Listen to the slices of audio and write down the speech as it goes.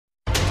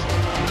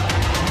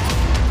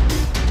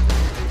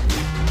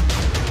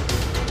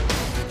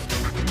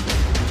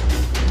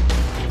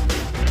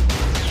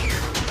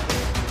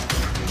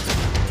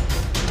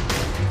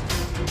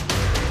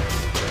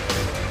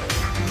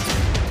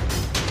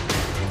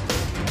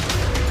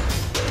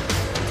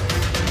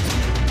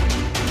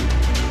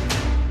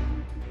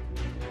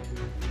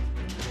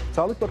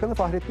Sağlık Bakanı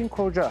Fahrettin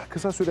Koca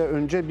kısa süre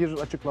önce bir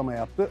açıklama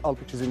yaptı.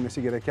 Altı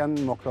çizilmesi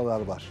gereken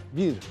noktalar var.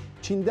 1.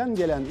 Çin'den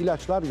gelen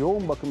ilaçlar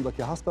yoğun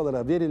bakımdaki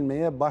hastalara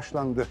verilmeye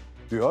başlandı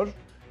diyor.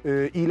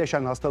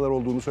 İyileşen hastalar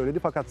olduğunu söyledi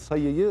fakat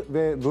sayıyı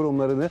ve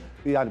durumlarını,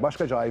 yani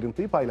başkaca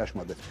ayrıntıyı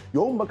paylaşmadı.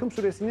 Yoğun bakım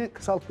süresini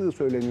kısalttığı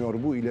söyleniyor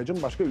bu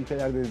ilacın. Başka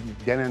ülkelerde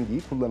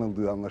denendiği,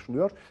 kullanıldığı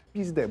anlaşılıyor.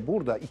 Bizde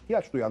burada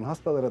ihtiyaç duyan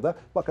hastalara da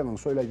bakanın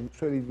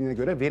söylediğine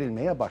göre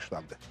verilmeye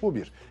başlandı. Bu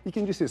bir.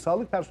 İkincisi,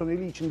 sağlık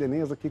personeli içinde ne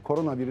yazık ki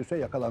koronavirüse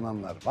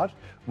yakalananlar var.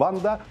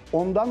 Van'da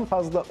ondan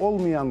fazla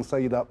olmayan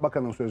sayıda,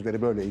 bakanın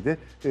sözleri böyleydi,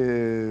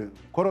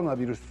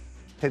 koronavirüs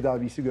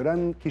tedavisi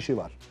gören kişi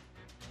var.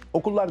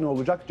 Okullar ne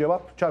olacak?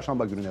 Cevap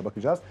çarşamba gününe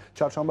bakacağız.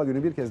 Çarşamba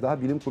günü bir kez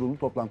daha bilim kurulu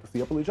toplantısı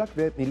yapılacak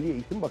ve Milli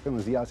Eğitim Bakanı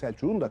Ziya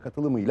Selçuk'un da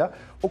katılımıyla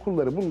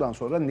okulları bundan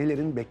sonra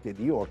nelerin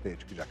beklediği ortaya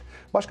çıkacak.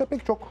 Başka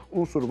pek çok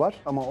unsur var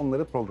ama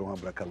onları programa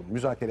bırakalım.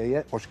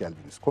 Müzakereye hoş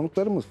geldiniz.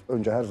 Konuklarımız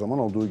önce her zaman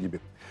olduğu gibi.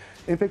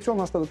 Enfeksiyon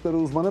hastalıkları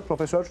uzmanı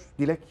Profesör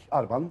DİLEK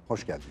Arban,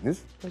 hoş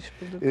geldiniz. Hoş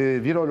bulduk.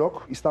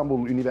 Virolog,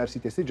 İstanbul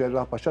Üniversitesi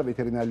Cerrahpaşa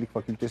Veterinerlik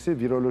Fakültesi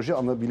Viroloji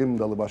Anabilim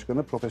Dalı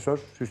Başkanı Profesör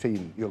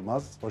HÜSEYİN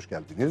Yılmaz, hoş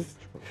geldiniz.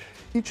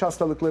 İç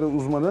hastalıkları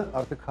uzmanı,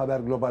 artık Haber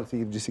Global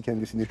seyircisi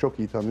kendisini çok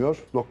iyi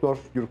tanıyor, Doktor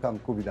Gürkan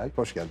Kubilay,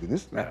 hoş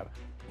geldiniz. Merhaba.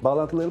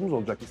 Bağlantılarımız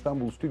olacak.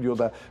 İstanbul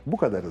Stüdyo'da bu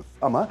kadarız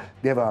ama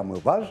devamı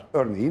var.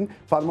 Örneğin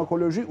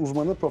farmakoloji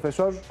uzmanı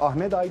Profesör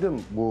Ahmet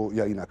Aydın bu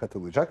yayına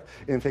katılacak.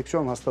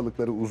 Enfeksiyon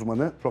hastalıkları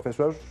uzmanı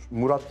Profesör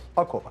Murat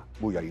Akova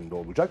bu yayında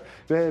olacak.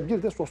 Ve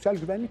bir de sosyal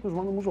güvenlik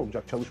uzmanımız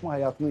olacak. Çalışma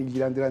hayatını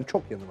ilgilendiren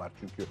çok yanı var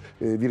çünkü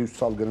virüs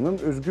salgınının.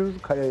 Özgür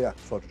Kaya'ya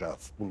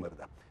soracağız bunları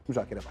da.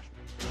 Müzakere başlıyor.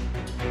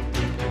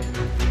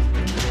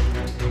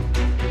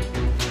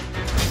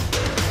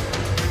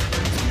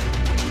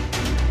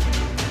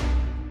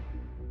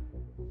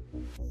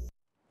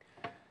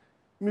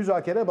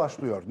 Müzakere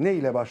başlıyor. Ne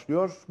ile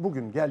başlıyor?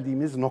 Bugün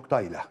geldiğimiz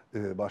noktayla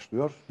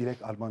başlıyor. Dilek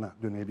Arman'a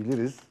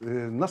dönebiliriz.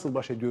 Nasıl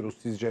baş ediyoruz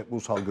sizce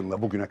bu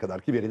salgınla bugüne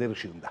kadarki veriler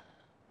ışığında?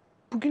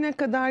 Bugüne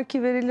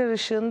kadarki veriler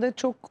ışığında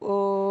çok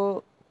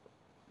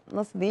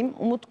nasıl diyeyim,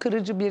 umut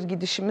kırıcı bir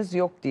gidişimiz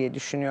yok diye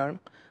düşünüyorum.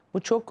 Bu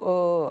çok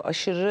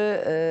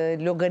aşırı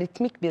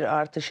logaritmik bir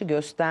artışı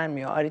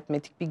göstermiyor.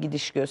 Aritmetik bir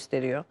gidiş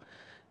gösteriyor.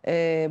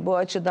 Bu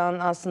açıdan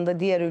aslında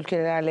diğer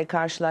ülkelerle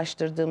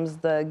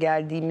karşılaştırdığımızda,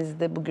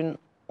 geldiğimizde bugün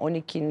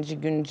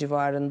 12. gün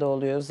civarında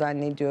oluyor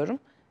zannediyorum.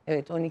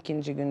 Evet,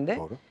 12. günde.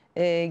 Doğru.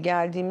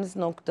 Geldiğimiz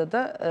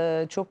noktada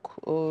çok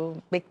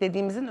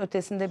beklediğimizin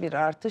ötesinde bir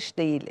artış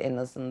değil en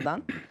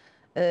azından.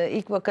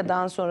 İlk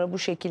vakadan sonra bu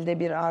şekilde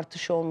bir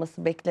artış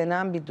olması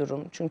beklenen bir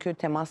durum. Çünkü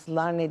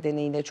temaslılar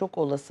nedeniyle çok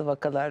olası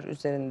vakalar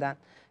üzerinden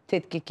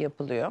tetkik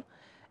yapılıyor.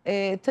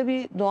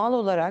 Tabii doğal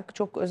olarak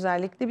çok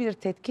özellikle bir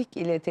tetkik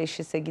ile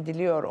teşhise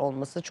gidiliyor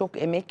olması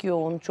çok emek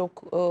yoğun,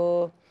 çok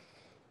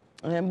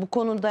bu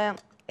konuda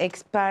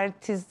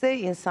ekspertize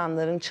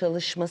insanların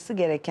çalışması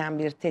gereken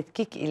bir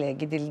tetkik ile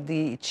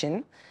gidildiği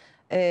için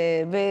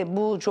ve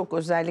bu çok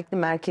özellikle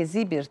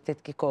merkezi bir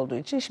tetkik olduğu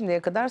için şimdiye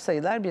kadar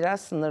sayılar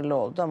biraz sınırlı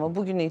oldu. Ama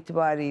bugün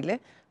itibariyle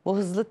bu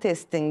hızlı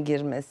testin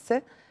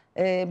girmesi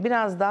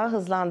biraz daha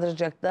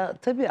hızlandıracak da.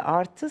 Tabii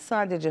artı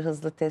sadece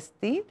hızlı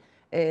test değil,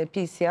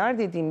 PCR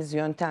dediğimiz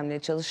yöntemle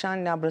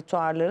çalışan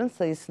laboratuvarların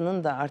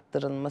sayısının da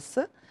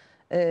arttırılması,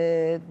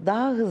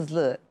 daha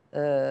hızlı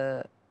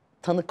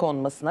tanı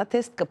konmasına,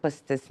 test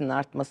kapasitesinin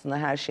artmasına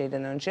her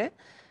şeyden önce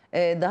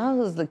daha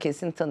hızlı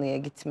kesin tanıya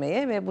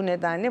gitmeye ve bu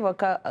nedenle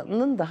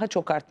vakanın daha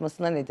çok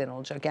artmasına neden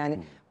olacak. Yani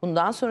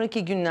bundan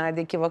sonraki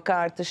günlerdeki vaka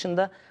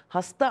artışında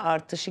hasta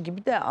artışı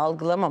gibi de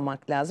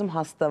algılamamak lazım.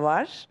 Hasta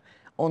var.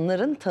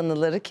 Onların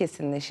tanıları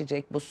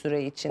kesinleşecek bu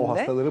süre içinde. O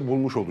hastaları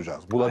bulmuş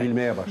olacağız,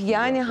 bulabilmeye başlayacağız.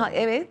 Yani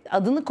evet,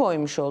 adını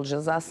koymuş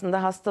olacağız.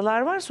 Aslında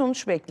hastalar var,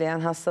 sonuç bekleyen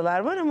hastalar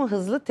var ama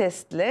hızlı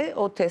testle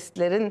o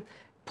testlerin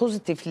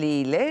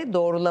pozitifliğiyle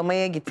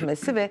doğrulamaya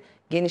gitmesi ve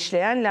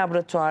genişleyen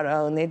laboratuvar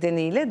ağı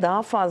nedeniyle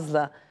daha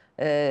fazla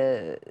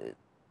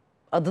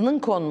adının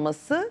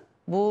konması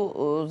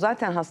bu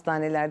zaten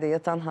hastanelerde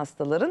yatan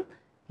hastaların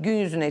gün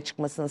yüzüne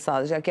çıkmasını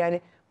sağlayacak.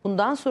 Yani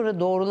bundan sonra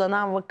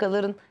doğrulanan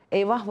vakaların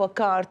eyvah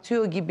vaka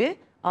artıyor gibi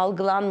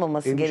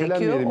algılanmaması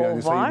gerekiyor. Yani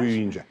o sayı var.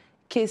 Büyüyünce.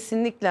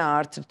 Kesinlikle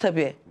artır.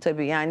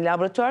 Tabii yani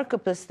laboratuvar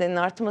kapasitenin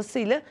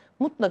artmasıyla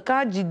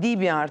mutlaka ciddi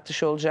bir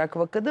artış olacak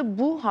vakada.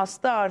 Bu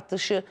hasta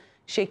artışı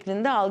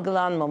şeklinde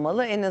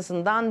algılanmamalı. En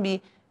azından bir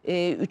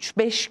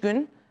 3-5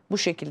 gün bu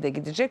şekilde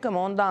gidecek ama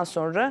ondan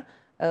sonra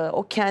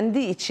o kendi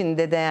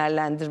içinde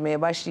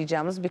değerlendirmeye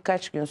başlayacağımız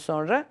birkaç gün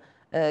sonra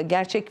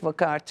gerçek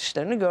vaka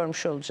artışlarını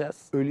görmüş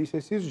olacağız.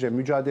 Öyleyse sizce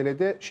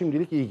mücadelede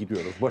şimdilik iyi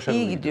gidiyoruz, başarılı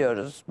İyi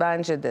gidiyoruz.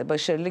 Bence de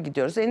başarılı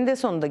gidiyoruz. Eninde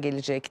sonunda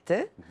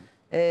gelecekti.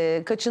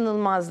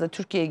 Kaçınılmazdı,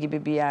 Türkiye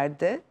gibi bir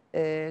yerde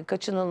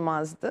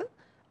kaçınılmazdı.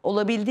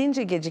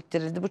 Olabildiğince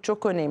geciktirildi. Bu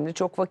çok önemli.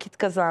 Çok vakit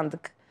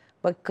kazandık.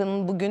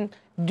 Bakın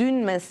dün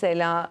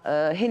mesela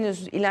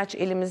henüz ilaç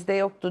elimizde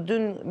yoktu.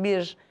 Dün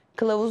bir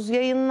kılavuz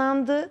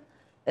yayınlandı.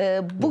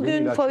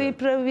 Bugün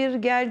favipiravir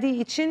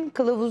geldiği için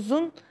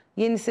kılavuzun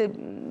yenisi,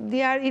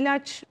 diğer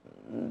ilaç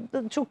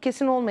çok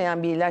kesin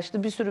olmayan bir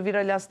ilaçtı. Bir sürü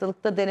viral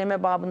hastalıkta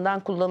deneme babından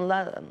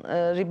kullanılan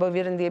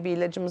ribavirin diye bir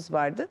ilacımız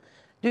vardı.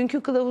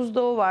 Dünkü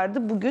kılavuzda o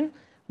vardı. Bugün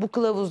bu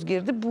kılavuz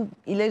girdi. Bu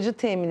ilacı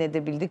temin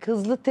edebildik.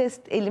 Hızlı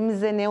test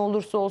elimize ne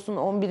olursa olsun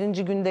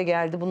 11. günde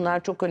geldi. Bunlar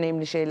çok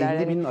önemli şeyler.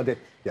 50.000 adet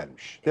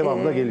gelmiş.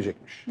 Devamı da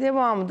gelecekmiş.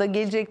 Devamı da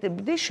gelecektir.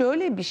 Bir de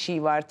şöyle bir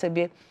şey var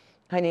tabii.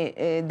 Hani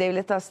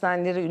devlet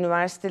hastaneleri,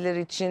 üniversiteler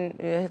için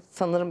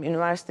sanırım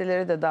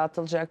üniversitelere de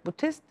dağıtılacak bu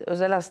test.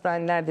 Özel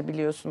hastaneler de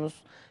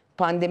biliyorsunuz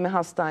pandemi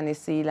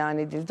hastanesi ilan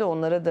edildi.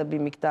 Onlara da bir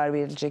miktar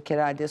verilecek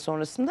herhalde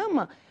sonrasında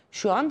ama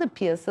şu anda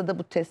piyasada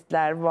bu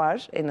testler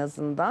var en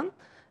azından.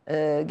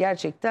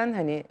 Gerçekten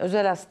hani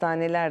özel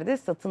hastanelerde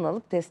satın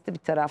alıp testi bir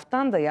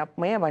taraftan da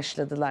yapmaya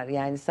başladılar.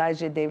 Yani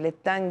sadece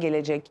devletten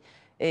gelecek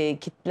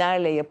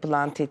kitlerle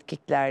yapılan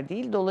tetkikler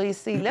değil.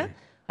 Dolayısıyla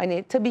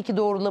hani tabii ki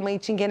doğrulama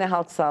için gene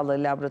halk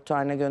sağlığı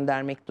laboratuvarına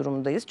göndermek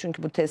durumundayız.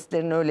 Çünkü bu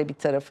testlerin öyle bir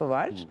tarafı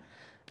var.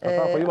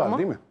 Hata payı var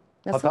değil mi?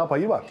 Nasıl? Hata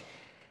payı var.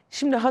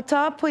 Şimdi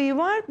hata payı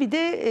var. Bir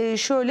de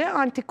şöyle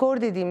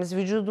antikor dediğimiz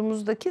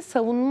vücudumuzdaki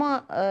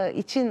savunma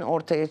için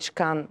ortaya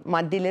çıkan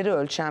maddeleri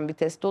ölçen bir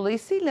test.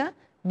 Dolayısıyla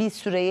bir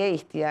süreye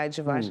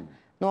ihtiyacı var.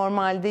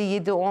 Normalde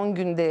 7-10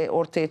 günde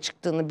ortaya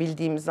çıktığını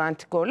bildiğimiz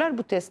antikorlar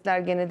bu testler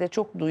gene de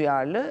çok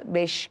duyarlı.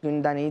 5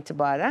 günden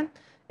itibaren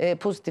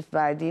pozitif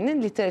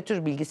verdiğinin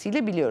literatür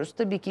bilgisiyle biliyoruz.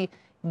 Tabii ki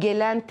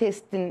gelen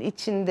testin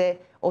içinde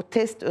o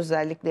test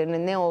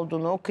özelliklerinin ne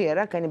olduğunu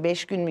okuyarak hani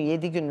 5 gün mü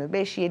 7 gün mü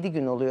 5-7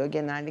 gün oluyor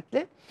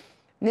genellikle.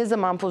 Ne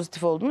zaman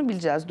pozitif olduğunu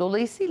bileceğiz.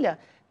 Dolayısıyla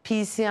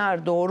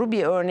PCR doğru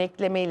bir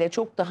örneklemeyle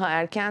çok daha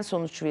erken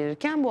sonuç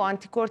verirken bu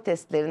antikor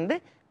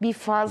testlerinde bir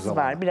faz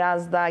var.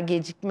 Biraz daha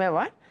gecikme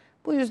var.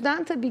 Bu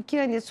yüzden tabii ki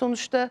hani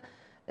sonuçta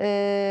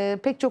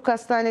pek çok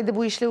hastanede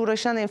bu işle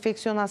uğraşan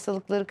enfeksiyon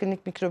hastalıkları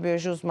klinik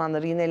mikrobiyoloji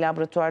uzmanları, yine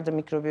laboratuvarda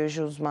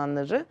mikrobiyoloji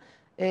uzmanları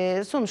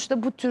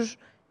sonuçta bu tür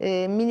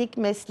minik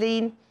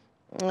mesleğin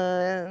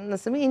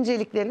nasıl mı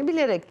inceliklerini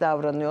bilerek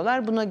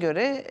davranıyorlar. Buna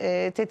göre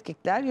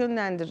tetkikler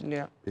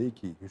yönlendiriliyor.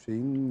 Peki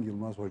Hüseyin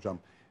Yılmaz hocam.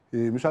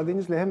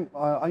 Müsaadenizle hem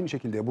aynı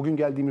şekilde bugün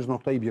geldiğimiz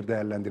noktayı bir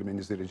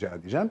değerlendirmenizi rica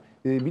edeceğim.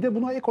 Bir de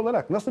buna ek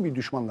olarak nasıl bir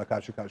düşmanla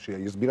karşı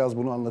karşıyayız? Biraz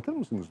bunu anlatır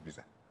mısınız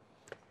bize?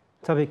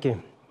 Tabii ki.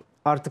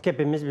 Artık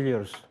hepimiz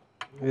biliyoruz.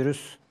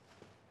 Virüs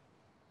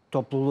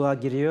topluluğa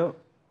giriyor,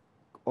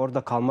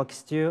 orada kalmak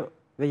istiyor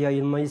ve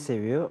yayılmayı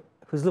seviyor,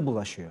 hızlı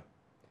bulaşıyor.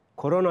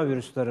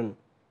 Koronavirüslerin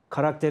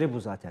karakteri bu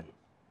zaten.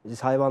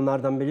 Biz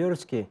hayvanlardan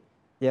biliyoruz ki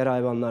diğer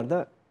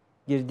hayvanlarda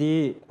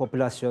girdiği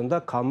popülasyonda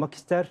kalmak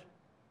ister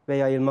ve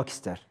yayılmak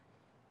ister.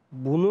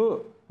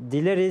 Bunu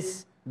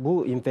dileriz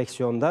bu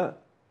enfeksiyonda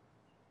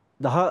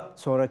daha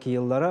sonraki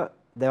yıllara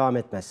devam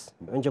etmez.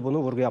 Önce bunu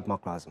vurgu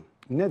yapmak lazım.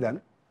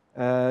 Neden?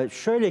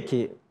 Şöyle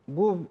ki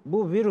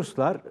bu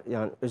virüsler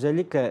yani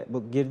özellikle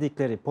bu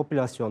girdikleri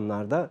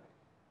popülasyonlarda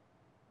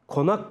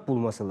konak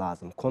bulması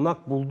lazım.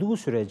 Konak bulduğu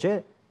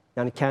sürece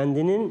yani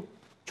kendinin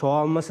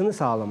çoğalmasını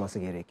sağlaması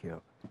gerekiyor.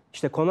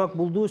 İşte konak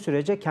bulduğu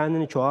sürece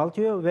kendini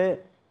çoğaltıyor ve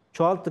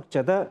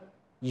çoğalttıkça da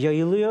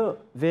yayılıyor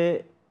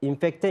ve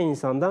infekte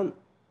insan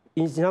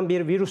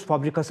bir virüs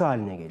fabrikası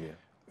haline geliyor.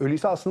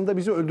 Öyleyse aslında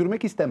bizi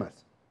öldürmek istemez.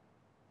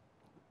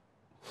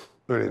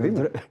 Öyle değil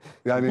mi?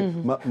 Yani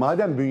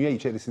madem bünye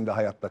içerisinde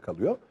hayatta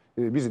kalıyor,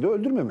 bizi de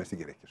öldürmemesi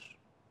gerekir.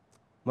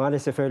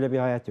 Maalesef öyle bir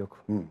hayat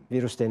yok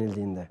virüs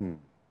denildiğinde.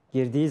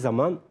 Girdiği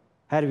zaman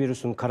her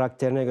virüsün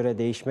karakterine göre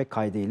değişmek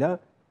kaydıyla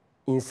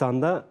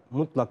insanda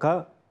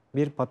mutlaka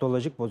bir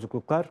patolojik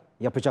bozukluklar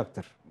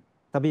yapacaktır.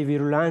 Tabii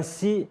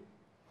virülensi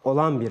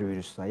olan bir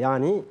virüsse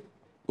yani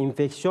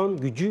enfeksiyon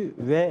gücü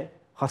ve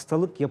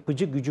hastalık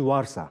yapıcı gücü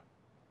varsa,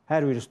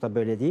 her virüste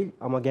böyle değil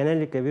ama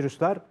genellikle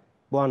virüsler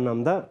bu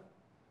anlamda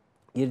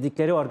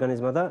girdikleri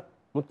organizmada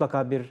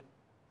mutlaka bir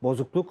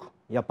bozukluk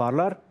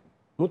yaparlar.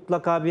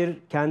 Mutlaka bir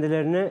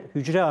kendilerine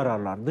hücre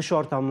ararlar. Dış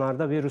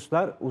ortamlarda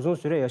virüsler uzun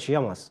süre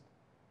yaşayamaz.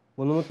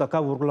 Bunu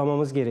mutlaka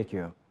vurgulamamız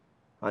gerekiyor.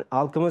 Hani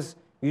halkımız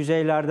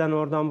yüzeylerden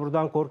oradan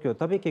buradan korkuyor.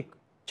 Tabii ki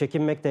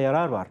çekinmekte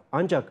yarar var.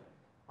 Ancak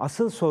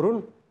asıl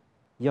sorun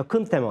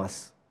yakın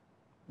temas.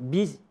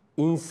 Biz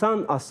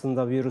insan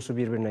aslında virüsü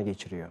birbirine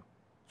geçiriyor.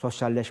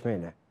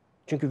 Sosyalleşmeyle.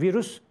 Çünkü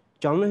virüs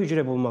canlı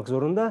hücre bulmak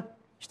zorunda.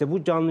 İşte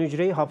bu canlı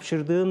hücreyi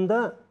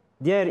hapşırdığında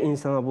diğer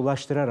insana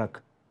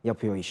bulaştırarak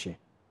yapıyor işi.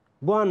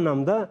 Bu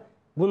anlamda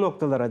bu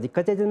noktalara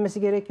dikkat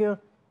edilmesi gerekiyor.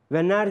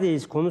 Ve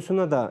neredeyiz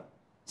konusuna da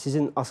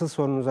sizin asıl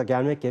sorunuza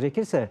gelmek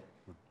gerekirse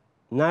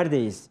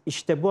neredeyiz?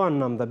 İşte bu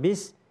anlamda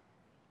biz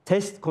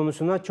test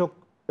konusuna çok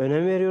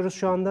önem veriyoruz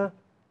şu anda.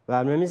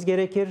 Vermemiz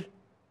gerekir.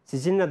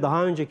 Sizinle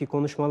daha önceki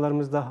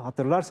konuşmalarımızda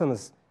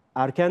hatırlarsanız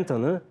erken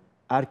tanı,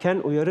 erken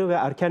uyarı ve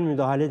erken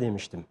müdahale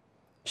demiştim.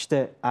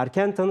 İşte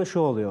erken tanı şu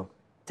oluyor.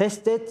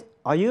 Test et,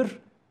 ayır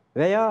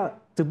veya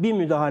tıbbi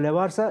müdahale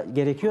varsa,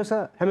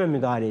 gerekiyorsa hemen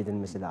müdahale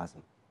edilmesi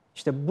lazım.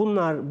 İşte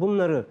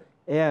bunları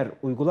eğer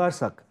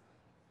uygularsak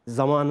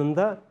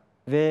zamanında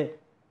ve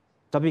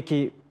tabii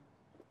ki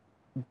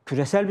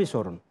küresel bir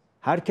sorun.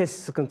 Herkes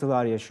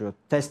sıkıntılar yaşıyor.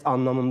 Test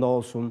anlamında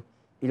olsun,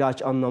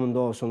 ilaç anlamında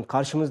olsun.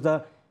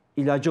 Karşımızda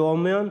ilacı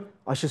olmayan,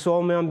 aşısı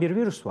olmayan bir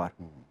virüs var.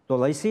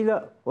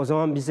 Dolayısıyla o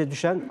zaman bize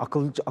düşen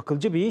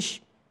akılcı bir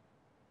iş,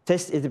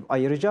 test edip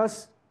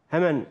ayıracağız.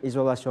 Hemen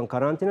izolasyon,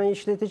 karantinayı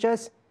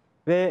işleteceğiz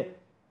ve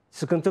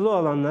sıkıntılı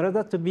olanlara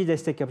da tıbbi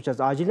destek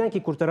yapacağız. Acilen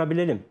ki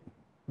kurtarabilelim.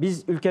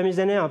 Biz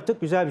ülkemizde ne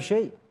yaptık? Güzel bir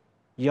şey.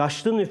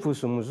 Yaşlı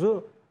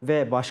nüfusumuzu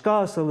ve başka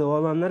hastalığı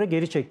olanları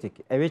geri çektik,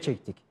 eve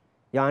çektik.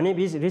 Yani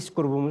biz risk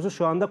grubumuzu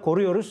şu anda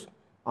koruyoruz.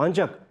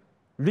 Ancak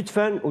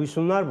lütfen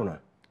uysunlar buna.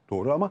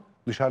 Doğru ama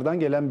dışarıdan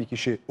gelen bir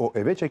kişi o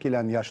eve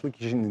çekilen yaşlı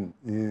kişinin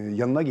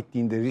yanına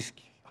gittiğinde risk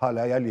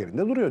hala yer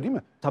yerinde duruyor değil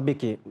mi? Tabii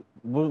ki.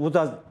 Bu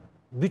da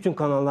bütün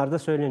kanallarda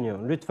söyleniyor.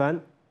 Lütfen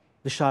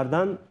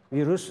dışarıdan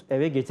virüs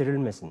eve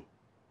getirilmesin.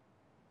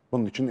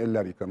 Bunun için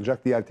eller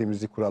yıkanacak. Diğer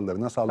temizlik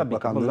kurallarına, Sağlık Tabii ki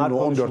Bakanlığı'nın bunlar o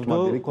 14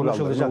 maddelik kurallarına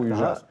konuşulacak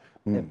uyacağız.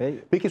 daha. Epey.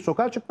 Peki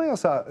sokağa çıkma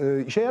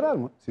yasağı işe yarar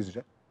mı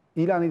sizce?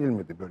 İlan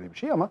edilmedi böyle bir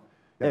şey ama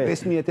Evet.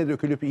 resmiyete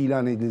dökülüp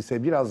ilan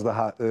edilse, biraz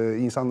daha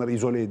insanlar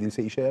izole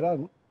edilse işe yarar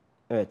mı?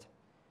 Evet.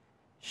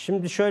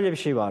 Şimdi şöyle bir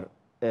şey var.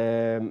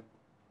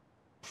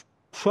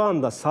 Şu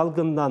anda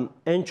salgından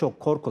en çok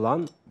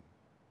korkulan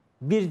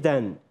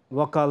birden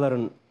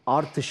vakaların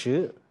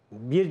artışı,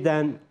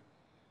 birden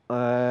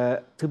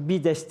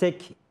tıbbi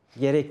destek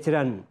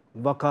gerektiren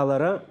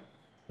vakalara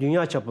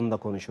dünya çapında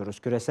konuşuyoruz.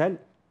 Küresel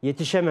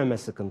yetişememe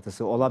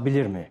sıkıntısı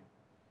olabilir mi?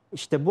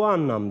 İşte bu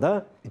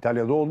anlamda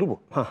İtalya'da oldu bu.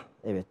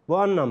 evet, bu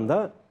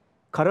anlamda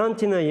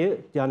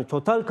karantinayı, yani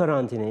total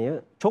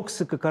karantinayı, çok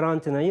sıkı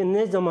karantinayı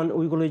ne zaman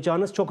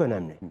uygulayacağınız çok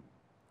önemli.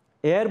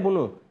 Eğer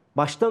bunu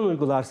baştan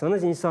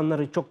uygularsanız,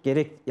 insanları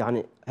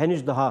yani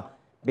henüz daha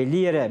belli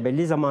yere,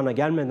 belli zamana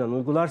gelmeden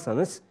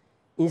uygularsanız,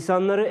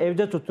 insanları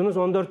evde tuttunuz,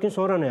 14 gün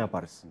sonra ne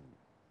yaparız?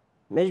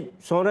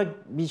 Sonra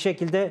bir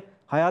şekilde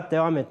hayat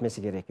devam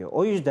etmesi gerekiyor.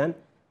 O yüzden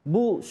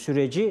bu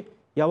süreci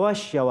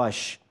yavaş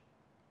yavaş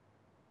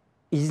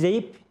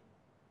izleyip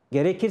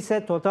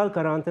gerekirse total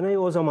karantinayı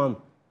o zaman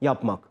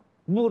yapmak.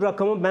 Bu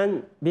rakamı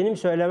benim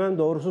söylemem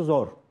doğrusu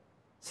zor.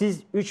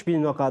 Siz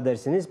 3000 vaka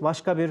dersiniz,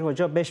 başka bir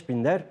hoca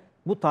 5000 der.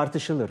 Bu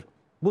tartışılır.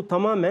 Bu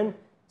tamamen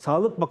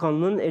Sağlık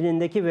Bakanlığı'nın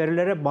elindeki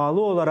verilere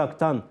bağlı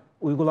olaraktan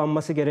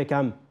uygulanması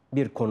gereken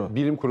bir konu.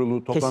 Bilim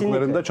kurulu toplantılarında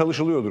Kesinlikle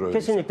çalışılıyordur öyle.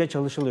 Kesinlikle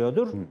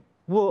çalışılıyordur.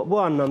 Bu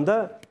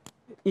anlamda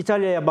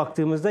İtalya'ya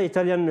baktığımızda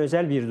İtalya'nın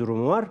özel bir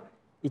durumu var.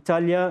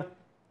 İtalya,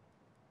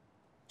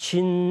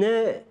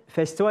 Çin'e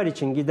festival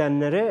için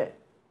gidenlere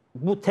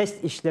bu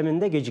test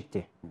işleminde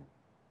gecikti.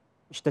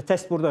 İşte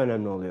test burada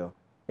önemli oluyor.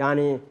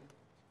 Yani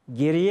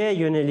geriye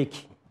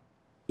yönelik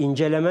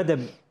inceleme de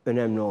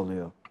önemli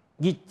oluyor.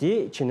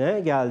 Gitti Çin'e,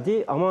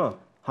 geldi ama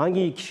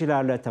hangi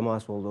kişilerle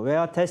temas oldu?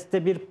 Veya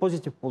testte bir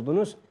pozitif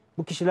buldunuz.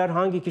 Bu kişiler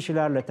hangi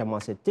kişilerle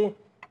temas etti?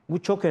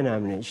 Bu çok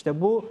önemli.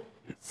 İşte bu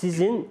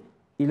sizin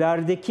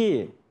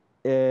ilerideki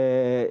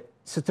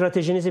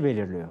stratejinizi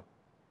belirliyor.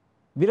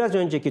 Biraz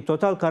önceki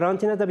total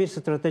karantina da bir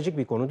stratejik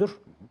bir konudur.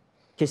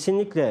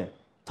 Kesinlikle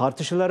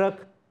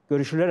tartışılarak,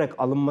 görüşülerek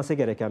alınması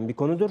gereken bir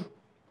konudur.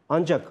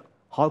 Ancak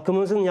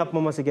halkımızın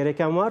yapmaması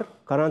gereken var.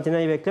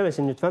 Karantinayı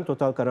beklemesin lütfen,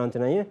 total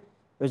karantinayı.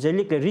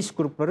 Özellikle risk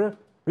grupları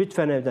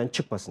lütfen evden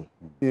çıkmasın.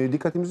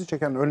 Dikkatimizi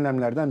çeken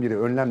önlemlerden biri,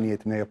 önlem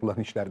niyetine yapılan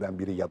işlerden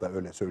biri ya da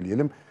öyle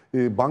söyleyelim.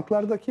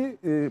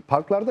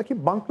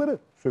 Parklardaki bankları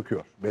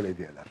söküyor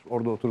belediyeler.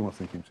 Orada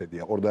oturmasın kimse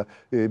diye. Orada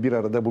bir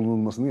arada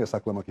bulunulmasını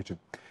yasaklamak için.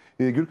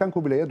 Gürkan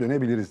Kubilay'a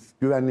dönebiliriz.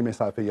 Güvenli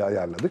mesafeyi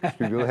ayarladık.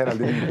 Stüdyoda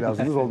herhalde bir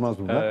itirazınız olmaz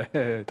bunda.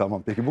 Evet.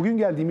 Tamam, peki bugün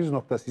geldiğimiz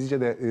nokta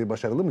sizce de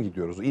başarılı mı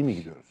gidiyoruz, iyi mi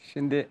gidiyoruz?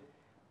 Şimdi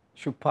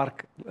şu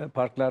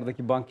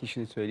parklardaki bank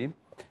işini söyleyeyim.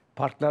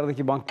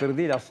 Parklardaki bankları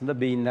değil,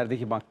 aslında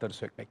beyinlerdeki bankları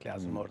sökmek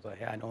lazım orada.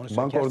 Yani onu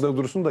Bank sökersin. orada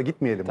dursun da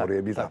gitmeyelim Tabii,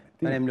 oraya bir tabii.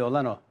 zahmet. Değil mi? Önemli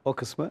olan o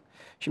kısmı.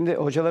 Şimdi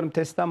hocalarım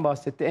testten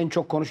bahsetti. En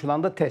çok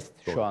konuşulan da test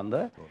şu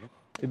anda.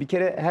 Bir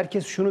kere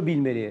herkes şunu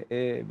bilmeli.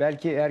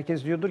 Belki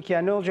herkes diyordur ki,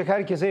 yani ne olacak,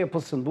 herkese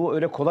yapılsın. Bu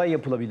öyle kolay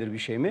yapılabilir bir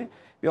şey mi?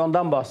 Bir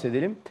ondan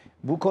bahsedelim.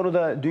 Bu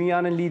konuda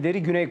dünyanın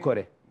lideri Güney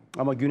Kore.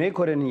 Ama Güney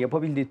Kore'nin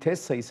yapabildiği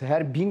test sayısı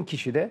her 1000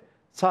 kişide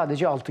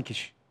sadece 6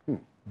 kişi.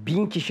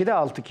 1000 kişide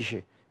 6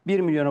 kişi. 1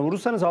 milyona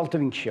vurursanız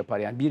 6000 kişi yapar.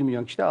 Yani 1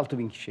 milyon kişide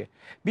 6000 kişi.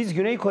 Biz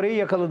Güney Kore'yi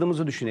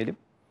yakaladığımızı düşünelim.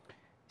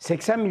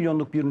 80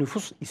 milyonluk bir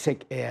nüfus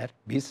isek eğer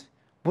biz,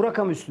 bu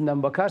rakam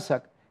üstünden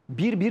bakarsak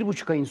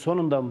 1-1,5 ayın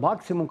sonunda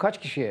maksimum kaç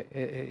kişiye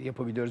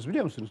yapabiliyoruz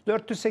biliyor musunuz?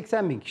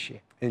 480 bin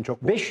kişiye. En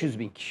çok bu. 500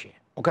 bin kişiye.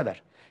 O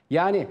kadar.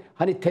 Yani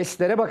hani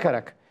testlere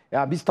bakarak,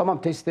 ya biz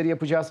tamam testleri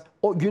yapacağız.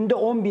 O günde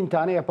 10 bin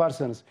tane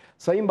yaparsanız.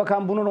 Sayın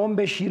Bakan bunun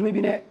 15-20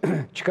 bine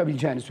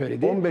çıkabileceğini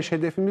söyledi. 15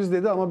 hedefimiz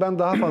dedi ama ben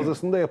daha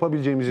fazlasını da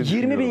yapabileceğimizi 20 bin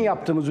düşünüyorum.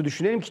 yaptığımızı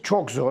düşünelim ki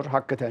çok zor.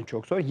 Hakikaten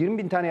çok zor. 20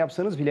 bin tane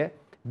yapsanız bile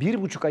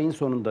 1,5 ayın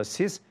sonunda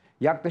siz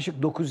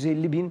yaklaşık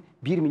 950 bin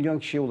 1 milyon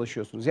kişiye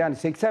ulaşıyorsunuz. Yani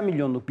 80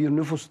 milyonluk bir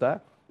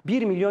nüfusta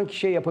 1 milyon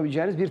kişiye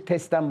yapabileceğiniz bir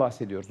testten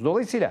bahsediyoruz.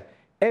 Dolayısıyla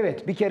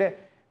evet, bir kere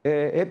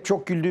hep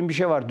çok güldüğüm bir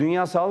şey var.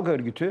 Dünya Sağlık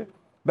Örgütü,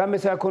 ben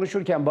mesela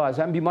konuşurken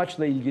bazen bir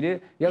maçla ilgili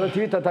ya da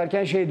tweet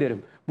atarken şey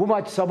derim. Bu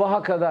maç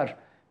sabaha kadar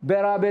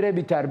berabere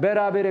biter,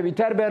 berabere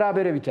biter,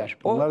 berabere biter.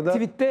 Onlar da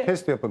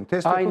test yapın,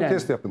 test yapın, aynen,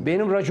 test yapın.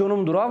 benim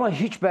raconumdur ama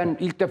hiç ben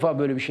ilk defa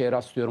böyle bir şeye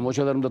rastlıyorum.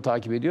 Hocalarım da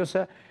takip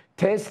ediyorsa.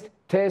 Test,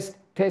 test,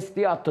 test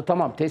diye attı.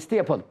 Tamam, testi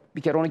yapalım.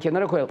 Bir kere onu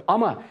kenara koyalım.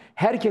 Ama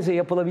herkese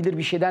yapılabilir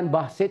bir şeyden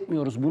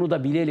bahsetmiyoruz. Bunu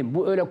da bilelim.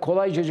 Bu öyle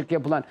kolaycacık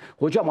yapılan.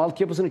 Hocam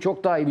altyapısını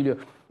çok daha iyi biliyor.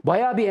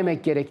 Bayağı bir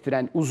emek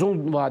gerektiren,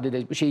 uzun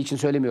vadede bir şey için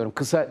söylemiyorum.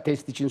 Kısa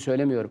test için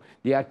söylemiyorum.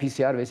 Diğer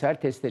PCR vesaire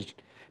testler için.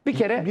 Bir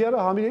kere bir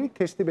ara hamilelik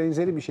testi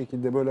benzeri bir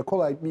şekilde böyle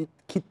kolay bir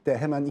kitle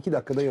hemen 2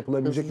 dakikada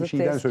yapılabilecek Hızlı bir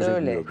şeyden test söz öyle.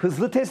 ediliyor.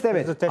 hızlı test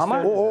evet. Hızlı test Ama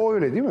öyle. O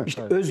öyle değil mi?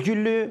 İşte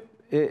özgürlüğü,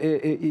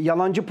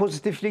 yalancı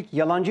pozitiflik,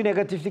 yalancı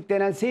negatiflik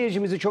denen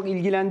seyircimizi çok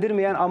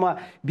ilgilendirmeyen ama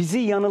bizi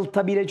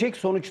yanıltabilecek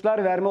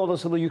sonuçlar verme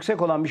olasılığı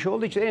yüksek olan bir şey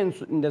olduğu için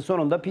eninde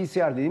sonunda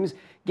PCR dediğimiz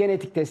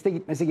genetik teste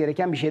gitmesi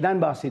gereken bir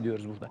şeyden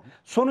bahsediyoruz burada.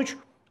 Sonuç,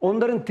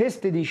 onların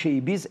test dediği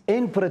şeyi biz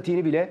en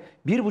pratiğini bile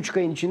 1,5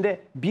 ayın içinde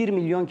 1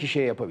 milyon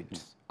kişiye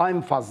yapabiliriz.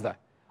 En fazla.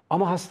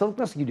 Ama hastalık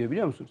nasıl gidiyor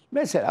biliyor musunuz?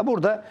 Mesela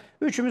burada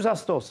üçümüz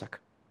hasta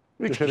olsak.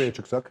 Dışarıya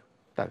çıksak.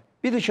 Tabii.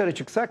 Bir dışarı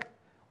çıksak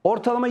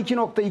ortalama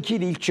 2,2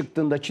 idi ilk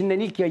çıktığında. Çin'den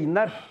ilk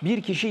yayınlar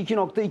bir kişi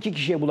 2,2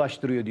 kişiye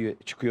bulaştırıyor diye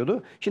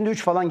çıkıyordu. Şimdi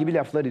 3 falan gibi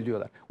laflar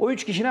ediyorlar. O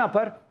 3 kişi ne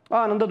yapar?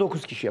 Anında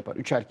 9 kişi yapar.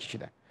 3'er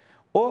kişiden.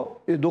 O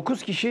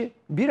 9 kişi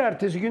bir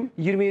ertesi gün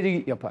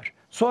 27 yapar.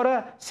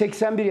 Sonra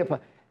 81 yapar.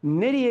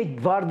 Nereye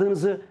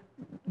vardığınızı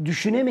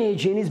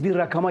düşünemeyeceğiniz bir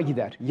rakama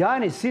gider.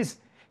 Yani siz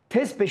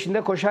test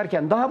peşinde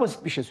koşarken daha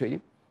basit bir şey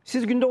söyleyeyim.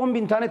 Siz günde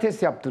 10.000 tane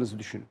test yaptığınızı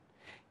düşünün.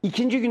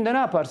 İkinci günde ne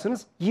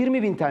yaparsınız?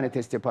 20.000 tane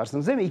test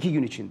yaparsınız değil mi? 2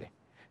 gün içinde.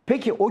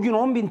 Peki o gün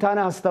 10.000 tane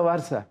hasta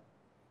varsa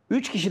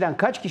 3 kişiden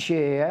kaç kişiye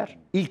yayar?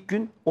 İlk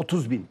gün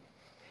 30.000.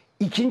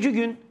 İkinci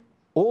gün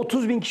o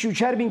 30.000 kişi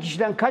 3'er bin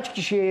kişiden kaç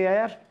kişiye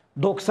yayar?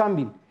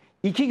 90.000.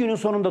 2 günün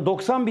sonunda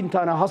 90.000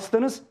 tane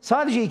hastanız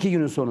sadece 2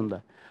 günün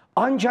sonunda.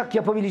 Ancak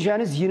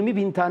yapabileceğiniz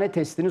 20.000 tane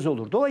testiniz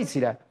olur.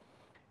 Dolayısıyla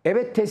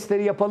evet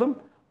testleri yapalım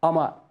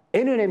ama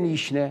en önemli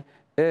iş ne?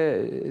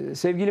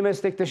 Sevgili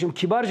meslektaşım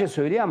kibarca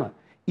söylüyor ama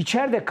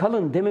içeride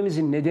kalın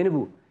dememizin nedeni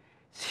bu.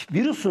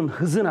 Virüsün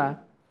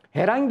hızına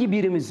herhangi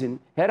birimizin,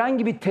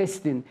 herhangi bir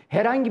testin,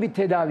 herhangi bir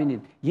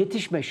tedavinin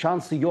yetişme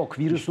şansı yok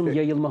virüsün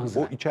yayılma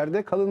hızına. O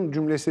içeride kalın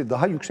cümlesi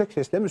daha yüksek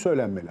sesle mi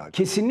söylenmeli acaba?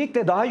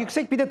 Kesinlikle daha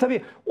yüksek. Bir de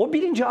tabii o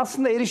bilince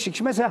aslında eriştik.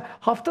 Şimdi mesela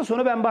hafta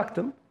sonu ben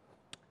baktım.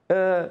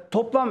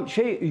 Toplam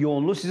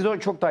yoğunluğu siz de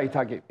çok daha iyi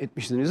takip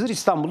etmişsinizdir.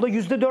 İstanbul'da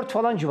 %4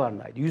 falan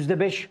civarındaydı.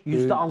 %5,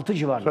 %6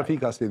 civarındaydı. Trafiği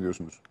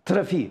kastediyorsunuz.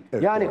 Trafiği.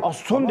 Evet, yani doğru.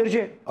 son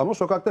derece Ama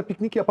sokakta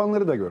piknik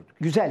yapanları da gördük.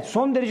 güzel,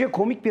 son derece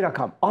komik bir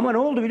rakam. Ama ne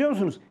oldu biliyor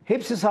musunuz?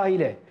 Hepsi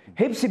sahile.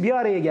 Hepsi bir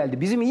araya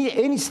geldi. Bizim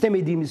en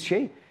istemediğimiz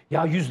şey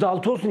ya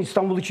 %6 olsun,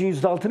 İstanbul için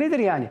 %6 nedir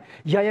yani?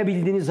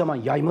 Yayabildiğiniz zaman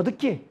yaymadık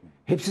ki.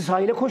 Hepsi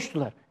sahile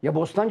koştular. Ya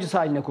Bostancı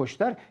sahiline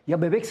koştular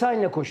ya Bebek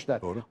sahiline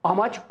koştular. Doğru.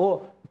 Amaç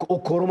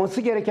o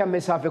koruması gereken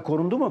mesafe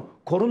korundu mu?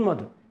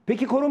 Korunmadı.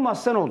 Peki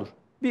korunmazsa ne olur?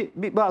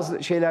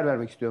 Bazı şeyler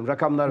vermek istiyorum,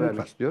 rakamlar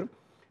vermek istiyorum.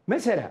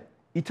 Mesela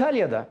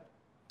İtalya'da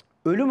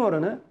ölüm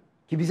oranı,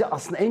 ki bizi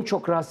aslında en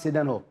çok rahatsız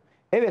eden o.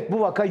 Evet, bu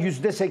vaka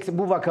 %80,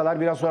 bu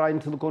vakalar biraz sonra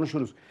ayrıntılı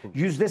konuşuruz.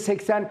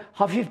 %80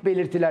 hafif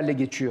belirtilerle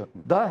geçiyor.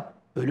 Da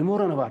ölüm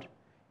oranı var.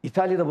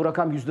 İtalya'da bu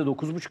rakam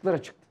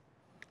 %9,5'lara çıktı.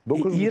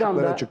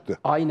 9,5'lara çıktı.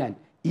 Aynen.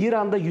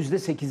 İran'da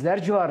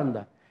 %8'ler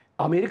civarında.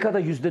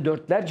 Amerika'da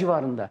 %4'ler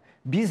civarında.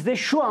 Bizde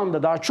şu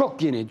anda daha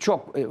çok yeni,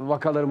 çok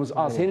vakalarımız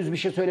az. Henüz bir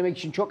şey söylemek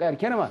için çok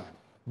erken ama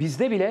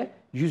bizde bile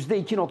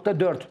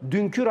 %2,4.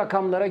 Dünkü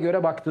rakamlara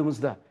göre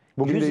baktığımızda.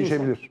 Bugün 100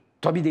 değişebilir.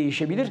 Tabii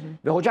değişebilir.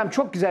 Ve hocam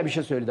çok güzel bir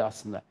şey söyledi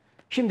aslında.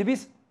 Şimdi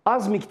biz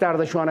az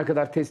miktarda şu ana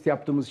kadar test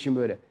yaptığımız için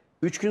böyle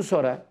 3 gün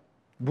sonra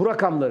bu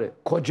rakamları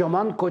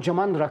kocaman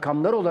kocaman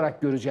rakamlar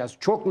olarak göreceğiz.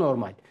 Çok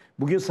normal.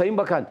 Bugün Sayın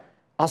Bakan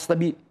aslında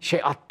bir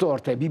şey attı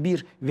ortaya.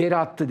 Bir veri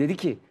attı. Dedi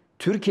ki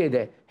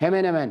Türkiye'de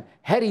hemen hemen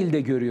her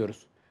ilde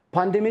görüyoruz.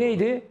 Pandemi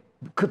neydi?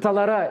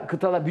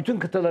 Bütün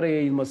kıtalara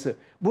yayılması.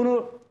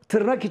 Bunu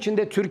tırnak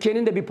içinde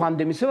Türkiye'nin de bir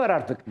pandemisi var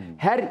artık.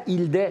 Her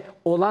ilde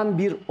olan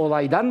bir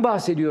olaydan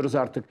bahsediyoruz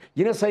artık.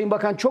 Yine Sayın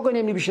Bakan çok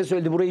önemli bir şey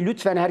söyledi. Burayı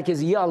lütfen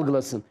herkes iyi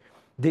algılasın.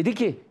 Dedi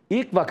ki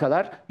ilk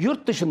vakalar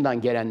yurt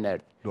dışından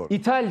gelenlerdi. Doğru.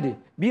 İthaldi.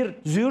 Bir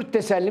züğürt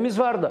tesellimiz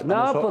vardı. Ne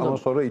yapalım? Ama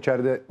sonra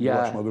içeride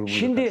bulaşma durumuyla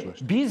Şimdi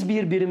karşılaştık. biz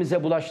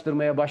birbirimize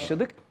bulaştırmaya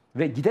başladık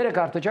ve giderek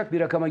artacak bir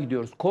rakama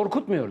gidiyoruz.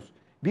 Korkutmuyoruz.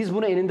 Biz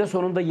bunu eninde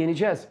sonunda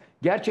yeneceğiz.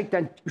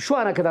 Gerçekten şu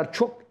ana kadar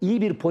çok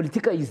iyi bir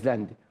politika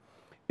izlendi.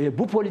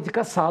 Bu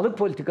politika sağlık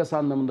politikası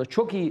anlamında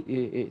çok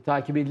iyi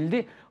takip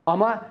edildi.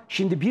 Ama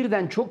şimdi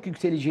birden çok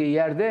yükseleceği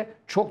yerde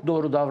çok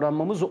doğru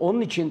davranmamız,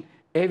 onun için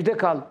evde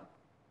kal,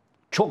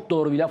 çok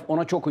doğru bir laf,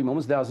 ona çok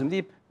uymamız lazım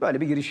deyip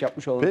böyle bir giriş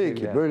yapmış olalım.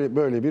 Peki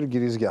böyle bir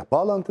girizgah.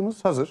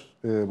 Bağlantımız hazır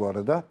bu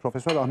arada.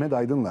 Profesör Ahmet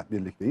Aydın'la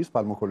birlikteyiz.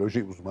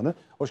 Farmakoloji uzmanı.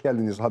 Hoş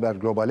geldiniz Haber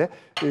Global'e.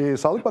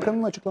 Sağlık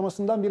Bakanı'nın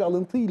açıklamasından bir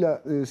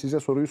alıntıyla size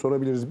soruyu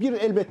sorabiliriz. Bir,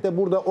 elbette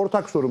burada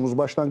ortak sorumuz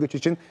başlangıç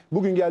için.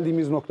 Bugün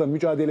geldiğimiz nokta,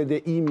 mücadelede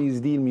iyi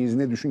miyiz değil miyiz,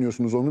 ne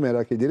düşünüyorsunuz onu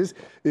merak ederiz.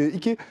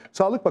 İki,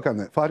 Sağlık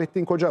Bakanı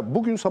Fahrettin Koca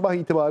bugün sabah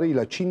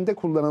itibarıyla Çin'de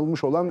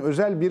kullanılmış olan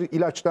özel bir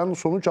ilaçtan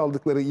sonuç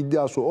aldıkları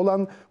iddiası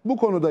olan, bu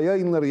konuda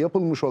yayınları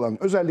yapılmış olan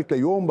özellikle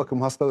yoğun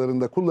bakım hastaları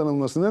hastalarında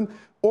kullanılmasının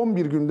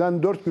 11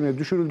 günden 4 güne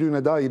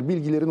düşürüldüğüne dair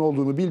bilgilerin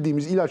olduğunu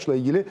bildiğimiz ilaçla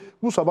ilgili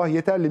bu sabah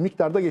yeterli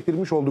miktarda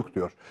getirmiş olduk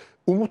diyor.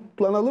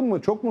 Umutlanalım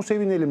mı, çok mu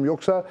sevinelim,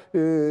 yoksa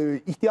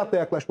ihtiyatla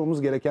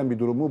yaklaşmamız gereken bir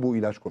durum mu bu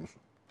ilaç konusu?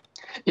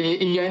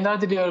 İyi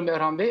yayınlar diliyorum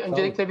Erhan Bey.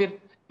 Öncelikle bir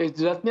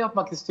düzeltme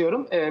yapmak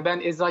istiyorum. Ben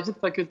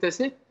Eczacılık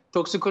Fakültesi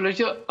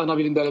Toksikoloji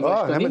Anabilim Dalı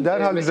Başkanıyım. Hemen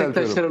derhal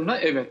Meslektaşlarımla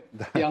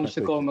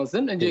yanlışlık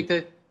olmasın.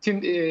 Öncelikle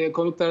tüm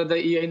konuklara da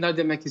iyi yayınlar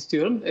demek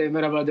istiyorum.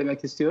 Merhaba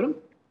demek istiyorum.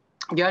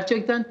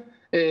 Gerçekten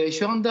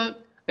şu anda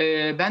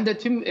ben de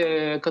tüm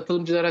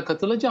katılımcılara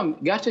katılacağım.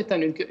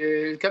 Gerçekten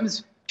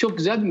ülkemiz çok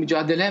güzel bir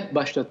mücadele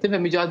başlattı ve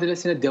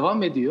mücadelesine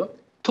devam ediyor.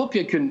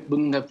 Topyekün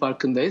bunun hep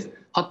farkındayız.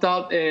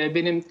 Hatta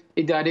benim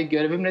idari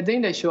görevim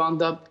nedeniyle şu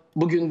anda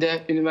bugün de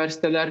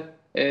üniversiteler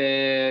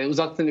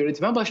uzaktan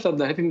öğretime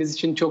başladılar. Hepimiz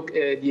için çok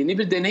yeni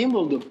bir deneyim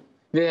oldu.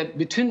 Ve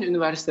bütün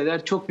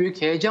üniversiteler çok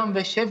büyük heyecan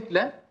ve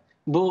şevkle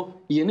bu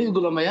yeni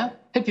uygulamaya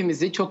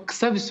hepimizi çok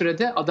kısa bir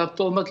sürede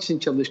adapte olmak için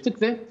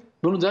çalıştık ve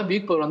bunu da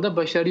büyük bir oranda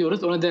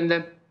başarıyoruz. O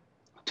nedenle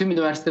tüm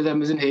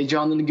üniversitelerimizin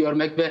heyecanını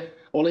görmek ve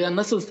olaya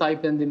nasıl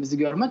sahiplendiğimizi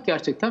görmek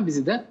gerçekten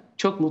bizi de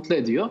çok mutlu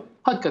ediyor.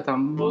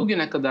 Hakikaten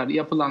bugüne kadar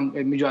yapılan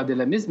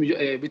mücadelemiz,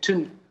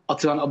 bütün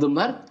atılan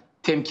adımlar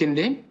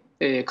temkinli,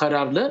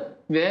 kararlı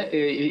ve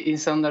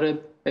insanları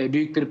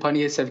büyük bir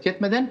paniğe sevk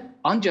etmeden,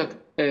 ancak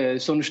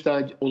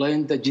sonuçta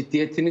olayın da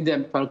ciddiyetini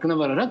de farkına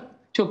vararak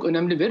çok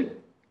önemli bir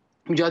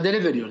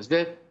mücadele veriyoruz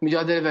ve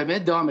mücadele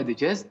vermeye devam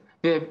edeceğiz.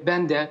 Ve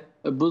ben de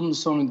bunun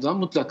sonunda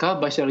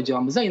mutlaka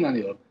başaracağımıza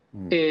inanıyorum.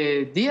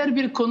 Diğer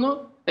bir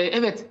konu,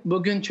 evet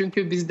bugün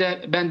çünkü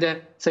ben de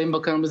Sayın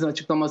Bakanımızın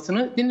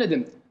açıklamasını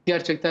dinledim.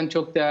 Gerçekten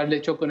çok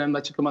değerli, çok önemli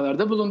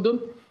açıklamalarda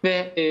bulundum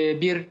ve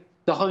bir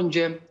daha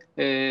önce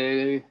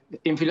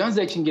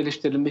influenza için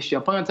geliştirilmiş,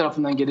 Japonya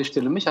tarafından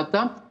geliştirilmiş,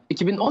 hatta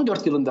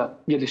 2014 yılında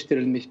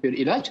geliştirilmiş bir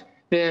ilaç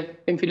ve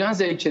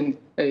influenza için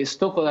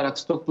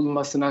stok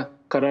bulunmasına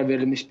karar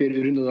verilmiş bir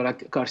ürün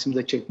olarak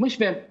karşımıza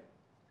çıkmış ve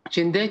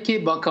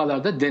Çin'deki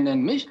vakalarda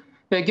denenmiş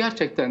ve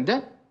gerçekten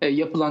de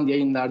yapılan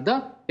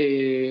yayınlarda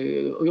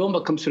yoğun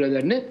bakım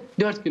sürelerini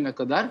 4 güne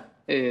kadar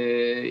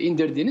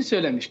indirdiğini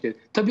söylemiştir.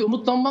 Tabii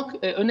umutlanmak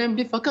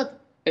önemli, fakat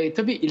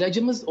tabii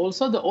ilacımız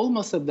olsa da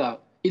olmasa da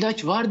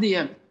ilaç var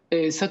diye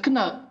sakın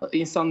ha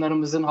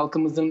insanlarımızın,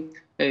 halkımızın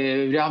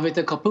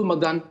rehavete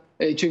kapılmadan,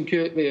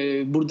 çünkü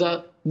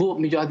burada bu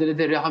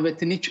mücadelede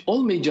rehavetin hiç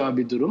olmayacağı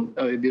bir durum,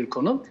 bir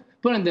konu.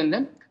 Bu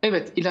nedenle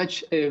evet,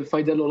 ilaç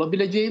faydalı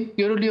olabileceği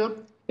görülüyor.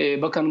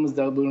 Bakanımız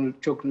da bunu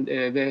çok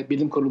ve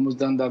bilim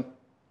kurulumuzdan da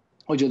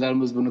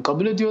hocalarımız bunu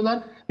kabul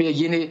ediyorlar ve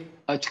yeni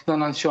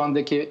açıklanan şu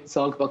andaki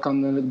Sağlık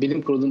Bakanlığı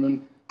Bilim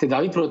Kurulu'nun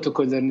tedavi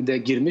protokollerine de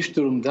girmiş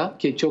durumda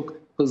ki çok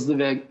hızlı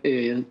ve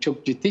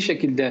çok ciddi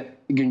şekilde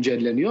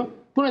güncelleniyor.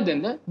 Bu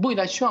nedenle bu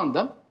ilaç şu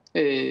anda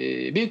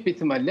büyük bir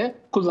ihtimalle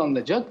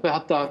kullanılacak ve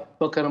hatta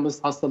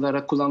bakanımız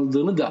hastalara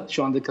kullanıldığını da,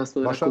 şu andaki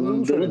hastalara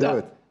kullanıldığını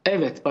da,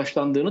 evet,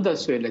 başlandığını da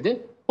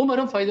söyledi.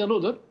 Umarım faydalı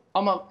olur.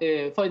 Ama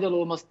faydalı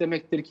olması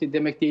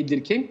demek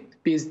değildir ki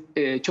biz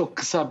çok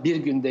kısa bir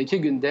günde,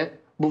 2 günde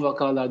bu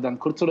vakalardan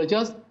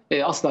kurtulacağız.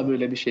 Asla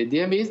böyle bir şey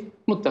diyemeyiz.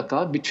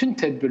 Mutlaka bütün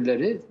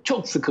tedbirleri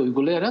çok sıkı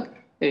uygulayarak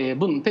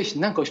bunun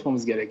peşinden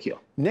koşmamız gerekiyor.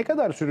 Ne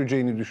kadar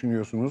süreceğini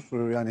düşünüyorsunuz?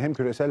 Yani hem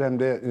küresel hem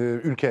de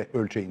ülke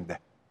ölçeğinde.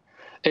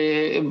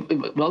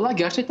 Vallahi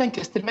gerçekten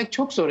kestirmek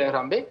çok zor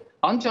Erhan Bey.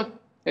 Ancak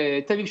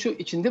tabii şu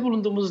içinde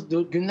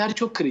bulunduğumuz günler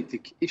çok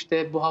kritik.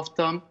 İşte bu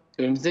hafta,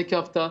 önümüzdeki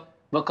hafta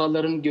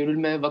vakaların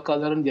görülme,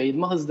 vakaların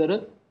yayılma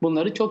hızları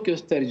bunları çok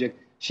gösterecek.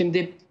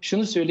 Şimdi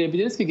şunu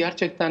söyleyebiliriz ki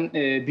gerçekten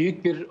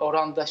büyük bir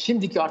oranda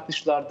şimdiki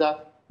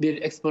artışlarda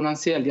bir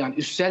eksponansiyel, yani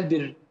üssel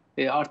bir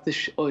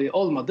artış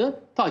olmadı.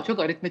 Daha çok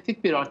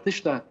aritmetik bir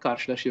artışla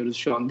karşılaşıyoruz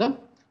şu anda.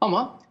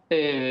 Ama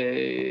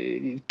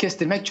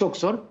kestirmek çok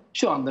zor.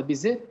 Şu anda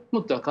bizi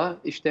mutlaka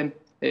işte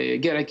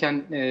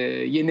gereken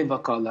yeni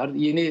vakalar,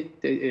 yeni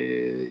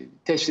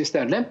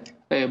teşhislerle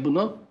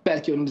bunu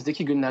belki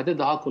önümüzdeki günlerde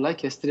daha kolay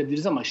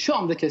kestirebiliriz ama şu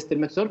anda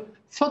kestirmek zor.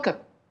 Fakat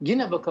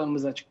yine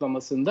bakanımızın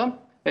açıklamasında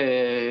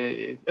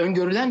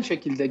öngörülen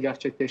şekilde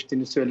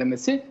gerçekleştiğini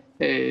söylemesi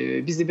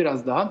bizi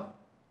biraz daha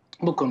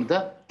bu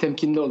konuda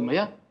temkinli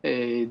olmaya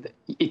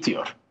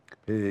itiyor.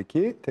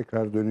 Peki,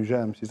 tekrar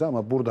döneceğim size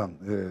ama buradan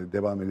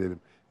devam edelim.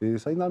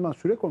 Sayın Arman,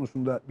 süre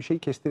konusunda bir şey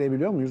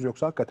kestirebiliyor muyuz,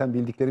 yoksa hakikaten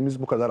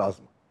bildiklerimiz bu kadar az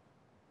mı?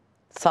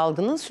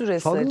 Salgının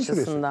süresi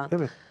açısından.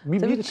 Evet.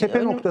 Bir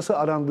tepe noktası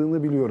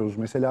arandığını biliyoruz.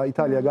 Mesela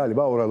İtalya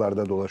galiba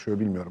oralarda dolaşıyor.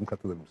 Bilmiyorum,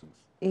 katılır mısınız?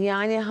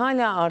 Yani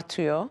hala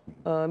artıyor.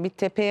 Bir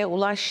tepeye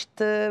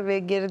ulaştı ve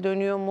geri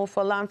dönüyor mu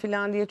falan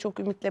filan diye çok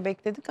ümitle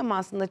bekledik ama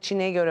aslında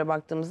Çin'e göre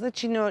baktığımızda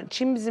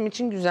Çin bizim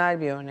için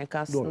güzel bir örnek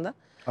aslında. Doğru.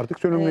 Artık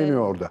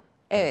sönümleniyor orada.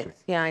 Evet,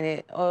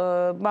 yani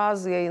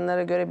bazı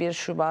yayınlara göre 1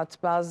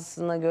 Şubat,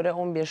 bazısına göre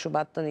 11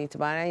 Şubat'tan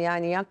itibaren,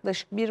 yani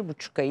yaklaşık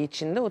 1,5 ay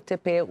içinde o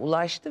tepeye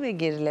ulaştı ve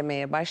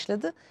gerilemeye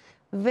başladı.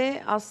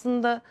 Ve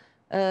aslında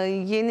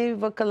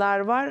yeni vakalar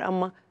var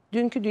ama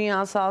dünkü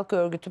Dünya Sağlık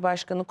Örgütü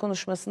Başkanı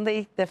konuşmasında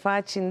ilk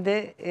defa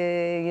Çin'de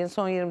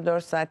son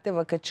 24 saatte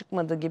vaka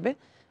çıkmadı gibi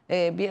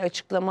bir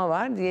açıklama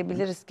var.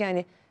 Diyebiliriz ki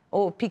hani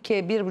O pike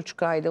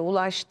 1,5 ayda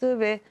ulaştı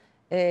ve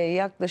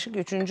yaklaşık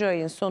 3.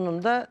 ayın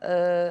sonunda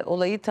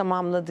olayı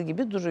tamamladı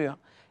gibi duruyor.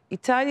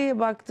 İtalya'ya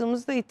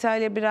baktığımızda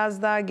İtalya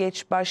biraz daha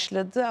geç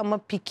başladı ama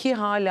piki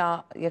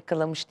hala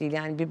yakalamış değil.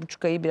 Yani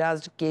 1,5 ayı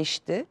birazcık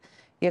geçti,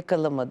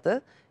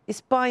 yakalamadı.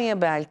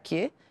 İspanya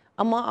belki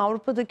ama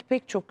Avrupa'daki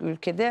pek çok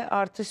ülkede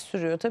artış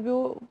sürüyor. Tabii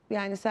o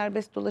yani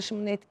serbest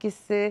dolaşımın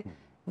etkisi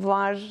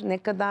var. Ne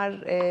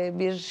kadar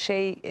bir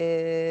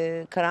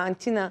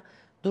karantina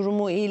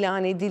durumu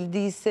ilan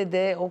edildiyse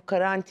de o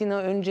karantina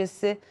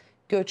öncesi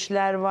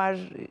göçler var.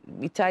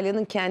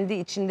 İtalya'nın kendi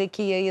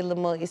içindeki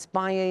yayılımı,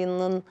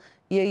 İspanya'nın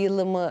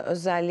yayılımı,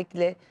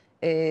 özellikle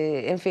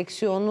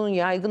enfeksiyonun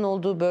yaygın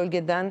olduğu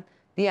bölgeden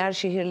diğer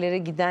şehirlere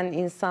giden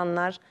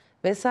insanlar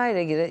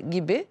vesaire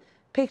gibi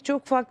pek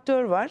çok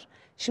faktör var.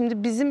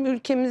 Şimdi bizim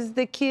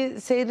ülkemizdeki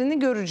seyrini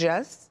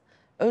göreceğiz.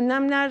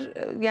 Önlemler,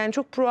 yani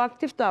çok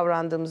proaktif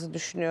davrandığımızı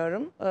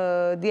düşünüyorum.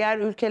 Diğer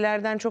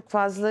ülkelerden çok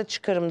fazla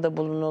çıkarımda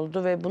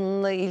bulunuldu ve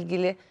bununla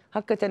ilgili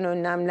hakikaten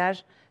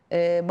önlemler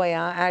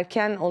bayağı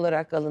erken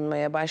olarak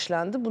alınmaya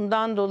başlandı.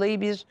 Bundan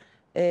dolayı bir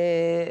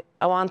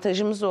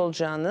avantajımız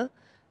olacağını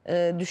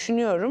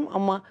düşünüyorum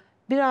ama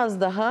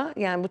biraz daha,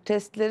 yani bu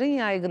testlerin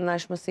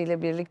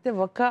yaygınlaşmasıyla birlikte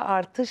vaka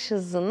artış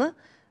hızını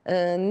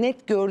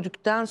net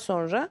gördükten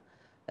sonra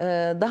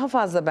daha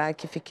fazla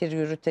belki fikir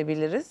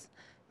yürütebiliriz.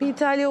 Bir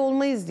İtalya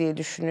olmayız diye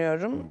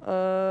düşünüyorum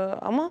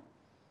ama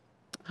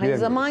hani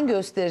zaman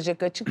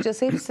gösterecek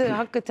açıkçası. Hepsi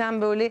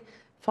hakikaten böyle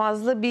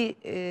fazla bir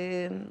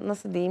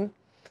nasıl diyeyim,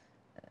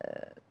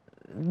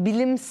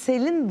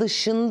 bilimselin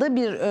dışında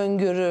bir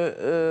öngörü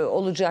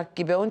olacak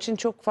gibi. Onun için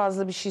çok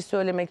fazla bir şey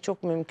söylemek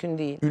çok mümkün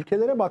değil.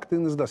 Ülkelere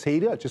baktığınızda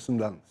seyri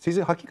açısından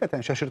sizi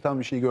hakikaten şaşırtan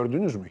bir şey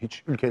gördünüz mü?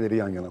 Hiç ülkeleri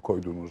yan yana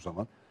koyduğunuz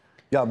zaman.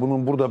 Ya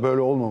bunun burada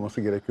böyle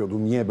olmaması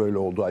gerekiyordu, niye böyle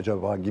oldu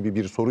acaba gibi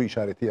bir soru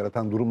işareti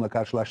yaratan durumla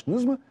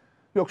karşılaştınız mı?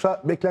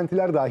 Yoksa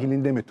beklentiler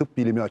dahilinde mi tıp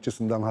bilimi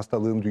açısından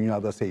hastalığın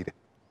dünyada seyri?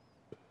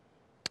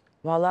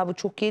 Vallahi bu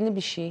çok yeni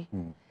bir şey.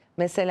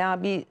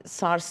 Mesela bir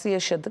SARS'ı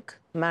yaşadık,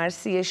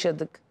 MERS'i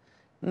yaşadık.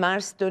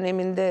 MERS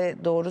döneminde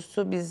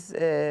doğrusu biz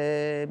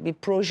bir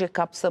proje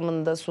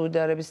kapsamında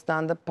Suudi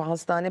Arabistan'da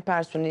hastane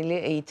personeli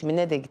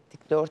eğitimine de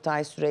gittik. 4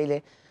 ay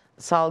süreyle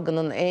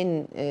salgının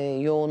en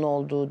yoğun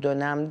olduğu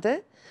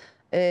dönemde.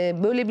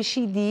 Böyle bir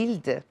şey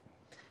değildi.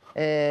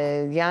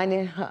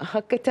 Yani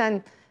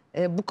hakikaten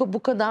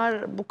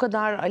bu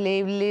kadar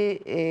alevli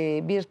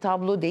bir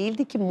tablo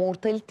değildi ki,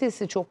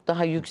 mortalitesi çok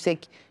daha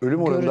yüksek.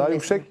 Ölüm oranı daha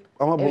yüksek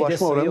ama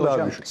bulaşma oranı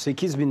daha düşük.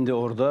 8.000'di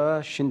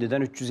orada,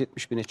 şimdiden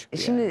 370.000'e çıktı.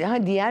 Şimdi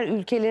yani. diğer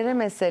ülkelere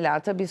mesela,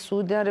 tabii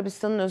Suudi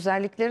Arabistan'ın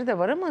özellikleri de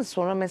var ama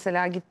sonra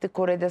mesela gitti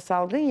Kore'de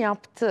salgın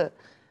yaptı.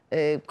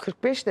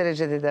 45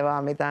 derecede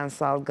devam eden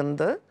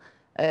salgındı.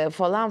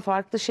 Falan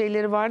farklı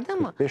şeyleri vardı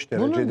ama 45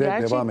 derecede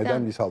gerçekten devam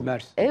eden bir salgın.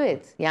 MERS.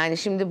 Evet, yani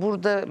şimdi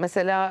burada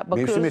mesela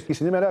bakıyoruz. Mevsim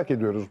etkisini merak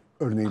ediyoruz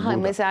örneğin burada.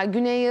 Mesela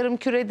Güney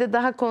Yarımküre'de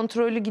daha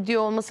kontrollü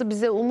gidiyor olması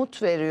bize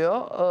umut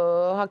veriyor.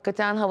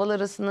 Hakikaten havalar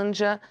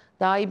ısınınca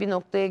daha iyi bir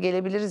noktaya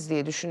gelebiliriz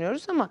diye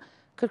düşünüyoruz ama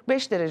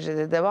 45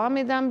 derecede devam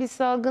eden bir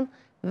salgın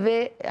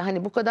ve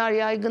hani bu kadar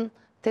yaygın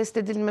test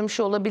edilmemiş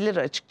olabilir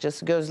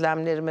açıkçası,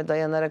 gözlemlerime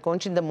dayanarak. Onun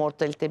için de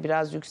mortalite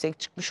biraz yüksek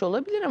çıkmış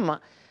olabilir ama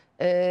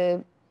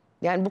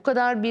yani bu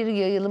kadar bir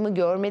yayılımı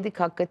görmedik.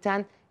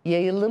 Hakikaten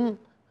yayılım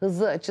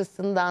hızı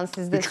açısından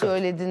siz de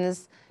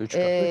söylediniz. 3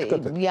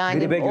 katı. Yani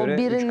Gribe o göre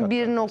üç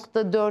birin kat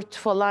 1,4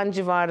 falan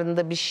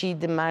civarında bir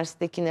şeydi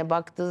MERS'tekine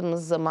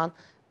baktığımız zaman.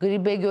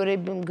 Gribe göre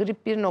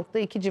grip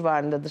 1,2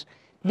 civarındadır.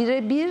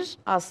 Birebir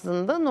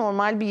aslında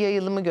normal bir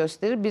yayılımı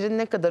gösterir. Birin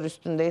ne kadar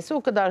üstündeyse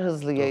o kadar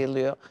hızlı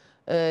yayılıyor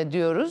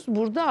diyoruz.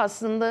 Burada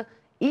aslında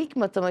ilk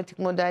matematik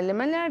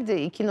modellemeler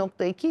de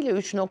 2,2 ile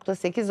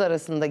 3,8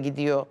 arasında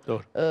gidiyor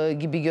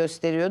gibi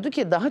gösteriyordu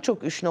ki daha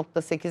çok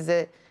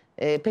 3,8'e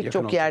pek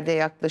çok yerde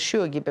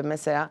yaklaşıyor gibi.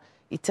 Mesela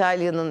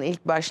İtalya'nın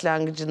ilk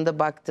başlangıcında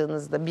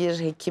baktığınızda bir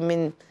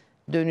hekimin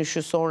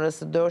dönüşü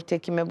sonrası 4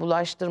 hekime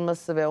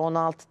bulaştırması ve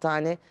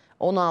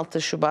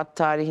 16 Şubat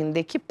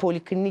tarihindeki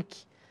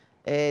poliklinik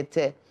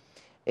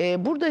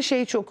burada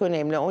şey çok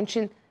önemli. Onun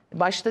için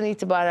baştan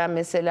itibaren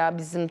mesela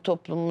bizim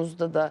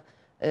toplumumuzda da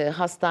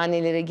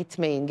hastanelere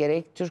gitmeyin.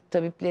 Gerek Türk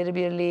Tabipleri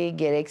Birliği,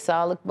 gerek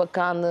Sağlık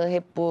Bakanlığı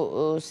hep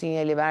bu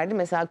sinyali verdi.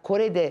 Mesela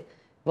Kore'de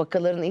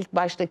vakaların ilk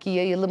baştaki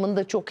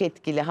yayılımında çok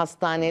etkili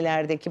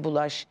hastanelerdeki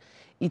bulaş.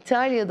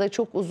 İtalya'da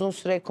çok uzun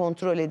süre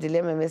kontrol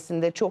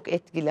edilememesinde çok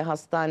etkili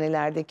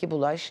hastanelerdeki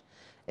bulaş.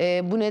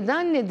 Bu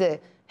nedenle de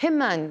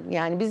hemen,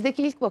 yani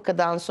bizdeki ilk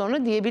vakadan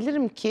sonra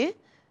diyebilirim ki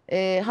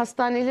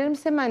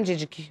hastanelerimiz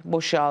hemencecik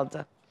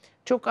boşaldı.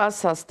 Çok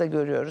az hasta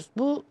görüyoruz.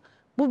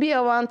 Bu bir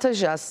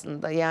avantaj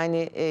aslında.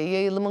 Yani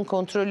yayılımın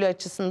kontrolü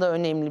açısından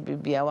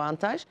önemli bir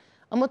avantaj.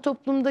 Ama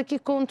toplumdaki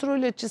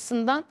kontrol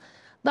açısından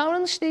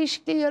davranış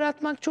değişikliği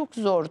yaratmak çok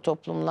zor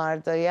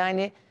toplumlarda.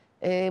 Yani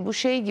bu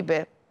şey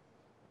gibi,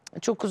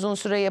 çok uzun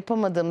süre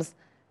yapamadığımız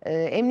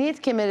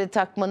emniyet kemeri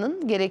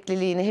takmanın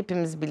gerekliliğini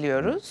hepimiz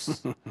biliyoruz.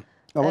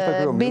 Ama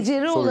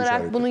Beceri soru olarak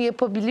işareti. bunu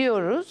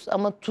yapabiliyoruz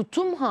ama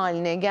tutum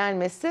haline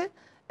gelmesi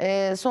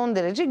son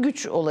derece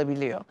güç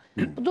olabiliyor.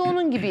 Bu da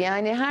onun gibi,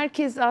 yani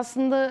herkes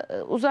aslında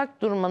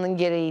uzak durmanın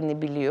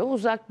gereğini biliyor,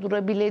 uzak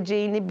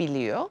durabileceğini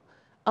biliyor.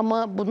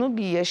 Ama bunu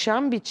bir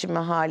yaşam biçimi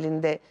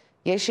halinde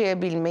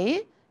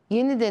yaşayabilmeyi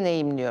yeni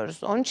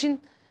deneyimliyoruz. Onun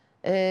için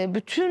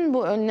bütün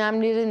bu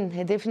önlemlerin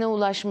hedefine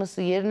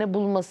ulaşması, yerine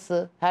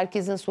bulması,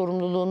 herkesin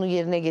sorumluluğunu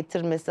yerine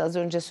getirmesi, az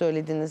önce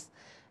söylediğiniz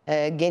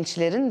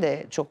gençlerin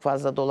de çok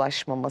fazla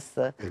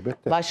dolaşmaması,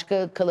 Elbette.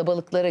 başka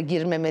kalabalıklara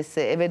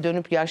girmemesi, eve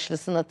dönüp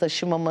yaşlısına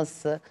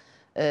taşımaması,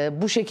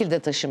 bu şekilde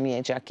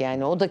taşımayacak.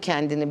 Yani o da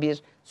kendini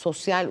bir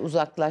sosyal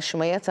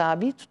uzaklaşmaya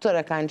tabi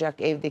tutarak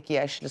ancak evdeki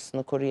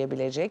yaşlısını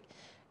koruyabilecek.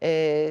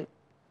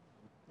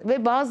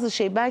 Ve bazı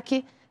şey,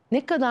 belki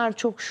ne kadar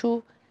çok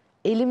şu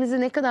elimizi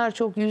ne kadar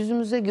çok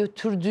yüzümüze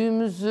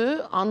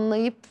götürdüğümüzü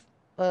anlayıp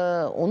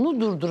onu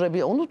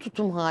onu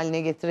tutum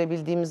haline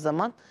getirebildiğimiz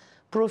zaman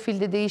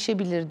profilde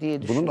değişebilir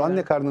diye düşünüyorum. Bunun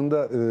anne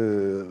karnında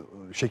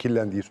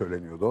şekillendiği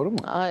söyleniyor, doğru mu?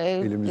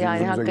 Elimizi Yani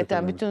yüzümüze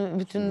hakikaten götürmemiz.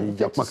 bütün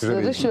Yapmak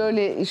üzere fetüsleri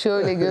değil.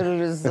 şöyle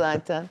görürüz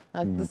zaten.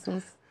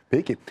 Haklısınız.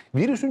 Peki,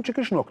 virüsün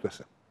çıkış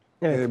noktası.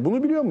 Evet.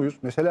 Bunu biliyor muyuz?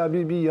 Mesela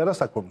bir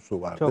yarasa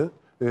konusu vardı. Çok.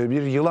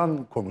 Bir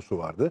yılan konusu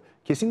vardı.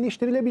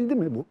 Kesinleştirilebildi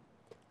mi bu?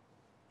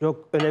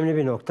 Çok önemli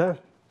bir nokta.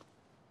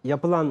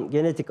 Yapılan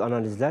genetik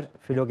analizler,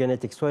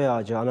 filogenetik soy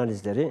ağacı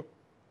analizleri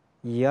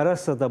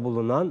yarasada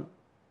bulunan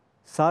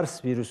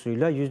SARS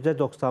virüsüyle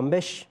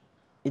 %95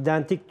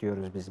 identik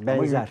diyoruz biz,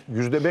 benzer. Ama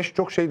 %5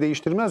 çok şey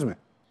değiştirmez mi?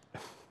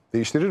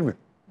 Değiştirir mi?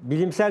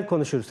 Bilimsel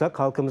konuşursak,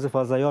 halkımızı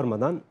fazla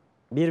yormadan,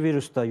 bir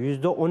virüste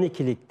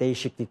 %12'lik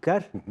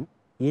değişiklikler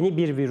yeni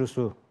bir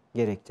virüsü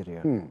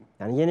gerektiriyor.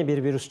 Yani yeni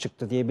bir virüs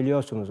çıktı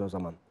diyebiliyorsunuz o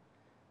zaman.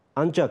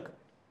 Ancak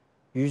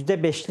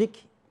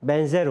 %5'lik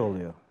benzer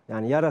oluyor.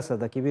 Yani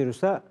yarasadaki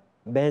virüse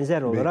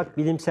benzer olarak,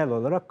 bilimsel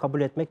olarak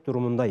kabul etmek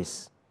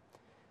durumundayız.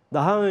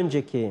 Daha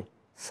önceki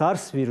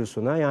SARS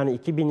virüsüne, yani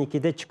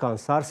 2002'de çıkan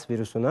SARS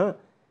virüsüne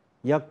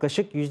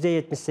yaklaşık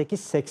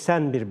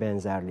 %78-80 bir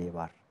benzerliği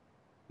var.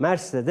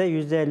 MERS'te de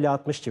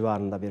 %50-60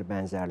 civarında bir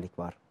benzerlik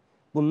var.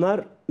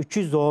 Bunlar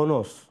üçü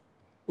zoonoz.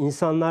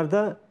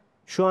 İnsanlarda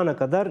şu ana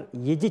kadar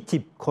 7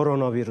 tip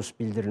koronavirüs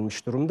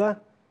bildirilmiş durumda.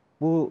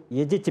 Bu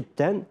 7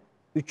 tipten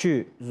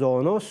 3'ü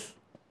zoonoz,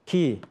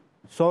 ki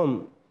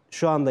son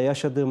şu anda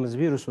yaşadığımız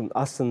virüsün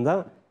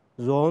aslında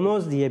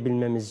zoonoz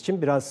diyebilmemiz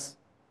için biraz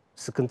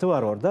sıkıntı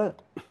var orada.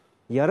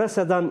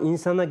 Yarasadan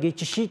insana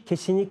geçişi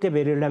kesinlikle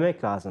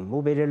belirlemek lazım.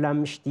 Bu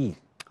belirlenmiş değil.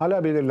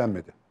 Hala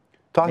belirlenmedi.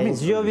 Tahmin.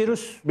 Benziyor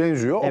virüs.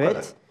 Benziyor, o kadar.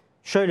 Evet.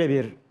 Şöyle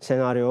bir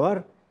senaryo var.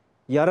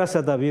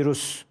 Yarasada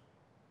virüs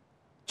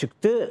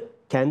çıktı.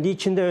 Kendi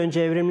içinde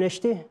önce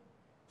evrimleşti.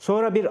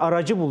 Sonra bir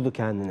aracı buldu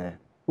kendine.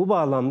 Bu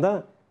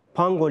bağlamda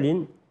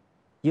pangolin,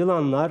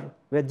 yılanlar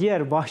ve diğer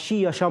vahşi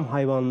yaşam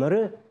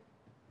hayvanları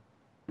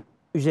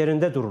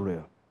üzerinde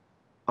duruluyor.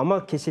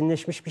 Ama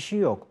kesinleşmiş bir şey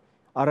yok.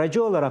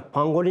 Aracı olarak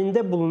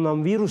pangolinde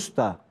bulunan virüs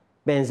de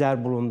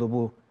benzer bulundu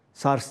bu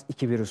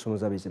SARS-2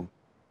 virüsümüze bizim.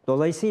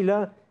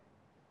 Dolayısıyla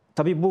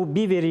tabii bu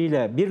bir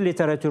veriyle, bir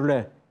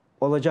literatürle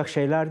olacak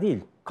şeyler değil.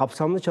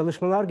 Kapsamlı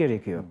çalışmalar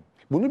gerekiyor.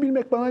 Bunu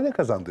bilmek bana ne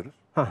kazandırır?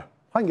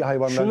 Hangi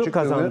hayvandan Şunu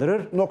çıktığını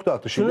kazandırır. nokta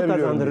atışıyla Şunu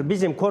biliyorum. kazandırır.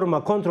 Bizim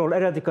koruma, kontrol,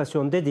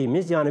 eradikasyon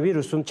dediğimiz, yani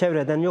virüsün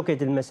çevreden yok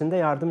edilmesinde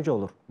yardımcı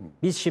olur.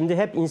 Biz şimdi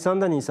hep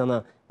insandan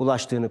insana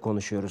bulaştığını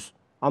konuşuyoruz.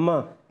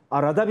 Ama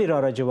arada bir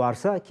aracı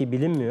varsa, ki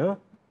bilinmiyor,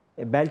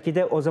 belki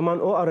de o zaman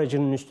o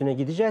aracının üstüne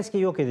gideceğiz ki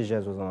yok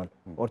edeceğiz o zaman.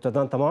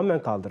 Ortadan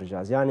tamamen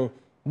kaldıracağız. Yani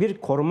bir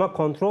koruma,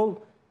 kontrol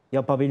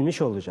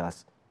yapabilmiş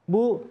olacağız.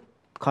 Bu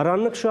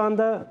karanlık şu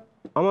anda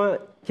ama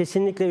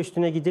kesinlikle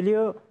üstüne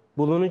gidiliyor,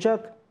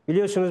 bulunacak.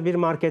 Biliyorsunuz bir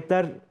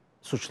marketler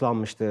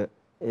suçlanmıştı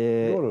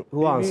Doğru.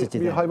 Wuhan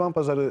City'de. Bir hayvan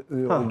pazarı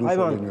olduğu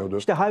söyleniyordu.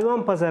 İşte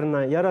hayvan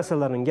pazarına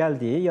yarasaların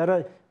geldiği,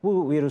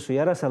 bu virüsü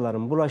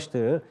yarasaların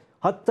bulaştığı,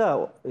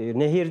 hatta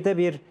nehirde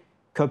bir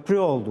köprü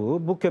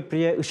olduğu, bu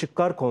köprüye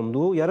ışıklar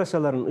konduğu,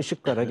 yarasaların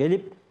ışıklara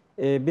gelip,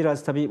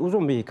 biraz tabii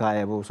uzun bir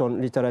hikaye bu,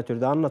 son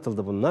literatürde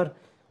anlatıldı bunlar.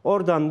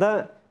 Oradan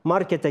da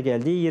markete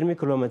geldiği 20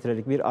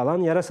 kilometrelik bir alan,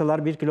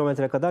 yarasalar 1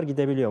 kilometre kadar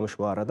gidebiliyormuş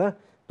bu arada.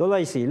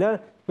 Dolayısıyla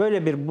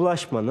böyle bir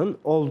bulaşmanın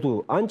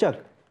olduğu,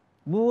 ancak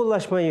bu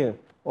bulaşmayı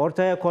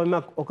ortaya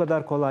koymak o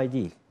kadar kolay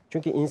değil.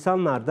 Çünkü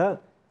insanlarda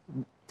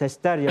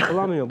testler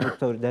yapılamıyor bu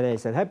tür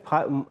deneysel. Hep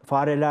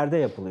farelerde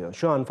yapılıyor.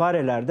 Şu an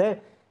farelerde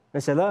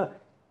mesela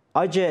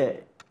ACE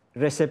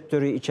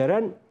reseptörü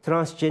içeren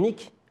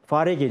transgenik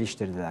fare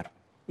geliştirdiler.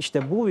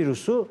 İşte bu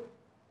virüsü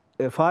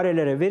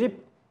farelere verip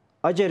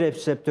ACE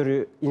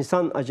reseptörü,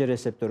 insan ACE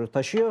reseptörü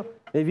taşıyor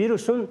ve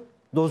virüsün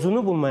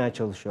dozunu bulmaya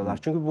çalışıyorlar.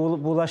 Çünkü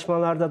bu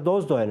bulaşmalarda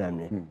doz da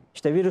önemli.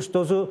 İşte virüs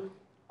dozu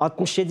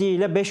 67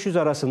 ile 500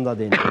 arasında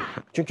deniyor.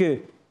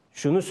 Çünkü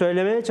şunu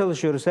söylemeye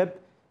çalışıyoruz hep,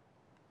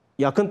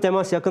 yakın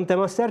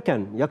temas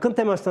derken, yakın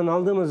temastan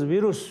aldığımız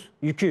virüs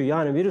yükü,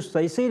 yani virüs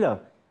sayısıyla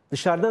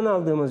dışarıdan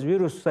aldığımız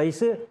virüs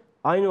sayısı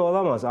aynı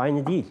olamaz,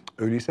 aynı değil.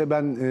 Öyleyse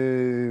ben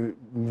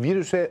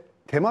virüse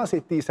temas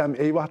ettiysem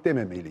eyvah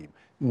dememeliyim.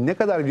 Ne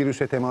kadar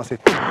virüse temas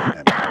ettim?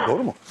 Yani,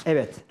 doğru mu?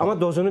 Evet,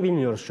 ama dozunu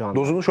bilmiyoruz şu anda.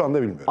 Dozunu şu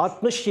anda bilmiyoruz.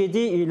 67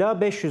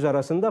 ila 500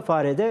 arasında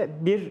farede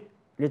bir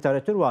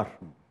literatür var.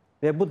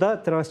 Ve bu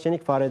da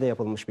transgenik farede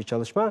yapılmış bir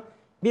çalışma.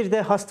 Bir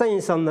de hasta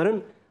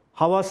insanların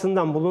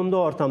havasından, bulunduğu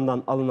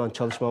ortamdan alınan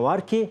çalışma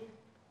var ki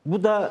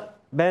bu da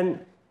ben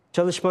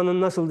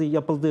çalışmanın nasıl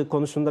yapıldığı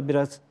konusunda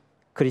biraz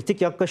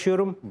kritik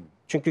yaklaşıyorum.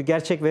 Çünkü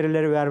gerçek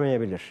verileri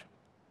vermeyebilir.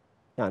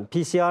 Yani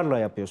PCR'la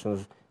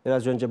yapıyorsunuz.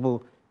 Biraz önce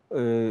bu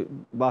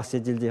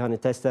bahsedildi, hani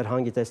testler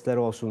hangi testler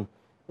olsun.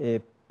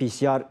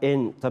 PCR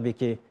en tabii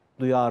ki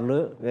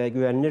duyarlı ve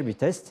güvenilir bir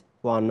test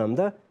bu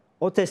anlamda.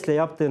 O testle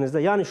yaptığınızda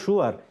yani şu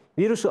var,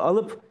 virüsü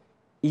alıp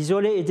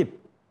izole edip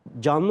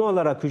canlı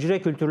olarak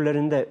hücre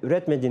kültürlerinde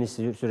üretmediğiniz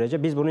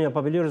sürece biz bunu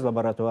yapabiliyoruz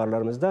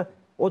laboratuvarlarımızda.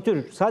 O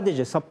tür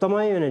sadece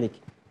saptamaya yönelik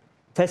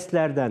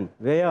testlerden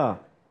veya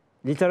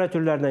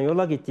literatürlerden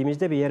yola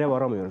gittiğimizde bir yere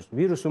varamıyoruz.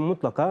 Virüsün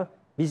mutlaka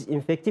biz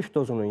infektif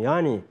dozunu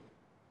yani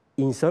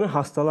insanı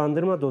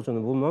hastalandırma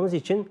dozunu bulmamız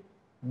için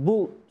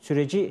bu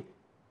süreci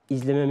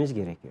izlememiz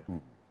gerekiyor.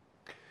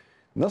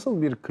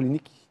 Nasıl bir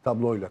klinik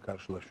tabloyla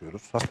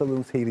karşılaşıyoruz?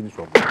 Hastalığın seyrini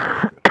sormak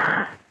istiyorum.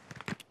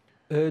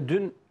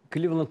 Dün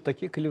Cleveland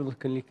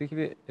Klinik'teki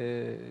bir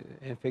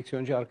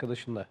enfeksiyoncu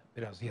arkadaşımla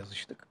biraz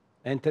yazıştık.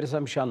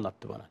 Enteresan bir şey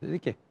anlattı bana. Dedi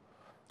ki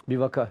bir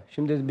vaka,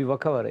 şimdi bir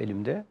vaka var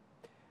elimde.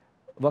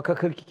 Vaka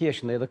 42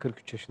 yaşında ya da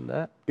 43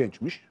 yaşında.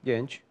 Gençmiş.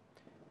 Genç.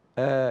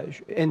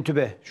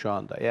 Entübe şu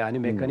anda. Yani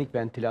mekanik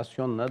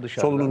ventilasyonla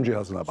dışarıda. Solunum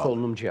cihazına bağlı.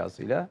 Solunum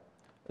cihazıyla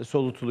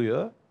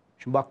solutuluyor.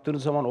 Şimdi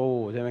baktığınız zaman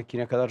o demek ki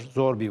ne kadar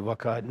zor bir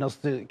vaka.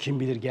 Nasıl kim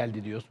bilir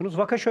geldi diyorsunuz.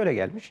 Vaka şöyle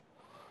gelmiş.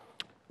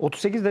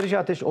 38 derece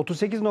ateş,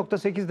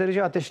 38.8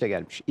 derece ateşle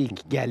gelmiş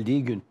ilk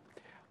geldiği gün.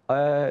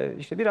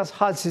 İşte biraz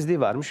halsizliği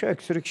varmış.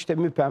 Öksürük işte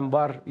müpem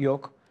var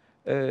yok.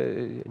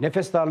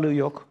 Nefes darlığı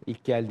yok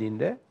ilk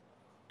geldiğinde.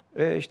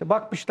 İşte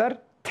bakmışlar,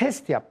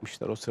 test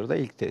yapmışlar o sırada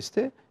ilk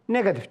testi.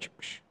 Negatif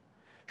çıkmış.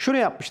 Şunu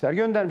yapmışlar,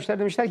 göndermişler,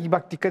 demişler ki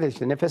bak dikkat et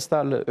işte nefes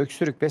darlığı,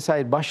 öksürük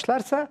vesaire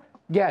başlarsa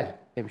gel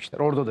demişler.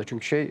 Orada da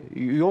çünkü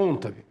yoğun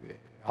tabii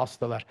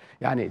hastalar.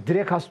 Yani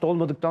direkt hasta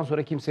olmadıktan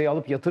sonra kimseyi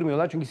alıp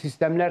yatırmıyorlar. Çünkü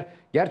sistemler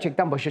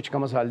gerçekten başa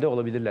çıkamaz halde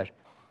olabilirler.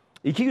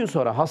 2 gün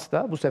sonra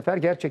hasta bu sefer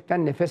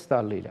gerçekten nefes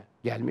darlığıyla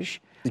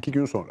gelmiş. 2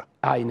 gün sonra.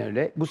 Aynen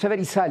öyle. Bu sefer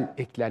ishal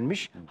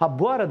eklenmiş. Ha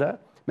bu arada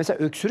mesela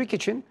öksürük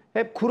için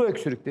hep kuru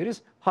öksürük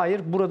deriz.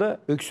 Hayır, burada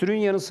öksürüğün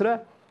yanı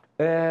sıra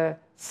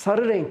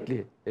sarı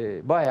renkli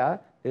bayağı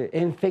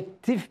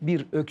enfektif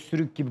bir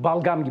öksürük gibi,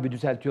 balgam gibi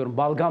düzeltiyorum.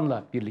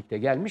 Balgamla birlikte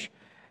gelmiş.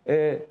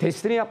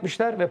 Testini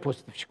yapmışlar ve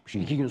pozitif çıkmış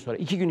 2 gün sonra.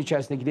 2 gün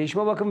içerisindeki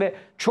değişime bakın ve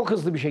çok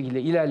hızlı bir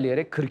şekilde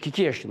ilerleyerek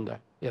 42 yaşında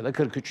ya da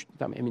 43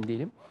 tam emin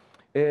değilim.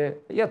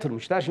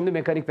 Yatırmışlar. Şimdi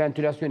mekanik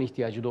ventilasyon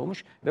ihtiyacı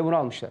doğmuş ve bunu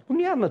almışlar. Bunu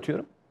niye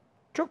anlatıyorum?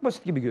 Çok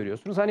basit gibi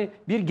görüyorsunuz. Hani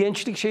bir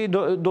gençlik şeyi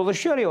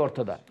dolaşıyor ya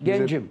ortada.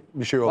 Gencim,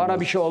 bir şey olmaz. bana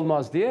bir şey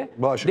olmaz diye.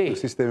 Bağışıklık Değil.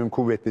 sistemim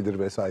kuvvetlidir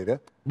vesaire.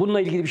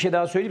 Bununla ilgili bir şey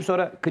daha söyleyeyim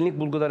sonra klinik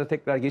bulgulara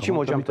tekrar geçeyim.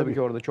 Tamam, Hocam tabii. tabii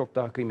ki orada çok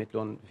daha kıymetli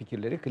onun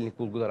fikirleri klinik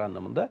bulgular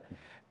anlamında.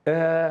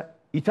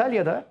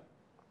 İtalya'da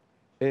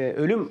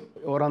ölüm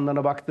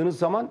oranlarına baktığınız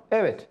zaman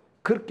evet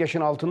 40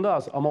 yaşın altında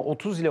az ama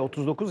 30 ile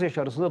 39 yaş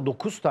arasında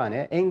 9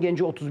 tane, en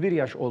genci 31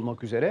 yaş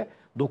olmak üzere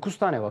 9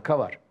 tane vaka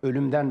var.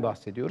 Ölümden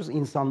bahsediyoruz,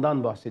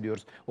 insandan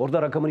bahsediyoruz.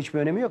 Orada rakamın hiçbir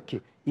önemi yok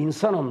ki.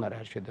 İnsan onlar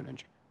her şeyden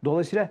önce.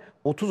 Dolayısıyla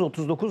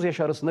 30-39 yaş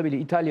arasında bile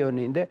İtalya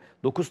örneğinde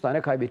 9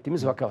 tane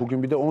kaybettiğimiz vaka var.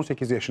 Bugün bir de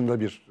 18 yaşında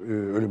bir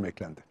ölüm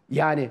eklendi.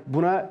 Yani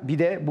buna bir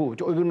de bu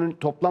öbürünün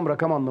toplam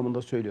rakam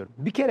anlamında söylüyorum.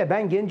 Bir kere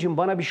ben gencim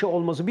bana bir şey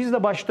olması biz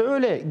de başta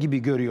öyle gibi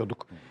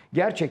görüyorduk.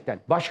 Gerçekten.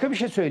 Başka bir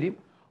şey söyleyeyim.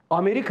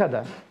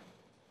 Amerika'da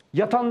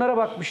yatanlara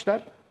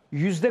bakmışlar.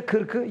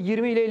 %40'ı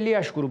 20 ile 50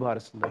 yaş grubu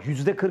arasında.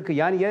 %40'ı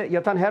yani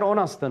yatan her 10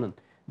 hastanın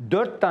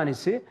 4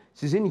 tanesi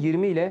sizin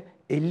 20 ile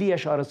 50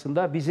 yaş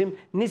arasında bizim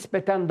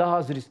nispeten daha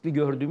az riskli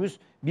gördüğümüz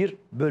bir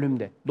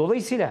bölümde.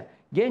 Dolayısıyla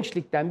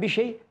gençlikten bir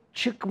şey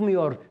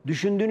çıkmıyor.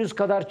 Düşündüğünüz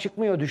kadar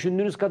çıkmıyor.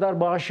 Düşündüğünüz kadar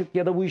bağışık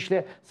ya da bu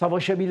işle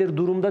savaşabilir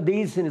durumda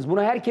değilsiniz.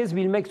 Bunu herkes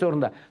bilmek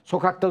zorunda.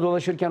 Sokakta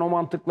dolaşırken o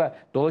mantıkla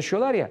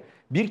dolaşıyorlar ya.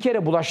 Bir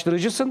kere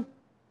bulaştırıcısın.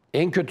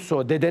 En kötüsü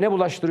o. Dedene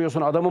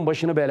bulaştırıyorsun. Adamın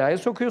başını belaya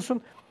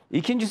sokuyorsun.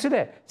 İkincisi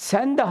de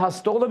sen de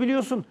hasta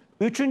olabiliyorsun.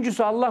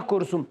 Üçüncüsü Allah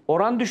korusun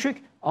oran düşük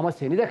ama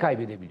seni de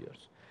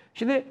kaybedebiliyoruz.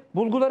 Şimdi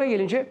bulgulara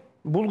gelince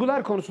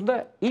bulgular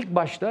konusunda ilk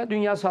başta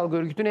Dünya Sağlık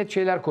Örgütü net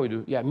şeyler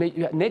koydu. Yani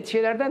net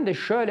şeylerden de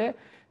şöyle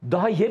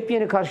daha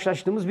yepyeni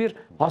karşılaştığımız bir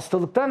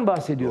hastalıktan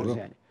bahsediyoruz. Doğru.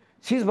 Yani.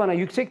 Siz bana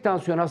yüksek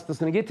tansiyon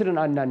hastasını getirin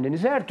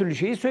anneannenize her türlü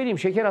şeyi söyleyeyim.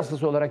 Şeker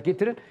hastası olarak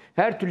getirin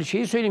her türlü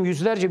şeyi söyleyeyim.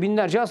 Yüzlerce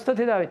binlerce hasta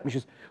tedavi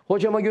etmişiz.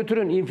 Hocama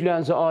götürün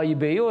influenza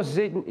A'yı B'yi o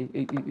size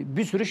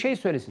bir sürü şey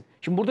söylesin.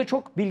 Şimdi burada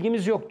çok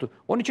bilgimiz yoktu.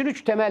 Onun için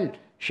 3 temel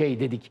şey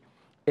dedik.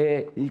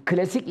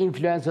 Klasik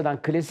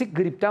influenzadan, klasik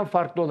gripten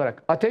farklı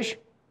olarak ateş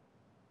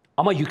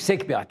ama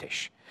yüksek bir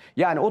ateş.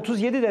 Yani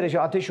 37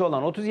 derece ateşi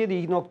olan,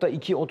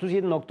 37.2,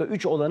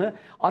 37.3 olanı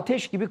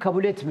ateş gibi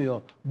kabul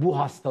etmiyor bu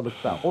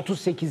hastalıkta.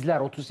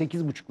 38'ler,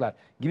 38.5'lar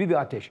gibi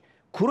bir ateş.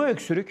 Kuru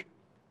öksürük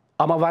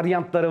ama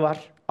varyantları var.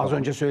 Az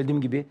önce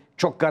söylediğim gibi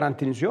çok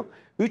garantiniz yok.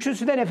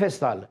 Üçüncüsü de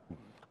nefes darlığı.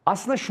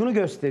 aslında şunu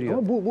gösteriyor.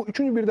 Ama bu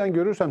üçünü birden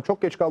görürsem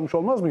çok geç kalmış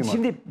olmaz mıyım?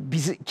 Şimdi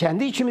biz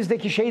kendi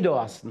içimizdeki şey de o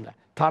aslında.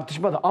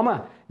 Tartışmada.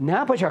 Ama ne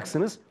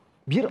yapacaksınız?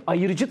 Bir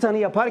ayırıcı tanı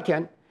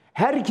yaparken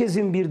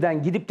herkesin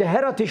birden gidip de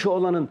her ateşi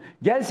olanın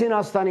gel seni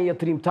hastaneye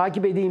yatırayım,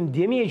 takip edeyim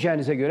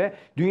demeyeceğinize göre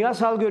Dünya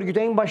Sağlık Örgütü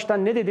en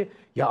baştan ne dedi?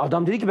 Ya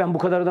adam dedi ki ben bu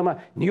kadar adama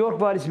New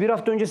York valisi bir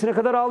hafta öncesine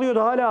kadar ağlıyordu,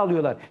 hala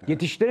ağlıyorlar.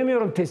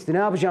 Yetiştiremiyorum testi, ne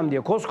yapacağım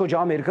diye. Koskoca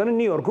Amerika'nın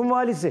New York'un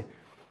valisi.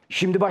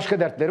 Şimdi başka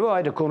dertleri var,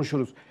 ayrı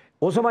konuşuruz.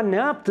 O zaman ne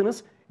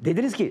yaptınız?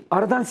 Dediniz ki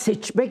aradan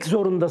seçmek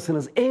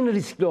zorundasınız en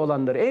riskli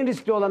olanları. En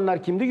riskli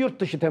olanlar kimdi? Yurt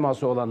dışı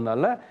teması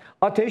olanlarla.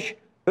 Ateş,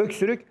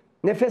 öksürük,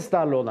 nefes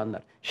darlığı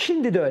olanlar.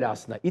 Şimdi de öyle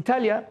aslında.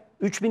 İtalya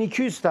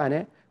 3200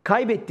 tane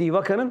kaybettiği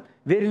vakanın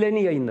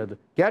verilerini yayınladı.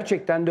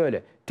 Gerçekten de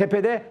öyle.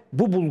 Tepede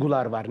bu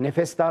bulgular var.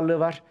 Nefes darlığı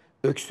var,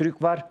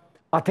 öksürük var,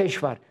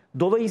 ateş var.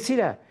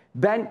 Dolayısıyla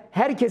ben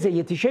herkese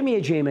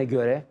yetişemeyeceğime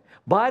göre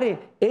bari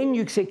en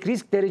yüksek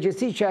risk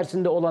derecesi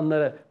içerisinde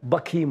olanlara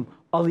bakayım,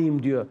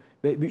 alayım diyor.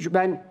 Ve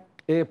ben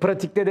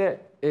pratikte de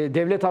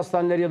devlet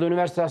hastaneleri ya da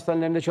üniversite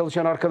hastanelerinde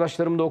çalışan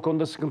arkadaşlarım da o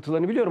konuda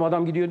sıkıntılarını biliyorum.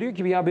 Adam gidiyor diyor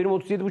ki ya benim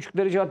 37,5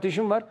 derece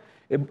ateşim var.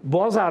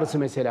 Boğaz ağrısı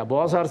mesela.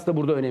 Boğaz ağrısı da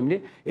burada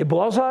önemli.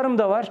 Boğaz ağrım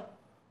da var.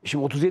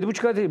 Şimdi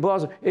 37,5 derece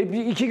boğaz.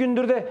 2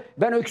 gündür de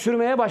ben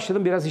öksürmeye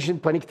başladım. Biraz işin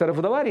panik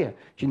tarafı da var ya.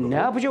 Şimdi ne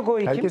yapacak o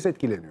hekim? Herkes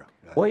etkileniyor.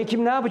 Yani. O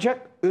hekim ne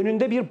yapacak?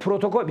 Önünde bir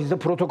protokol. Bizde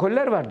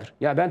protokoller vardır.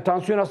 Ya ben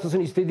tansiyon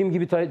hastasını istediğim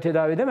gibi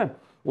tedavi edemem.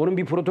 Onun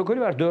bir protokolü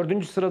var.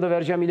 4. sırada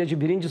vereceğim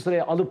ilacı 1.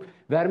 sıraya alıp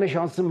verme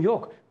şansım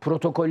yok.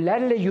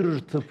 Protokollerle yürür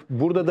tıp.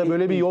 Burada da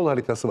böyle bir yol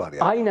haritası var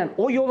yani. Aynen.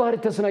 O yol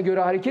haritasına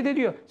göre hareket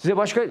ediyor. Size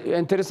başka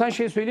enteresan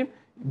şey söyleyeyim.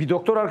 Bir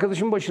doktor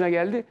arkadaşımın başına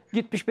geldi.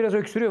 Gitmiş, biraz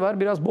öksürüğü var,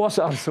 biraz boğaz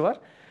ağrısı var.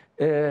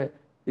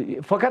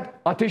 Fakat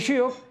ateşi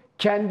yok.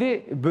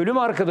 Kendi bölüm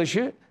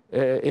arkadaşı,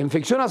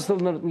 enfeksiyon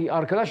hastalığı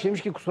arkadaş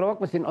demiş ki kusura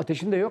bakma senin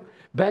ateşin de yok.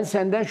 Ben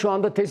senden şu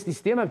anda test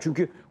isteyemem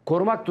çünkü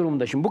korumak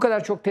durumunda. Şimdi bu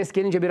kadar çok test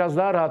gelince biraz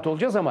daha rahat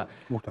olacağız ama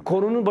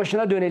konunun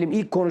başına dönelim.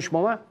 İlk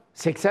konuşmama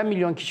 80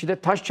 milyon kişide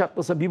taş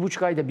çatlasa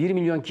 1,5 ayda 1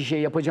 milyon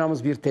kişiye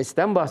yapacağımız bir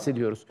testten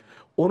bahsediyoruz.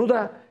 Onu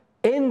da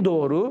en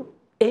doğru,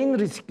 en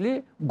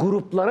riskli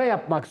gruplara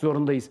yapmak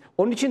zorundayız.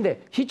 Onun için de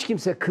hiç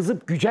kimse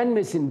kızıp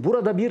gücenmesin.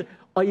 Burada bir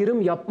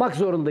ayrım yapmak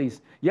zorundayız.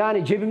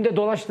 Yani cebimde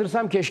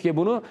dolaştırsam keşke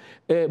bunu.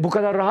 Bu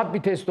kadar rahat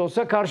bir test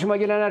olsa karşıma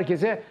gelen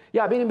herkese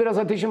ya benim biraz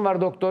ateşim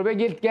var doktor bey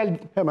gel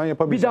hemen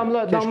bir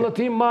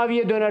damlatayım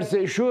maviye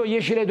dönerse şu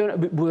yeşile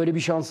döner. Böyle bir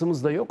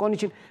şansımız da yok. Onun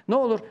için ne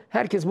olur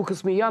herkes bu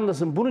kısmı iyi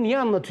anlasın. Bunu niye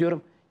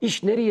anlatıyorum?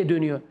 İş nereye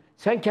dönüyor?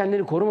 Sen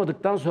kendini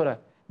korumadıktan sonra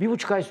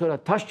 1,5 ay sonra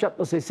taş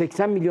çatlasa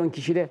 80 milyon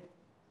kişide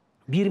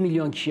 1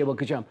 milyon kişiye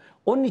bakacağım.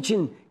 Onun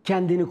için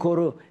kendini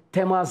koru,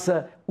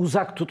 temasa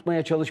uzak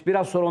tutmaya çalış.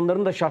 Biraz sonra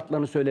onların da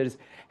şartlarını söyleriz.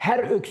 Her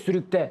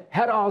öksürükte,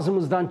 her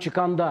ağzımızdan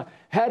çıkanda,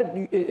 her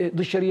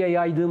dışarıya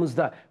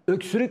yaydığımızda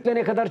öksürükle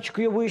ne kadar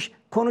çıkıyor bu iş?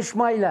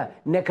 Konuşmayla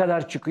ne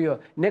kadar çıkıyor,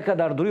 ne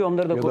kadar duruyor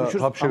onları da konuşuruz. Ya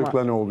da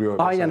hapşırıkla ne oluyor?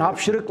 Aynen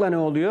hapşırıkla ne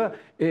oluyor?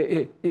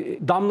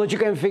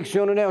 Damlacık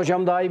enfeksiyonu ne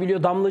hocam daha iyi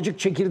biliyor. Damlacık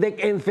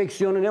çekirdek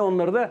enfeksiyonu ne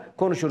onları da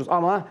konuşuruz.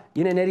 Ama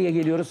yine nereye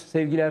geliyoruz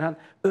sevgili Erhan?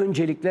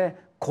 Öncelikle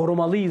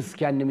korumalıyız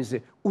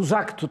kendimizi.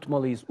 Uzak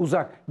tutmalıyız.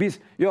 Uzak. Biz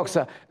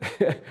yoksa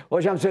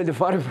hocam söyledi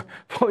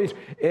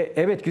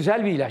evet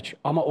güzel bir ilaç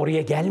ama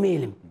oraya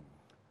gelmeyelim.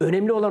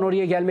 Önemli olan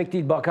oraya gelmek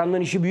değil.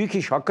 Bakanlığın işi büyük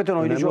iş. Hakikaten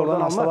o ilacı oradan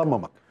almak.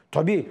 hastalanmamak.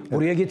 Tabii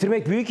buraya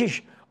getirmek büyük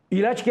iş.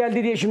 İlaç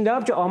geldi diye şimdi ne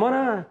yapacak? Aman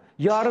ha.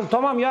 Yarın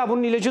tamam ya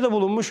bunun ilacı da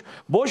bulunmuş.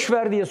 Boş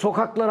ver diye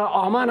sokaklara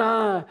aman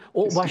ha.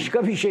 O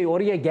başka bir şey.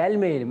 Oraya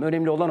gelmeyelim.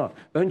 Önemli olan o.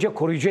 Önce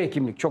koruyucu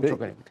hekimlik. Çok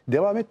önemli.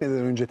 Devam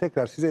etmeden önce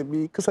tekrar size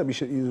kısa bir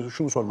şey,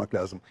 şunu sormak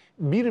lazım.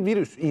 Bir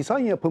virüs insan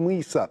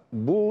yapımıysa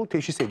bu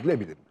teşhis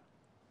edilebilir mi?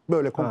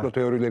 Böyle komplo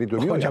teorileri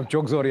dönüyor. Hocam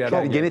çok zor yani.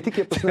 Yani genetik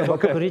yapısına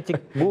bakıp kritik.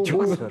 bu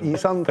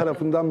insan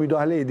tarafından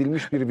müdahale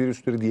edilmiş bir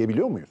virüstür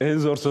diyebiliyor muyuz? En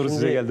zor soru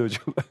size geldi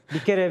hocam. Bir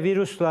kere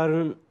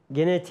virüslerin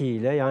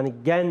genetiğiyle yani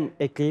gen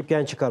ekleyip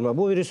gen çıkarma.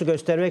 Bu virüsü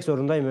göstermek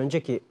zorundayım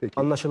önce ki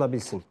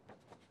anlaşılabilsin.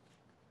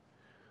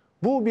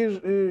 Bu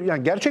bir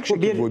yani gerçek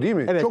şekil bu değil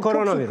mi? Evet, çok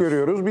sık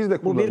görüyoruz. Biz de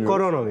kullanıyoruz. Bu bir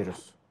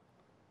koronavirüs.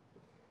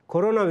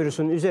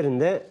 Koronavirüsün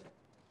üzerinde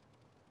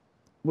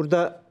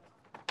burada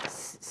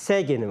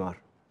S geni var.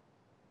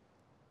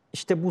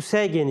 İşte bu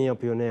S geni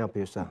yapıyor ne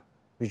yapıyorsa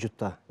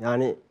vücutta.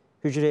 Yani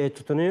hücreye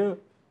tutunuyor,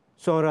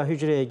 sonra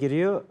hücreye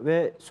giriyor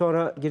ve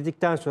sonra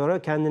girdikten sonra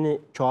kendini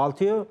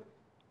çoğaltıyor.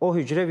 O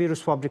hücre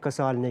virüs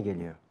fabrikası haline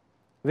geliyor.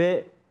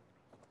 Ve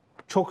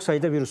çok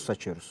sayıda virüs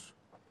saçıyoruz.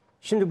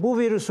 Şimdi bu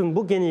virüsün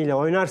bu geniyle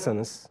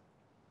oynarsanız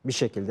bir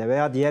şekilde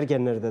veya diğer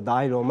genleri de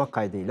dahil olmak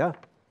kaydıyla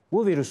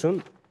bu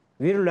virüsün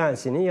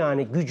virülensini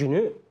yani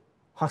gücünü,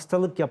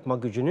 hastalık yapma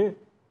gücünü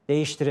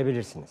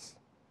değiştirebilirsiniz.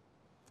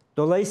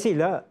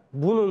 Dolayısıyla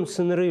bunun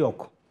sınırı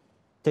yok.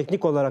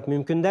 Teknik olarak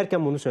mümkün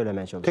derken bunu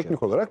söylemeye çalışıyorum.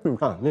 Teknik olarak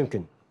mümkün.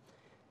 Mümkün.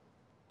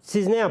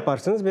 Siz ne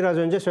yaparsınız? Biraz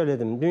önce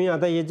söyledim.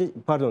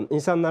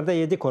 İnsanlarda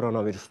 7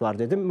 koronavirüs var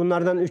dedim.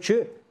 Bunlardan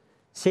 3'ü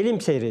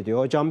selim seyrediyor.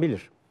 Hocam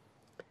bilir.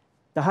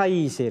 Daha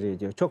iyi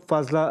seyrediyor. Çok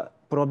fazla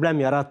problem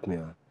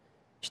yaratmıyor.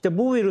 İşte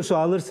bu virüsü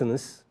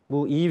alırsınız.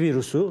 Bu iyi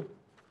virüsü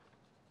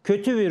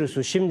kötü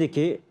virüsü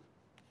şimdiki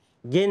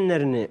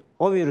genlerini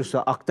o virüse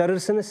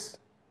aktarırsınız.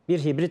 Bir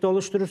hibrit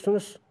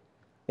oluşturursunuz.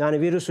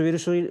 Yani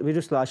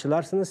virüsle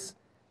aşılarsınız.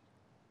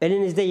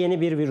 Elinizde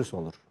yeni bir virüs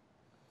olur.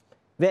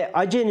 Ve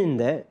acenin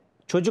de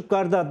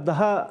çocuklarda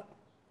daha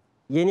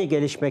yeni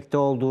gelişmekte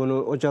olduğunu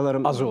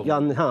hocalarım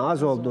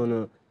az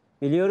olduğunu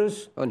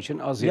biliyoruz. Onun için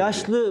az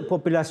Yaşlı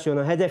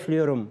popülasyonu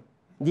hedefliyorum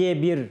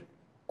diye bir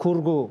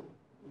kurgu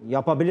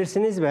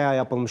yapabilirsiniz veya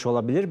yapılmış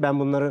olabilir. Ben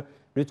bunları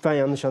lütfen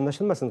yanlış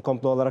anlaşılmasın,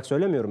 komplo olarak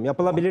söylemiyorum.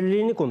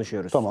 Yapılabilirliğini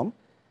konuşuyoruz. Tamam.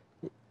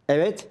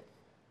 Evet.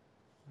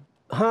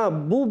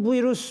 Bu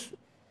virüs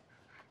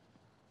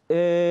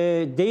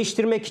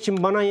değiştirmek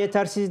için bana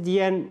yetersiz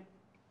diyen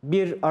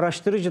bir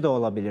araştırıcı da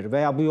olabilir.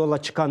 Veya bu yola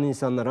çıkan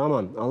insanlara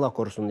aman Allah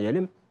korusun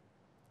diyelim.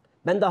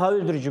 Ben daha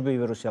öldürücü bir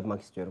virüs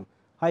yapmak istiyorum.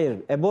 Hayır,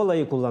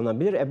 Ebola'yı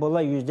kullanabilir.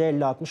 Ebola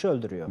 %50-60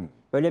 öldürüyor.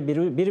 Böyle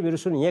bir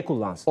virüsü niye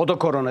kullansın? O da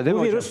korona değil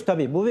mi hocam?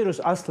 Tabii bu virüs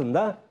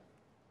aslında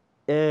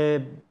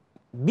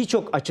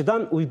birçok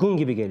açıdan uygun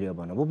gibi geliyor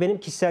bana. Bu benim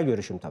kişisel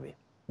görüşüm tabii.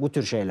 Bu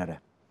tür şeylere.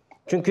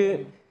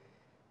 Çünkü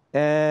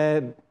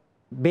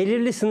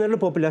belirli sınırlı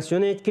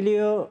popülasyonu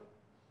etkiliyor.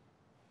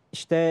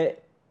 İşte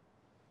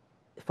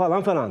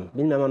falan.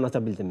 Bilmem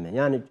anlatabildim mi?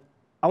 Yani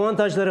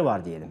avantajları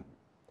var diyelim.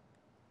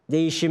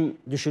 Değişim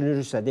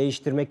düşünülürse,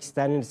 değiştirmek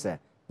istenirse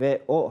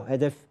ve o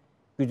hedef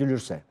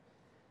güdülürse.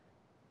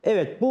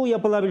 Evet, bu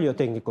yapılabiliyor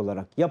teknik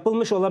olarak.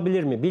 Yapılmış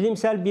olabilir mi?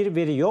 Bilimsel bir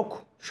veri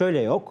yok. Şöyle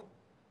yok.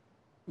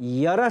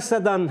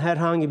 Yarasadan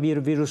herhangi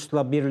bir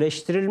virüsle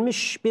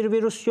birleştirilmiş bir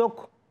virüs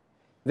yok.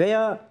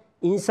 Veya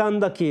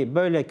insandaki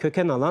böyle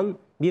köken alan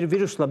bir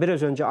virüsle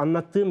biraz önce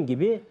anlattığım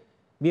gibi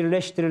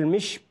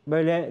birleştirilmiş,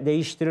 böyle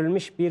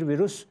değiştirilmiş bir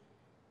virüs,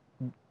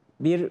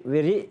 bir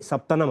veri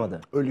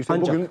saptanamadı. Öyleyse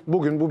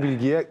bugün bu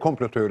bilgiye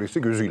komplo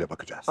teorisi gözüyle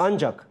bakacağız.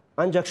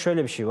 Ancak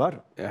şöyle bir şey var.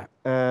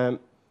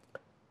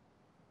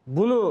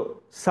 Bunu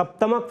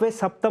saptamak ve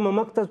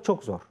saptamamak da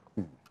çok zor.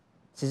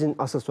 Sizin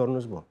asıl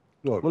sorunuz bu.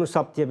 Doğru. Bunu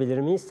saptayabilir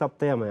miyiz,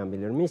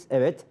 saptayamayabilir miyiz?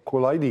 Evet.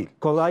 Kolay değil.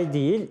 Kolay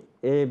değil.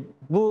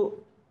 Bu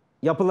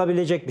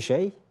yapılabilecek bir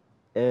şey.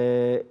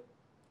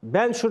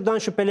 Ben şuradan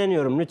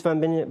şüpheleniyorum.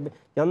 Lütfen beni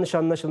yanlış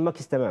anlaşılmak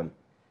istemem.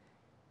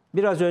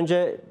 Biraz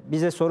önce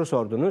bize soru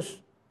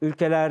sordunuz.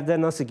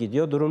 Ülkelerde nasıl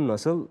gidiyor, durum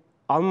nasıl?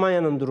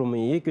 Almanya'nın durumu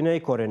iyi,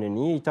 Güney Kore'nin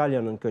iyi,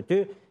 İtalya'nın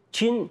kötü.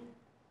 Çin,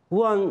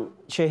 Wuhan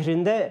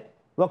şehrinde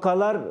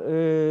vakalar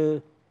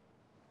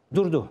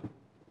durdu.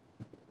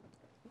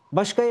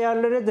 Başka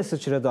yerlere de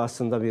sıçradı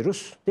aslında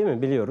virüs, değil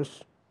mi?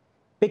 Biliyoruz.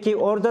 Peki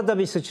orada da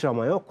bir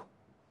sıçrama yok.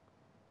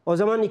 O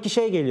zaman iki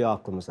şey geliyor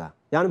aklımıza.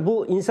 Yani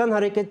bu insan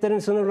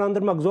hareketlerini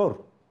sınırlandırmak zor.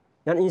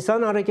 Yani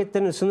insan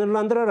hareketlerini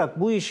sınırlandırarak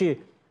bu işi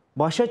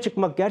başa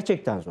çıkmak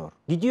gerçekten zor.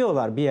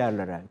 Gidiyorlar bir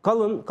yerlere,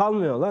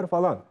 kalmıyorlar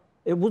falan.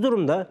 Bu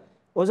durumda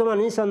o zaman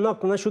insanın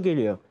aklına şu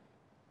geliyor.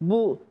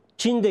 Bu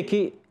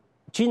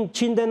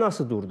Çin'de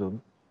nasıl durdu?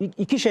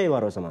 İki şey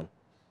var o zaman.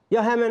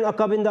 Ya hemen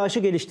akabinde aşı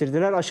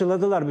geliştirdiler,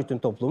 aşıladılar bütün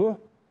toplumu.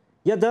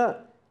 Ya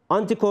da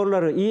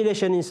antikorları,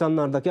 iyileşen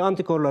insanlardaki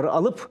antikorları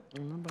alıp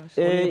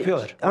Onu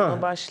yapıyorlar.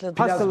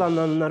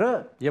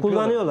 Hastalananlara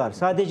kullanıyorlar.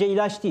 Sadece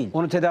ilaç değil.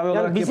 Onu tedavi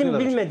olarak bizim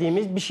yapıyorlar.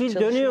 bilmediğimiz bir şey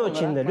dönüyor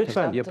Çin'de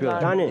lütfen.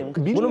 Yapıyorlar. Yani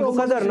bunu bu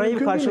kadar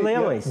naif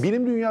karşılayamayız.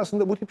 Bilim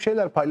dünyasında bu tip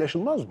şeyler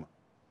paylaşılmaz mı?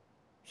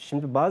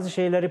 Şimdi bazı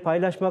şeyleri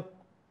paylaşmak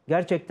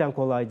gerçekten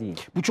kolay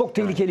değil. Bu çok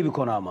tehlikeli bir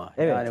konu ama.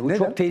 Evet. Yani bu Neden?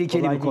 çok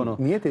tehlikeli Kolay bir konu.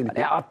 Niye tehlikeli?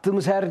 Yani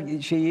attığımız her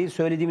şeyi,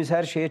 söylediğimiz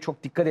her şeye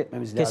çok dikkat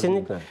etmemiz lazım.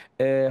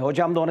 Kesinlikle.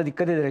 Hocam da ona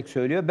dikkat ederek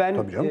söylüyor. Ben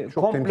Tabii canım.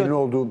 Çok temkinli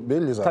olduğu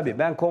belli zaten. Tabii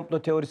ben komplo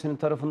teorisinin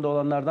tarafında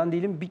olanlardan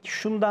değilim.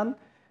 Şundan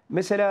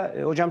mesela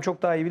hocam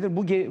çok daha iyi bilir.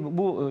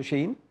 Bu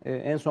şeyin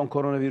en son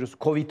koronavirüs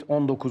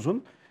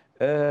Covid-19'un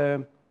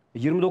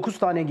 29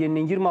 tane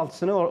geninin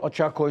 26'sını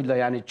açığa koydular.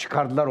 Yani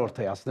çıkardılar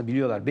ortaya aslında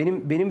biliyorlar.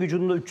 Benim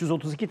vücudumda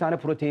 332 tane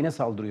proteine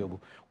saldırıyor bu.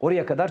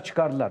 Oraya kadar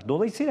çıkardılar.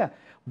 Dolayısıyla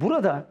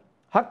burada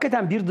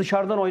hakikaten bir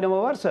dışarıdan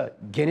oynama varsa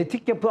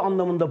genetik yapı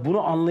anlamında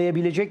bunu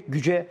anlayabilecek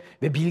güce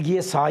ve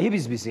bilgiye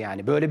sahibiz biz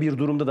yani böyle bir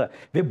durumda da.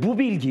 Ve bu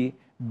bilgi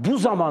bu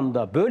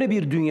zamanda böyle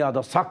bir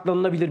dünyada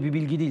saklanılabilir bir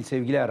bilgi değil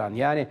sevgili Erhan.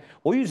 Yani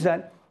o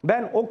yüzden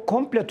ben o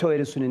komplo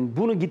teorisinin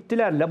bunu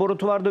gittiler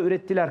laboratuvarda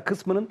ürettiler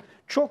kısmının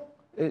çok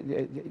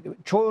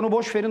çoğunu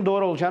boş verin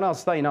doğru olacağına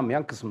asla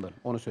inanmayan kısımları.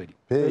 Onu söyleyeyim.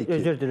 Peki.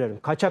 Özür dilerim.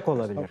 Kaçak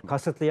olabilir.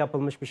 Kasıtlı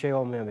yapılmış bir şey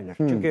olmayabilir.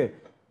 Çünkü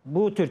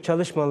bu tür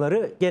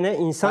çalışmaları gene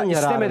insan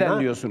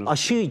yararına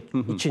aşı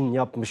için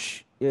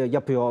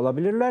yapıyor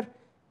olabilirler.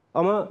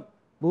 Ama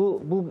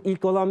bu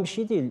ilk olan bir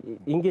şey değil.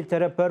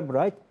 İngiltere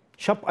Purbright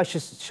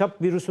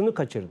şap virüsünü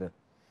kaçırdı.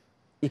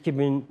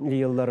 2000'li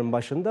yılların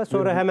başında.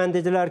 Sonra hemen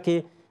dediler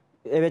ki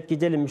evet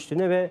gidelim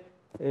üstüne ve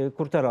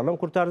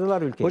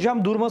kurtardılar ülkeyi.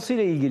 Hocam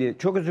durmasıyla ilgili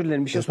çok özür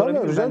dilerim bir şey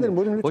sorabilir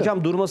miyim?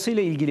 Hocam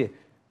durmasıyla ilgili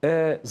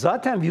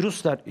zaten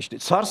virüsler işte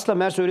SARS'la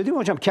MERS öyle değil mi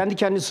hocam? Kendi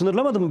kendini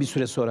sınırlamadı mı bir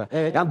süre sonra?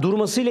 Evet. Yani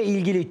durmasıyla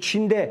ilgili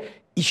Çin'de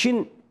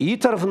işin iyi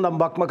tarafından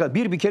bakmak,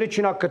 bir kere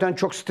Çin hakikaten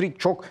çok strict,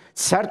 çok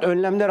sert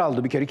önlemler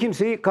aldı bir kere.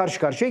 Kimseyi karşı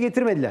karşıya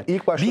getirmediler.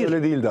 İlk başta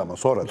öyle değildi ama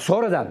sonra.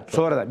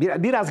 Sonradan.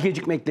 Biraz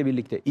gecikmekle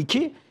birlikte.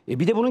 İki,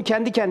 bir de bunun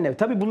kendi kendine.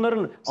 Tabii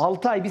bunların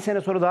 6 ay, bir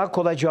sene sonra daha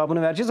kolay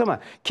cevabını vereceğiz ama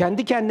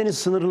kendi kendini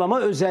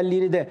sınırlama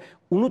özelliğini de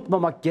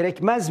unutmamak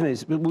gerekmez mi?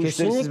 Bu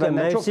işleri siz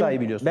benden çok daha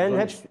iyi biliyorsunuz. Ben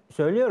hep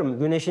söylüyorum,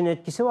 güneşin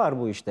etkisi var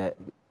bu işte.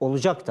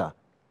 Olacak da.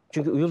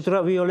 Çünkü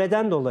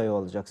ultraviyoleden dolayı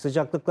olacak.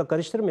 Sıcaklıkla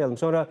karıştırmayalım.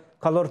 Sonra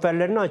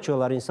kaloriferlerini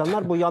açıyorlar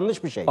insanlar. Bu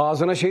yanlış bir şey.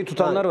 Ağzına şeyi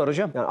tutanlar var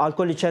hocam. Yani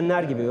alkol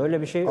içenler gibi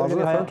öyle bir şey. Öyle bir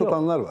Ağzına hayat falan yok.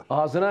 tutanlar var.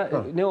 Ağzına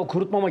ne o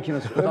kurutma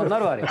makinesi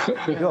tutanlar var ya.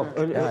 Yok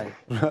öyle. Yani.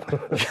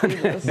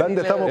 Ben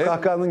de tam o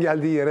kahkahanın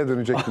geldiği yere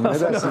dönecektim. Ne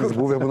dersiniz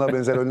bu ve buna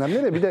benzer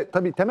önlemlere? Bir de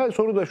tabii temel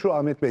soru da şu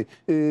Ahmet Bey.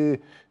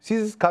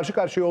 Siz karşı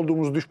karşıya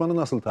olduğumuz düşmanı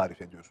nasıl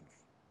tarif ediyorsunuz?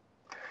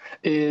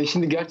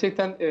 Şimdi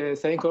gerçekten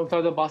Sayın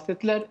Konuklar da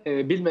bahsettiler.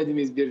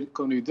 Bilmediğimiz bir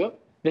konuydu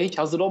ve hiç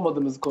hazır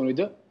olmadığımız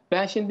konuydu.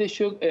 Ben şimdi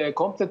şu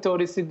komplo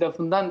teorisi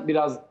lafından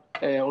biraz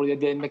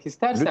oraya değinmek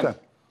istersem. Lütfen.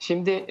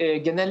 Şimdi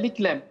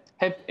genellikle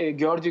hep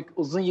gördük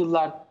uzun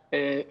yıllar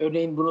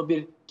örneğin bunu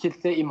bir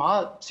kitle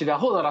imha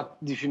silahı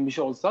olarak düşünmüş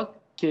olsak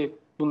ki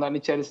bunların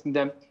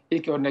içerisinde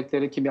ilk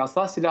örnekleri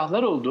kimyasal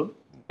silahlar oldu.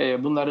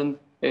 Bunların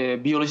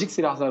biyolojik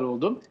silahlar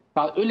oldu.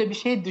 Yani öyle bir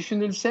şey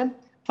düşünülse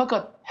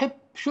fakat hep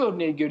şu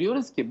örneği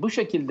görüyoruz ki bu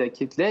şekilde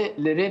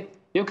kitleleri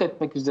yok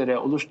etmek üzere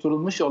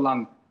oluşturulmuş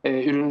olan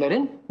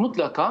ürünlerin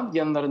mutlaka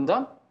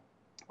yanlarında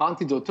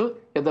antidotu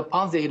ya da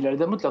panzehirleri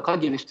de mutlaka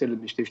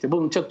geliştirilmiştir. İşte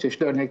bunun çok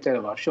çeşitli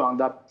örnekleri var. Şu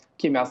anda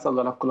kimyasal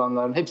olarak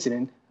kullanılanların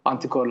hepsinin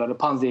antikorları,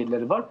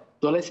 panzehirleri var.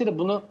 Dolayısıyla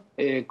bunu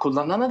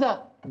kullanana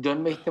da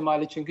dönme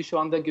ihtimali çünkü şu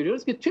anda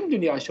görüyoruz ki tüm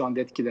dünya şu anda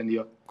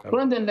etkileniyor. Evet. Bu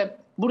nedenle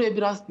buraya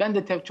biraz ben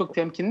de çok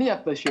temkinli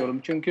yaklaşıyorum.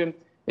 Çünkü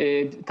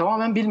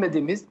tamamen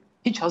bilmediğimiz,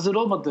 hiç hazır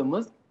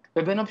olmadığımız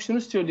ve ben hep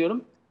şunu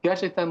söylüyorum.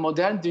 Gerçekten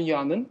modern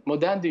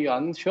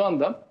dünyanın şu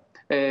anda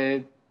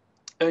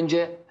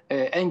önce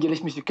en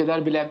gelişmiş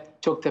ülkeler bile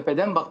çok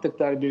tepeden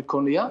baktıkları bir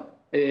konuya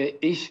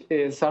iş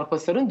sarpa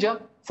sarınca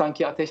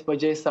sanki ateş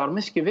bacayı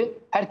sarmış gibi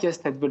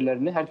herkes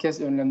tedbirlerini,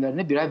 herkes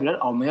önlemlerini birer birer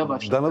almaya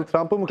başladı. Donald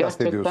Trump'ı mı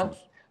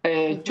kastediyorsunuz?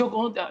 Çok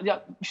onu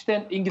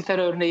işte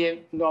İngiltere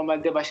örneği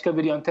normalde başka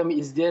bir yöntemi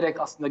izleyerek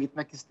aslında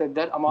gitmek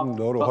istediler ama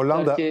doğru.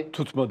 Hollanda ki,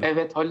 tutmadı.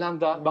 Evet,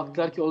 Hollanda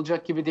baktılar ki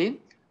olacak gibi değil.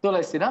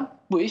 Dolayısıyla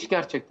bu iş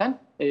gerçekten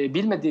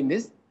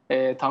bilmediğimiz,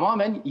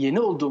 tamamen yeni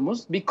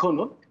olduğumuz bir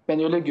konu.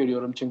 Ben öyle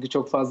görüyorum çünkü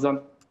çok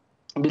fazla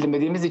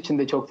bilmediğimiz için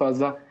de çok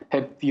fazla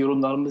hep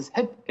yorumlarımız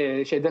hep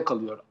şeyde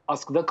kalıyor,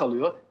 askıda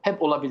kalıyor.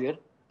 Hep olabilir.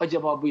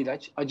 Acaba bu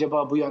ilaç,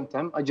 acaba bu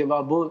yöntem,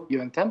 acaba bu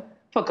yöntem.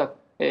 Fakat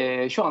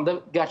şu anda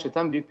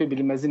gerçekten büyük bir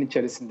bilinmezliğin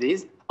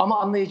içerisindeyiz. Ama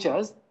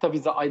anlayacağız. Tabii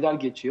bize aylar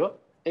geçiyor.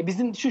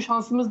 Bizim şu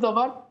şansımız da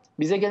var.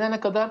 Bize gelene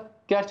kadar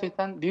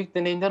gerçekten büyük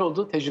deneyimler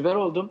oldu, tecrübeler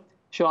oldu.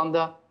 Şu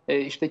anda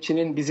işte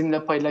Çin'in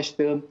bizimle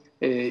paylaştığı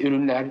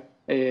ürünler,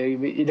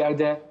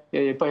 ileride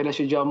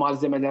paylaşacağı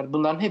malzemeler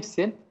bunların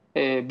hepsi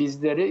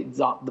bizleri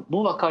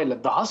bu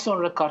vakayla daha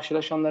sonra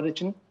karşılaşanlar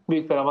için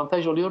büyük bir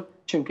avantaj oluyor.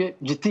 Çünkü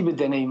ciddi bir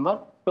deneyim var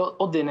ve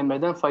o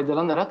deneyimlerden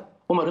faydalanarak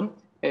umarım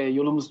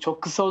yolumuz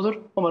çok kısa olur.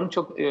 Umarım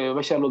çok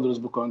başarılı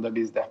oluruz bu konuda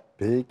biz de.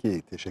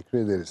 Peki, teşekkür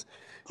ederiz.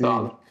 Sağ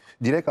olun.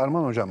 Dilek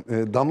Arman Hocam,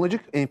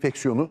 damlacık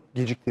enfeksiyonu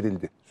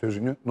geciktirildi.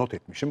 Sözünü not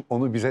etmişim.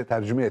 Onu bize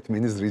tercüme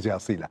etmeniz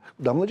ricasıyla.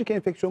 Damlacık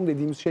enfeksiyonu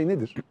dediğimiz şey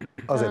nedir?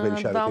 Az evvel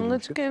işaret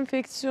damlacık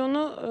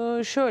enfeksiyonu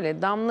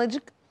şöyle,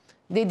 damlacık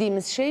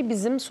dediğimiz şey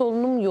bizim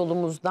solunum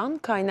yolumuzdan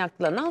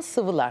kaynaklanan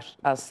sıvılar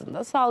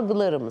aslında,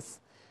 salgılarımız.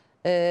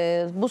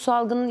 Bu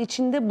salgının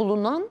içinde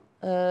bulunan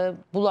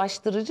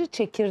bulaştırıcı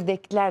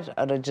çekirdekler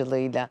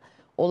aracılığıyla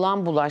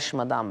olan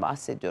bulaşmadan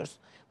bahsediyoruz.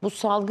 Bu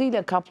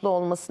salgıyla kaplı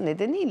olması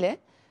nedeniyle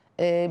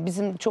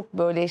bizim çok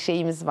böyle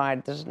şeyimiz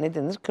vardır. Ne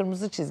denir?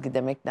 Kırmızı çizgi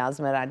demek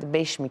lazım herhalde.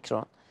 5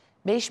 mikron.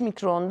 5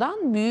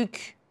 mikrondan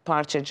büyük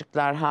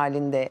parçacıklar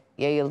halinde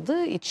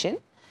yayıldığı için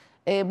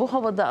bu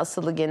havada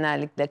asılı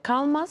genellikle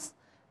kalmaz.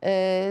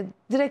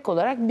 Direkt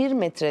olarak 1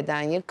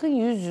 metreden yakın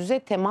yüz yüze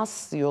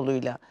temas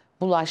yoluyla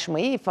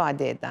bulaşmayı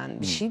ifade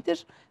eden bir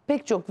şeydir.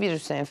 Pek çok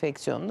virüs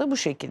enfeksiyonu da bu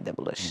şekilde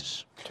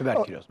bulaşır.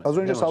 Tüberküloz. Az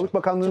önce Sağlık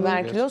Bakanlığı'nın...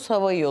 Tüberküloz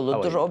hava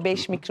yoludur. O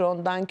 5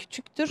 mikrondan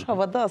küçüktür.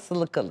 Havada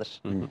asılı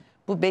kalır.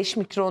 Bu 5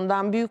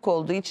 mikrondan büyük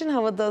olduğu için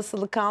havada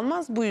asılı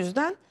kalmaz. Bu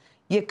yüzden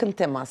yakın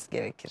temas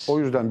gerekir. O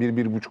yüzden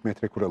 1-1,5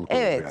 metre kuralı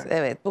koyuyor Evet, yani.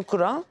 evet, bu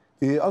kural.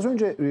 Az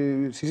önce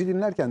sizi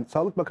dinlerken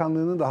Sağlık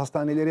Bakanlığı'nın da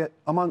hastanelere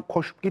aman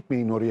koşup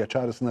gitmeyin oraya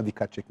çağrısına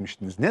dikkat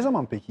çekmiştiniz. Ne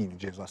zaman peki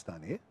gideceğiz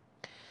hastaneye?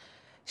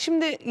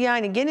 Şimdi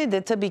yani gene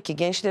de tabii ki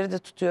gençleri de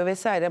tutuyor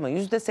vesaire ama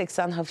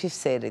 %80 hafif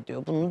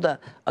seyrediyor. Bunu da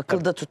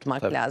akılda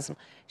tutmak lazım.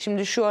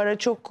 Şimdi şu ara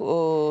çok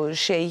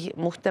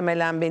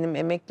muhtemelen benim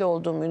emekli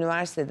olduğum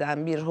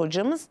üniversiteden bir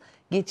hocamız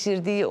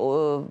geçirdiği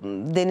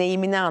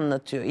deneyimini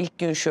anlatıyor. İlk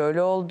gün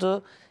şöyle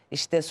oldu.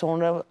 İşte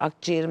sonra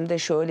akciğerimde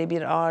şöyle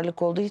bir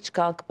ağırlık oldu. Hiç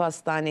kalkıp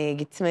hastaneye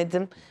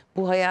gitmedim.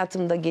 Bu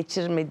hayatımda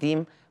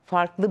geçirmediğim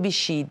farklı bir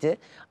şeydi.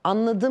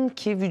 Anladım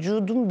ki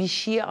vücudum bir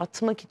şeyi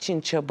atmak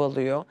için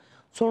çabalıyor.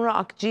 Sonra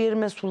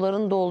akciğerime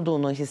suların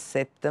dolduğunu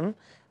hissettim.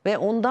 Ve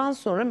ondan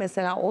sonra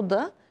mesela o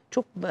da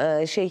çok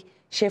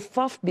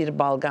şeffaf bir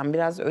balgam.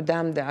 Biraz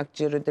ödem de,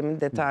 akciğer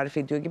ödemini de tarif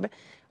ediyor gibi.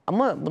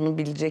 Ama bunu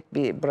bilecek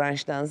bir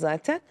branştan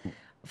zaten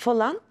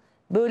falan.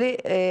 Böyle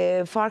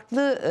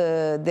farklı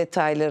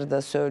detayları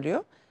da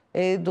söylüyor.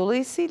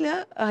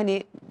 Dolayısıyla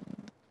hani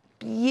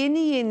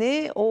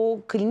yeni o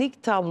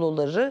klinik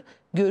tabloları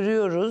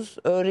görüyoruz,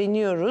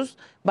 öğreniyoruz.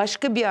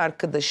 Başka bir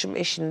arkadaşım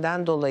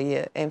eşinden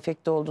dolayı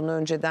enfekte olduğunu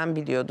önceden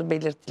biliyordu.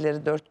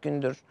 Belirtileri 4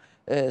 gündür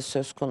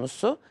söz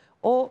konusu.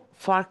 O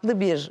farklı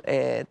bir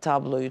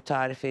tabloyu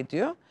tarif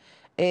ediyor.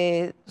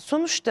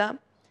 Sonuçta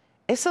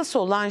esas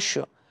olan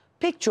şu.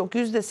 Pek çok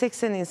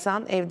 %80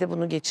 insan evde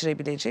bunu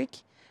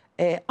geçirebilecek.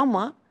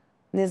 Ama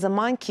ne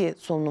zaman ki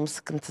solunum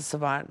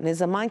sıkıntısı var, ne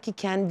zaman ki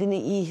kendini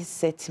iyi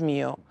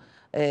hissetmiyor,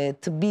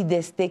 tıbbi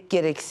destek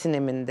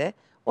gereksiniminde,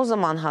 o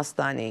zaman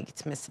hastaneye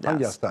gitmesi lazım.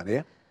 Hangi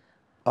hastaneye?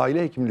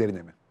 Aile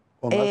hekimlerine mi?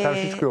 Onlar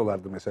karşı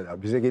çıkıyorlardı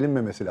mesela. Bize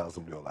gelinmemesi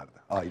lazım diyorlardı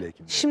aile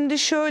hekimleri. Şimdi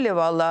şöyle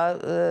valla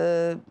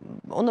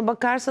ona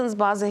bakarsanız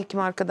bazı hekim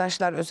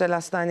arkadaşlar özel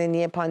hastane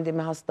niye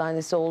pandemi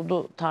hastanesi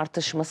oldu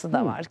tartışması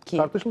da var ki.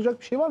 Tartışılacak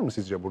bir şey var mı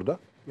sizce burada?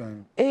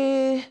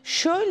 Yani...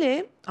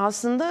 Şöyle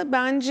aslında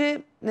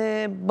bence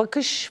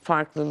bakış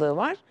farklılığı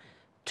var.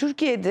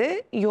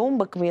 Türkiye'de yoğun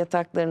bakım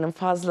yataklarının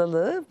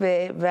fazlalığı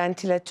ve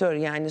ventilatör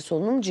yani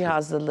solunum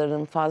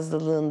cihazlarının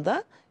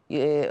fazlalığında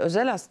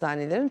özel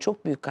hastanelerin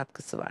çok büyük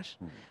katkısı var.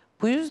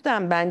 Bu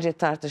yüzden bence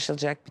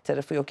tartışılacak bir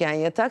tarafı yok.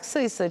 Yani yatak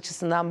sayısı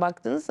açısından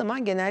baktığınız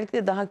zaman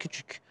genellikle daha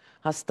küçük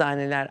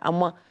hastaneler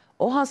ama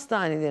o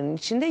hastanelerin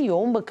içinde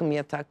yoğun bakım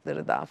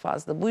yatakları daha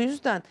fazla. Bu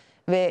yüzden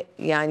ve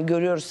yani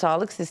görüyoruz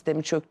sağlık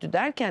sistemi çöktü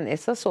derken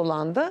esas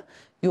olan da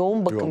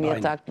yoğun bakım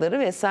yatakları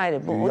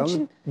vesaire. Bu onun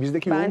için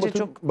bizdeki bence yoğun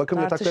çok bakım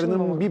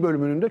yataklarının bir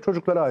bölümünün de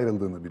çocuklara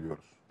ayrıldığını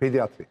biliyoruz.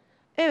 Pediatri.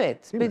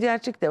 Evet,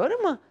 pediatrik de var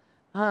ama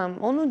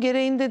onu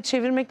gereğinde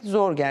çevirmek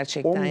zor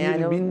gerçekten.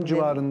 11.000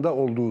 civarında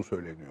olduğu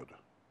söyleniyordu.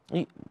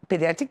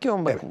 Pediatrik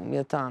yoğun bakım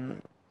yatağının.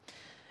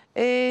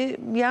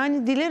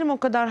 Yani dilerim o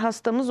kadar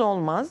hastamız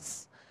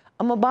olmaz.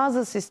 Ama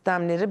bazı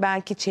sistemleri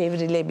belki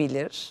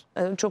çevrilebilir.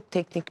 Çok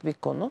teknik bir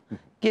konu.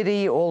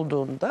 Gereği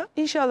olduğunda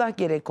inşallah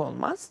gerek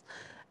olmaz.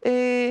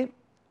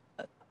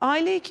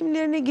 Aile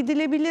hekimlerine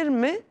gidilebilir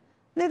mi?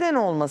 Neden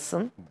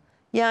olmasın?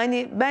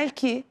 Yani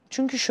belki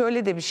çünkü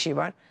şöyle de bir şey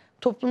var.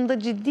 Toplumda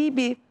ciddi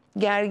bir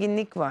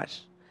gerginlik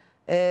var.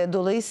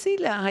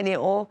 Dolayısıyla hani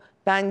o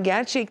ben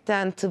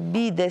gerçekten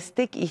tıbbi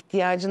destek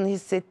ihtiyacını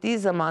hissettiği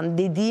zaman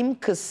dediğim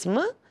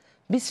kısmı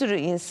bir sürü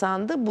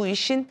insanda bu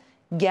işin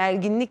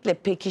gerginlikle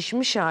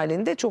pekişmiş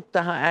halinde çok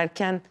daha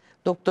erken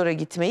doktora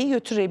gitmeyi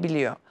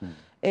götürebiliyor.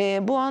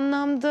 Bu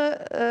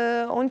anlamda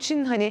onun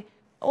için hani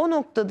o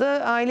noktada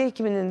aile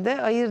hekiminin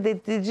de ayırt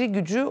edici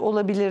gücü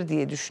olabilir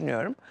diye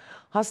düşünüyorum.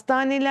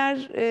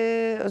 Hastaneler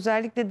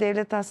özellikle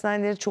devlet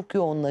hastaneleri çok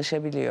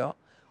yoğunlaşabiliyor.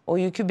 O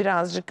yükü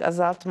birazcık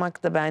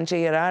azaltmakta bence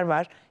yarar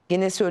var.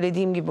 Gene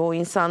söylediğim gibi o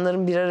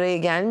insanların bir araya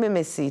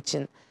gelmemesi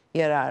için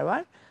yarar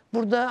var.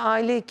 Burada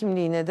aile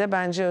hekimliğine de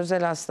bence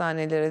özel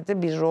hastanelere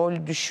de bir rol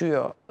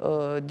düşüyor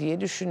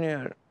diye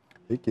düşünüyorum.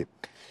 Peki.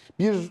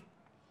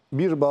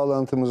 Bir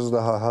bağlantımız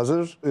daha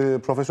hazır.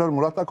 Profesör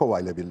Murat Akova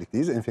ile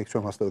birlikteyiz.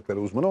 Enfeksiyon hastalıkları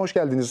uzmanı. Hoş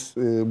geldiniz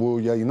bu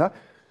yayına.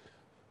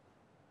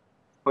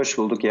 Hoş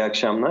bulduk, iyi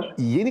akşamlar.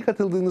 Yeni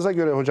katıldığınıza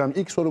göre hocam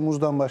ilk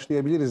sorumuzdan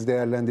başlayabiliriz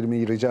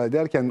değerlendirmeyi rica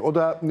ederken. O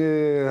da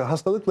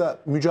hastalıkla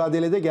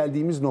mücadelede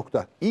geldiğimiz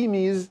nokta. İyi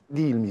miyiz,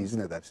 değil miyiz?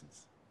 Ne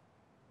dersiniz?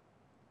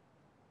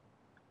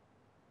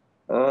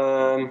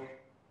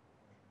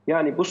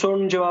 Yani bu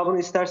sorunun cevabını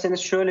isterseniz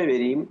şöyle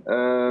vereyim.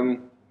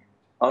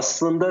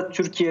 Aslında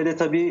Türkiye'de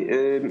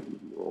tabii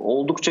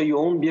oldukça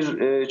yoğun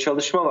bir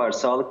çalışma var.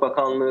 Sağlık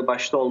Bakanlığı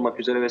başta olmak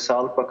üzere ve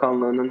Sağlık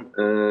Bakanlığı'nın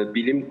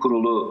bilim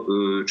kurulu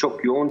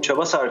çok yoğun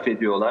çaba sarf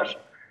ediyorlar.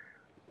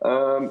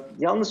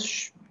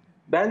 Yalnız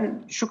ben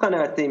şu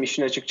kanaatteyim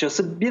işin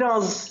açıkçası.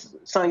 Biraz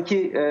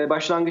sanki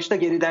başlangıçta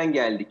geriden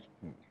geldik.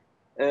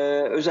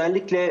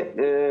 Özellikle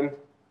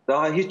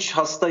daha hiç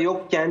hasta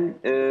yokken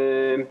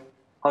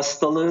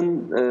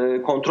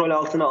hastalığın kontrol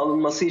altına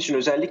alınması için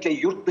özellikle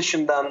yurt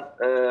dışından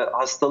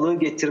hastalığı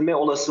getirme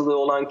olasılığı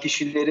olan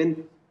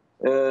kişilerin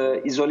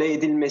izole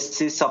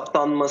edilmesi,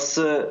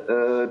 saptanması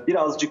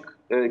birazcık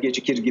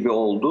gecikir gibi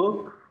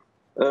oldu.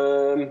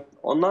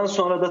 Ondan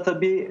sonra da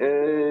tabii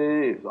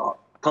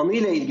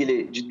tanıyla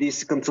ilgili ciddi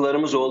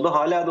sıkıntılarımız oldu.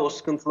 Hala da o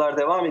sıkıntılar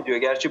devam ediyor.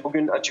 Gerçi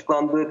bugün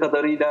açıklandığı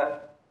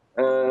kadarıyla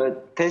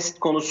test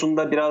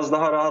konusunda biraz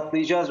daha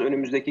rahatlayacağız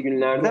önümüzdeki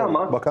günlerde. Doğru.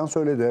 Ama Bakan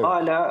söyledi.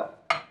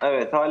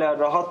 Evet. Hala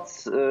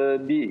rahat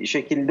bir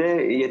şekilde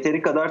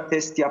yeteri kadar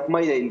test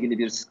yapmayla ilgili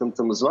bir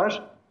sıkıntımız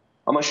var.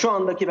 Ama şu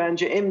andaki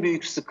bence en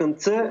büyük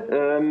sıkıntı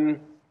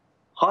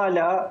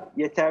hala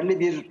yeterli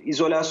bir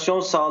izolasyon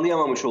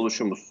sağlayamamış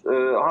oluşumuz.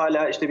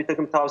 Hala işte bir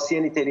takım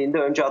tavsiye niteliğinde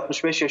önce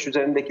 65 yaş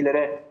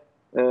üzerindekilere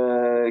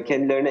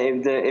kendilerini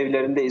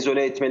evlerinde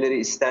izole etmeleri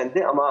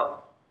istendi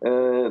ama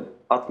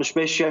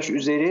 65 yaş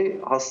üzeri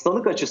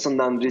hastalık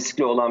açısından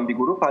riskli olan bir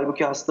grup.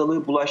 Halbuki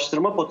hastalığı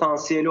bulaştırma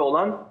potansiyeli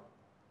olan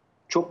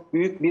çok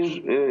büyük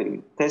bir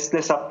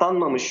testle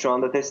saptanmamış, şu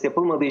anda test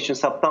yapılmadığı için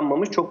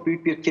saptanmamış çok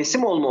büyük bir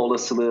kesim olma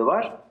olasılığı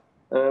var.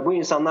 Bu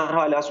insanlar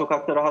hala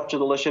sokakta rahatça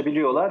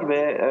dolaşabiliyorlar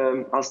ve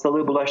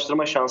hastalığı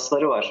bulaştırma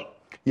şansları var.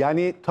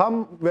 Yani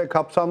tam ve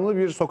kapsamlı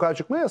bir sokağa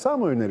çıkma yasağı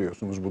mı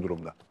öneriyorsunuz bu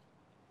durumda?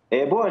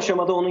 Bu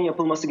aşamada onun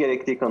yapılması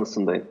gerektiği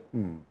kanısındayım.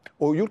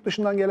 O yurt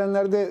dışından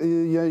gelenlerde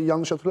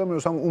yanlış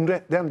hatırlamıyorsam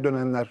Umre'den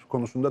dönenler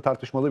konusunda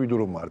tartışmalı bir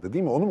durum vardı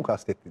değil mi? Onu mu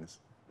kastettiniz?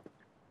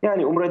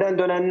 Yani Umre'den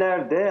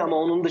dönenler de ama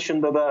onun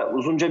dışında da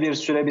uzunca bir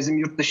süre bizim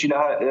yurt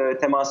dışıyla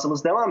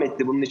temasımız devam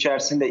etti. Bunun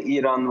içerisinde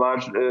İran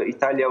var,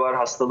 İtalya var,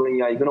 hastalığın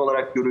yaygın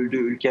olarak görüldüğü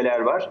ülkeler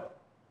var.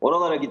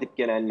 Oralara gidip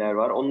gelenler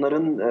var.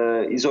 Onların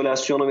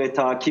izolasyonu ve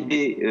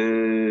takibi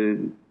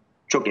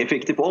çok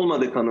efektif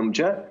olmadı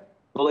kanımca.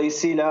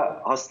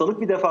 Dolayısıyla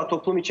hastalık bir defa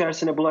toplum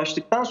içerisine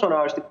bulaştıktan sonra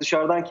artık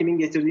dışarıdan kimin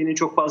getirdiğinin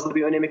çok fazla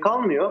bir önemi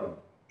kalmıyor.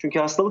 Çünkü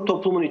hastalık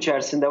toplumun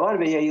içerisinde var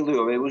ve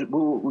yayılıyor ve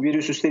bu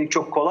virüs üstelik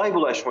çok kolay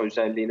bulaşma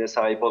özelliğine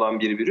sahip olan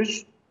bir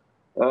virüs.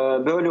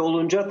 Böyle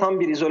olunca tam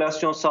bir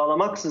izolasyon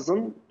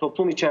sağlamaksızın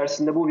toplum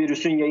içerisinde bu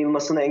virüsün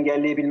yayılmasını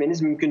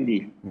engelleyebilmeniz mümkün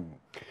değil.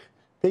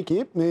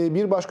 Peki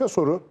bir başka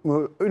soru.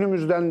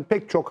 Önümüzden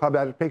pek çok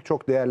haber, pek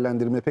çok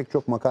değerlendirme, pek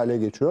çok makale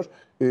geçiyor.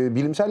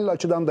 Bilimsel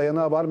açıdan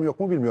dayanağı var mı yok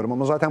mu bilmiyorum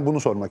ama zaten bunu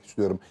sormak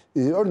istiyorum.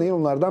 Örneğin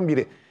onlardan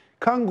biri.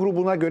 Kan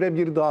grubuna göre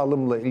bir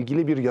dağılımla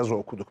ilgili bir yazı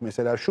okuduk.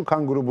 Mesela şu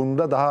kan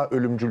grubunda daha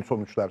ölümcül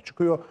sonuçlar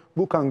çıkıyor.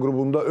 Bu kan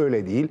grubunda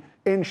öyle değil.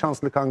 En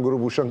şanslı kan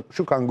grubu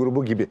şu kan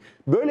grubu gibi.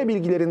 Böyle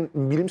bilgilerin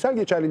bilimsel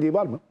geçerliliği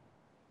var mı?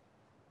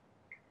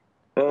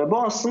 Bu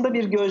aslında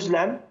bir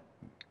gözlem.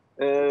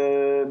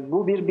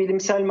 Bu bir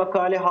bilimsel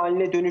makale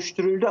haline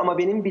dönüştürüldü ama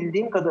benim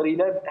bildiğim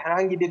kadarıyla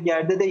herhangi bir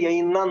yerde de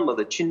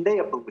yayınlanmadı. Çin'de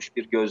yapılmış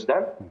bir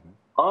gözlem.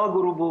 A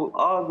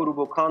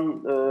grubu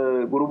kan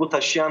grubu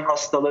taşıyan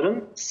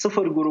hastaların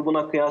 0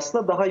 grubuna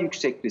kıyasla daha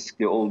yüksek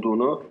riskli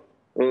olduğunu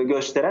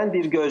gösteren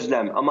bir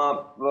gözlem.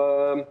 Ama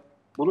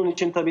bunun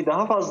için tabii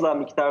daha fazla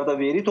miktarda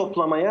veri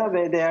toplamaya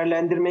ve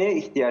değerlendirmeye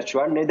ihtiyaç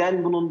var.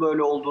 Neden bunun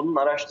böyle olduğunun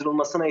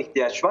araştırılmasına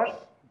ihtiyaç var.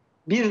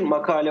 Bir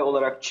makale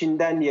olarak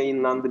Çin'den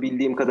yayınlandı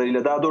bildiğim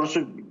kadarıyla. Daha doğrusu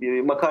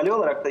makale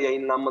olarak da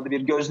yayınlanmadı,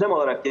 bir gözlem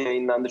olarak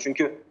yayınlandı.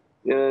 Çünkü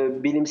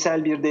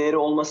bilimsel bir değeri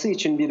olması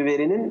için bir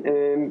verinin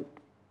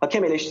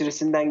hakem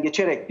eleştirisinden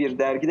geçerek bir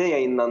dergide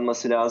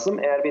yayınlanması lazım.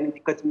 Eğer benim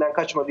dikkatimden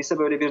kaçmadıysa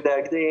böyle bir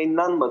dergide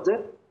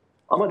yayınlanmadı.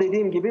 Ama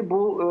dediğim gibi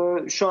bu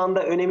şu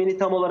anda önemini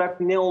tam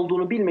olarak ne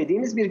olduğunu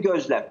bilmediğimiz bir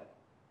gözlem.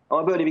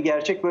 Ama böyle bir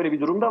gerçek, böyle bir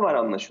durum da var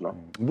anlaşılan.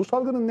 Bu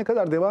salgının ne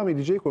kadar devam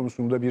edeceği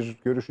konusunda bir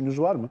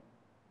görüşünüz var mı?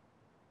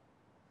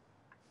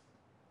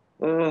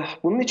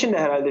 Bunun için de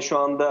herhalde şu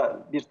anda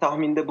bir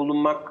tahminde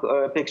bulunmak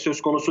pek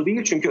söz konusu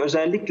değil. Çünkü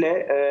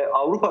özellikle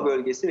Avrupa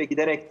bölgesi ve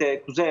giderek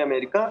de Kuzey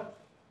Amerika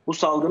bu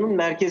salgının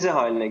merkezi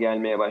haline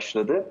gelmeye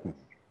başladı.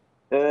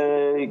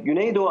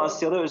 Güneydoğu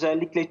Asya'da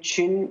özellikle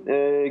Çin,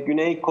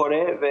 Güney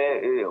Kore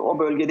ve o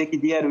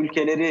bölgedeki diğer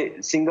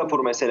ülkeleri, Singapur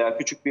mesela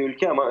küçük bir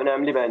ülke ama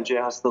önemli bence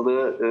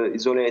hastalığı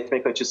izole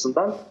etmek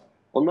açısından.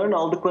 Onların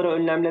aldıkları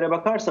önlemlere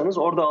bakarsanız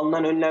orada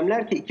alınan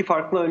önlemler ki iki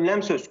farklı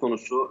önlem söz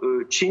konusu.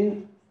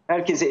 Çin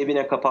herkesi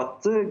evine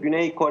kapattı.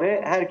 Güney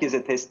Kore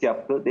herkese test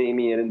yaptı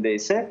deyimi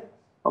yerindeyse.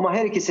 Ama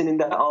her ikisinin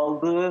de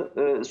aldığı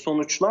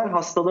sonuçlar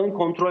hastalığın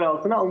kontrol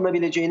altına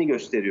alınabileceğini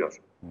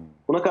gösteriyor.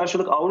 Buna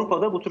karşılık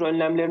Avrupa'da bu tür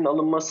önlemlerin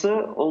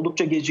alınması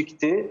oldukça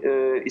gecikti.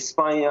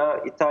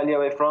 İspanya,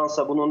 İtalya ve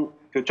Fransa bunun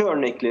kötü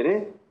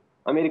örnekleri.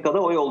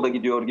 Amerika'da o yolda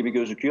gidiyor gibi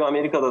gözüküyor.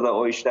 Amerika'da da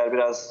o işler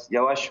biraz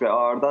yavaş ve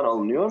ağırdan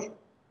alınıyor.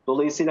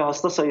 Dolayısıyla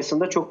hasta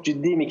sayısında çok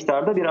ciddi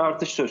miktarda bir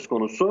artış söz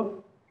konusu.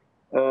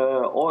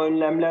 O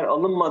önlemler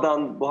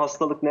alınmadan bu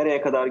hastalık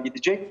nereye kadar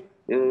gidecek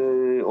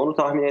onu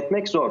tahmin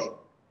etmek zor.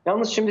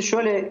 Yalnız şimdi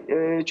şöyle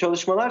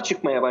çalışmalar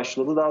çıkmaya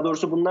başladı. Daha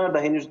doğrusu bunlar da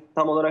henüz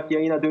tam olarak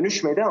yayına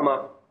dönüşmedi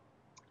ama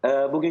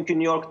bugünkü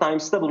New York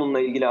Times'ta bununla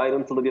ilgili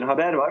ayrıntılı bir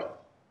haber var.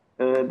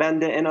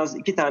 Ben de en az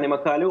 2 tane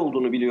makale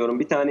olduğunu biliyorum.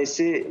 Bir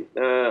tanesi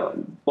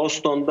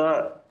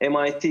Boston'da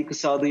MIT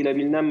kısa adıyla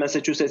bilinen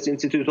Massachusetts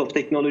Institute of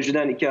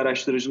Technology'den 2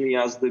 araştırıcının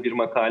yazdığı bir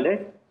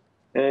makale.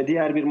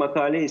 Diğer bir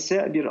makale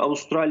ise bir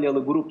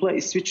Avustralyalı grupla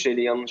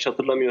İsviçreli, yanlış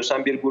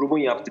hatırlamıyorsam bir grubun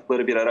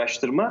yaptıkları bir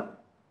araştırma.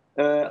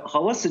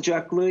 Hava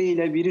sıcaklığı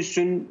ile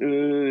virüsün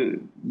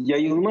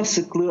yayılma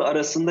sıklığı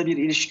arasında bir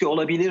ilişki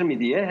olabilir mi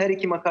diye her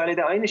iki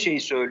makalede aynı şeyi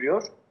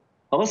söylüyor.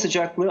 Hava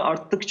sıcaklığı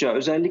arttıkça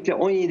özellikle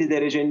 17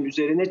 derecenin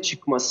üzerine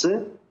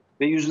çıkması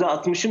ve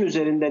 %60'ın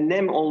üzerinde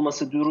nem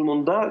olması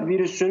durumunda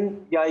virüsün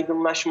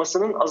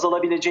yaygınlaşmasının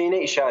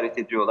azalabileceğine işaret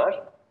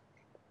ediyorlar.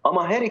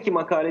 Ama her iki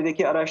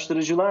makaledeki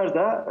araştırıcılar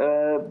da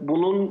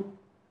bunun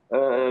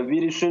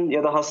virüsün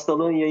ya da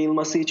hastalığın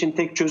yayılması için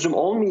tek çözüm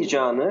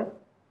olmayacağını,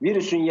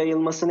 virüsün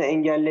yayılmasını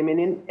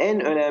engellemenin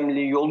en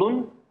önemli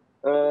yolun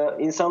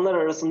insanlar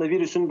arasında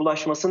virüsün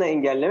bulaşmasını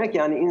engellemek,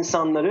 yani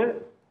insanları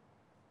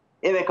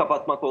eve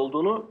kapatmak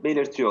olduğunu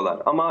belirtiyorlar.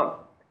 Ama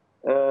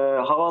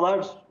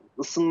havalar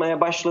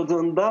ısınmaya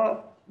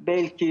başladığında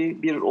belki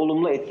bir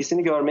olumlu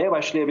etkisini görmeye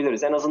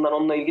başlayabiliriz. En azından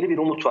onunla ilgili bir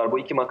umut var. Bu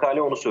iki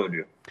makale onu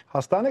söylüyor.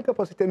 Hastane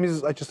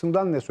kapasitemiz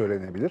açısından ne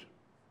söylenebilir?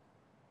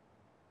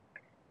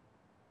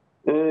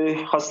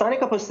 Hastane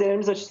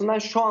kapasitelerimiz açısından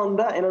şu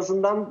anda en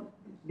azından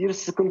bir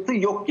sıkıntı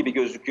yok gibi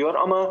gözüküyor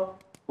ama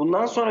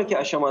bundan sonraki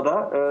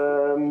aşamada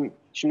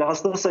şimdi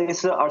hasta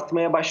sayısı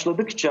artmaya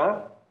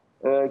başladıkça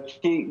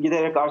ki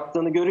giderek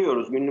arttığını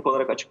görüyoruz günlük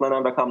olarak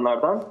açıklanan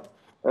rakamlardan.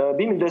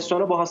 Bir müddet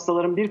sonra bu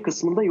hastaların bir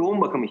kısmında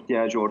yoğun bakım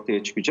ihtiyacı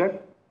ortaya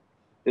çıkacak.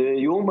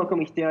 Yoğun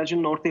bakım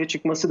ihtiyacının ortaya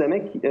çıkması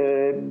demek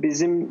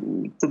bizim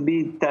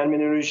tıbbi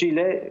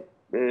terminolojiyle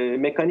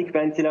mekanik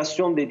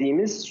ventilasyon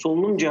dediğimiz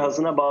solunum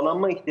cihazına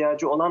bağlanma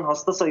ihtiyacı olan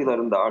hasta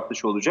sayılarında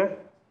artış olacak.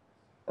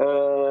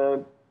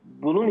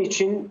 Bunun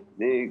için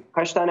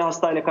kaç tane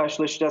hastayla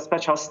karşılaşacağız,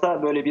 kaç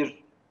hasta böyle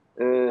bir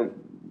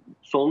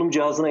solunum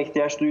cihazına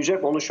ihtiyaç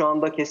duyacak onu şu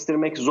anda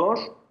kestirmek zor.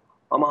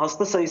 Ama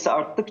hasta sayısı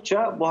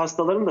arttıkça bu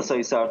hastaların da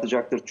sayısı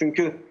artacaktır.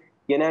 Çünkü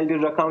genel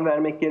bir rakam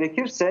vermek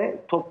gerekirse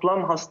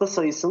toplam hasta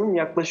sayısının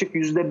yaklaşık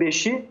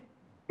 %5'i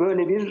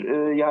böyle bir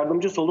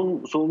yardımcı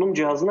solunum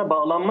cihazına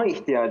bağlanma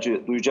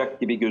ihtiyacı duyacak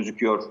gibi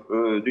gözüküyor.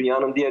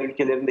 Dünyanın diğer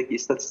ülkelerindeki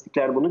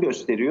istatistikler bunu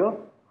gösteriyor.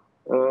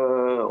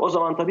 O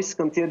zaman tabii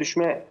sıkıntıya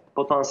düşme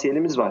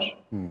potansiyelimiz var.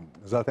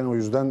 Zaten o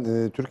yüzden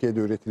Türkiye'de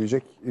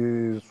üretilecek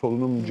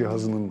solunum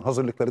cihazının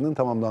hazırlıklarının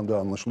tamamlandığı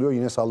anlaşılıyor.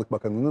 Yine Sağlık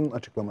Bakanı'nın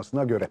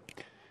açıklamasına göre.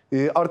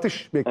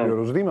 Artış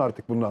bekliyoruz, evet, değil mi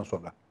artık bundan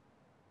sonra?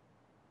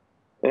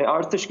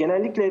 Artış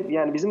genellikle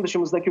yani bizim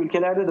dışımızdaki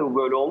ülkelerde de bu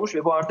böyle olmuş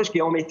ve bu artış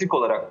geometrik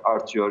olarak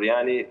artıyor.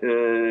 Yani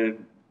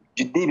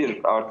ciddi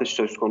bir artış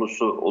söz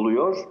konusu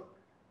oluyor.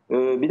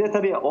 Bir de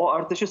tabii o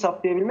artışı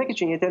saptayabilmek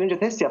için yeterince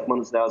test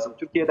yapmanız lazım.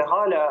 Türkiye'de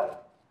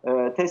hala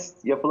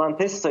yapılan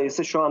test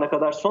sayısı şu ana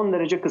kadar son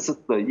derece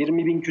kısıtlı.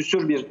 20.000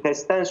 küsür bir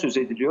testten söz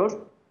ediliyor.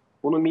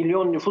 Bunu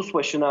milyon nüfus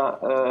başına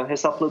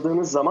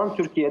hesapladığınız zaman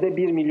Türkiye'de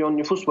 1 milyon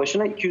nüfus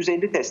başına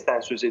 250 testten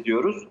söz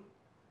ediyoruz.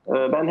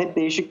 Ben hep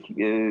değişik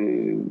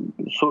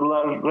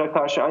sorulara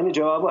karşı aynı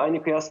cevabı,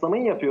 aynı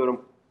kıyaslamayı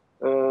yapıyorum.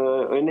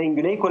 Örneğin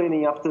Güney Kore'nin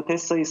yaptığı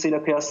test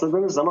sayısıyla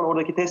kıyasladığınız zaman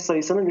oradaki test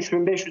sayısının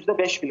 3.500 ile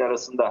 5.000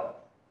 arasında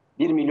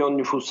 1 milyon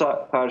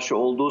nüfusa karşı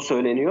olduğu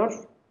söyleniyor.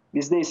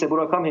 Bizde ise bu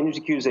rakam henüz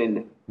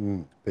 250.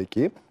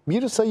 Peki.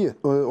 Bir sayı,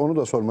 onu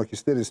da sormak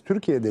isteriz.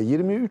 Türkiye'de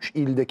 23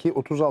 ildeki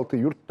 36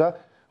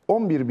 yurtta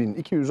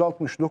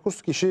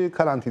 11.269 kişi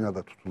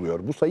karantinada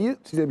tutuluyor. Bu sayı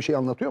size bir şey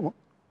anlatıyor mu?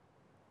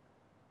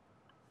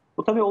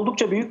 Bu tabii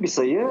oldukça büyük bir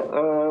sayı.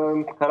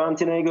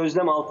 Karantinaya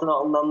gözlem altına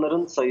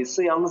alınanların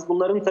sayısı. Yalnız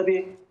bunların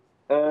tabii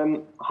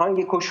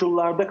hangi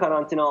koşullarda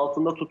karantina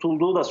altında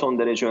tutulduğu da son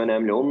derece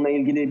önemli. Onunla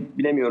ilgili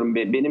bilemiyorum.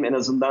 Benim en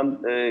azından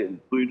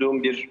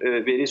duyduğum bir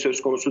veri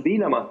söz konusu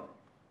değil ama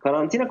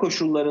karantina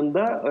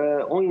koşullarında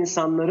o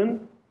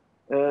insanların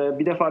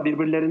bir defa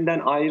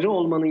birbirlerinden ayrı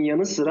olmanın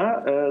yanı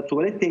sıra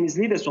tuvalet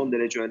temizliği de son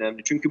derece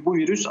önemli. Çünkü bu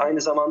virüs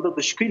aynı zamanda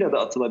dışkıyla da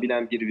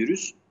atılabilen bir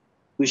virüs.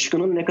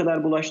 Dışkının ne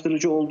kadar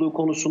bulaştırıcı olduğu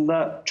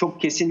konusunda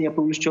çok kesin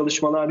yapılmış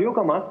çalışmalar yok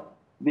ama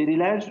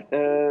veriler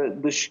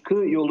dışkı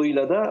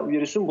yoluyla da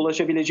virüsün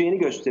bulaşabileceğini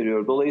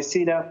gösteriyor.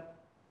 Dolayısıyla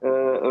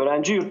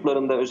öğrenci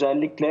yurtlarında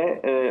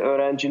özellikle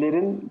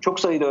çok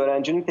sayıda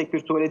öğrencinin tek bir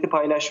tuvaleti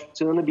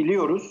paylaştığını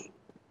biliyoruz.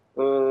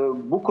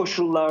 Bu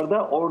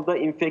koşullarda orada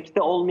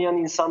infekte olmayan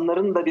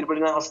insanların da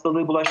birbirine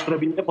hastalığı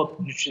bulaştırabilme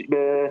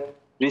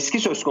riski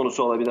söz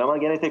konusu olabilir. Ama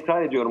gene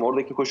tekrar ediyorum,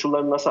 oradaki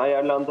koşulların nasıl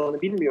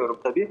ayarlandığını bilmiyorum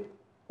tabii.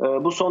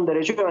 Bu son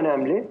derece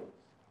önemli.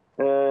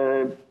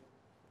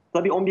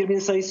 Tabii 11.000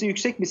 sayısı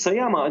yüksek bir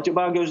sayı ama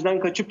acaba gözden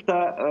kaçıp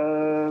da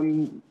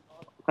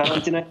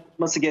karantina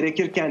yapması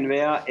gerekirken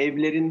veya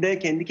evlerinde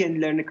kendi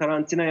kendilerini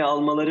karantinaya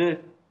almaları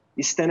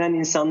istenen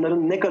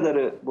insanların ne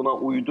kadarı buna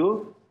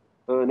uydu?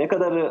 Ne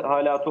kadarı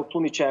hala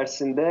toplum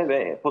içerisinde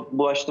ve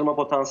bulaştırma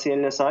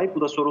potansiyeline sahip?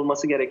 Bu da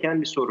sorulması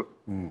gereken bir soru.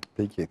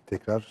 Peki,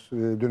 tekrar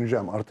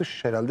döneceğim.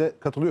 Artış herhalde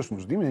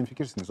katılıyorsunuz değil mi?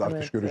 Hemfikirsiniz artış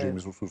Evet,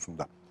 göreceğimiz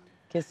hususunda.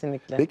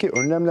 Kesinlikle. Peki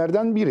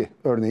önlemlerden biri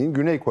örneğin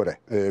Güney Kore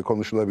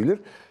konuşulabilir.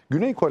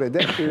 Güney Kore'de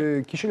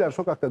kişiler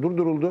sokakta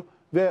durduruldu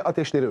ve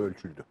ateşleri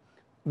ölçüldü.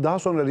 Daha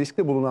sonra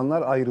riskli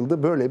bulunanlar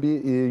ayrıldı. Böyle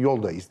bir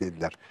yol da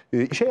izlediler.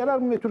 İşe yarar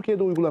mı ve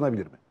Türkiye'de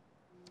uygulanabilir mi?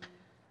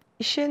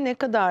 İşe ne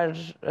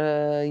kadar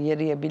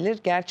yarayabilir?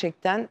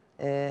 Gerçekten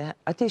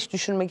ateş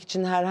düşürmek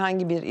için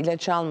herhangi bir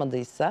ilaç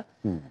almadıysa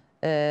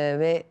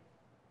ve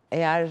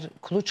eğer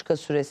kuluçka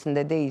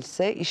süresinde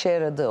değilse işe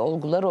yaradığı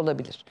olgular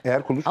olabilir.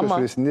 Eğer kuluçka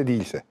süresinde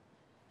değilse.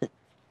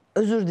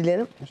 Özür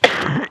dilerim.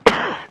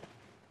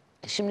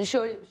 Şimdi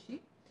şöyle bir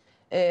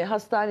şey.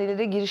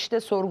 Hastanelere girişte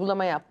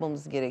sorgulama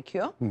yapmamız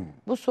gerekiyor.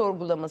 Bu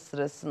sorgulama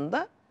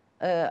sırasında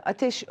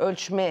ateş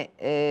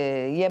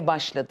ölçmeye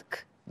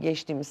başladık.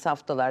 Geçtiğimiz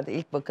haftalarda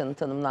ilk vakanın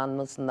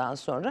tanımlanmasından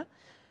sonra.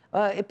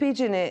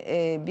 Epeyce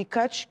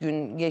birkaç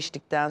gün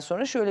geçtikten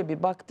sonra şöyle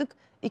bir baktık.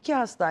 2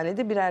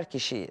 hastanede birer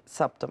kişiyi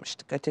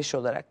saptamıştık ateş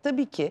olarak.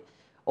 Tabii ki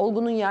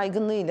olgunun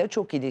yaygınlığıyla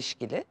çok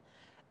ilişkili.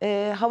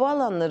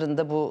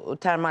 Havaalanlarında bu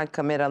termal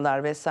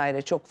kameralar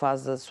vesaire çok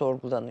fazla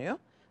sorgulanıyor.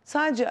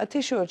 Sadece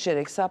ateş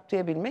ölçerek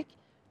saptayabilmek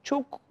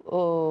çok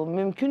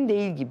mümkün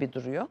değil gibi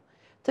duruyor.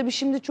 Tabii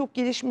şimdi çok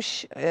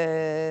gelişmiş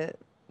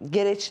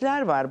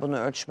gereçler var bunu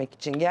ölçmek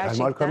için. Gerçekten,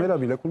 Termal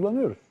kamera bile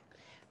kullanıyoruz.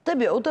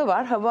 Tabii o da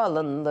var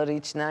havaalanları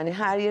için. Yani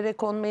her yere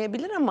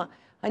konmayabilir ama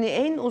hani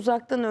en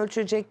uzaktan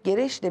ölçecek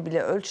gereçle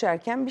bile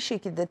ölçerken bir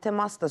şekilde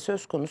temas da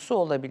söz konusu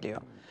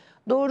olabiliyor.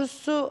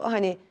 Doğrusu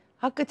hani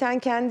hakikaten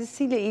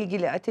kendisiyle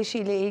ilgili,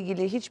 ateşiyle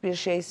ilgili hiçbir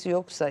şeysi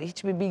yoksa,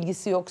 hiçbir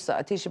bilgisi yoksa,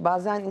 ateşi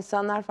bazen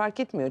insanlar fark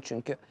etmiyor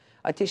çünkü.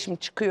 Ateşim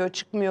çıkıyor,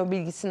 çıkmıyor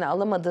bilgisini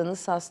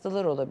alamadığınız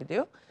hastalar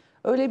olabiliyor.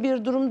 Öyle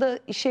bir durumda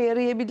işe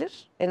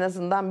yarayabilir. En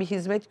azından bir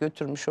hizmet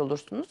götürmüş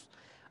olursunuz.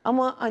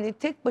 Ama hani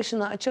tek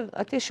başına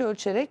ateş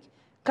ölçerek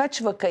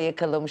kaç vaka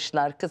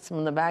yakalamışlar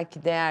kısmını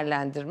belki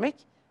değerlendirmek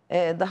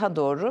daha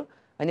doğru.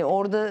 Hani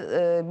orada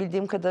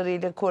bildiğim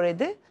kadarıyla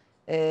Kore'de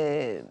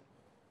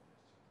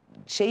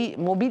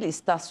mobil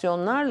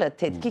istasyonlarla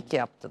tetkik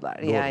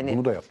yaptılar. Doğru, yani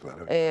bunu da yaptılar.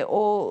 Evet.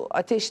 o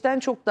ateşten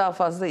çok daha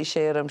fazla işe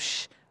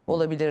yaramış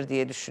olabilir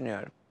diye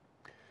düşünüyorum.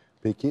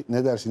 Peki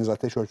ne dersiniz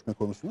ateş ölçme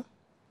konusuna?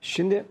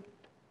 Şimdi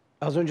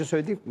az önce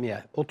söyledik mi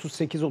ya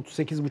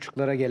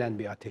 38-38,5'lara gelen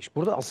bir ateş.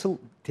 Burada asıl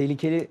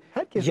tehlikeli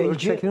Herkes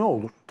ölçsek ne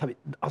olur? Tabii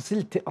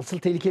asıl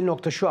tehlikeli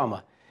nokta şu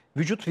ama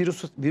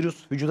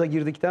virüs vücuda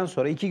girdikten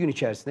sonra 2 gün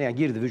içerisinde yani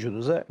girdi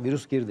vücudunuza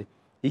virüs girdi.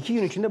 2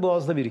 gün içinde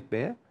boğazda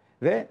birikmeye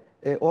ve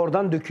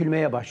oradan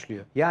dökülmeye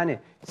başlıyor. Yani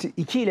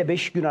 2 ile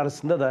 5 gün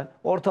arasında da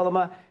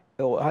ortalama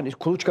hani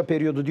kuluçka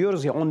periyodu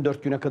diyoruz ya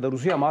 14 güne kadar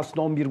uzuyor ama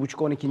aslında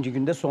 11,5-12.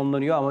 günde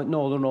sonlanıyor ama ne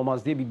olur ne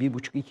olmaz diye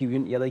 1,5-2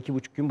 gün ya da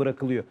 2,5 gün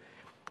bırakılıyor.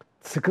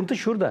 Sıkıntı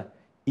şurada.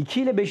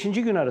 2 ile 5.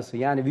 gün arası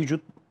yani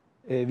vücut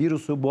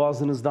virüsü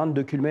boğazınızdan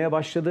dökülmeye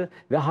başladı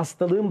ve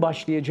hastalığın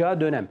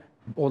başlayacağı dönem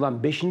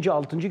olan 5.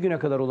 6. güne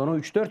kadar olan o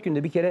 3-4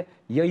 günde bir kere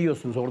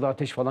yayıyorsunuz. Orada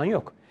ateş falan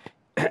yok.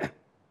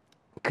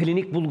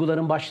 Klinik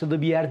bulguların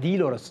başladığı bir yer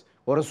değil orası.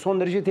 Orası son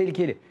derece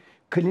tehlikeli.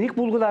 Klinik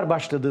bulgular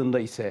başladığında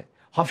ise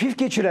hafif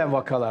geçiren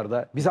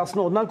vakalarda biz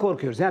aslında ondan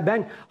korkuyoruz. Yani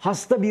ben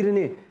hasta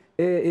birini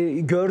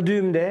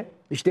gördüğümde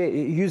işte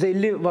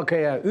 150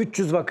 vakaya,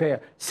 300 vakaya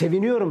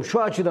seviniyorum.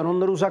 Şu açıdan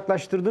onları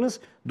uzaklaştırdınız.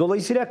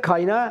 Dolayısıyla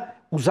kaynağı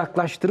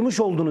uzaklaştırmış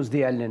oldunuz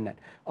diğerlerinden.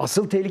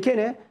 Asıl tehlike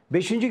ne?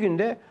 5.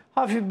 günde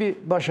hafif bir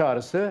baş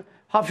ağrısı,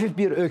 hafif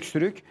bir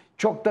öksürük,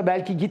 çok da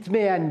belki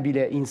gitmeyen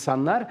bile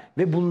insanlar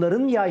ve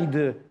bunların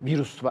yaydığı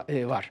virüs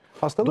var.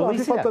 Hastalığı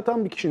hafif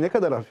atlatan bir kişi ne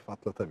kadar hafif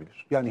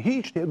atlatabilir? Yani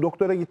hiç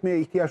doktora gitmeye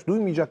ihtiyaç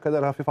duymayacak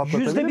kadar hafif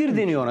atlatabilir mi? %1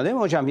 deniyor ona değil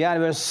mi hocam? Yani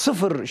böyle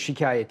 0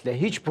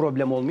 şikayetle hiç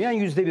problem olmayan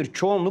 %1.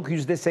 Çoğunluk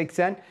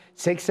 %80,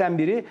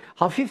 81'i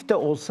hafif de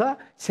olsa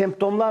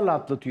semptomlarla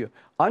atlatıyor.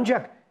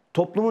 Ancak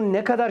toplumun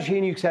ne kadar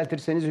şeyini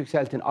yükseltirseniz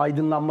yükseltin,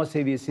 aydınlanma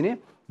seviyesini,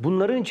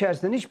 bunların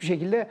içerisinden hiçbir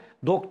şekilde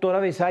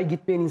doktora vesaire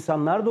gitmeyen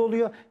insanlar da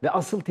oluyor ve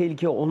asıl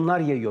tehlike onlar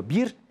yayıyor.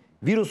 Bir,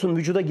 virüsün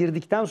vücuda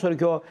girdikten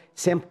sonraki o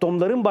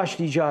semptomların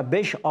başlayacağı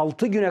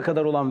 5-6 güne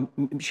kadar olan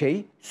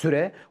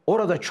süre,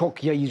 orada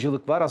çok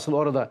yayıcılık var. Asıl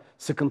orada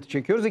sıkıntı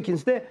çekiyoruz.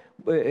 İkincisi de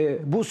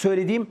bu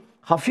söylediğim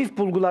hafif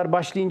bulgular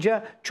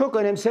başlayınca çok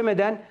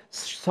önemsemeden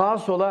sağa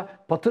sola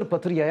patır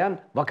patır yayan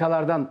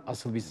vakalardan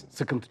asıl biz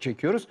sıkıntı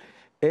çekiyoruz.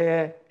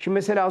 Şimdi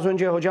mesela az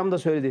önce hocam da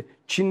söyledi.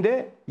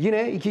 Çin'de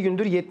yine 2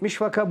 gündür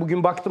 70 vaka.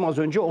 Bugün baktım az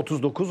önce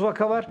 39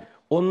 vaka var.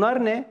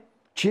 Onlar ne?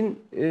 Çin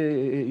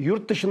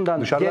yurt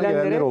dışından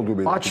gelenlere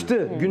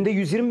açtı. Günde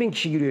 120 bin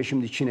kişi giriyor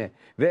şimdi Çin'e.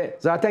 Ve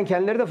zaten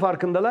kendileri de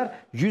farkındalar.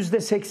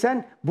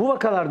 %80 bu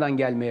vakalardan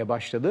gelmeye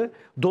başladı.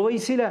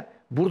 Dolayısıyla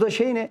burada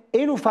ne?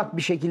 En ufak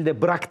bir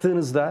şekilde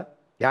bıraktığınızda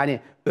yani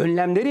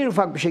önlemleri en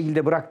ufak bir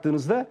şekilde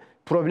bıraktığınızda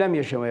problem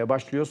yaşamaya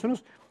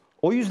başlıyorsunuz.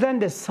 O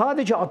yüzden de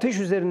sadece ateş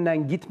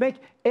üzerinden gitmek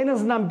en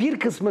azından bir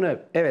kısmını,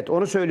 evet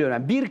onu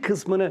söylüyorum, bir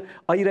kısmını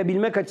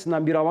ayırabilmek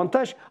açısından bir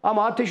avantaj.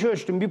 Ama ateşi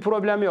ölçtüm bir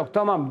problem yok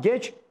tamam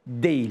geç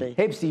değil.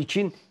 Hepsi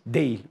için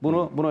değil.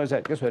 Bunu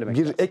özellikle söylemek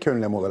lazım. Bir ek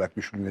önlem olarak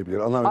düşünülebilir.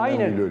 Ana önlem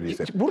aynen.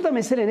 öyleyse. Burada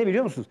mesele ne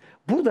biliyor musunuz?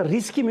 Burada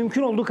riski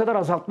mümkün olduğu kadar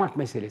azaltmak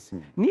meselesi.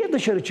 Niye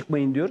dışarı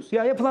çıkmayın diyoruz?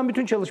 Ya yapılan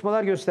bütün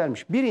çalışmalar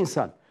göstermiş. Bir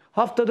insan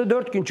haftada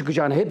 4 gün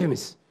çıkacağını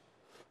hepimiz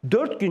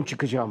 4 gün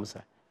çıkacağımıza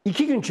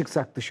 2 gün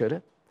çıksak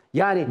dışarı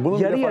yani bunun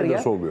yarı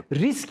yarıya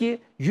riski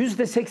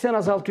 %80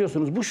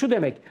 azaltıyorsunuz. Bu şu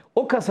demek,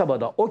 o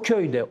kasabada, o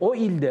köyde, o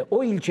ilde,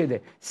 o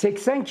ilçede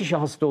 80 kişi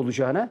hasta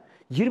olacağına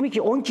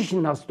 10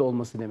 kişinin hasta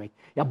olması demek.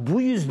 Ya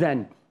bu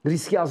yüzden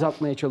riski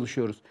azaltmaya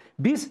çalışıyoruz.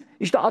 Biz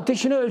işte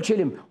ateşini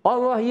ölçelim,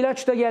 Allah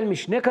ilaç da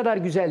gelmiş ne kadar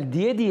güzel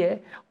diye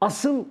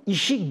asıl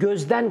işi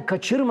gözden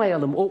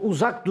kaçırmayalım, o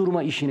uzak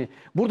durma işini.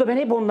 Burada ben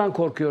hep ondan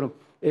korkuyorum.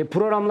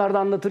 Programlarda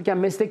anlatırken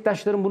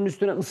meslektaşlarım bunun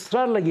üstüne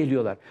ısrarla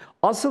geliyorlar.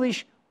 Asıl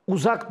iş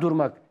uzak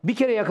durmak. Bir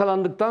kere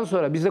yakalandıktan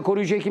sonra bizde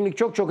koruyucu hekimlik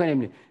çok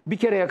önemli. Bir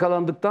kere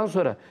yakalandıktan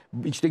sonra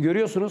işte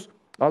görüyorsunuz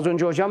az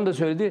önce hocam da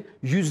söyledi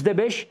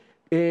 %5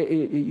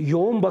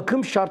 yoğun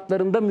bakım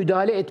şartlarında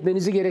müdahale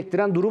etmenizi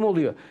gerektiren durum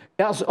oluyor.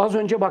 Az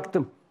önce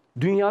baktım.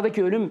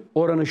 Dünyadaki ölüm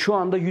oranı şu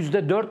anda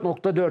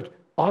 %4.4.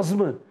 Az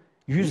mı?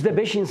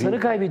 %5 insanı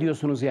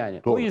kaybediyorsunuz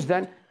yani. Doğru. O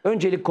yüzden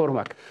öncelik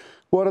korumak.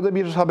 Bu arada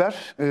bir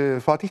haber,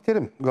 Fatih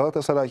Terim,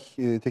 Galatasaray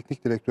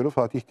Teknik Direktörü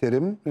Fatih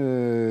Terim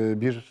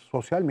bir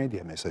sosyal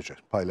medya mesajı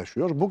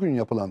paylaşıyor. Bugün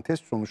yapılan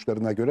test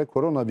sonuçlarına göre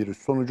koronavirüs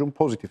sonucum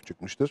pozitif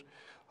çıkmıştır.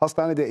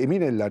 Hastanede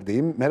emin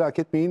ellerdeyim, merak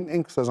etmeyin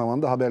en kısa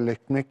zamanda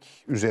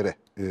haberleşmek üzere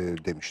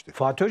demişti.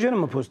 Fatih Hoca'nın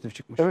mı pozitif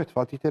çıkmış? Evet,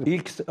 Fatih Terim.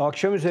 İlk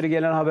akşam üzeri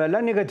gelen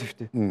haberler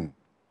negatifti.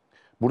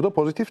 Burada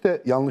pozitif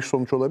de yanlış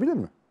sonuç olabilir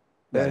mi?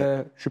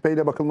 Yani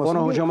şüpheyle bakılması. Ona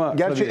hocama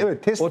gerçi tabii,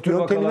 evet test o tür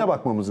yöntemine vakalar-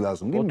 bakmamız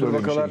lazım değil o mi? tür Böyle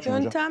bir şey vakalar- için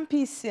hocam? Yöntem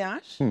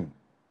PCR.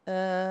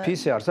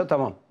 PCR'sa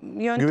tamam.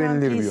 Yöntem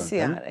Güvenilir bir PCR.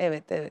 yöntem.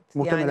 Evet.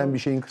 Muhtemelen Yani bir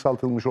şeyin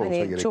kısaltılmış olsa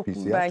hani gerek çok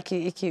PCR. belki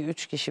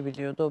 2-3 kişi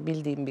biliyordu, o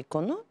bildiğim bir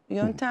konu.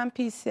 Yöntem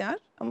PCR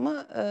ama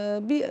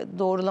bir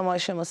doğrulama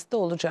aşaması da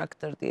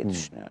olacaktır diye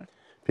düşünüyorum.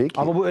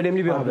 Peki. Ama bu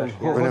önemli bir haber.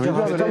 Önemli bir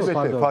haber, hafif, elbette.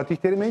 pardon. Fatih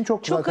Terim en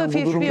çok Çok zaten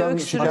hafif bu bir durumdan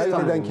öksürüğü şikayet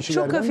var. eden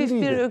kişilerden Çok hafif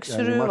bir biriydi.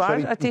 öksürüğü maçlar var,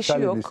 iptal ateşi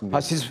yok. edilsin diye.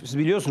 Ha, siz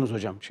biliyorsunuz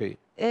hocam şeyi.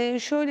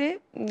 Şöyle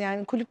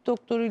yani kulüp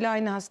doktoruyla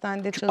aynı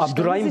hastanede çalıştığımız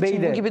Abdurrahim Bey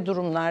için de- bu gibi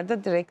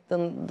durumlarda direkt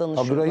danışıyoruz.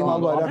 Abdurrahim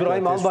Albayrak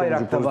Abdurrahim da test Albayrak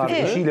sonucu da pozitif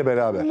vardı. eşiyle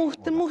beraber.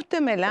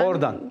 Muhtemelen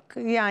Oradan.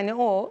 yani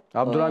o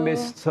Abdurrahim Bey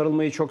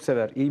sarılmayı çok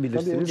sever. İyi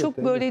bilirsiniz. Tabii, çok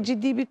evet. böyle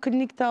ciddi bir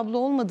klinik tablo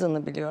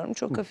olmadığını biliyorum.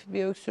 Çok hafif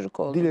bir öksürük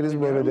olduğunu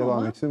Dileriz böyle biliyorum devam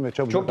ama etsin ve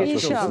çabuk Çok geçmiş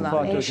olsun İnşallah,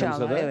 Fatih hocamıza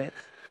inşallah da. evet.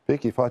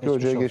 Peki Fatih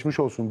Hoca'ya geçmiş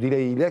olsun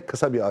dileğiyle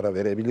kısa bir ara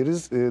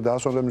verebiliriz. Daha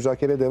sonra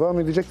müzakere devam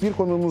edecek. Bir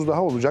konuğumuz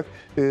daha olacak.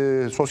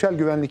 Sosyal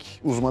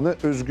güvenlik uzmanı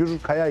Özgür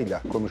Kaya ile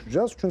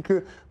konuşacağız.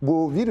 Çünkü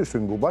bu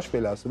virüsün, bu baş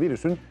belası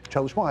virüsün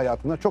çalışma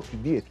hayatına çok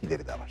ciddi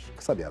etkileri de var.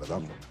 Kısa bir aradan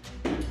sonra.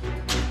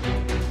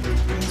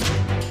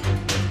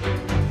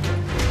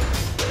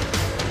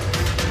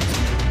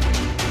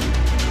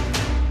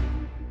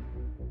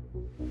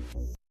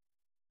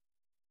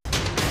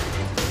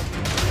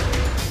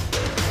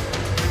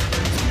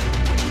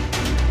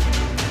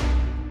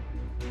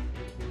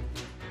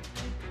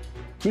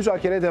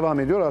 Müzakere devam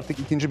ediyor. Artık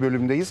ikinci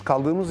bölümdeyiz.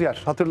 Kaldığımız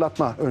yer.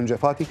 Hatırlatma önce.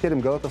 Fatih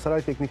Terim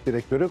Galatasaray Teknik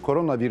Direktörü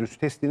koronavirüs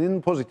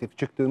testinin pozitif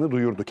çıktığını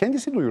duyurdu.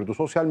 Kendisi duyurdu.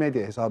 Sosyal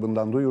medya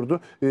hesabından duyurdu.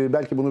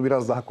 Belki bunu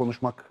biraz daha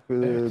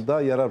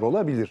konuşmakta yarar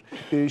olabilir.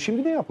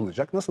 Şimdi ne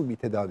yapılacak? Nasıl bir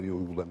tedavi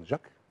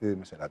uygulanacak?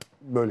 Mesela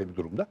böyle bir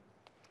durumda.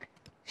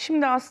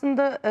 Şimdi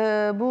aslında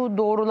bu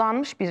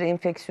doğrulanmış bir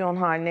enfeksiyon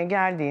haline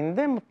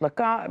geldiğinde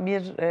mutlaka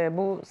bir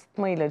bu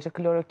sıtma ilacı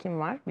klorokin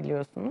var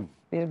biliyorsunuz.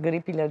 Bir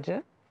grip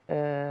ilacı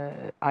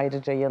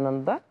ayrıca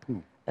yanında.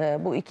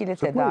 Bu ikili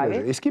Sıtma tedavi.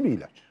 ilacı, eski bir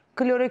ilaç.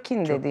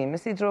 Klorokin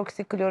dediğimiz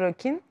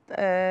hidroksiklorokin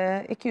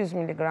 200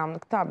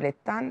 miligramlık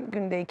tabletten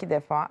günde 2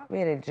 defa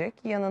verilecek.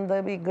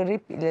 Yanında bir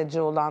grip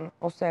ilacı olan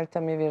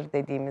oseltamivir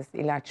dediğimiz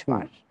ilaç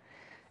var.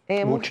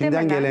 Bu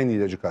Çin'den gelen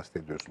ilacı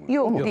kastediyorsunuz.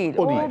 Yok değil.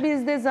 O O değil.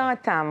 bizde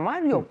zaten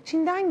var. Yok.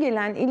 Çin'den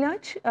gelen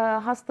ilaç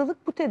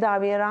hastalık bu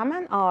tedaviye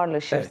rağmen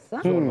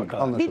ağırlaşırsa.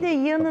 Anlaşıldı. Bir de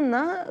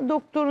yanına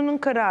doktorunun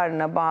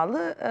kararına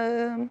bağlı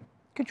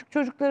küçük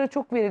çocuklara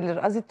çok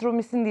verilir.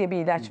 Azitromisin diye bir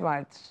ilaç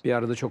vardır. Bir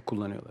arada çok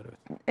kullanıyorlar.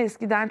 Evet.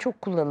 Eskiden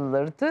çok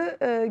kullanılırdı.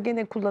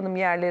 Gene kullanım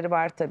yerleri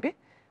var tabii.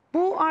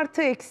 Bu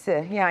artı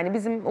eksi yani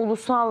bizim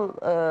ulusal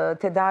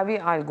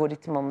tedavi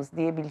algoritmamız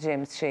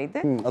diyebileceğimiz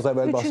şeyde. Az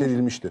evvel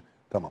bahsedilmişti.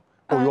 Tamam.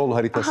 O yol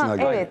haritasına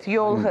göre. Evet,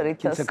 yol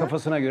haritası. Kimse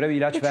kafasına göre bir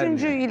ilaç vermiyor.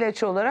 Üçüncü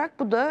ilaç olarak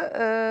bu da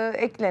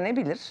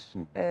eklenebilir.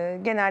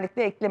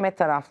 Genellikle ekleme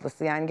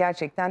taraflısı yani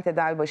gerçekten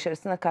tedavi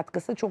başarısına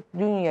katkısı çok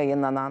dün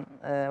yayınlanan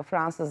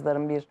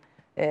Fransızların bir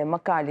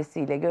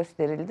makalesiyle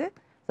gösterildi.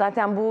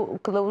 Zaten bu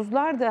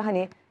kılavuzlar da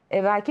hani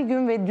evvelki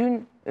gün ve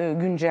dün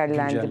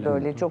güncellendi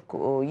böyle çok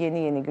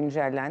yeni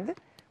güncellendi.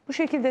 Bu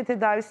şekilde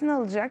tedavisini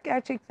alacak.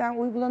 Gerçekten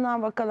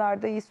uygulanan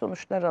vakalarda iyi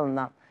sonuçlar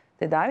alınan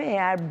tedavi.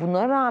 Eğer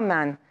buna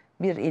rağmen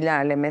bir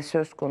ilerleme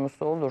söz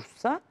konusu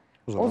olursa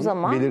o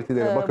zaman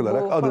belirtilere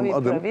bakılarak bu adım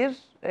adım favipiravir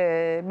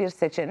bir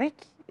seçenek,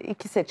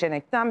 iki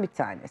seçenekten bir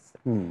tanesi.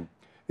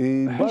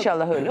 Bak-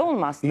 İnşallah öyle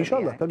olmaz tabii.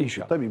 İnşallah yani. tabii.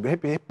 İnşallah. Tabii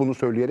hep bunu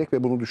söyleyerek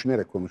ve bunu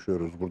düşünerek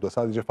konuşuyoruz burada.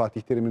 Sadece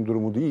Fatih Terim'in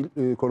durumu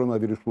değil,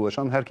 koronavirüs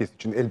bulaşan herkes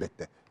için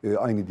elbette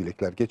aynı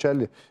dilekler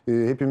geçerli.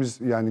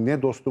 Hepimiz yani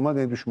ne dostuma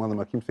ne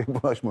düşmanıma kimseye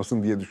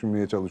bulaşmasın diye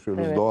düşünmeye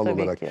çalışıyoruz Evet, doğal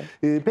tabii olarak. ki.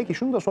 Peki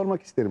şunu da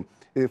sormak isterim.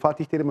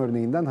 Fatih Terim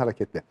örneğinden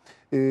hareketle.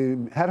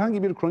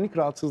 Herhangi bir kronik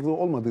rahatsızlığı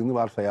olmadığını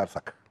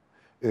varsayarsak.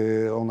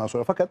 Ondan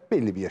sonra fakat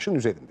belli bir yaşın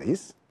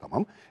üzerindeyiz.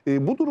 Tamam.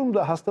 Bu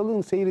durumda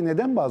hastalığın seyri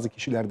neden bazı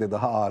kişilerde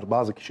daha ağır,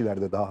 bazı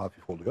kişilerde daha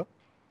hafif oluyor?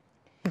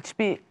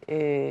 Hiçbir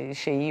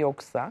şeyi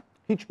yoksa,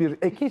 Hiçbir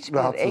ek hiçbir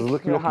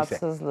rahatsızlık ek yok ise.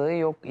 rahatsızlığı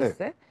yok ise.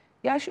 Evet.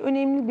 Yaş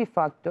önemli bir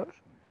faktör.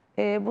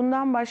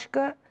 Bundan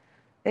başka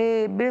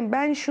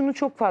ben şunu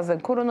çok fazla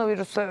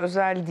koronavirüse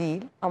özel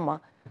değil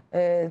ama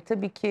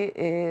tabii ki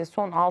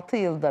son 6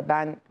 yılda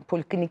ben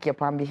poliklinik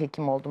yapan bir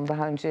hekim oldum.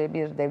 Daha önce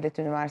bir devlet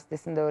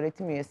üniversitesinde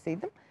öğretim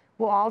üyesiydim.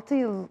 Bu 6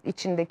 yıl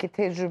içindeki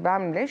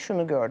tecrübemle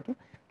şunu gördüm.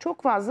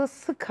 Çok fazla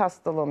sık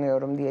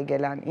hastalanıyorum diye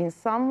gelen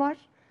insan var.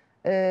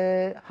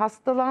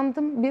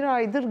 Hastalandım, bir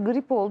aydır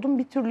grip oldum,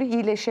 bir türlü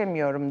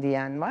iyileşemiyorum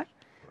diyen var.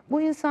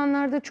 Bu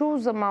insanlarda çoğu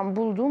zaman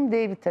bulduğum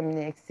D vitamini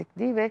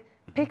eksikliği ve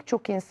pek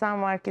çok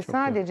insan var ki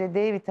sadece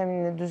D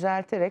vitaminini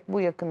düzelterek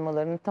bu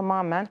yakınmalarını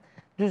tamamen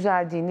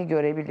düzeldiğini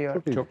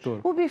görebiliyorum. Çok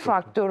doğru. Bu bir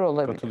faktör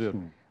olabilir.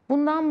 Katılıyorum.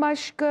 Bundan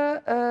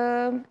başka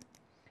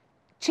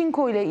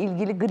çinko ile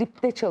ilgili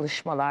gripte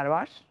çalışmalar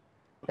var.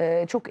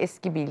 Çok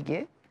eski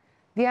bilgi.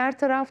 Diğer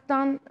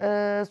taraftan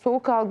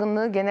soğuk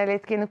algınlığı genel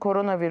etkeni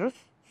koronavirüs.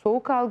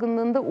 Soğuk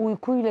algınlığında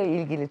uykuyla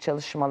ilgili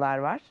çalışmalar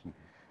var.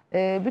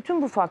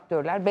 Bütün bu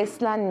faktörler,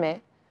 beslenme,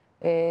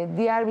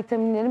 diğer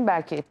vitaminlerin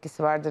belki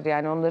etkisi vardır.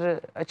 Yani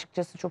onları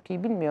açıkçası çok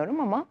iyi bilmiyorum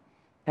ama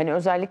hani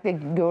özellikle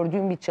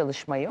gördüğüm bir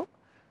çalışma yok.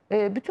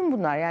 Bütün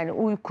bunlar yani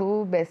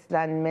uyku,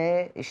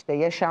 beslenme, işte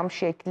yaşam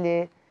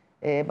şekli,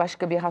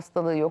 başka bir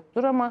hastalığı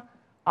yoktur ama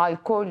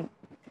alkol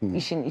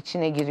işin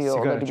içine giriyor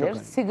Sigara olabilir. çok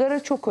önemli.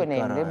 Sigara çok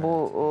önemli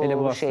bu Hele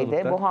bu şeyde,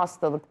 hastalıkta. bu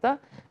hastalıkta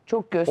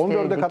çok gösterildi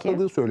 14'e ki.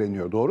 katladığı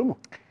söyleniyor. Doğru mu?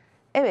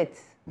 Evet.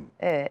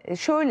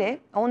 Şöyle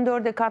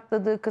 14'e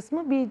katladığı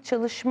kısmı bir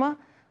çalışma,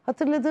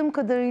 hatırladığım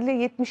kadarıyla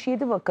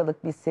 77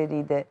 vakalık bir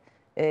seride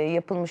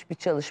yapılmış bir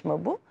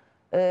çalışma bu.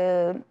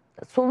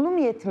 Solunum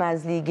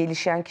yetmezliği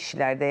gelişen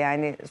kişilerde,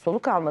 yani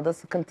soluk almada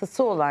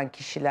sıkıntısı olan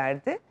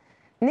kişilerde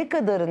ne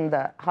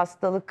kadarında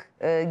hastalık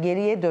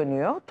geriye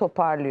dönüyor,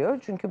 toparlıyor.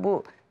 Çünkü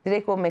bu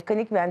direkt o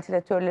mekanik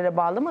ventilatörlere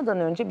bağlamadan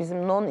önce bizim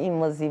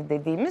non-invaziv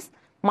dediğimiz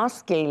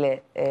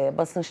maskeyle,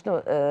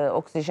 basınçlı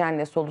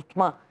oksijenle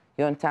solutma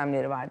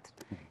yöntemleri vardır.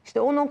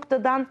 İşte o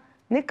noktadan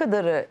ne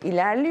kadarı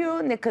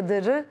ilerliyor, ne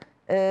kadarı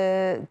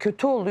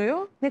kötü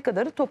oluyor, ne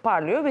kadarı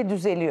toparlıyor ve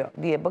düzeliyor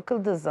diye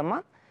bakıldığı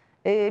zaman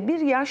bir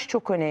yaş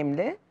çok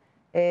önemli.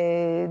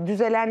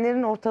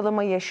 Düzelenlerin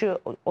ortalama yaşı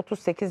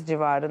 38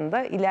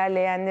 civarında,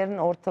 ilerleyenlerin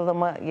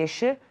ortalama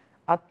yaşı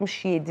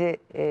 67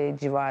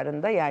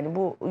 civarında. Yani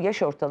bu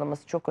yaş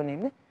ortalaması çok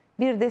önemli.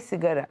 Bir de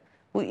sigara.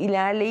 Bu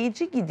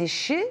ilerleyici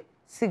gidişi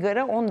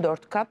sigara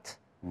 14 kat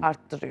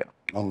arttırıyor.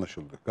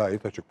 Anlaşıldı.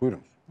 Gayet açık.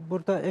 Buyurunuz.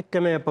 Burada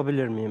ekleme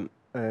yapabilir miyim?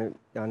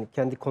 Yani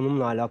kendi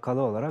konumla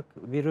alakalı olarak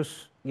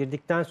virüs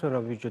girdikten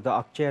sonra vücuda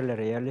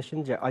akciğerlere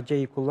yerleşince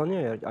ACE'yi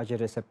kullanıyor ya, ACE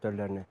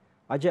reseptörlerini.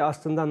 ACE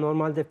aslında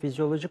normalde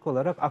fizyolojik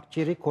olarak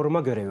akciğeri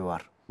koruma görevi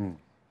var.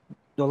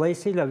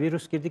 Dolayısıyla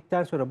virüs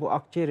girdikten sonra bu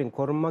akciğerin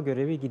korunma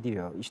görevi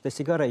gidiyor. İşte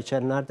sigara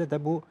içenlerde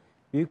de bu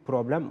büyük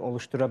problem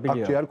oluşturabiliyor.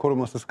 Akciğer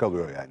korumasız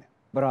kalıyor yani.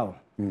 Bravo.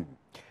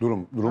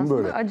 Durum Aslında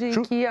böyle.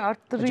 ACE2'yi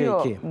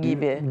arttırıyor ACE2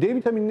 gibi. D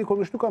vitaminini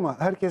konuştuk ama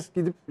herkes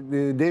gidip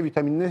D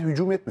vitaminine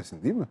hücum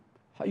etmesin değil mi?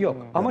 Yok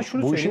ama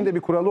şunu Bu söyleyeyim. işin de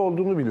bir kuralı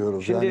olduğunu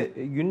biliyoruz. Şimdi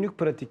yani. günlük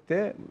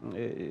pratikte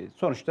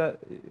sonuçta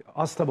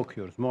hasta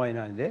bakıyoruz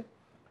muayenehanede.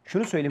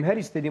 Şunu söyleyeyim, her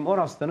istediğim 10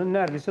 hastanın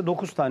neredeyse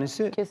 9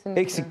 tanesi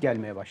Kesinlikle. eksik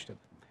gelmeye başladı.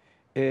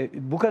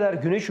 Bu kadar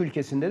güneş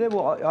ülkesinde de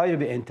bu ayrı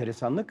bir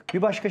enteresanlık.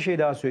 Bir başka şey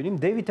daha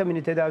söyleyeyim. D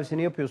vitamini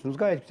tedavisini yapıyorsunuz,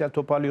 gayet güzel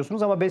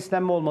toparlıyorsunuz ama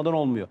beslenme olmadan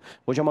olmuyor.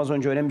 Hocam az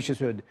önce önemli bir şey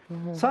söyledi.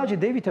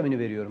 Sadece D vitamini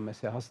veriyorum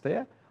mesela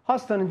hastaya.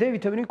 Hastanın D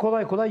vitamini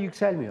kolay kolay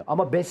yükselmiyor.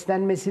 Ama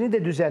beslenmesini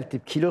de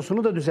düzeltip,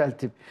 kilosunu da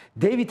düzeltip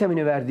D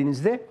vitamini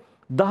verdiğinizde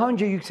daha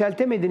önce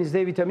yükseltemediğiniz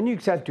D vitamini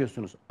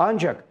yükseltiyorsunuz.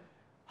 Ancak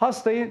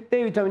hastayı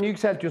D vitamini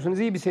yükseltiyorsunuz,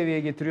 iyi bir seviyeye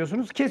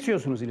getiriyorsunuz,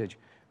 kesiyorsunuz ilacı.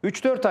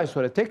 3-4 ay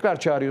sonra tekrar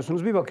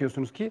çağırıyorsunuz, bir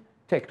bakıyorsunuz ki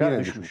tekrar Yine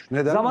düşmüş. düşmüş.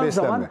 Neden? Zaman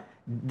Beslenme. zaman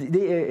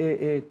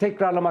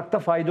tekrarlamakta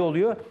fayda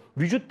oluyor.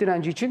 Vücut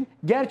direnci için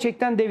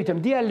gerçekten D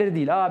vitamini. Diğerleri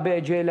değil. A,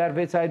 B, C'ler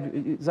vesaire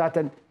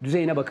zaten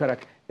düzeyine bakarak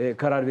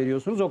karar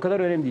veriyorsunuz. O kadar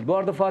önemli değil. Bu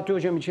arada Fatih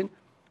Hocam için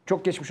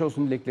çok geçmiş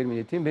olsun dileklerimi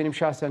ileteyim. Benim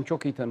şahsen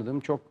çok iyi tanıdığım,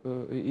 çok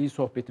iyi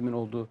sohbetimin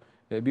olduğu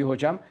bir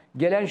hocam.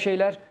 Gelen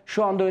şeyler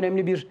şu anda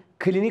önemli bir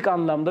klinik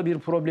anlamda bir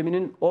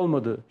probleminin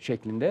olmadığı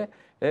şeklinde.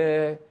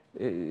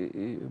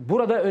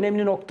 Burada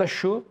önemli nokta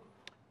şu.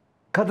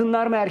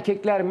 Kadınlar mı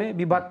erkekler mi?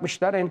 Bir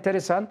bakmışlar,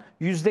 enteresan.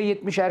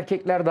 %70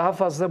 erkekler daha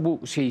fazla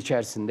bu şey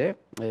içerisinde,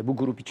 bu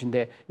grup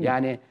içinde.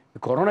 Yani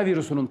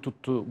koronavirüsünün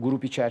tuttuğu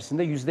grup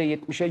içerisinde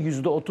 %70'e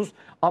 %30.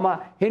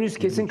 Ama henüz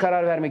kesin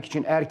karar vermek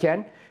için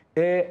erken.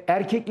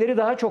 Erkekleri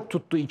daha çok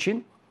tuttuğu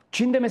için.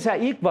 Çin'de mesela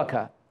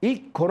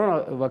ilk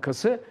korona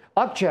vakası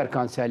akciğer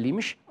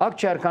kanserliymiş.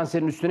 Akciğer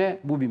kanserinin üstüne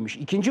bu binmiş.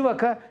 İkinci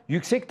vaka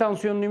yüksek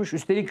tansiyonluymuş.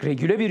 Üstelik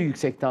regüle bir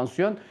yüksek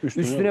tansiyon.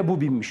 Üstüne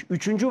bu binmiş.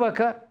 Üçüncü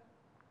vaka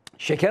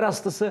şeker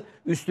hastası,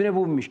 üstüne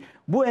bu binmiş.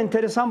 Bu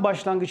enteresan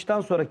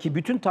başlangıçtan sonraki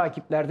bütün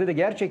takiplerde de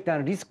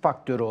gerçekten risk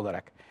faktörü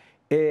olarak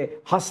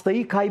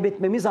hastayı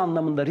kaybetmemiz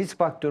anlamında risk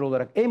faktörü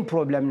olarak en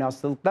problemli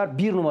hastalıklar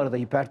 1 numarada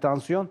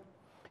hipertansiyon,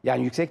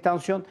 yani yüksek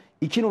tansiyon,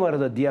 2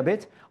 numarada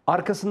diyabet,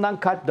 arkasından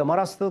kalp damar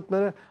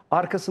hastalıkları,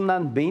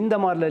 arkasından beyin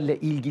damarlarıyla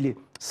ilgili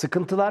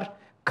sıkıntılar,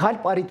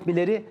 kalp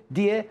aritmileri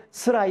diye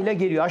sırayla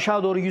geliyor.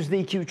 Aşağı doğru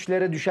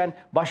 %2-3'lere düşen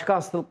başka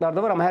hastalıklar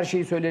da var ama her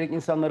şeyi söyleyerek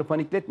insanları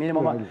panikletmeyelim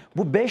ama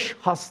bu 5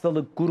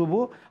 hastalık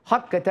grubu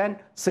hakikaten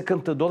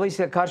sıkıntı.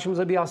 Dolayısıyla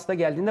karşımıza bir hasta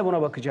geldiğinde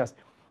buna bakacağız.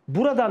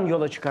 Buradan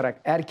yola çıkarak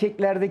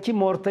erkeklerdeki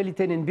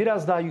mortalitenin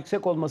biraz daha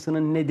yüksek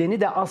olmasının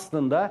nedeni de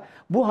aslında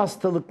bu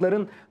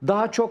hastalıkların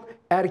daha çok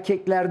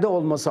erkeklerde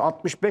olması,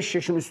 65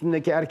 yaşın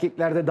üstündeki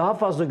erkeklerde daha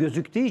fazla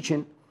gözüktüğü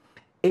için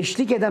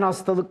eşlik eden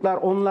hastalıklar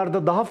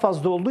onlarda daha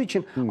fazla olduğu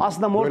için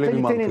aslında Böyle bir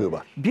mantığı mortalitenin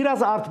var.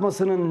 biraz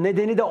artmasının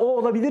nedeni de o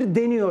olabilir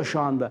deniyor şu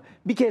anda.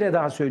 Bir kere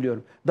daha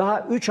söylüyorum.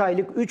 Daha 3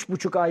 aylık,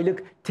 3,5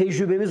 aylık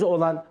tecrübemiz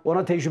olan,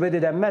 ona tecrübe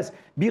de denmez,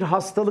 bir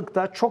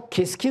hastalıkta çok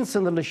keskin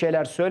sınırlı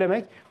şeyler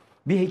söylemek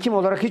bir hekim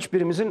olarak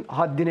hiçbirimizin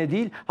haddine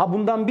değil. Ha,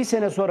 bundan bir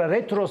sene sonra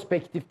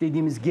retrospektif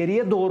dediğimiz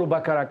geriye doğru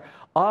bakarak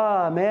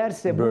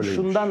meğerse bu Böyleymiş,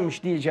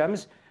 şundanmış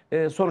diyeceğimiz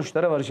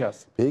sonuçlara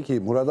varacağız. Peki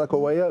Murat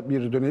Akova'ya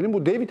bir dönelim.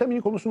 Bu D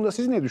vitamini konusunda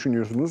siz ne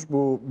düşünüyorsunuz?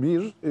 Bu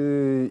bir.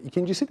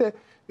 İkincisi de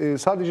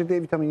sadece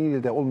D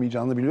vitaminiyle de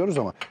olmayacağını biliyoruz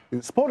ama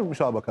spor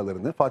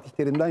müsabakalarını Fatih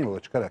Terim'den yola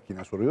çıkarak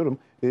yine soruyorum.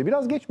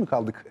 Biraz geç mi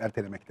kaldık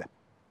ertelemekte?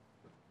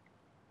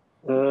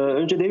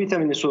 Önce D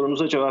vitamini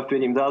sorunuza cevap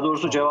vereyim. Daha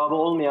doğrusu cevabı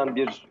olmayan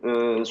bir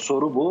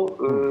soru bu.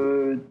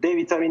 D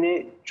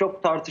vitamini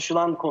çok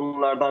tartışılan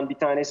konulardan bir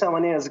tanesi ama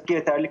ne yazık ki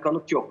yeterli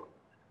kanıt yok.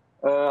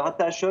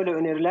 Hatta şöyle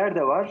öneriler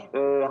de var.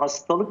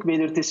 Hastalık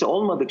belirtisi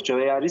olmadıkça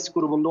veya risk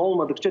grubunda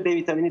olmadıkça D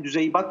vitamini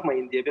düzeyi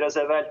bakmayın diye. Biraz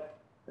evvel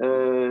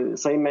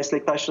sayın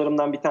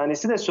meslektaşlarımdan bir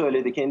tanesi de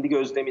söyledi kendi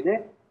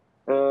gözlemini.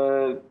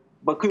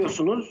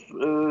 Bakıyorsunuz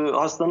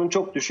hastanın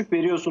çok düşük,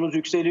 veriyorsunuz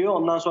yükseliyor,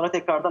 ondan sonra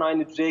tekrardan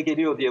aynı düzeye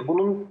geliyor diye.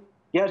 Bunun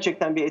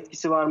gerçekten bir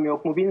etkisi var mı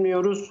yok mu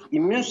bilmiyoruz.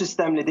 İmmün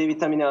sistemle D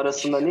vitamini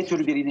arasında ne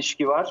tür bir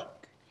ilişki var?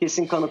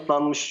 Kesin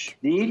kanıtlanmış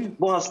değil.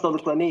 Bu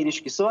hastalıkla ne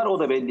ilişkisi var o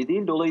da belli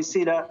değil.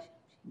 Dolayısıyla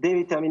D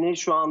vitamini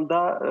şu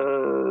anda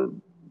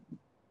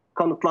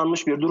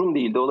kanıtlanmış bir durum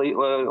değil.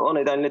 O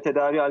nedenle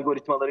tedavi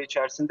algoritmaları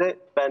içerisinde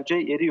bence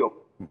yeri yok.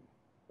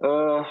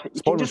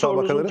 İkinci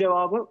sorunuzun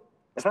cevabı...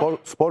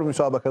 Spor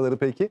müsabakaları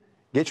peki?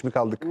 Geç mi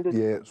kaldık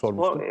diye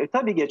sormuştum.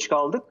 Tabii geç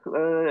kaldık.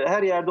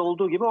 Her yerde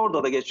olduğu gibi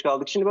orada da geç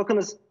kaldık. Şimdi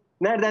bakınız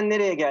nereden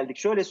nereye geldik?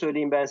 Şöyle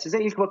söyleyeyim ben size.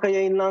 İlk vaka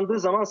yayınlandığı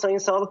zaman Sayın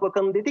Sağlık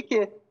Bakanı dedi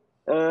ki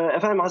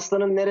efendim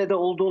hastanın nerede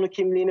olduğunu,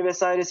 kimliğini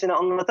vesairesini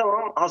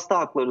anlatamam, hasta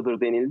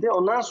haklarıdır denildi.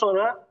 Ondan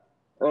sonra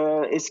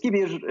eski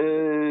bir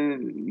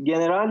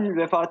general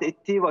vefat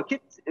ettiği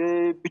vakit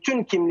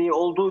bütün kimliği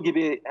olduğu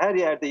gibi her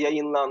yerde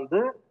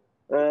yayınlandı.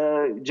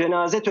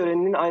 Cenaze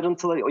töreninin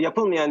ayrıntıları,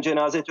 yapılmayan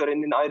cenaze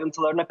töreninin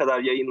ayrıntılarına kadar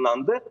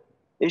yayınlandı.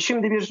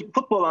 Şimdi bir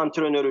futbol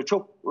antrenörü,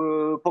 çok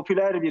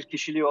popüler bir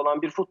kişiliği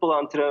olan bir futbol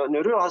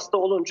antrenörü hasta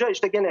olunca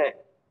işte gene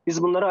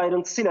biz bunları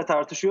ayrıntısıyla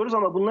tartışıyoruz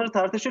ama bunları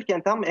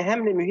tartışırken tam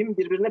ehemle mühim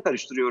birbirine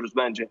karıştırıyoruz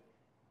bence.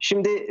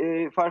 Şimdi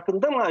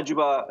farkında mı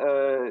acaba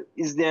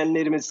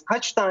izleyenlerimiz,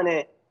 kaç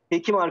tane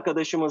hekim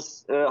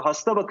arkadaşımız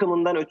hasta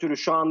bakımından ötürü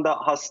şu anda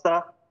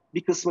hasta,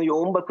 bir kısmı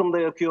yoğun bakımda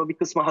yatıyor, bir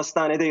kısmı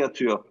hastanede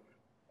yatıyor.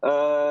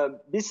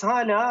 Biz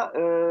hala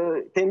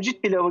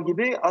temcit pilavı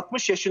gibi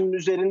 60 yaşının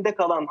üzerinde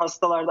kalan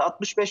hastalarda,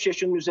 65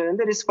 yaşının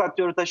üzerinde risk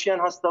faktörü taşıyan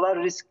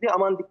hastalar riskli,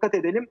 aman dikkat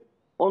edelim.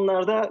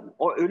 Onlarda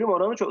o ölüm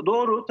oranı çok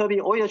doğru.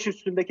 Tabii o yaş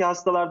üstündeki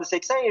hastalarda,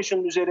 80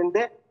 yaşının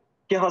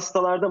üzerindeki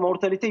hastalarda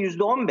mortalite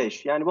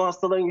 %15. Yani bu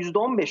hastaların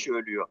 %15'i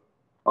ölüyor.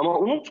 Ama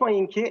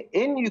unutmayın ki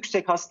en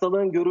yüksek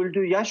hastalığın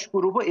görüldüğü yaş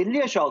grubu 50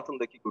 yaş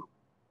altındaki grup.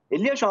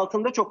 50 yaş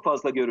altında çok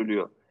fazla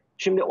görülüyor.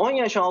 Şimdi 10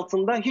 yaş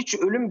altında hiç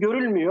ölüm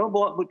görülmüyor.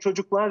 Bu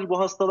çocuklar bu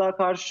hastalığa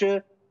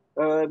karşı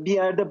bir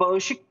yerde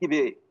bağışık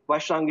gibi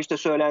başlangıçta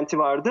söylenti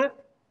vardı.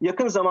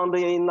 Yakın zamanda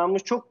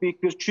yayınlanmış çok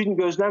büyük bir Çin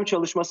gözlem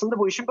çalışmasında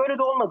bu işin böyle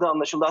de olmadığı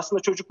anlaşıldı.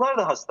 Aslında çocuklar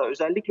da hasta.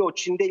 Özellikle o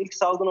Çin'de ilk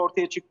salgın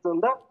ortaya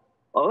çıktığında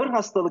ağır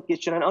hastalık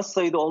geçiren az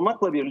sayıda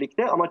olmakla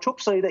birlikte ama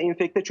çok sayıda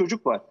enfekte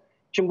çocuk var.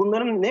 Şimdi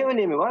bunların ne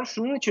önemi var?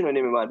 Şunun için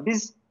önemi var.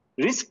 Biz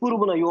risk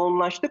grubuna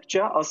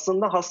yoğunlaştıkça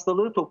aslında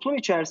hastalığı toplum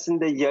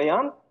içerisinde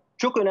yayan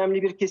çok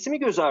önemli bir kesimi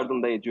göz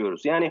ardında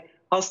ediyoruz. Yani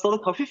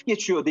hastalık hafif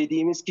geçiyor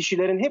dediğimiz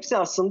kişilerin hepsi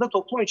aslında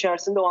toplum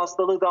içerisinde o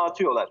hastalığı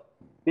dağıtıyorlar.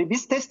 Ve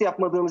biz test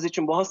yapmadığımız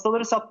için bu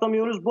hastaları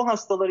saptamıyoruz. Bu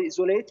hastaları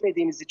izole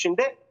etmediğimiz için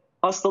de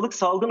hastalık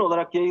salgın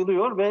olarak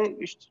yayılıyor ve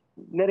işte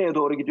nereye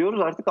doğru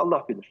gidiyoruz artık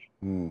Allah bilir.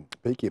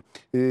 Peki.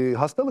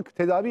 Hastalık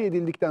tedavi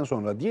edildikten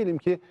sonra diyelim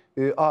ki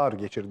ağır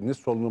geçirdiniz,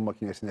 solunum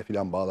makinesine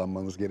falan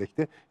bağlanmanız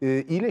gerekti.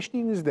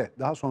 İyileştiğinizde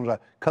daha sonra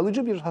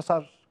kalıcı bir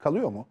hasar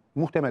kalıyor mu?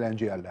 Muhtemelen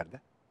ciğerlerde.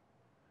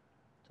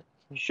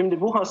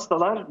 Şimdi bu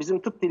hastalar bizim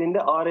tıp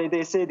dilinde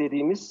ARDS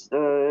dediğimiz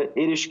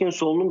erişkin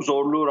solunum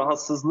zorluğu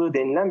rahatsızlığı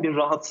denilen bir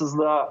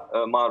rahatsızlığa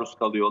maruz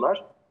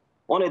kalıyorlar.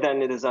 O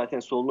nedenle de zaten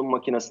solunum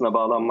makinesine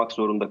bağlanmak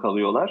zorunda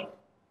kalıyorlar.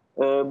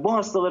 Bu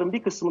hastaların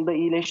bir kısmında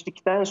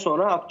iyileştikten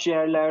sonra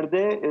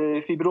akciğerlerde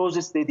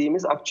fibrozis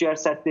dediğimiz akciğer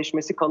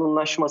sertleşmesi,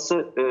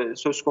 kalınlaşması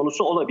söz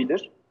konusu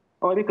olabilir.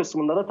 Ama bir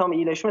kısmında da tam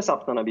iyileşme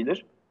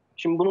saptanabilir.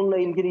 Şimdi bununla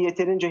ilgili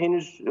yeterince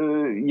henüz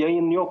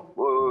yayın yok,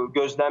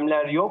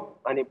 gözlemler yok.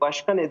 Hani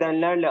başka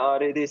nedenlerle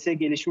ARDS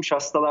gelişmiş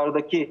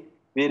hastalardaki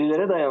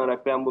verilere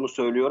dayanarak ben bunu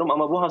söylüyorum.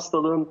 Ama bu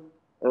hastalığın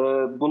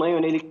buna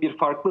yönelik bir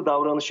farklı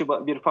davranışı,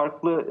 bir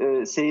farklı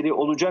seyri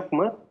olacak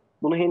mı?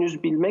 Bunu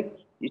henüz bilmek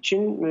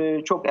için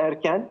çok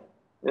erken.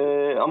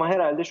 Ama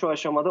herhalde şu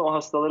aşamada o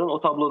hastaların o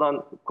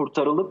tablodan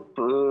kurtarılıp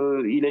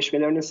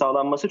iyileşmelerinin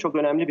sağlanması çok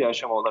önemli bir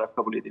aşama olarak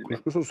kabul edilmeli.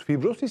 Kuşkusuz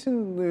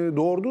fibrosisin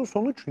doğurduğu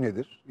sonuç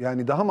nedir?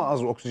 Yani daha mı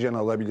az oksijen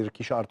alabilir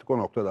kişi artık o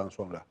noktadan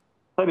sonra?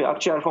 Tabii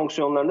akciğer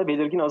fonksiyonlarında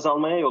belirgin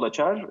azalmaya yol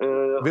açar.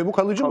 Ve bu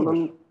kalıcı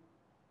mıdır?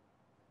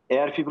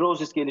 eğer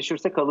fibrozis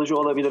gelişirse kalıcı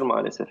olabilir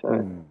maalesef.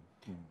 Evet.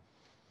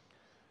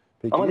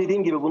 Peki. Ama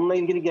dediğim gibi bununla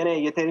ilgili gene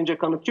yeterince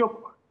kanıt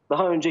yok.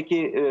 Daha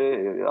önceki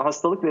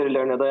hastalık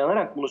verilerine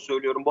dayanarak bunu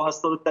söylüyorum. Bu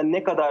hastalıktan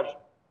ne kadar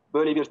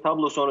böyle bir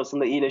tablo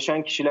sonrasında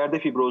iyileşen kişilerde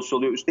fibrozis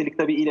oluyor. Üstelik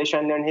tabii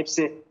iyileşenlerin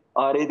hepsi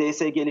ARDS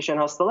gelişen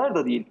hastalar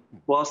da değil.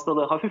 Bu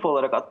hastalığı hafif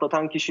olarak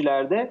atlatan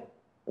kişilerde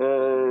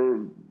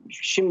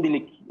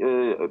şimdilik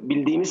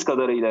bildiğimiz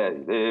kadarıyla,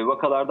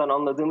 vakalardan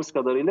anladığımız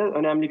kadarıyla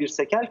önemli bir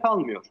sekel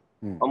kalmıyor.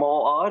 Ama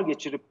o ağır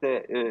geçirip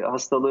de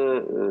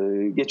hastalığı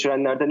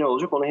geçirenlerde ne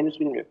olacak onu henüz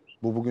bilmiyoruz.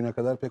 Bu bugüne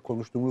kadar pek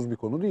konuştuğumuz bir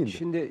konu değildi.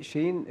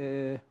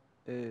 Şimdi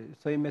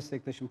sayın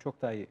meslektaşım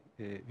çok daha iyi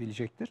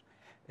bilecektir.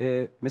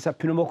 Mesela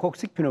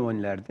pneumokoksik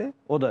pneumonilerde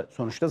o da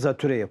sonuçta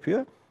zatüre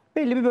yapıyor.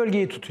 Belli bir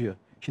bölgeyi tutuyor.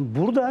 Şimdi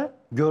burada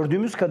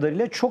gördüğümüz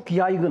kadarıyla çok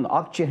yaygın,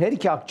 her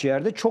iki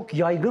akciğerde çok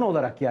yaygın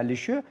olarak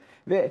yerleşiyor.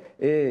 Ve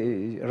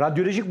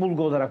radyolojik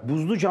bulgu olarak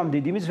buzlu cam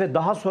dediğimiz ve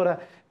daha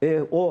sonra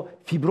o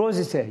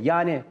fibrozise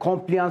yani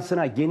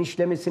kompliyansına,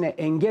 genişlemesine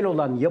engel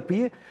olan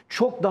yapıyı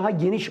çok daha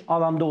geniş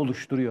alanda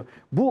oluşturuyor.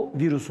 Bu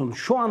virüsün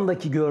şu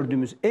andaki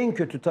gördüğümüz en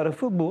kötü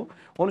tarafı bu.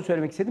 Onu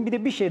söylemek istedim. Bir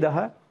de bir şey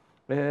daha.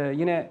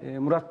 Yine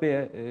Murat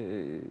Bey'e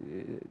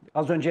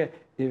az önce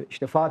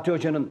işte Fatih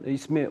Hoca'nın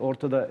ismi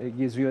ortada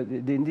geziyor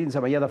dendiğin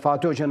zaman ya da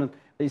Fatih Hoca'nın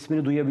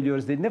ismini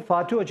duyabiliyoruz dediğinde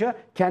Fatih Hoca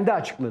kendi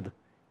açıkladı.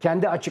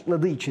 Kendi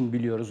açıkladığı için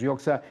biliyoruz.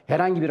 Yoksa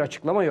herhangi bir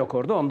açıklama yok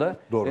orada. Onu da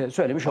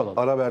söylemiş olalım.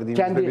 Ara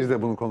verdiğimizde biz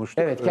de bunu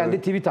konuştuk. Evet, kendi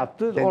tweet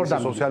attı. Kendisi oradan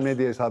sosyal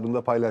medya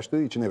hesabında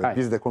paylaştığı için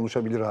biz de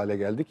konuşabilir hale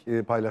geldik.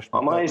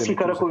 Ama eski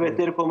Kara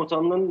Kuvvetleri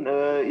Komutanı'nın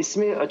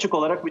ismi açık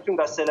olarak bütün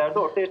gazetelerde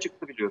ortaya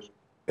çıktı biliyorsun.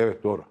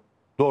 Evet, doğru.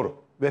 Doğru.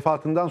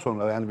 Vefatından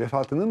sonra, yani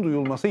vefatının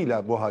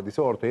duyulmasıyla bu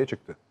hadise ortaya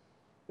çıktı.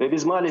 Ve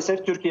biz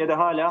maalesef Türkiye'de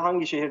hala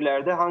hangi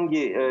şehirlerde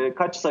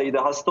kaç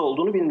sayıda hasta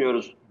olduğunu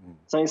bilmiyoruz.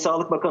 Sayın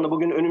Sağlık Bakanı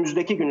bugün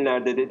önümüzdeki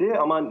günlerde dedi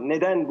ama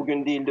neden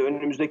bugün değil de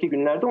önümüzdeki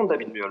günlerde onu da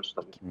bilmiyoruz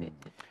tabii.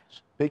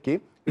 Peki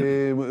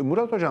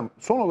Murat Hocam,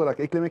 son olarak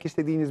eklemek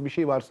istediğiniz bir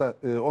şey varsa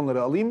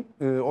onları alayım.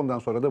 Ondan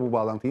sonra da bu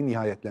bağlantıyı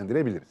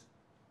nihayetlendirebiliriz.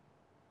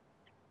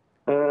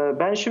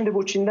 Ben şimdi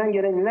bu Çin'den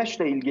gelen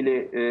ilaçla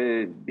ilgili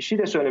bir şey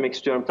de söylemek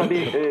istiyorum.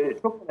 Tabii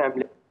çok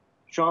önemli.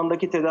 Şu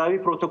andaki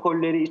tedavi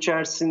protokolleri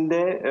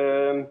içerisinde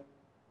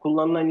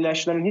kullanılan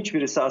ilaçların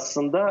hiçbirisi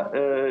aslında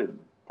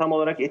tam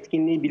olarak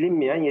etkinliği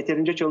bilinmeyen,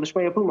 yeterince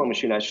çalışma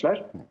yapılmamış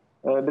ilaçlar.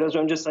 Biraz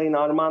önce Sayın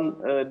Arman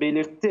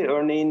belirtti.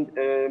 Örneğin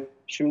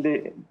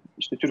şimdi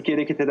işte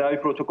Türkiye'deki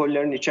tedavi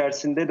protokollerinin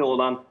içerisinde de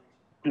olan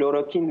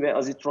klorokin ve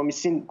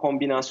azitromisin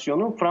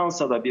kombinasyonu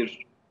Fransa'da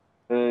bir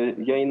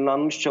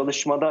yayınlanmış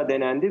çalışmada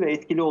denendi ve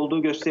etkili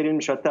olduğu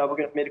gösterilmiş. Hatta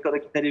bugün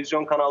Amerika'daki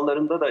televizyon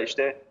kanallarında da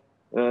işte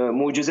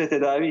mucize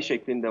tedavi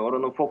şeklinde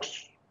oranın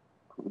Fox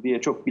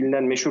diye çok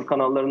bilinen meşhur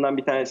kanallarından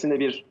bir tanesinde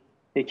bir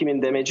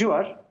hekimin demeci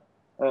var.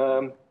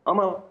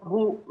 Ama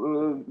bu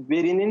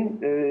verinin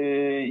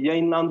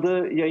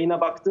yayınlandığı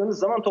yayına baktığınız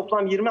zaman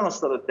toplam 20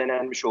 hastada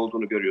denenmiş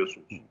olduğunu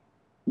görüyorsunuz.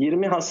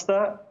 20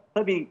 hasta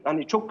tabii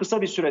hani çok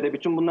kısa bir sürede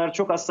bütün bunlar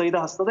çok az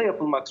sayıda hastada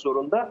yapılmak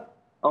zorunda.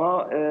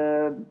 Ama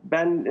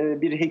ben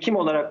bir hekim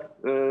olarak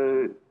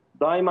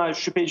daima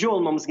şüpheci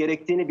olmamız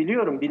gerektiğini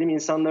biliyorum. Bilim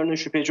insanlarının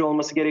şüpheci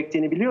olması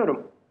gerektiğini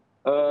biliyorum.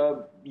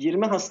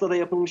 20 hastada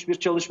yapılmış bir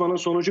çalışmanın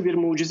sonucu bir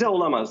mucize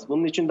olamaz.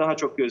 Bunun için daha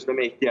çok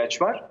gözleme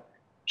ihtiyaç var.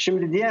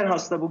 Şimdi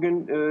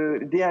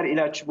diğer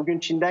ilaç bugün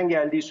Çin'den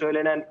geldiği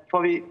söylenen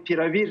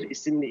Favipiravir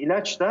isimli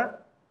ilaç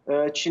da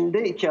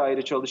Çin'de 2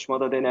 ayrı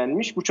çalışmada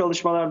denenmiş. Bu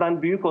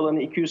çalışmalardan büyük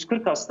olanı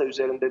 240 hasta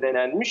üzerinde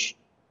denenmiş.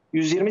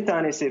 120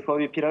 tanesi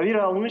Favipiravir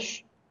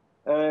almış.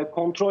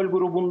 Kontrol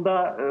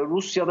grubunda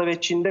Rusya'da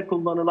ve Çin'de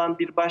kullanılan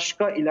bir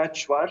başka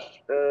ilaç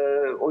var.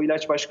 O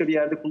ilaç başka bir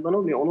yerde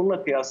kullanılmıyor.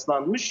 Onunla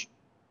kıyaslanmış.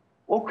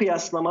 O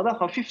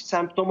kıyaslamada hafif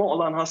semptomu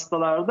olan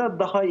hastalarda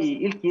daha iyi,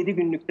 ilk 7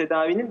 günlük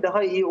tedavinin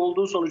daha iyi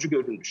olduğu sonucu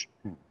görülmüş.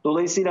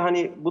 Dolayısıyla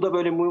hani bu da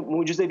böyle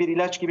mucize bir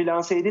ilaç gibi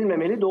lanse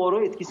edilmemeli.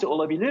 Doğru, etkisi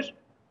olabilir.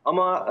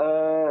 Ama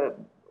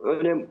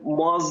öyle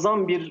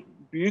muazzam bir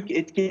büyük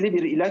etkili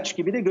bir ilaç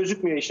gibi de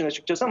gözükmüyor işin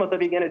açıkçası ama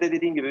tabii gene de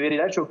dediğim gibi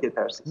veriler çok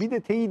yetersiz. Bir de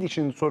teyit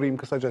için sorayım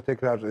kısaca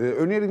tekrar.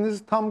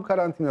 Öneriniz tam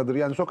karantinadır.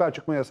 Yani sokağa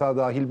çıkma yasağı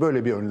dahil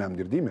böyle bir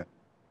önlemdir değil mi?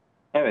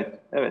 Evet,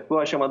 evet. Bu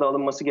aşamada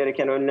alınması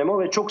gereken önlem o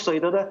ve çok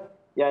sayıda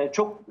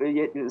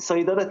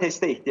da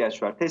teste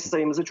ihtiyaç var. Test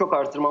sayımızı çok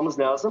artırmamız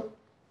lazım.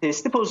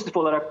 Testi pozitif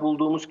olarak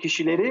bulduğumuz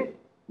kişileri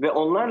ve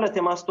onlarla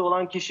temasta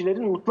olan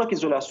kişilerin mutlak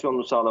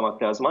izolasyonunu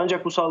sağlamak lazım.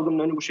 Ancak bu salgının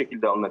önü bu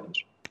şekilde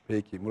alınabilir.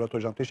 Peki Murat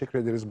Hocam, teşekkür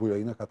ederiz bu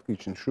yayına katkı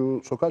için.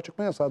 Şu sokağa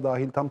çıkma yasağı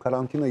dahil tam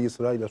karantinayı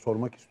sırayla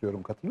sormak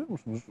istiyorum. Katılıyor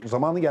musunuz?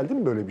 Zamanı geldi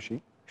mi böyle bir şey?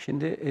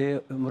 Şimdi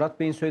Murat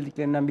Bey'in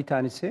söylediklerinden bir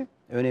tanesi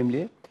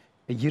önemli.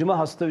 20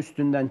 hasta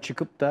üstünden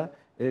çıkıp da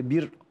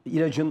bir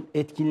ilacın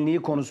etkinliği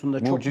konusunda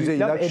çok Mucize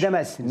büyük laf ilaç,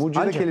 edemezsiniz.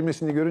 Mucize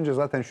kelimesini görünce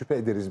zaten şüphe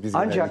ederiz biz.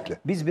 Ancak genellikle.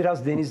 biz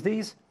biraz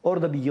denizdeyiz.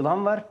 Orada bir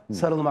yılan var.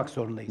 Sarılmak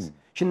zorundayız.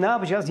 Şimdi ne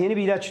yapacağız? Yeni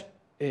bir ilaç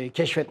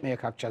keşfetmeye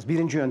kalkacağız.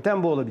 Birinci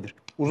yöntem bu olabilir.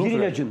 Uzun bir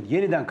süre. ilacın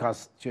yeniden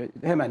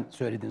hemen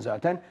söyledin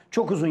zaten.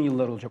 Çok uzun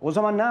yıllar olacak. O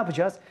zaman ne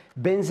yapacağız?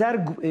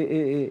 Benzer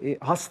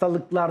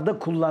hastalıklarda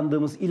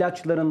kullandığımız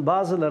ilaçların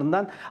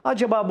bazılarından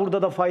acaba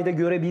burada da fayda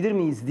görebilir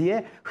miyiz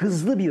diye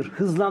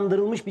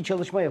hızlandırılmış bir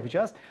çalışma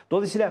yapacağız.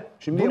 Dolayısıyla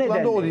Şimdi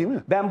yapılan da o değil mi?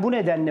 ben bu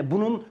nedenle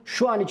bunun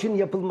şu an için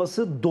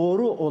yapılması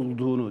doğru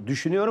olduğunu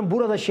düşünüyorum.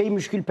 Burada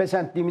müşkül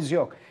pesentliğimiz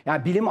yok.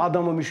 Yani bilim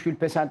adamı müşkül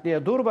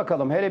pesentliğe dur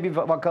bakalım hele bir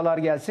vakalar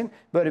gelsin.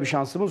 Böyle bir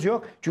şansımız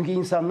yok. Çünkü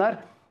insanlar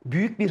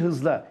büyük bir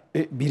hızla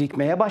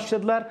birikmeye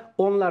başladılar.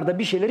 Onlarda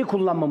bir şeyleri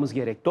kullanmamız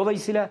gerek.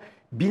 Dolayısıyla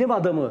bilim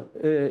adamı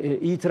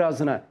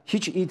itirazına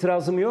hiç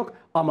itirazım yok.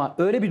 Ama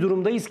öyle bir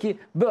durumdayız ki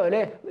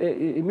böyle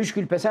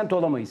müşkül pesent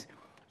olamayız.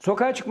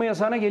 Sokağa çıkma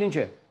yasağına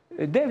gelince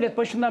devlet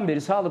başından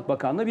beri Sağlık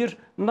Bakanlığı bir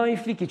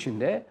naiflik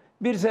içinde,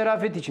 bir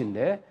zarafet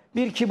içinde,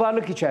 bir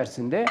kibarlık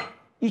içerisinde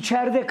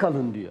içeride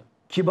kalın diyor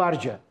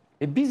kibarca.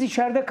 Biz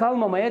içeride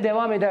kalmamaya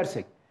devam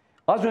edersek,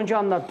 az önce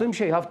anlattığım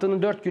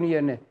haftanın 4 günü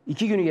yerine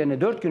 2 günü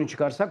yerine 4 günü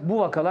çıkarsak bu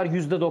vakalar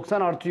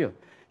 %90 artıyor.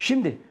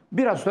 Şimdi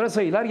biraz sonra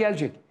sayılar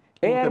gelecek.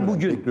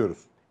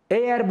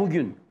 Eğer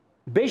bugün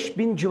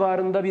 5000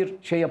 civarında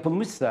bir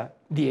yapılmışsa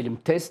diyelim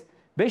test,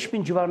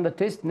 5000 civarında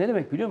test ne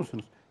demek biliyor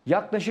musunuz?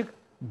 Yaklaşık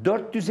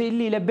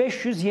 450 ile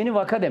 500 yeni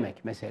vaka demek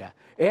mesela.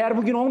 Eğer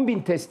bugün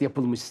 10.000 test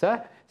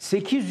yapılmışsa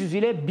 800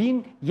 ile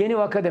 1000 yeni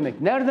vaka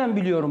demek. Nereden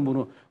biliyorum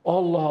bunu?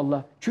 Allah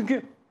Allah.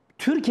 Çünkü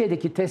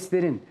Türkiye'deki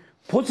testlerin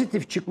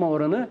pozitif çıkma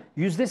oranı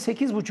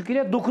 %8,5 ile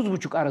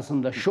 9,5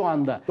 arasında şu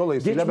anda.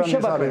 Dolayısıyla Geçmişe ben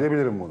hesap bakın.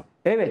 edebilirim bunu.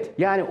 Evet,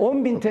 yani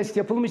 10.000 test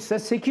yapılmışsa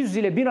 800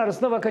 ile 1000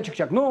 arasında vaka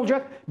çıkacak. Ne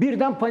olacak?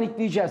 Birden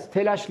panikleyeceğiz,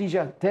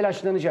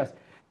 telaşlanacağız.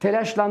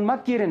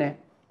 Telaşlanmak yerine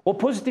o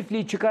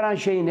pozitifliği çıkaran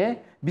şey ne?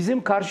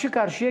 Bizim karşı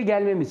karşıya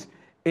gelmemiz.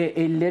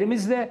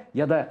 Ellerimizle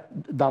ya da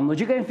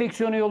damlacık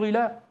enfeksiyonu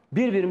yoluyla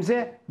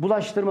birbirimize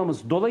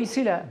bulaştırmamız.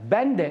 Dolayısıyla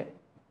ben de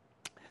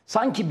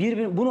sanki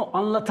bunu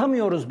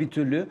anlatamıyoruz bir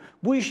türlü.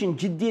 Bu işin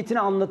ciddiyetini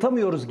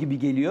anlatamıyoruz gibi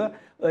geliyor.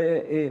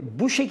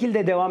 Bu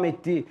şekilde devam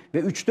ettiği ve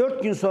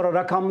 3-4 gün sonra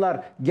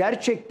rakamlar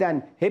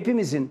gerçekten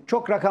hepimizin,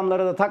 çok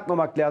rakamlara da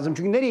takmamak lazım.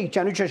 Çünkü nereye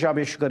gideceğini 3 aşağı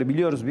 5 yukarı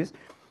biliyoruz biz.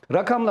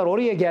 Rakamlar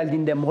oraya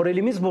geldiğinde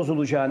moralimiz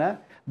bozulacağına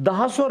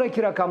daha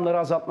sonraki rakamları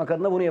azaltmak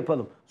adına bunu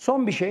yapalım.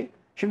 Son bir şey.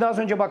 Şimdi az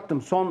önce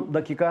baktım son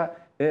dakika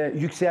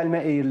yükselme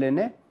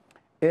eğrilerine.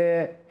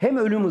 Hem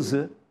ölüm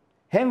hızı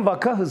hem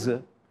vaka hızı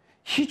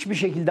hiçbir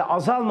şekilde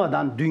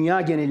azalmadan,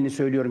 dünya genelini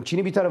söylüyorum,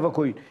 Çin'i bir tarafa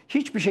koyun,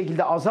 hiçbir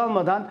şekilde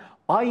azalmadan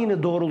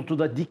aynı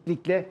doğrultuda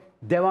diklikle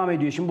devam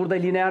ediyor. Şimdi burada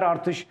lineer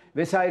artış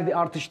vesaire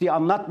artış diye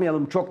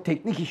anlatmayalım. Çok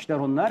teknik işler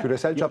onlar.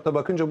 Küresel çapta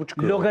bakınca bu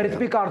çıkıyor.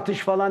 Logaritmik artış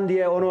falan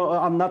diye onu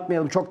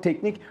anlatmayalım. Çok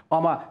teknik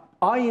ama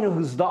aynı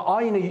hızda,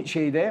 aynı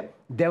şeyde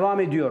devam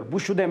ediyor. Bu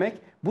şu demek,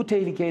 bu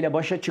tehlikeyle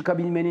başa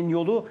çıkabilmenin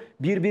yolu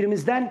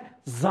birbirimizden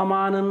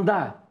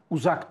zamanında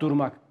uzak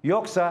durmak.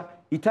 Yoksa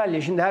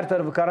İtalya şimdi her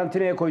tarafı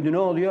karantinaya koydu, ne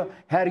oluyor?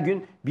 Her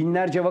gün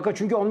binlerce vaka.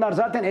 Çünkü onlar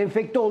zaten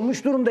enfekte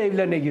olmuş durumda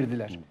evlerine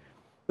girdiler.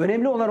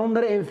 Önemli olan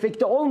onları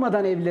enfekte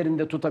olmadan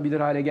evlerinde tutabilir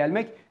hale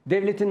gelmek.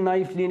 Devletin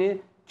naifliğini,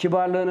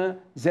 kibarlığını,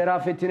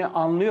 zerafetini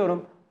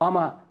anlıyorum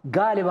ama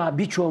galiba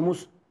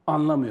birçoğumuz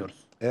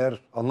anlamıyoruz.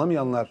 Eğer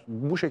anlamayanlar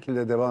bu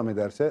şekilde devam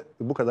ederse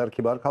bu kadar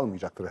kibar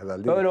kalmayacaktır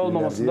herhalde. Öyle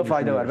olmamasında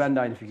fayda var. Ben de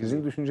aynı fikirdeyim.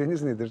 Sizin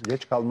düşünceniz nedir?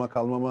 Geç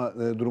kalmama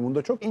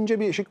durumunda çok ince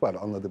bir eşik var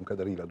anladığım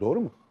kadarıyla.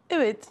 Doğru mu?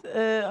 Evet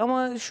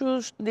ama şu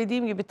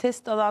dediğim gibi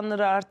test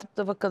alanları artıp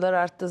da vakalar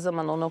arttığı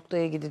zaman o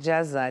noktaya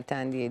gideceğiz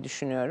zaten diye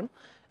düşünüyorum.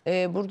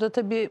 Burada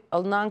tabii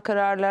alınan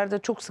kararlar da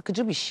çok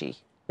sıkıcı bir şey.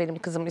 Benim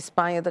kızım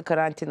İspanya'da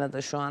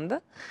karantinada şu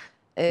anda.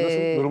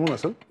 Nasıl? Durumu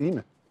nasıl? İyi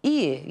mi?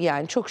 İyi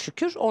yani çok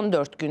şükür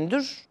 14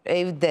 gündür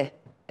evde.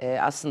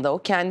 Aslında o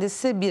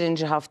kendisi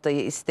birinci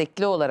haftayı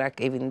istekli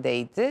olarak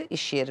evindeydi.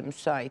 İş yeri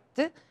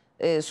müsaitti.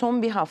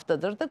 Son bir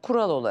haftadır da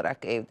kural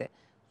olarak evde.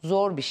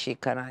 Zor bir şey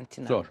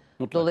karantina. Zor,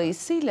 mutlaka.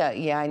 Dolayısıyla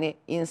yani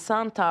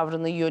insan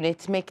tavrını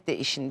yönetmek de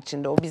işin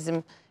içinde. O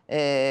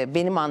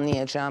benim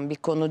anlayacağım bir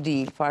konu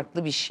değil.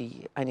 Farklı bir şey.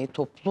 Hani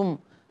toplum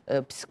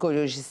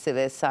psikolojisi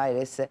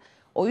vesairesi.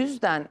 O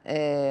yüzden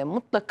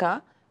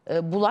mutlaka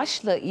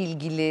bulaşla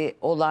ilgili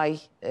olay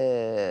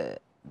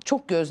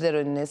çok gözler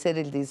önüne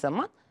serildiği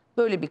zaman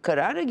böyle bir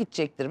karara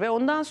gidecektir. Ve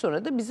ondan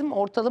sonra da bizim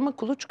ortalama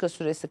kuluçka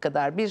süresi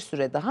kadar bir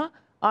süre daha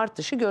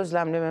artışı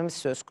gözlemlememiz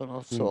söz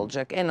konusu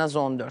olacak. En az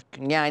 14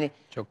 gün. Yani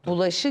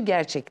bulaşı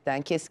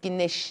gerçekten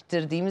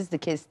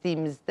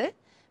kestiğimizde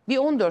bir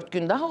 14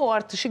 gün daha o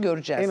artışı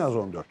göreceğiz. En az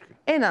 14 gün.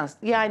 En az.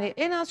 Yani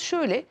en az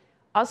şöyle.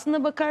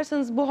 Aslına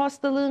bakarsanız bu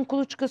hastalığın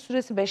kuluçka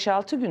süresi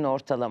 5-6 gün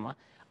ortalama.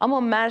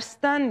 Ama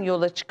MERS'ten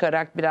yola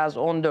çıkarak biraz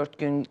 14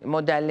 gün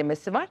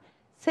modellemesi var.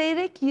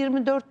 Seyrek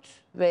 24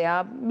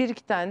 veya bir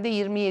iki tane de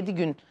 27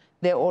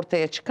 günde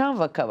ortaya çıkan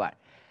vaka var.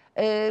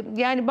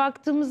 Yani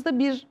baktığımızda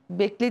bir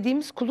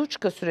beklediğimiz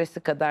kuluçka süresi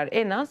kadar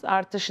en az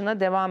artışına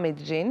devam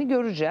edeceğini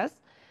göreceğiz.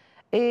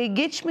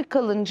 Geç mi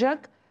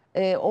kalınacak?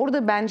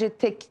 Orada bence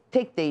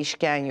tek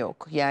değişken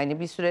yok. Yani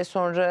bir süre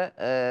sonra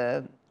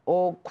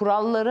o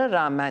kurallara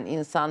rağmen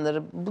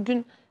insanları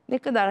bugün ne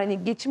kadar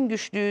hani geçim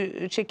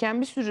güçlüğü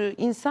çeken bir sürü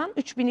insan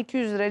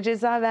 3.200 lira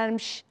ceza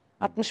vermiş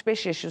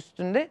 65 yaş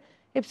üstünde.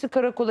 Hepsi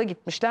karakola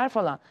gitmişler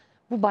falan.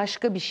 Bu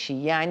başka bir şey.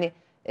 Yani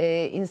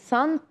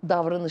insan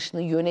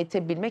davranışını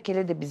yönetebilmek,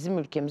 hele de bizim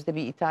ülkemizde,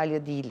 bir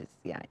İtalya değiliz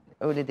yani.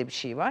 Öyle de bir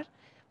şey var.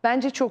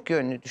 Bence çok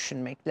yönlü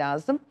düşünmek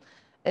lazım.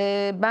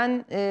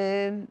 Ben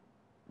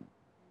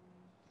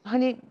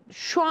hani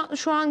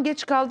şu an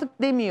geç kaldık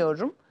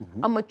demiyorum.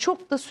 Ama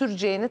çok da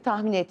süreceğini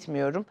tahmin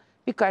etmiyorum.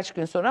 Birkaç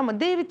gün sonra. Ama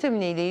D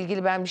vitamini ile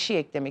ilgili ben bir şey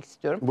eklemek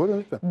istiyorum. Buyurun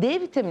lütfen.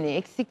 D vitamini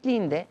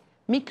eksikliğinde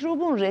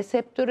mikrobun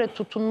reseptöre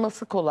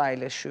tutunması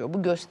kolaylaşıyor.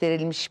 Bu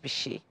gösterilmiş bir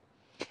şey.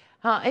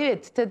 Ha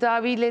evet,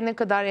 tedaviyle ne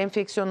kadar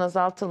enfeksiyon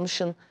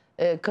azaltılmışın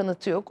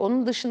kanıtı yok.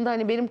 Onun dışında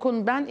hani benim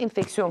konum, ben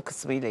enfeksiyon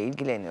kısmıyla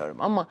ilgileniyorum.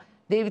 Ama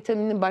D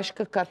vitamininin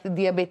başka katlı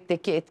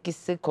diyabetteki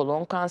etkisi,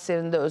 kolon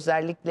kanserinde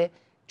özellikle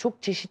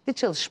çok çeşitli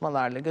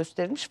çalışmalarla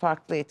gösterilmiş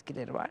farklı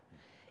etkileri var.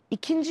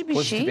 İkinci bir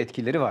Pozitif şey...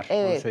 etkileri var.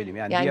 Evet, Onu söyleyeyim.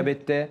 Yani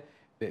diyabette,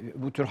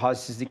 bu tür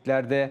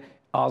halsizliklerde,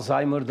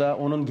 Alzheimer'da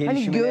onun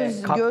gelişimine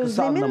hani katkısı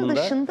gözlemin anlamında.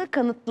 dışında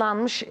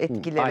kanıtlanmış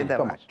etkileri Aynen, de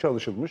Tamam, var.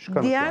 çalışılmış,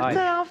 kanıtlanmış. Diğer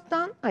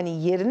taraftan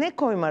hani yerine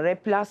koyma,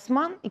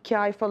 replasman 2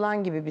 ay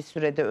falan gibi bir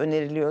sürede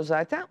öneriliyor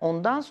zaten.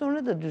 Ondan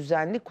sonra da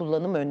düzenli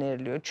kullanım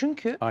öneriliyor.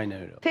 Çünkü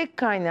Aynen öyle. tek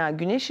kaynağı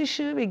güneş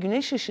ışığı ve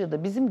güneş ışığı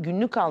da bizim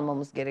günlük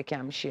almamız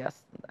gereken bir şey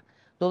aslında.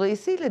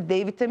 Dolayısıyla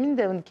D vitamini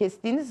de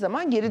kestiğiniz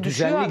zaman geri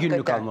düşüyor Düzenli hakikaten.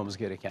 günlük almamız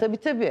gereken. Tabii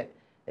tabii.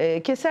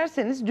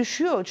 Keserseniz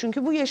düşüyor.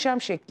 Çünkü bu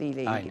yaşam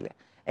şekliyle ilgili. Aynen.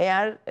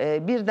 Eğer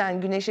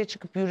birden güneşe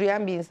çıkıp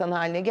yürüyen bir insan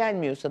haline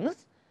gelmiyorsanız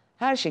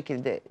her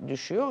şekilde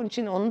düşüyor. Onun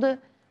için onu da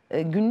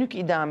günlük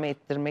idame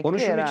ettirmekte Onu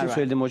şunun yarar için var.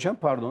 söyledim hocam,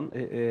 pardon.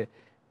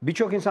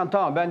 Birçok insan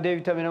tamam ben D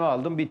vitaminimi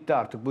aldım, bitti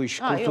artık bu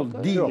iş, Ha, kurtul.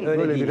 yok, Değil, Yok, öyle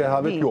böyle değil. bir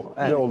rehavet Değil. yok.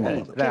 Evet, Ve olmamalı.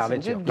 evet.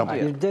 Rehavet Kesince yok.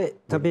 gidiyor. Bir de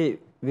tabii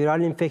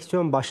viral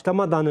enfeksiyon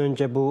başlamadan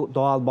önce bu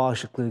doğal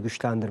bağışıklığı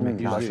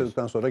güçlendirmek lazım.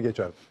 Başladıktan sonra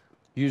geçer.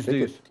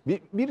 %100.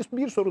 Peki,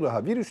 bir soru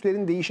daha.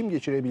 Virüslerin değişim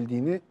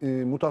geçirebildiğini,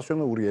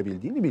 mutasyona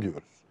uğrayabildiğini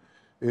biliyoruz.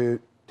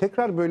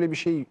 Tekrar böyle bir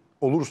şey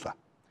olursa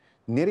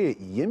nereye,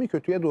 iyiye mi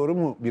kötüye doğru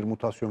mu bir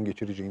mutasyon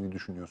geçireceğini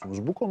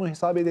düşünüyorsunuz? Bu konu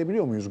hesap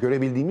edebiliyor muyuz?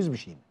 Görebildiğimiz bir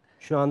şey mi?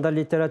 Şu anda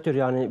literatür,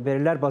 yani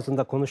veriler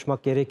bazında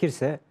konuşmak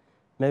gerekirse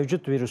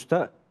mevcut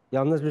virüste,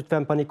 yalnız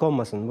lütfen panik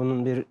olmasın,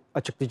 bunun bir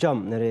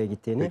açıklayacağım nereye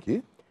gittiğini.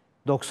 Peki.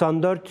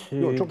 94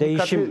 Yok, çok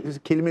değişim, dikkatli,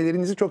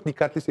 kelimelerinizi çok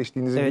dikkatli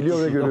seçtiğinizi biliyor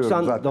ve görüyorum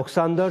zaten.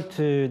 94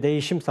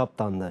 değişim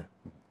saptandı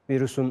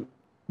virüsün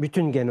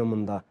bütün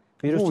genomunda.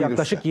 Virüs Bu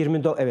yaklaşık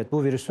virüste. evet,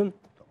 bu virüsün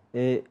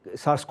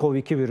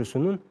SARS-CoV-2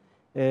 virüsünün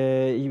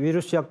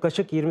virüs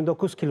yaklaşık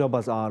 29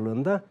 kilobaz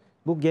ağırlığında.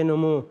 Bu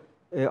genomu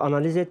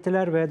analiz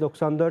ettiler ve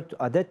 94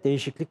 adet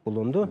değişiklik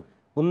bulundu.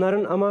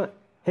 Bunların ama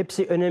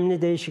hepsi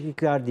önemli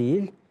değişiklikler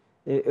değil.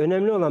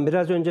 Önemli olan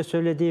biraz önce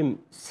söylediğim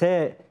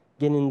S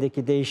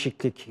genindeki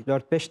değişiklik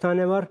 4-5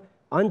 tane var.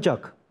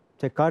 Ancak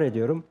tekrar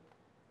ediyorum,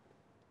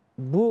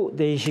 bu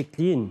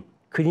değişikliğin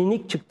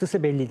klinik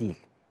çıktısı belli değil.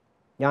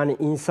 Yani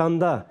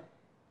insanda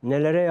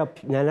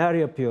neler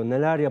yapıyor,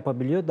 neler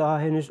yapabiliyor daha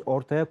henüz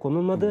ortaya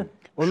konulmadı.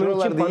 Onun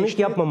için panik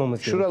yapmamamız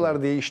gerekiyor.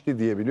 Şuralar değişti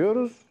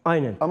diyebiliyoruz.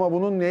 Aynen. Ama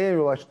bunun neye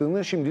yol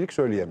açtığını şimdilik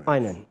söyleyemiyoruz.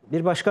 Aynen.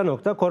 Bir başka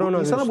nokta, İnsana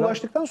koronavirüsler.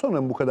 bulaştıktan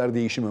sonra mı bu kadar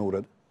değişime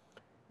uğradı?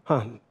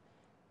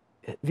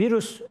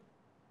 Virüs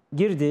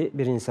girdi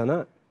bir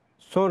insana,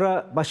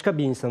 sonra başka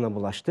bir insana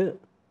bulaştı.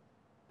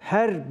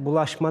 Her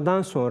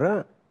bulaşmadan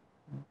sonra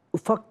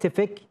ufak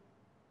tefek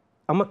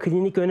ama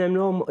klinik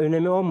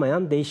önemi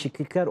olmayan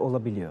değişiklikler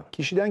olabiliyor.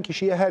 Kişiden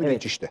kişiye her Evet.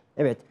 geçişte.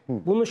 Evet.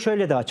 Bunu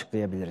şöyle de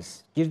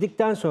açıklayabiliriz.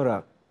 Girdikten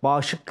sonra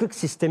bağışıklık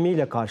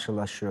sistemiyle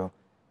karşılaşıyor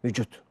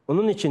vücut.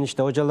 Onun için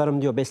işte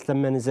hocalarım diyor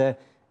beslenmenize,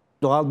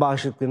 doğal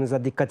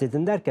bağışıklığınıza dikkat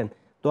edin derken,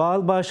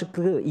 doğal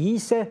bağışıklığı iyi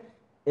ise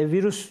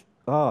virüs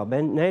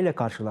ben neyle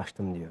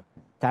karşılaştım diyor.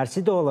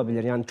 Tersi de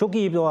olabilir. Yani çok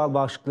iyi bir doğal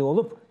bağışıklığı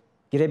olup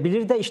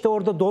girebilir de işte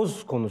orada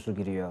doz konusu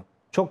giriyor.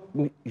 Çok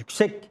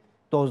yüksek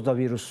dozda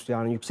virüs,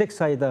 yani yüksek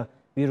sayıda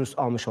virüs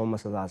almış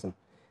olması lazım.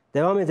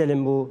 Devam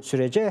edelim bu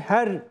sürece.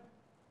 Her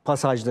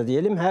pasajda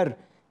diyelim, her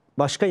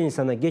başka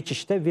insana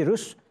geçişte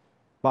virüs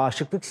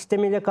bağışıklık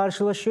sistemiyle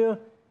karşılaşıyor.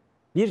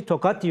 Bir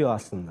tokat yiyor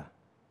aslında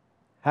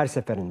her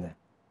seferinde.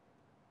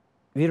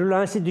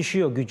 Virülansi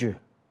düşüyor, gücü.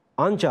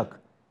 Ancak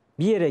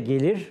bir yere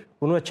gelir,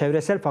 buna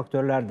çevresel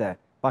faktörler de,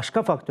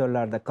 başka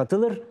faktörler de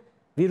katılır.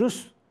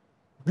 Virüs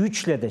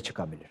güçle de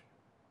çıkabilir.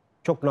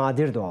 Çok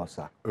nadir de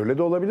olsa. Öyle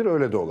de olabilir,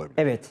 öyle de olabilir.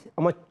 Evet,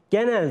 ama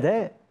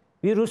genelde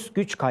virüs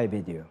güç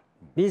kaybediyor.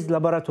 Biz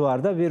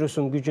laboratuvarda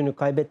virüsün gücünü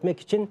kaybetmek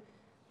için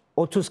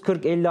 30,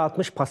 40, 50,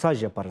 60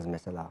 pasaj yaparız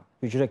mesela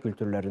hücre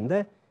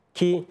kültürlerinde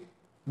ki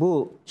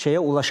bu şeye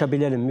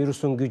ulaşabilelim.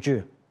 Virüsün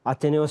gücü,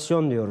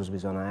 atenuasyon diyoruz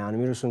biz ona,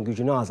 yani virüsün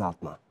gücünü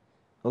azaltma.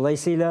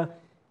 Dolayısıyla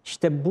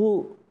işte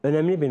bu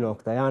önemli bir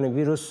nokta. Yani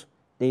virüs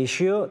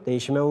değişiyor,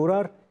 değişime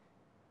uğrar.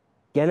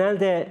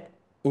 Genelde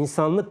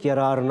insanlık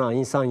yararına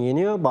insan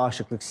yeniyor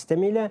bağışıklık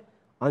sistemiyle.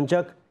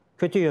 Ancak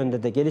kötü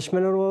yönde de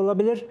gelişmeler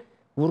olabilir.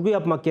 Vurgu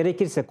yapmak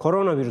gerekirse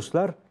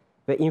koronavirüsler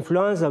ve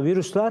influenza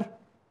virüsler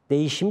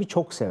değişimi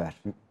çok sever.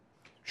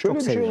 Şöyle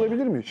Çok bir şey seviyorum.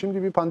 olabilir mi?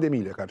 Şimdi bir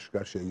pandemiyle karşı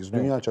karşıyayız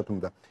dünya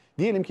çapında.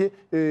 Diyelim ki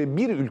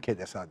bir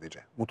ülkede sadece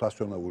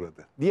mutasyona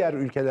uğradı. Diğer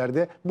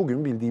ülkelerde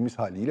bugün bildiğimiz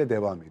haliyle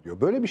devam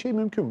ediyor. Böyle bir şey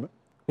mümkün mü?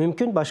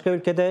 Mümkün. Başka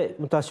ülkede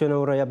mutasyona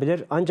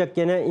uğrayabilir. Ancak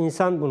gene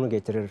insan bunu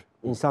getirir.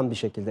 İnsan bir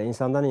şekilde.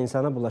 İnsandan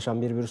insana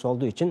bulaşan bir virüs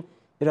olduğu için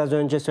biraz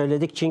önce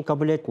söyledik, Çin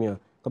kabul etmiyor.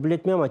 Kabul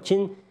etmiyor ama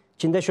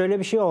Çin'de şöyle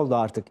bir şey oldu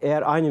artık.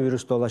 Eğer aynı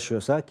virüs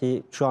dolaşıyorsa,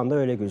 ki şu anda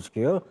öyle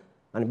gözüküyor.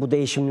 Hani bu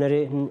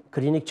değişimlerin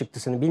klinik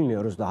çıktısını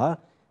bilmiyoruz daha.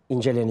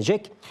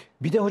 İncelenecek.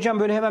 Bir de hocam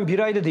böyle hemen bir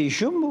ayda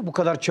değişiyor mu? Bu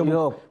kadar çabuk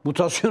Yok.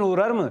 mutasyona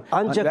uğrar mı?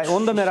 Ancak Yani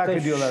onu da merak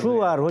işte ediyorlar. Şu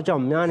var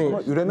hocam, yani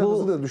Ama üreme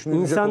hızı da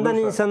düşünülecek insandan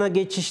olursa- insana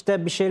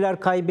geçişte bir şeyler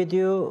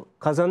kaybediyor,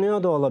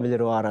 kazanıyor da olabilir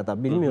o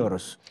arada.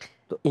 Bilmiyoruz.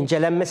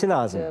 İncelenmesi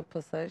lazım.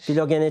 Pasaj.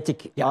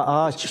 Filogenetik,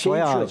 ağaç,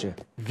 soy ağacı.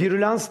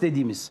 Virülans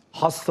dediğimiz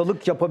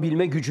hastalık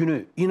yapabilme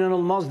gücünü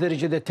inanılmaz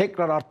derecede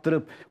tekrar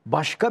arttırıp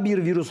başka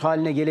bir virüs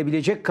haline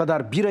gelebilecek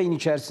kadar bir ayın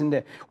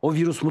içerisinde o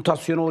virüs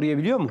mutasyona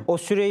uğrayabiliyor mu? O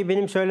süreyi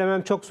benim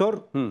söylemem çok zor.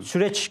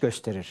 Süreç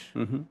gösterir.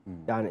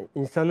 Yani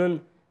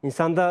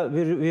insanda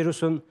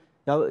virüsün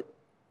ya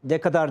ne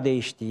kadar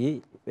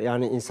değiştiği,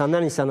 yani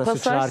insandan insana Pasaj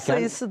sıçrarken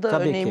sayısı da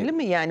tabii önemli ki.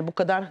 mi? Yani bu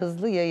kadar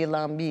hızlı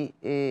yayılan bir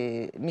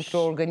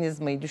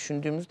mikroorganizmayı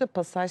düşündüğümüzde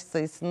pasaj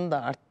sayısının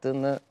da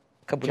arttığını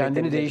kabul Kendini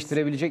edebiliriz.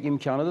 değiştirebilecek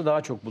imkanı da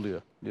daha çok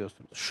buluyor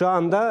diyorsunuz. Şu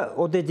anda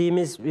o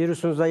dediğimiz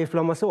virüsün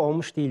zayıflaması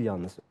olmuş değil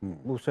yalnız.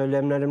 Bu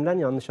söylemlerimden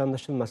yanlış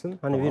anlaşılmasın.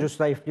 Hani virüs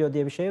zayıflıyor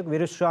diye bir şey yok.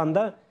 Virüs şu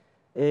anda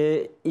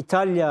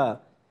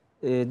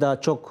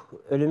İtalya'da çok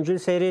ölümcül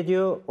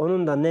seyrediyor.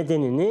 Onun da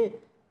nedenini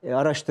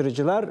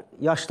araştırıcılar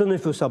yaşlı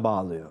nüfusa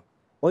bağlıyor.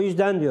 O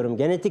yüzden diyorum,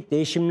 genetik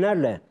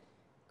değişimlerle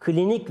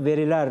klinik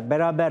veriler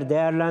beraber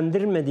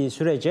değerlendirmediği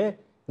sürece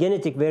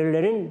genetik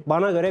verilerin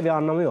bana göre bir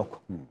anlamı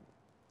yok.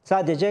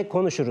 Sadece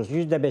konuşuruz.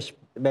 %5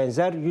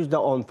 benzer,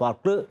 %10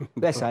 farklı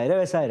vesaire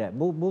vesaire.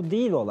 Bu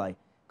değil olay.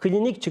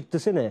 Klinik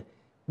çıktısı ne?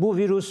 Bu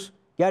virüs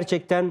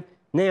gerçekten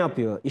ne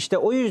yapıyor? İşte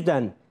o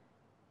yüzden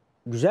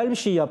güzel bir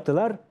şey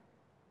yaptılar.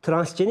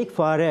 Transgenik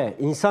fare,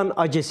 insan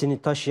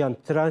ajesini taşıyan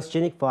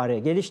transgenik fare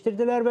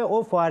geliştirdiler ve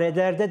o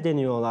farelerde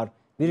deniyorlar.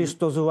 Virüs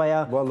dozu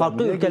veya Vallahi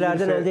farklı ne ülkelerden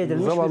gelirse elde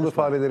edilmiş zavallı virüsler.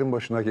 farelerin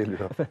başına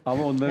geliyor.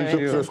 Ama onların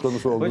Çok söz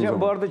konusu olduğu Hocam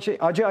zaman. bu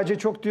arada acı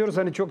çok diyoruz,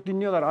 hani çok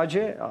dinliyorlar.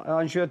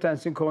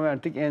 Angiotensin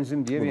konvertik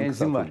enzim diye bir Bunun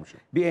enzim var. kısaltılmışı.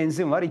 Bir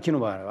enzim var, 2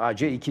 numara.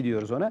 AC2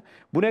 diyoruz ona.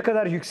 Bu ne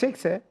kadar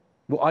yüksekse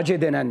bu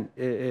AC denen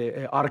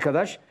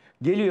arkadaş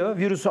geliyor,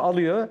 virüsü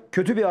alıyor,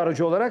 kötü bir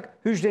aracı olarak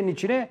hücrenin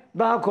içine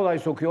daha kolay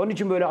sokuyor. Onun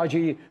için böyle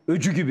AC'yi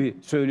öcü gibi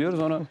söylüyoruz.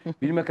 Onu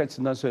bilmek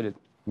açısından söyledim.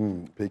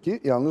 Peki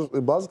yalnız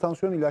bazı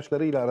tansiyon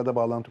ilaçlarıyla arada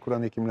bağlantı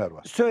kuran hekimler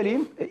var.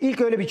 Söyleyeyim.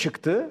 İlk öyle bir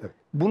çıktı.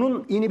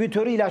 Bunun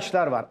inhibitörü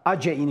ilaçlar var.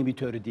 ACE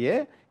inhibitörü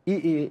diye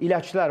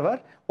ilaçlar var.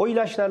 O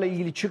ilaçlarla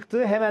ilgili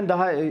çıktı. Hemen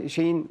daha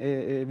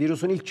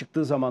virüsün ilk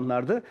çıktığı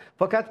zamanlardı.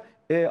 Fakat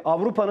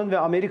Avrupa'nın ve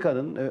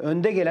Amerika'nın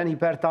önde gelen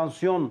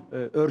hipertansiyon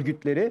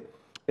örgütleri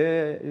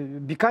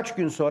birkaç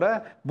gün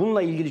sonra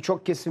bununla ilgili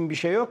çok kesin bir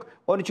şey yok.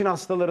 Onun için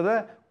hastaları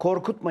da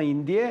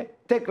korkutmayın diye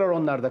tekrar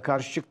onlar da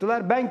karşı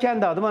çıktılar. Ben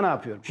kendi adıma ne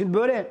yapıyorum? Şimdi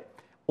böyle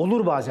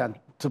olur bazen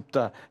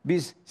tıpta.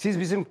 Siz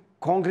bizim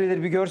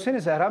kongreleri bir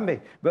görseniz Erhan Bey,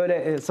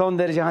 böyle son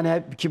derece hani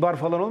hep kibar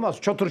falan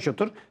olmaz. Çatır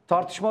çatır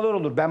tartışmalar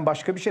olur. Ben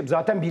başka bir şey.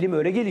 Zaten bilim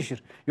öyle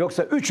gelişir.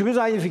 Yoksa üçümüz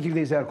aynı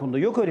fikirdeyiz her konuda.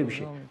 Yok öyle bir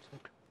şey.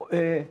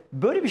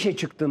 Böyle bir şey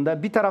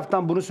çıktığında bir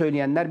taraftan bunu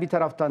söyleyenler, bir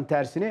taraftan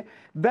tersini,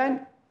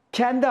 ben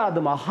kendi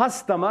adıma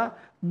hastama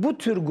bu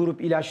tür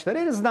grup ilaçları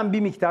en azından bir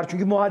miktar,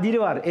 çünkü muadili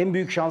var, en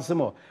büyük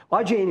şansım o.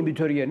 ACE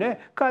inhibitörü yerine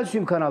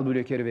kalsiyum kanal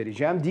blokörü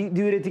vereceğim,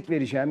 diüretik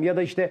vereceğim ya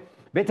da işte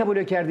beta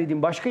bloker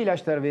dediğim başka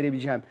ilaçlar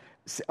verebileceğim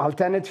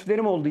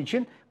alternatiflerim olduğu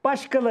için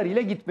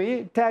başkalarıyla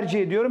gitmeyi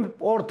tercih ediyorum.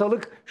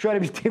 Ortalık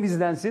şöyle bir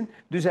temizlensin,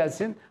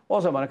 düzelsin.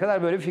 O zamana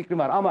kadar böyle bir fikrim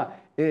var. Ama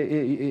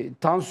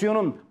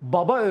tansiyonun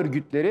baba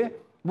örgütleri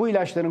bu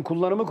ilaçların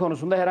kullanımı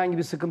konusunda herhangi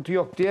bir sıkıntı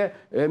yok diye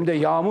hem de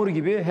yağmur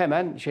gibi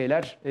hemen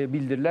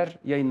bildiriler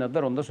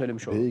yayınladılar. Onu da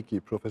söylemiş oldum. Peki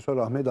Profesör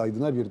Ahmet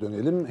Aydın'a bir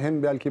dönelim.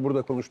 Hem belki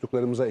burada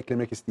konuştuklarımıza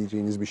eklemek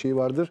isteyeceğiniz bir şey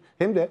vardır.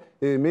 Hem de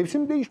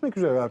mevsim değişmek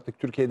üzere artık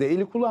Türkiye'de,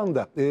 eli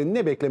kulağında.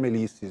 Ne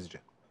beklemeliyiz sizce?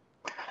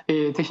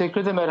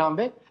 Teşekkür ederim Erhan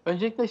Bey.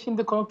 Öncelikle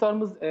şimdi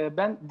konuklarımız,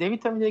 ben D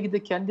vitaminiyle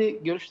ilgili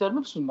kendi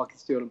görüşlerimi sunmak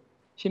istiyorum.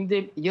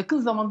 Şimdi yakın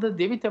zamanda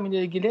D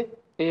vitaminiyle ilgili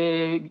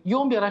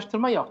yoğun bir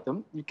araştırma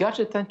yaptım.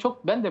 Gerçekten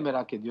çok ben de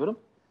merak ediyorum.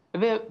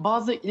 Ve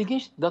bazı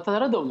ilginç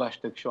datalara da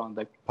ulaştık şu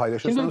anda.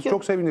 Paylaşırsanız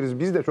çok seviniriz.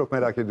 Biz de çok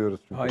merak ediyoruz.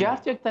 Çünkü.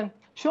 Gerçekten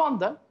şu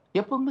anda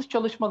yapılmış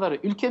çalışmaları,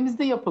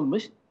 ülkemizde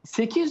yapılmış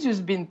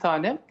 800 bin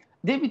tane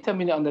D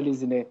vitamini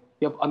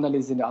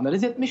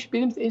analiz etmiş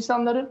bilim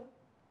insanları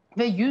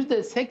ve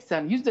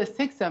 %80,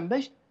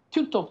 %85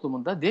 Türk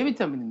toplumunda D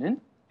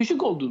vitamininin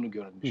düşük olduğunu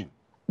görülmüş.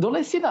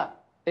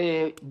 Dolayısıyla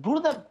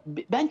burada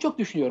ben çok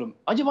düşünüyorum.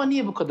 Acaba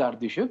niye bu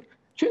kadar düşük?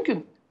 Çünkü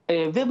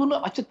ve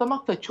bunu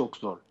açıklamak da çok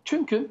zor.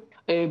 Çünkü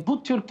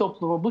bu Türk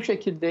toplumu bu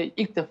şekilde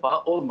ilk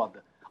defa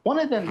olmadı. O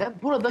nedenle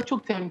burada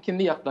çok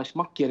temkinli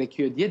yaklaşmak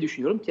gerekiyor diye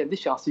düşünüyorum kendi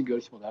şahsi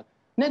görüşüm olarak.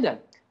 Neden?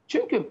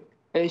 Çünkü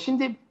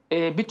şimdi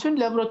bütün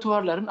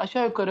laboratuvarların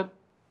aşağı yukarı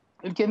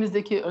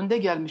ülkemizdeki önde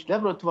gelmiş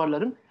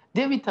laboratuvarların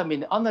D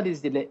vitamini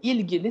analiziyle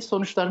ilgili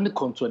sonuçlarını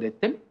kontrol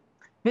ettim.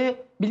 Ve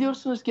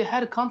biliyorsunuz ki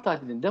her kan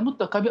tahlilinde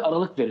mutlaka bir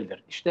aralık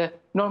verilir. İşte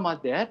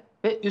normal değer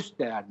ve üst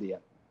değer diye.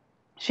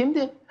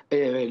 Şimdi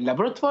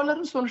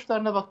laboratuvarların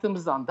sonuçlarına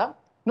baktığımız anda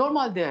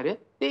normal değeri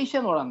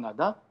değişen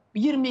oranlarda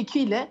 22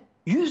 ile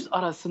 100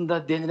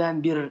 arasında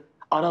denilen bir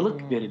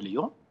aralık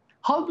veriliyor.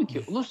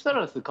 Halbuki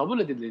uluslararası kabul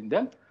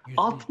edildiğinde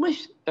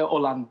 60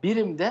 olan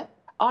birimde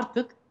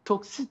artık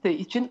toksite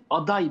için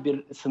aday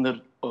bir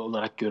sınır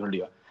olarak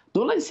görülüyor.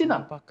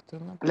 Dolayısıyla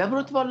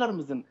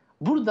laboratuvarlarımızın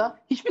burada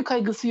hiçbir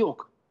kaygısı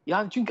yok.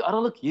 Yani çünkü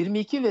aralık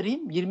 22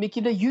 vereyim, 22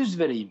 ile 100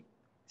 vereyim.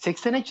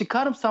 80'e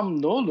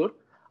çıkarsam ne olur?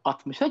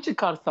 60'a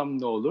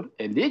çıkarsam ne olur?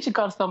 50'ye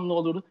çıkarsam ne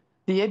olur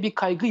diye bir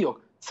kaygı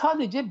yok.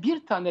 Sadece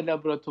bir tane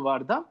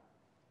laboratuvarda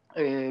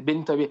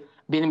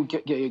benim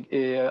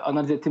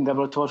analiz ettiğim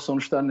laboratuvar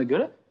sonuçlarına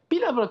göre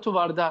bir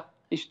laboratuvarda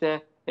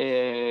işte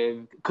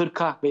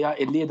 40'a veya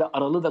 50'ye de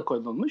aralığı da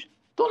konulmuş.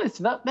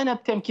 Dolayısıyla ben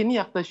hep temkinli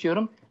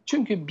yaklaşıyorum.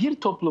 Çünkü bir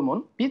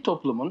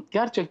toplumun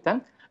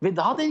gerçekten ve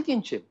daha da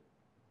ilginci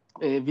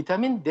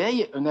vitamin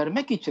D'yi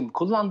önermek için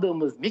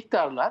kullandığımız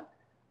miktarlar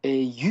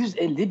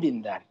 150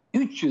 binler,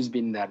 300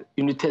 binler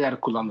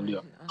üniteler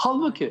kullanılıyor.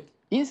 Halbuki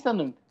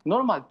insanın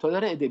normal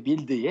tolere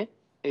edebildiği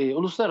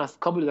uluslararası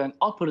kabul edilen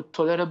upper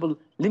tolerable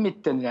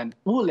limit denilen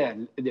UL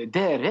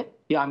değeri,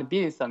 yani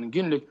bir insanın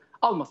günlük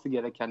alması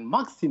gereken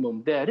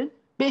maksimum değerin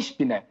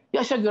 5000'e,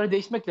 yaşa göre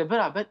değişmekle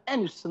beraber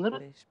en üst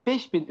sınırı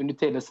 5000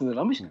 üniteyle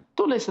sınırlamış.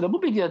 Dolayısıyla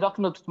bu bilgileri de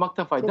aklında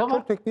tutmakta fayda var.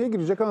 Çok tekniğe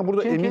girecek ama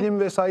burada Çünkü emilim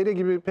vesaire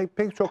gibi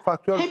pek çok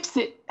faktör.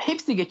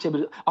 Hepsi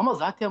geçebilir. Ama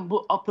zaten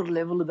bu upper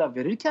level'ı da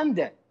verirken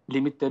de,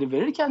 limitleri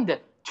verirken de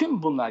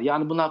tüm bunlar,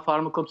 yani buna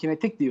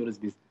farmakokinetik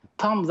diyoruz biz.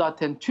 Tam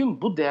zaten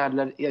tüm bu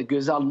değerler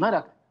göze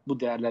alınarak bu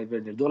değerler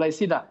verilir.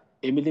 Dolayısıyla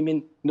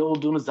emilimin ne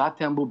olduğunu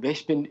zaten bu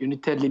 5000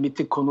 ünite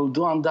limiti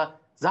konulduğu anda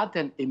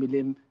zaten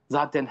emilim,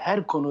 zaten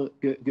her konu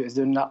göz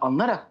önüne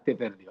alınarak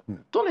veriliyor.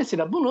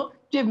 Dolayısıyla bunu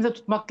cebimize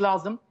tutmak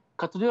lazım.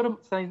 Katılıyorum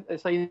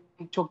sayın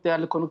çok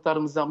değerli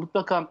konuklarımıza,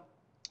 mutlaka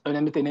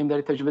önemli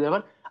deneyimleri, tecrübeleri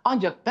var.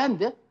 Ancak ben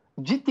de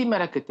ciddi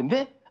merak ettim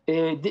ve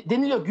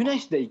deniliyor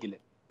güneşle ilgili.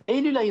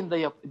 Eylül ayında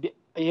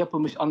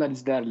yapılmış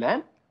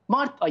analizlerle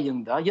Mart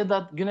ayında ya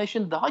da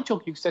güneşin daha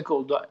çok yüksek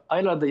olduğu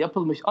aylarda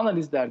yapılmış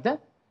analizlerde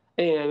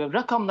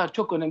rakamlar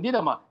çok önemli değil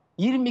ama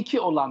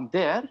 22 olan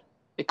değer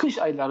kış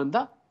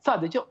aylarında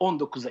sadece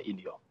 19'a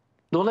iniyor.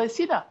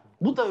 Dolayısıyla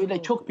bu da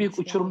öyle çok büyük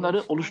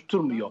uçurumları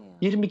oluşturmuyor.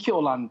 22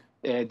 olan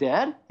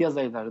değer yaz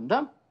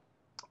aylarında,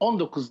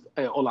 19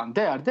 olan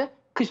değer de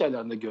kış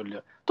aylarında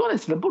görülüyor.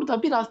 Dolayısıyla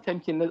burada biraz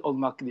temkinli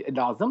olmak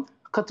lazım.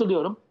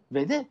 Katılıyorum.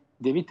 Ve de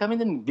D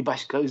vitamininin bir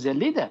başka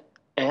özelliği de,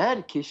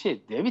 eğer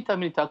kişi D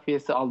vitamini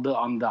takviyesi aldığı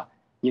anda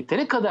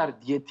yeteri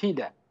kadar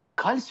diyetiyle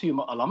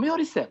kalsiyumu alamıyor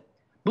ise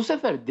bu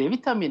sefer D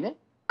vitamini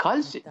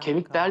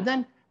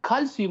kemiklerden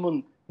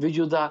kalsiyumun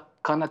vücuda,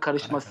 kana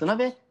karışmasına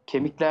ve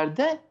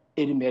kemiklerde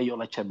erimeye yol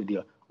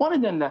açabiliyor. O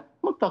nedenle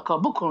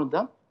mutlaka bu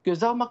konuda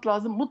göze almak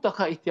lazım.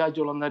 Mutlaka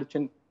ihtiyacı olanlar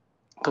için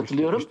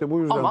katılıyorum. İşte bu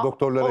yüzden ama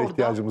doktorlara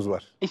ihtiyacımız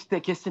var.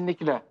 İşte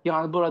kesinlikle.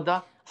 Yani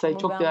burada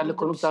çok değerli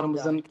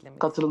konuklarımızın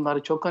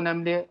katılımları çok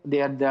önemli.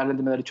 Diğer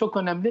değerlendirmeleri çok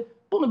önemli.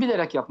 Bunu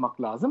bilerek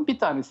yapmak lazım. Bir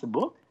tanesi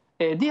bu.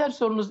 Diğer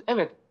sorunuz,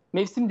 evet,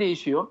 mevsim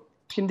değişiyor.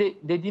 Şimdi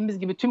dediğimiz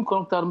gibi tüm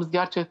konuklarımız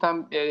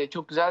gerçekten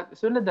çok güzel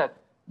söylediler.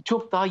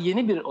 Çok daha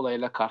yeni bir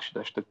olayla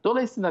karşılaştık.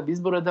 Dolayısıyla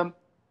biz burada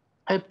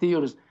hep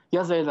diyoruz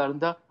yaz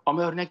aylarında,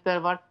 ama örnekler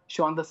var.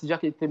 Şu anda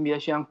sıcak iklimi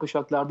yaşayan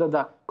kuşaklarda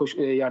da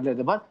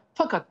yerlerde var.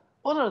 Fakat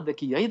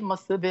oradaki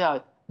yayılması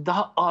veya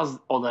daha az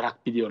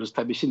olarak biliyoruz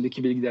tabii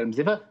şimdiki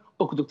bilgilerimize ve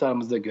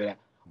okuduklarımıza göre.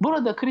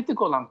 Burada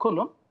kritik olan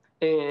konu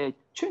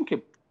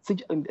çünkü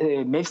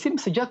mevsim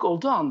sıcak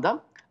olduğu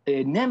anda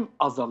nem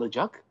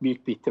azalacak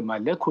büyük bir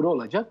ihtimalle, kuru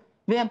olacak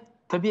ve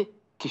tabii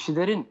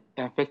kişilerin,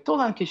 enfekte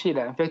olan kişiyle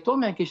enfekte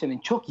olmayan kişinin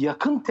çok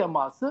yakın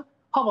teması,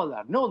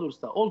 havalar ne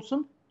olursa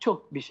olsun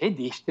çok bir şey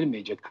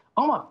değiştirmeyecek.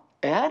 Ama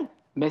eğer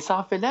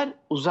mesafeler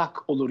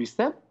uzak olur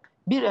ise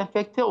bir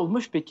enfekte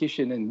olmuş bir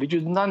kişinin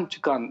vücudundan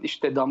çıkan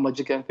işte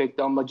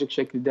damlacık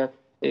şekilde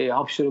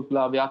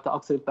hapşırıkla veya da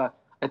aksırıkla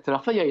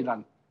etrafa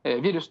yayılan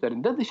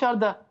virüslerin de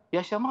dışarıda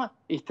yaşama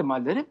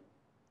ihtimalleri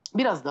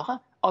biraz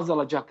daha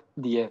azalacak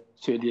diye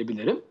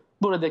söyleyebilirim.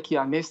 Buradaki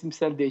yani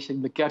mevsimsel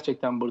değişiklik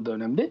gerçekten burada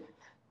önemli.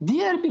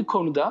 Diğer bir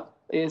konuda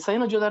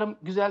sayın hocalarım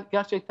güzel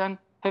gerçekten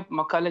hep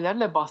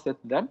makalelerle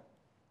bahsettiler.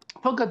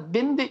 Fakat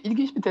benim de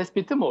ilginç bir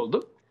tespitim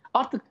oldu.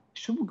 Artık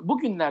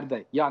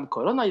bugünlerde yani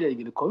korona ile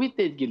ilgili, Covid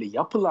ile ilgili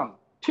yapılan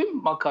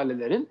tüm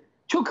makalelerin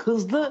çok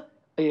hızlı,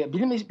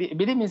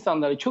 bilim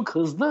insanları çok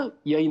hızlı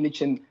yayın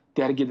için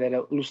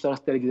dergilere,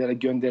 uluslararası dergilere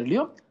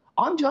gönderiliyor.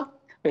 Ancak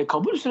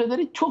kabul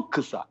süreleri çok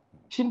kısa.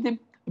 Şimdi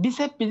biz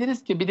hep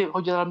biliriz ki,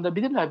 hocalarım da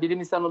bilirler, bilim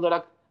insanı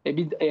olarak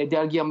bir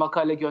dergiye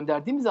makale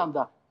gönderdiğimiz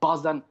anda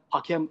bazen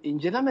hakem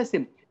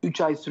incelemesi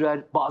 3 ay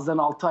sürer, bazen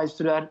 6 ay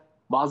sürer,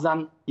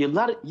 bazen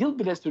yıl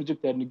bile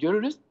sürdüklerini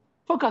görürüz.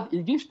 Fakat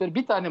ilginçtir,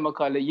 bir tane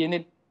makale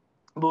yeni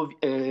bu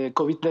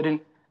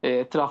Covid'lerin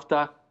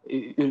etrafta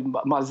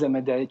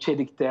malzemede,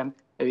 çelikte,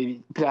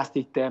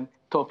 plastikte,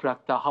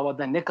 toprakta,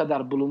 havada ne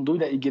kadar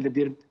bulunduğuyla ilgili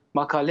bir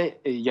makale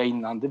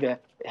yayınlandı ve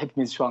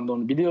hepimiz şu anda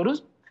onu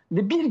biliyoruz.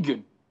 Ve bir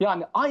gün,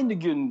 yani aynı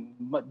gün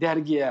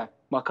dergiye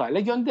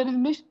makale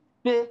gönderilmiş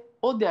ve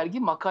o dergi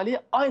makaleyi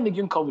aynı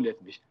gün kabul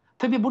etmiş.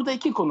 Tabii burada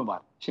iki konu var.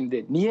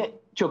 Şimdi niye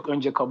çok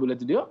önce kabul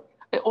ediliyor?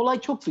 Olay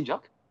çok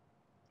sıcak.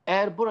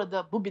 Eğer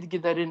burada bu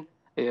bilgilerin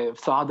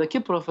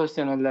sahadaki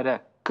profesyonellere,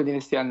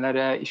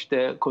 klinisyenlere,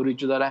 işte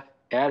koruyuculara,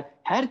 eğer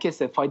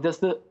herkese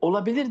faydası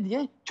olabilir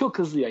diye çok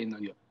hızlı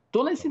yayınlanıyor.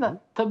 Dolayısıyla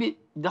tabii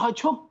daha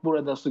çok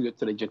burada su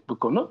götürecek bu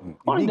konu.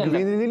 Bir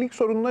güvenilirlik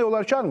sorununa yol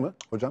açar mı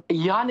hocam?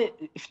 Yani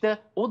işte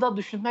o da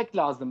düşünmek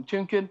lazım.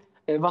 Çünkü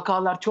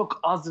vakalar çok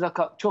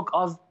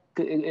az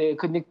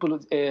klinik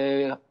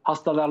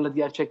hastalarla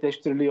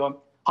gerçekleştiriliyor.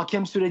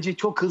 Hakem süreci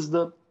çok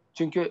hızlı.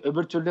 Çünkü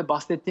öbür türlü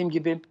bahsettiğim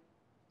gibi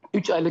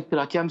 3 aylık bir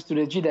hakem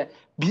süreciyle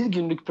 1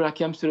 günlük bir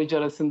hakem süreci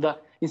arasında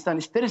insan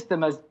ister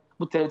istemez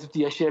bu tereddütü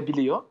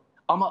yaşayabiliyor.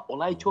 Ama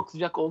olay çok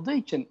sıcak olduğu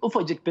için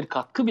ufacık bir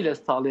katkı bile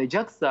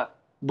sağlayacaksa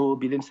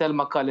bu bilimsel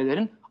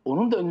makalelerin,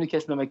 onun da önünü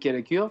kesmemek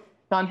gerekiyor.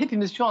 Yani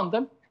hepimiz şu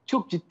anda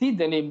çok ciddi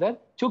deneyimler,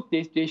 çok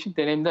değişik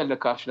deneyimlerle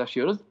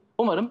karşılaşıyoruz.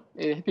 Umarım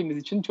hepimiz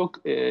için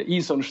çok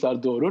iyi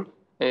sonuçlar doğurur.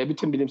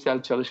 Bütün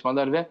bilimsel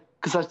çalışmalar ve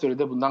kısa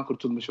sürede bundan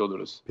kurtulmuş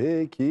oluruz.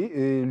 Peki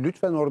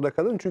lütfen orada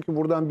kalın çünkü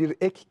buradan bir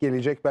ek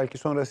gelecek. Belki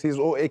sonra siz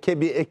o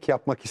eke bir ek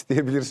yapmak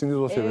isteyebilirsiniz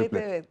o sebeple.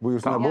 Evet.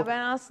 Buyursun. Ya ben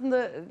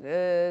aslında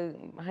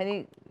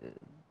hani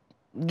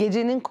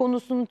gecenin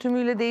konusunu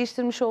tümüyle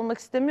değiştirmiş olmak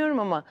istemiyorum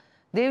ama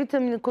D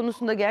vitamini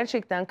konusunda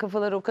gerçekten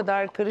kafalar o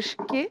kadar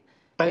karışık ki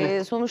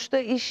sonuçta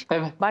iş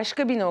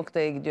başka bir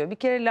noktaya gidiyor. Bir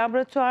kere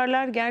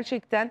laboratuvarlar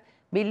gerçekten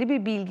belli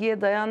bir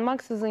bilgiye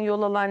dayanmaksızın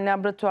yol alan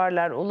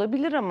laboratuvarlar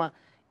olabilir ama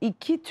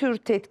iki tür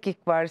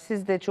tetkik var.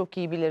 Siz de çok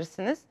iyi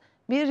bilirsiniz.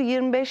 Bir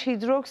 25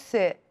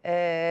 hidroksi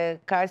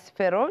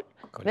kalsiferol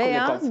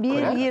veya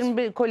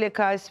 1,20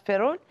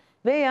 kolekalsiferol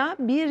veya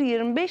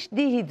 1,25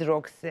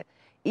 dihidroksi.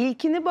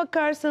 İlkine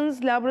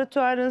bakarsanız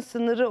laboratuvarın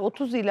sınırı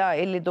 30 ila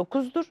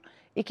 59'dur.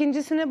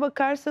 İkincisine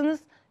bakarsanız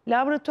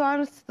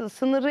laboratuvarın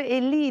sınırı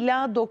 50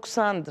 ila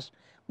 90'dır.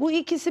 Bu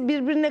ikisi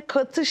birbirine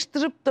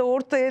katıştırıp da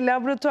ortaya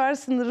laboratuvar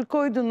sınırı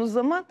koyduğunuz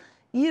zaman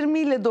 20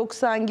 ile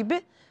 90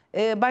 gibi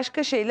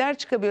başka şeyler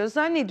çıkabiliyor.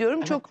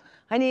 Zannediyorum çok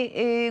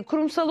hani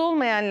kurumsal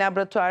olmayan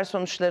laboratuvar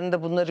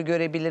sonuçlarında bunları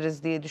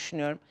görebiliriz diye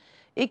düşünüyorum.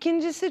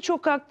 İkincisi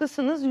çok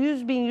haklısınız.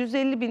 100 bin,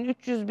 150 bin,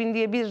 300 bin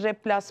diye bir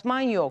replasman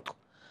yok.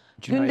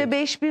 Günde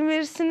 5.000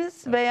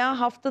 verirsiniz veya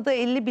haftada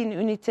 50 bin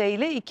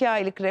üniteyle 2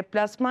 aylık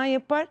replasman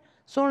yapar.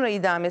 Sonra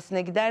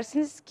idamesine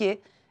gidersiniz ki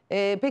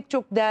pek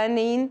çok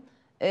derneğin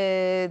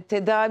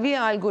tedavi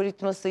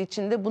algoritması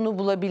içinde bunu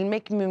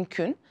bulabilmek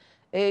mümkün.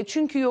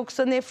 Çünkü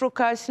yoksa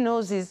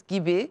nefrokalsinozis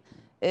gibi,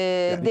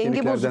 yani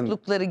denge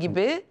bozuklukları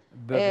gibi,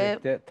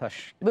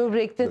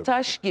 böbrekte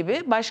taş gibi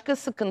başka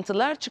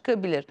sıkıntılar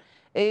çıkabilir.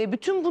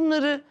 Bütün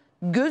bunları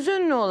göz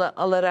önüne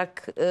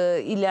alarak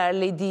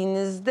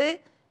ilerlediğinizde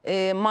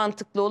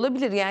mantıklı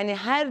olabilir. Yani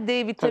her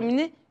D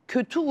vitamini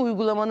kötü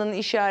uygulamanın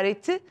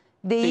işareti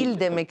değil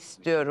demek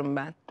istiyorum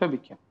ben.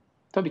 Tabii ki.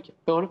 Tabii ki.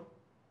 Doğru.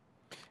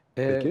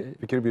 Peki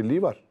fikir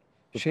birliği var.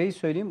 Şey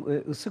söyleyeyim,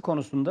 ısı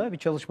konusunda bir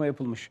çalışma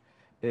yapılmış.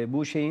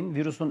 Bu şeyin,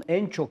 virüsün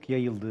en çok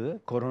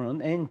yayıldığı, koronanın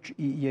en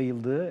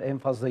yayıldığı, en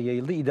fazla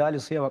yayıldığı ideal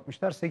ısıya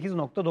bakmışlar.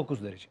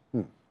 8,9 derece.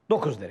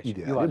 9 derece.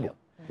 İdeali.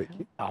 Peki.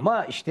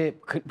 Ama işte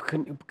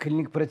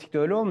klinik pratikte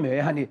öyle olmuyor.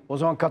 Yani o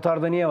zaman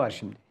Katar'da niye var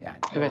şimdi?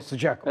 Yani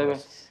sıcak.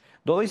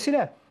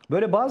 Dolayısıyla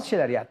böyle bazı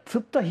şeyler, ya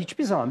tıpta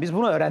hiçbir zaman biz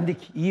bunu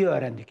öğrendik, iyi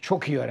öğrendik,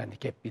 çok iyi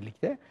öğrendik hep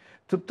birlikte.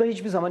 Tıpta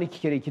hiçbir zaman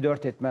 2 kere 2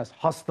 4 etmez.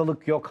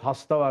 Hastalık yok,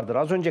 hasta vardır.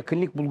 Az önce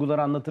klinik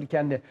bulguları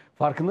anlatırken de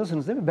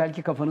farkındasınız değil mi?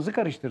 Belki kafanızı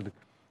karıştırdık.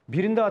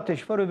 Birinde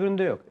ateş var,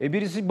 öbüründe yok.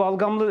 Birisi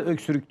balgamlı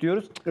öksürük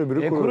diyoruz.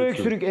 Öbürü kuru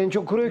öksürük, en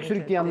çok kuru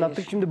öksürük diye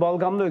anlattık. Şimdi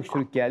balgamlı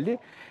öksürük geldi.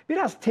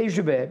 Biraz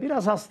tecrübe,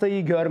 biraz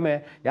hastayı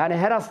görme. Yani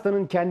her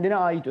hastanın kendine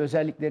ait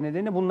özellikleri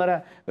nedeniyle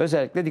bunlara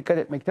özellikle dikkat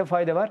etmekte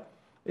fayda var.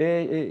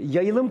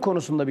 Yayılım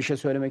konusunda bir şey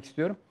söylemek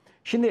istiyorum.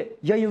 Şimdi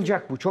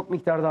yayılacak bu. Çok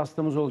miktarda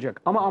hastamız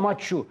olacak. Ama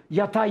amaç şu.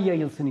 Yatay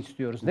yayılsın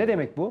istiyoruz. Ne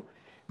demek bu?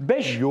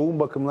 5 yoğun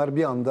bakımlar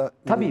bir anda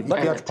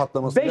ihtiyaç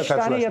patlamasıyla 5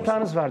 tane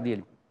yatağınız var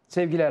diyelim.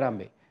 Sevgili Erhan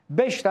Bey.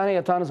 5 tane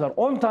yatağınız var.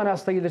 10 tane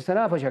hasta gelirse ne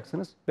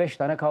yapacaksınız? 5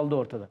 tane kaldı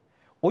ortada.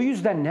 O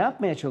yüzden ne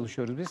yapmaya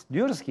çalışıyoruz biz?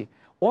 Diyoruz ki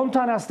 10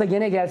 tane hasta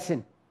gene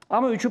gelsin.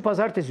 Ama 3'ü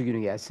pazartesi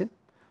günü gelsin.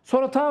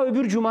 Sonra ta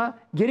öbür cuma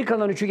geri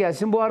kalan 3'ü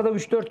gelsin. Bu arada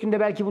 3-4 günde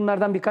belki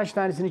bunlardan birkaç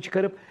tanesini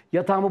çıkarıp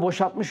yatağımı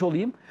boşaltmış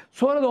olayım.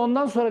 Sonra da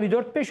ondan sonra bir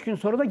 4-5 gün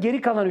sonra da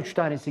geri kalan 3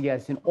 tanesi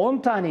gelsin. 10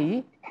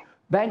 taneyi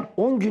ben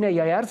 10 güne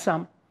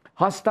yayarsam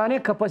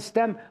hastane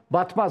kapasitem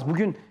batmaz.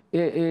 Bugün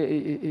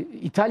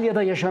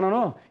İtalya'da yaşanan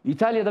o.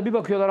 İtalya'da bir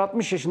bakıyorlar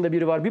 60 yaşında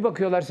biri var. Bir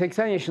bakıyorlar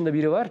 80 yaşında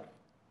biri var.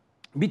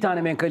 Bir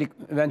tane mekanik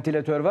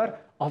ventilatör var.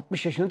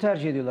 60 yaşını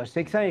tercih ediyorlar.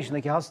 80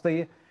 yaşındaki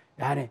hastayı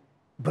yani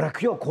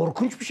bırakıyor.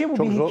 Korkunç bir şey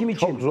bu bir hekim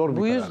için. Çok zor bir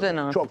bu karar. yüzden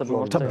arttı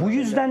mortalite. Bu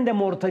yüzden de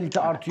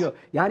mortalite artıyor.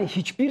 Yani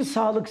hiçbir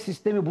sağlık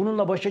sistemi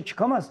bununla başa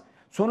çıkamaz.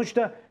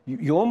 Sonuçta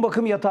yoğun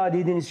bakım yatağı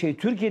dediğiniz şey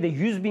Türkiye'de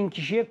 100 bin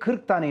kişiye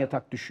 40 tane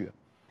yatak düşüyor.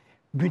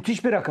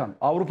 Müthiş bir rakam.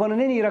 Avrupa'nın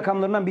en iyi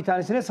rakamlarından bir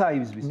tanesine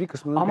sahibiz biz. Bir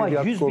kısmının ama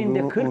pediatrik 100 binde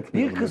olduğunu 41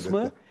 unutmayalım kısmı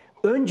elbette.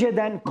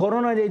 önceden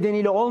korona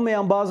nedeniyle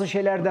olmayan bazı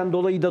şeylerden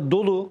dolayı da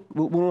dolu.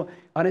 Bunu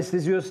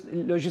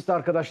anesteziyolojist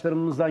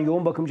arkadaşlarımızdan,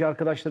 yoğun bakımcı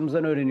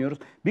arkadaşlarımızdan öğreniyoruz.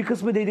 Bir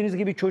kısmı dediğiniz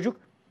gibi çocuk.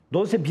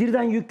 Dolayısıyla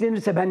birden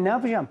yüklenirse ben ne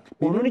yapacağım?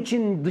 Onun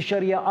için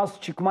dışarıya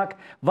az çıkmak,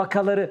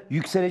 vakaları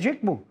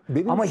yükselecek bu.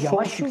 Ama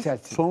yavaş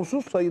yükselsin.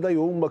 Sonsuz sayıda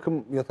yoğun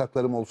bakım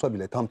yataklarım olsa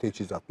bile tam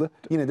teçhizatlı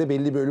yine de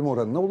belli bir ölüm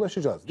oranına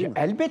ulaşacağız değil mi?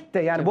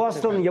 Elbette yani bu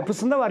hastalığın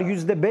yapısında var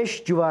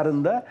 %5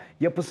 civarında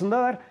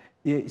yapısında var.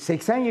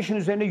 80 yaşın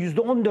üzerinde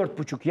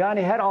 %14,5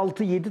 yani her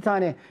 6-7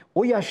 tane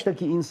o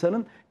yaştaki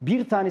insanın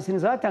bir tanesini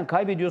zaten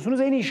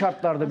kaybediyorsunuz en iyi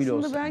şartlarda bile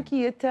olsa. Aslında belki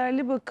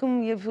yeterli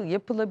bakım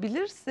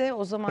yapılabilirse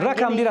o zaman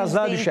Rakam gene biraz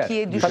daha düşer.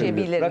 %2'ye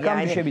düşebilir. Rakam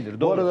yani, düşebilir.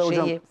 Bu Doğru. arada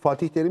hocam Şeyi-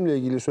 Fatih Terim'le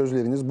ilgili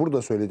sözleriniz,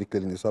 burada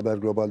söyledikleriniz, Haber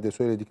Global'de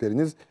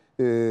söyledikleriniz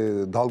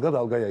dalga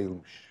dalga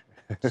yayılmış.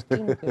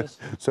 Ciddi mi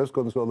diyorsun? Söz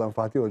konusu olan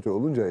Fatih Hoca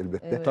olunca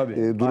elbette Evet.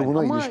 Tabii. durumuna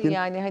Ama ilişkin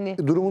yani hani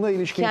durumuna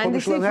ilişkin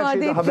kendisi konuşulan her ifade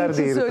şeyde ettiği haber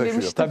için değeri taşıyor.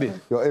 söylemiştim. Tabii.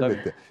 Yo,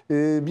 elbette.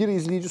 Bir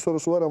izleyici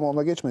sorusu var ama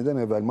ona geçmeden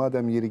evvel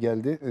madem yeri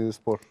geldi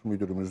spor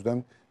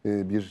müdürümüzden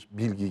bir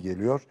bilgi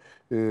geliyor.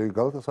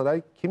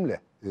 Galatasaray kimle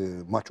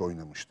maç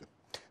oynamıştı?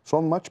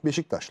 Son maç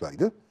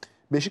Beşiktaş'laydı.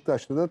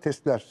 Beşiktaş'ta da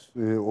testler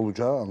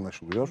olacağı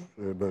anlaşılıyor.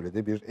 Böyle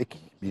de bir ek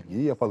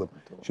bilgiyi yapalım.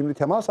 Şimdi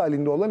temas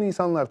halinde olan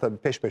insanlar tabii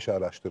peş peşe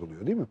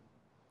araştırılıyor değil mi?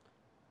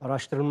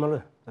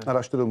 Araştırılmalı.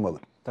 Araştırılmalı.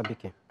 Tabii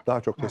ki.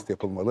 Daha çok test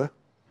yapılmalı.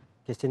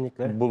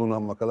 Kesinlikle.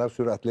 Bulunan vakalar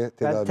süratle Ben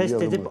tedaviye test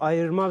alınmalı. edip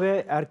ayırma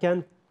ve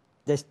erken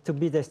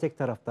tıbbi destek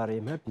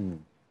taraftarıyım hep.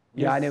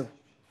 Yani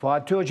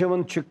Fatih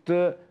Hocam'ın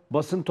çıktığı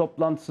basın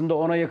toplantısında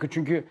ona yakın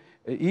çünkü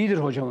iyidir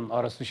hocamın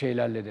arası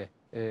şeylerle de.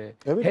 Evet,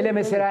 Hele evet,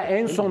 mesela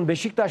en son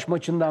Beşiktaş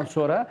maçından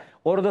sonra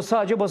orada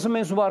sadece basın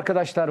mensubu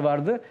arkadaşlar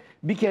vardı.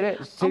 Bir kere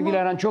sevgili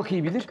Erhan çok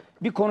iyi bilir.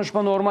 Bir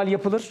konuşma normal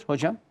yapılır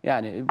hocam.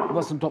 Yani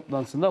basın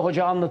toplantısında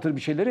hoca anlatır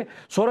bir şeyleri.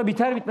 Sonra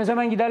biter bitmez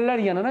hemen giderler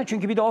yanına.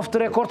 Çünkü bir de off the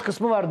record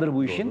kısmı vardır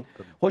bu işin.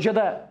 Hoca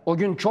da o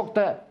gün çok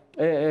da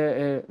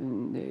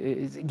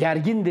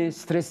gergindi,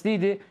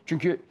 stresliydi.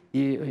 Çünkü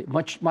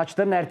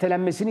maçların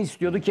ertelenmesini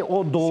istiyordu ki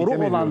o doğru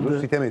Sitem ediyordu, olandı.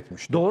 sitem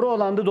etmişti. Doğru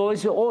olandı.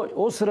 Dolayısıyla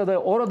o sırada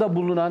orada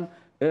bulunan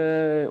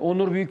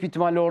Onur büyük bir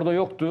ihtimalle orada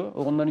yoktu.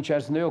 Onların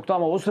içerisinde yoktu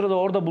ama o sırada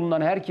orada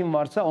bulunan her kim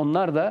varsa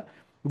onlar da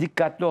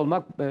dikkatli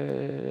olmak,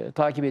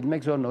 takip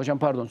edilmek zorunda. Hocam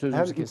pardon Her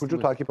sözünüzü kestim.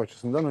 ipucu takip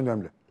açısından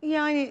önemli.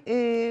 Yani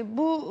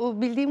bu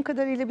bildiğim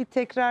kadarıyla bir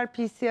tekrar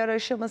PCR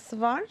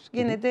aşaması var.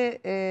 Gene de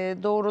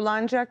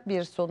doğrulanacak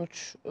bir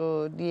sonuç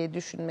diye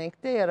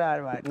düşünmekte yarar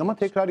var. Ama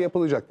tekrar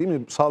yapılacak değil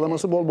mi?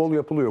 Sağlaması bol bol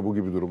yapılıyor bu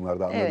gibi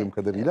durumlarda anladığım Evet,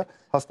 kadarıyla.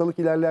 Hastalık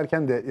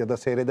ilerlerken de ya da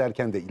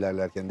seyrederken de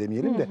ilerlerken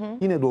demeyelim de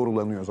yine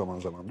doğrulanıyor zaman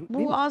zaman. Değil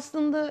mi? Bu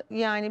aslında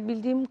yani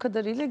bildiğim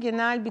kadarıyla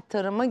genel bir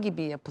tarama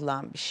gibi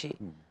yapılan bir şey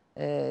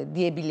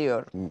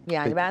diyebiliyorum.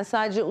 Yani Peki. ben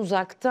sadece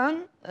uzaktan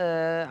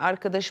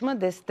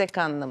arkadaşıma destek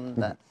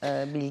anlamında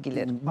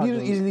bilgilerim. Bir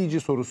izleyici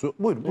sorusu.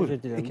 Buyurun.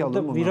 Özür dilerim. İki alalım,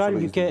 Burada ondan viral sonra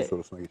yüke izleyici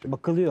sorusuna geçelim.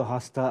 bakılıyor,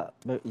 hasta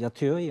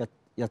yatıyor.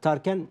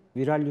 Yatarken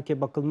viral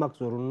yüke bakılmak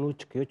zorunluluğu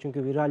çıkıyor.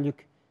 Çünkü viral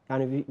yük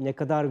yani ne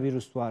kadar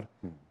virüs var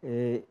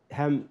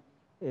hem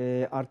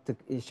artık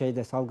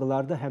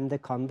salgılarda hem de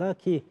kanda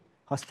ki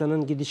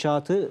hastanın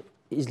gidişatı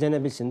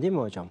izlenebilsin değil mi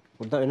hocam?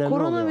 Burada önemli oluyor.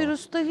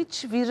 Koronavirüste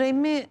hiç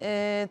viremi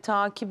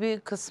takibi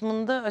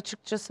kısmında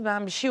açıkçası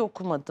ben bir şey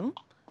okumadım.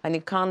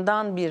 Hani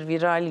kandan bir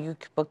viral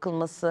yük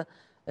bakılması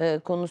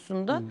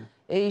konusunda.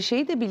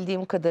 Şeyi de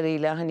bildiğim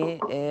kadarıyla hani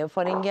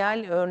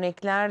faringel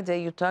örnekler de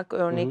yutak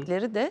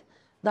örnekleri de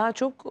daha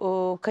çok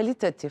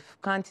kalitatif,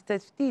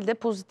 kantitatif değil de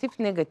pozitif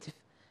negatif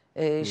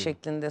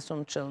şeklinde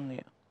sonuç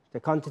alınıyor. İşte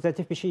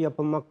kantitatif bir şey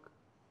yapılmak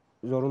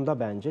zorunda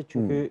bence.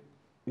 Çünkü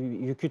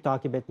yükü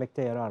takip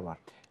etmekte yarar var.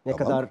 Ne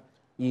Tamam. kadar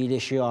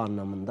iyileşiyor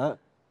anlamında.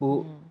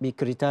 Bu bir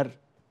kriter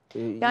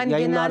Yani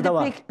yayınlarda genelde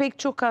var. pek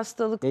çok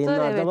hastalıkta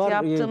Yayınlarda evet var,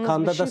 yaptığımız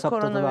kanda bir da şey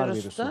saptadılar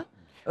koronavirüste. virüsü.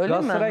 Öyle mi?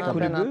 Galatasaray Ha, ben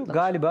Kulübü atlamışım.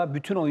 galiba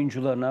bütün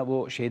oyuncularına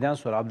bu şeyden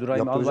sonra Abdurrahim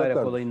Yaptıracaklar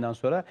Albayrak mı? olayından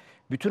sonra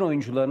bütün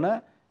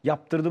oyuncularına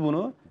yaptırdı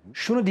bunu.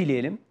 Şunu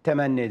dileyelim,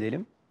 temenni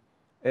edelim.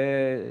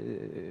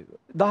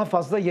 Daha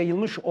fazla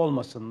yayılmış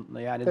olmasın.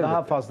 Yani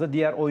daha fazla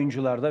diğer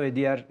oyuncularda ve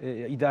diğer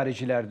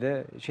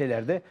idarecilerde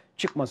şeylerde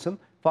çıkmasın.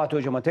 Fatih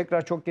Hocama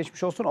tekrar çok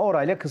geçmiş olsun.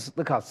 Orayla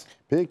kısıtlı kalsın.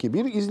 Peki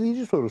bir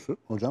izleyici sorusu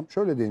hocam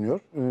şöyle deniyor.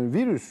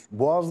 Virüs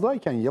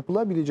boğazdayken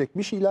yapılabilecek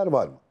bir şeyler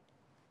var mı?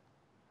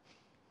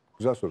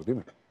 Güzel soru değil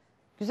mi?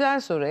 Güzel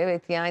soru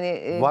evet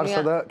yani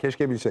Varsa da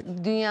keşke bilsek.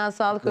 Dünya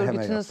Sağlık Hemen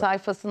Örgütü'nün yapsak.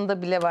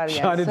 sayfasında bile var yani.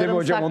 Yani değil mi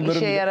hocam, Sarımsak onların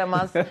işe bile-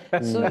 yaramaz,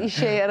 su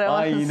işe yaramaz.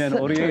 Aynen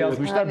oraya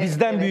yazmışlar. Yani,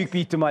 Bizden evet. büyük bir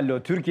ihtimalle o.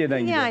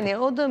 Türkiye'den gidiyor. Yani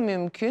o da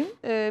mümkün.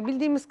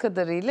 Bildiğimiz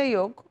kadarıyla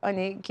yok.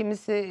 Hani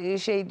kimisi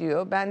şey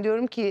diyor. Ben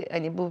diyorum ki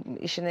hani bu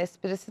işin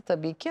esprisi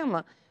tabii ki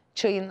ama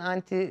çayın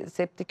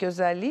antiseptik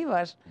özelliği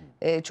var.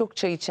 Çok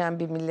çay içen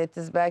bir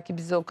milletiz. Belki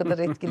bizi o kadar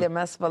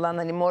etkilemez falan.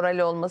 Hani moral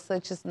olması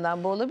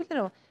açısından bu olabilir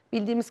ama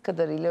bildiğimiz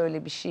kadarıyla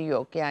öyle bir şey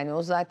yok. Yani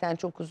o zaten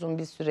çok uzun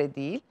bir süre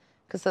değil.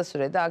 kısa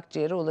sürede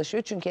akciğere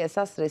ulaşıyor. Çünkü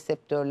esas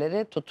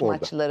reseptörleri,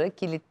 tutmaçları,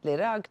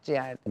 kilitleri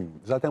akciğerde.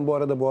 Zaten bu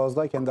arada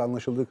boğazdayken de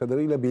anlaşıldığı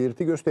kadarıyla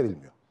belirti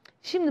gösterilmiyor.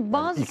 Şimdi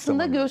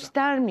bazısında zamanlarda.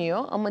 göstermiyor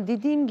ama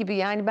dediğim gibi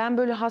yani ben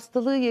böyle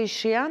hastalığı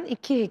yaşayan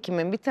 2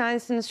 hekimin bir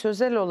tanesini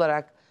sözel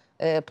olarak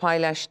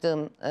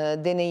paylaştığım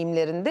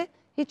deneyimlerinde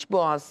hiç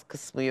boğaz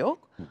kısmı yok.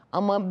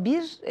 Ama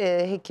bir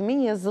hekimin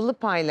yazılı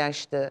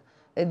paylaştığı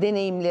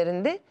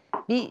deneyimlerinde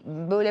bir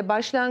böyle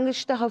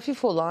başlangıçta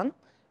hafif olan,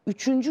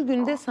 3.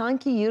 günde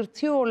sanki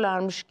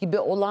yırtıyorlarmış gibi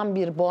olan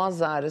bir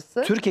boğaz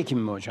ağrısı. Türk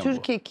hekimi mi hocam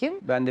Türk bu? hekim.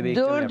 Ben de bir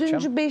ekleme 4.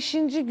 yapacağım. 5.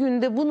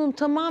 günde bunun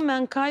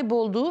tamamen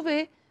kaybolduğu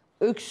ve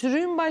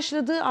öksürüğün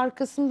başladığı,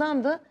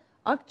 arkasından da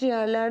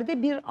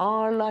akciğerlerde bir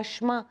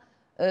ağırlaşma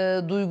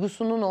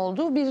duygusunun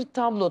olduğu bir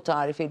tablo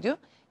tarif ediyor.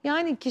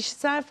 Yani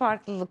kişisel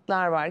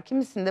farklılıklar var.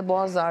 Kimisinde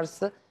boğaz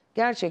ağrısı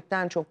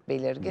gerçekten çok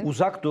belirgin.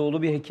 Uzak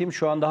doğulu bir hekim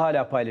şu anda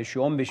hala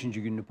paylaşıyor. 15.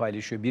 gününü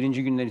paylaşıyor. 1.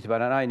 günden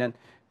itibaren aynen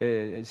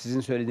sizin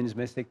söylediğiniz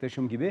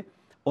meslektaşım gibi.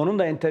 Onun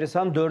da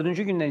enteresan 4.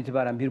 günden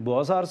itibaren bir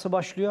boğaz ağrısı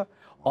başlıyor.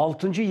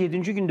 6.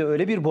 7. günde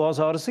öyle bir boğaz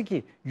ağrısı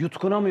ki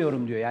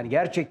yutkunamıyorum diyor. Yani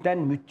gerçekten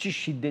müthiş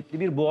şiddetli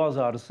bir boğaz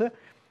ağrısı.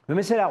 Ve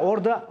mesela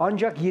orada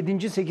ancak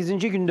 7. 8.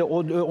 günde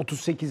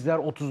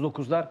 38'ler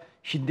 39'lar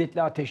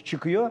şiddetli ateş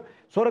çıkıyor.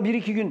 Sonra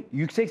 1-2 gün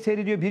yüksek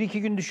seyrediyor, 1-2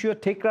 gün düşüyor,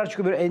 tekrar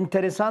çıkıyor. Böyle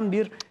enteresan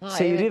bir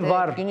seyri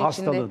var gün içinde,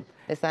 hastalığın.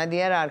 mesela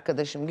diğer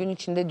arkadaşım gün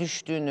içinde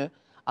düştüğünü,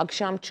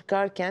 akşam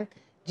çıkarken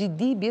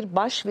ciddi bir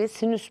baş ve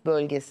sinüs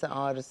bölgesi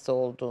ağrısı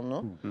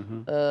olduğunu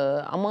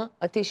ama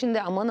ateşin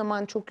de aman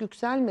aman çok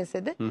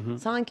yükselmese de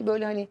sanki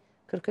böyle hani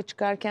 40'a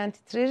çıkarken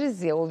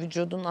titreriz ya, o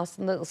vücudun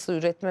aslında ısı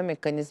üretme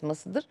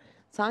mekanizmasıdır.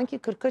 Sanki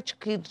 40'a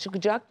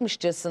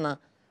çıkacakmışçasına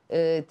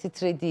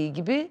titrediği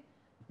gibi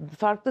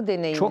farklı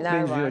deneyimler Çok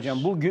benziyor var. hocam.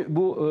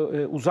 Bu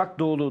uzak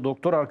doğulu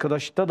doktor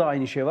arkadaşta da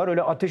aynı şey var.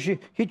 Öyle ateşi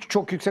hiç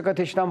çok yüksek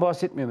ateşten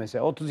bahsetmiyor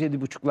mesela.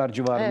 37,5'lar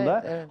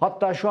civarında. Evet, evet.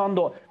 Hatta şu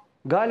anda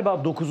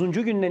galiba 9.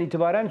 günden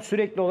itibaren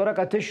sürekli olarak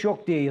ateş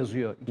yok diye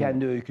yazıyor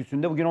kendi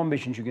öyküsünde. Bugün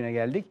 15. güne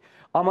geldik.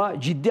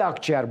 Ama ciddi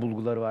akciğer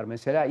bulguları var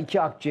mesela.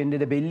 2 akciğerinde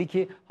de belli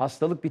ki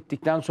hastalık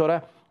bittikten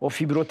sonra o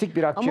fibrotik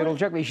bir akciğer Ama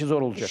olacak ve işi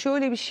zor olacak.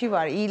 Şöyle bir şey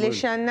var.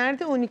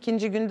 İyileşenlerde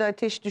 12. günde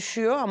ateş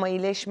düşüyor ama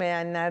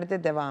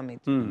iyileşmeyenlerde devam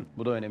ediyor.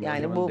 Bu da önemli.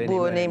 Yani hocam. bu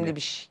Deneyim önemli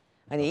bir şey.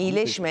 Hani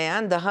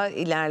iyileşmeyen, daha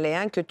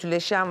ilerleyen,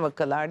 kötüleşen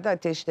vakalarda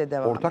ateşte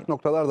devam ediyor. Ortak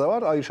noktalar da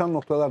var, ayrışan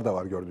noktalar da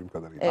var gördüğüm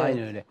kadarıyla. Evet.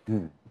 Aynen öyle.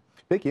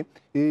 Peki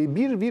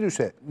bir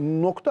virüse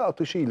nokta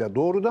atışıyla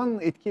doğrudan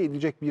etki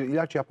edecek bir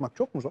ilaç yapmak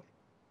çok mu zor?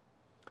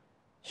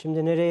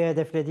 Şimdi nereye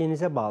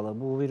hedeflediğinize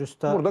bağlı. Bu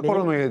virüste Burada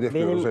koronayı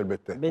hedefliyoruz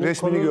elbette. Benim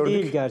Resmini konum gördük.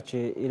 değil gerçi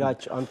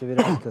ilaç,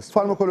 antiviral kısmı.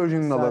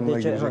 Farmakolojinin alanına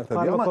Sadece, girecek tabii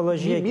ama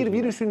farmakolojiye bir giriyor.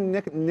 virüsün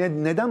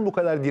neden bu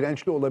kadar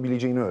dirençli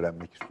olabileceğini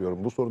öğrenmek istiyorum.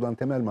 Bu sorudan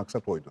temel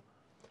maksat oydu.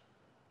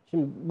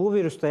 Şimdi bu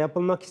virüste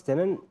yapılmak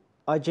istenen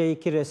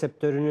AC2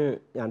 reseptörünü,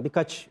 yani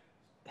birkaç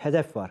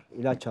hedef var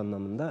ilaç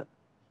anlamında.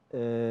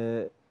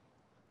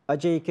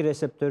 AC2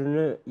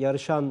 reseptörünü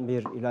yarışan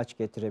bir ilaç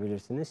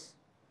getirebilirsiniz.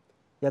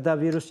 Ya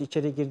da virüs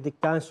içeri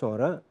girdikten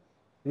sonra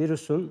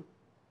virüsün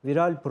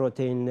viral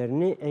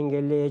proteinlerini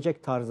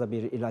engelleyecek tarzda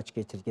bir ilaç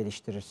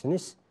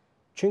geliştirirsiniz.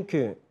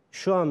 Çünkü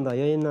şu anda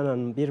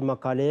yayınlanan bir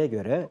makaleye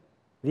göre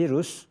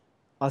virüs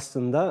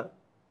aslında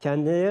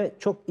kendine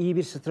çok iyi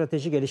bir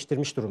strateji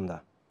geliştirmiş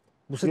durumda.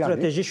 Bu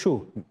strateji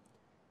şu: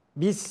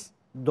 biz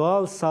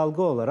doğal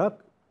salgı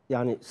olarak,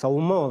 yani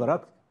savunma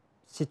olarak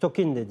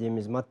sitokin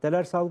dediğimiz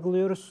maddeler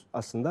salgılıyoruz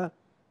aslında.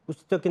 Bu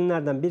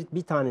sitokinlerden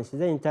bir tanesi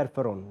de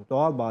interferon,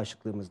 doğal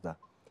bağışıklığımızda.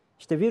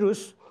 İşte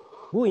virüs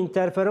bu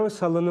interferon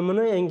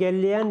salınımını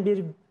engelleyen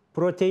bir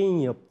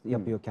protein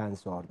yapıyor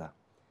kendisi orada.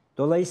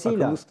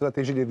 Dolayısıyla Akıllı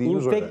strateji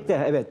dediğimiz o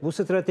infekte, evet, bu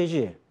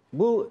strateji.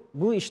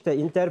 Bu işte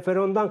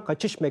interferondan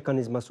kaçış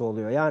mekanizması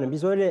oluyor. Yani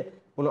biz öyle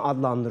bunu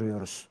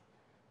adlandırıyoruz.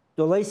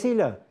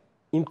 Dolayısıyla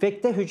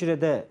infekte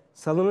hücrede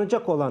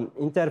salınacak olan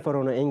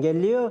interferonu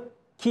engelliyor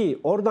ki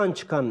oradan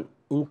çıkan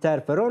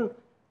interferon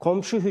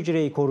komşu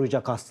hücreyi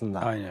koruyacak aslında.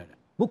 Aynen öyle.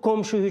 Bu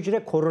komşu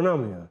hücre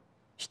korunamıyor.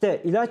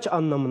 İşte ilaç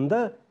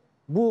anlamında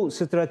bu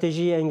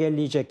stratejiyi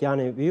engelleyecek,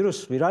 yani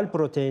viral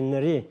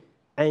proteinleri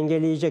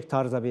engelleyecek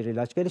tarzda bir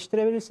ilaç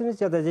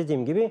geliştirebilirsiniz. Ya da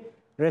dediğim gibi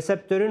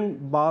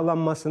reseptörün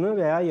bağlanmasını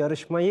veya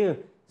yarışmayı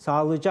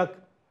sağlayacak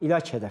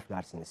ilaç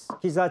hedeflersiniz.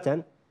 Ki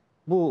zaten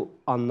bu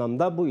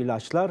anlamda bu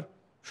ilaçlar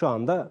şu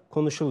anda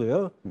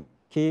konuşuluyor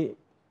ki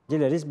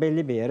dileriz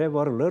belli bir yere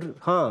varılır.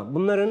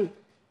 Bunların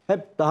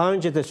hep daha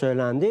önce de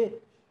söylendi.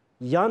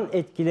 Yan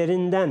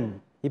etkilerinden,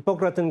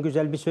 Hipokrat'ın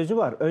güzel bir sözü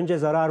var. Önce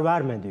zarar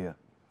verme diyor.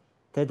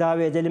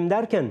 Tedavi edelim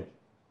derken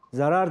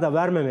zarar da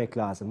vermemek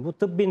lazım. Bu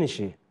tıbbin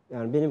işi.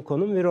 Yani benim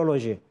konum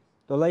viroloji.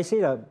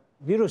 Dolayısıyla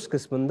virüs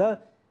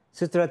kısmında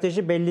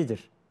strateji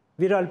bellidir.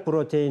 Viral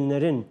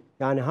proteinlerin,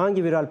 yani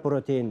hangi viral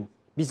protein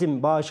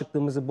bizim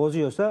bağışıklığımızı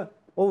bozuyorsa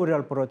o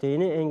viral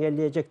proteini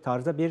engelleyecek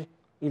tarzda bir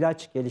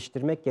ilaç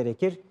geliştirmek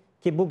gerekir.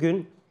 Ki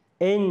bugün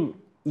en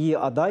iyi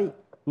aday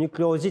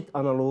nükleozit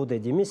analoğu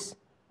dediğimiz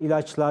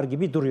ilaçlar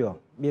gibi duruyor.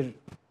 Bir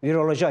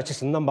viroloji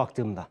açısından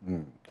baktığımda.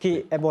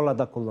 Ki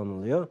Ebola'da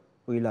kullanılıyor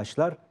bu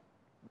ilaçlar.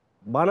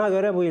 Bana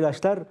göre bu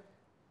ilaçlar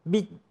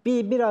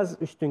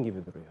biraz üstün gibi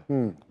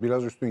duruyor.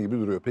 Biraz üstün gibi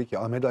duruyor. Peki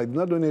Ahmet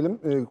Aydın'a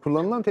dönelim.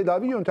 Kullanılan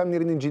tedavi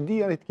yöntemlerinin ciddi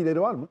yan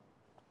etkileri var mı?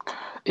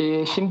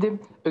 Şimdi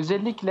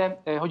özellikle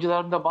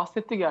hocalarım da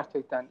bahsetti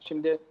gerçekten.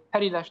 Şimdi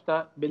her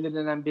ilaçta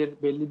belirlenen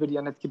belli bir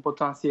yan etki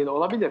potansiyeli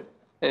olabilir.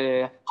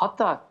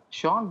 Hatta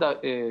şu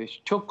anda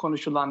çok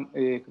konuşulan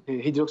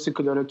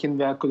hidroksiklorokin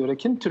veya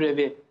klorokin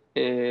türevi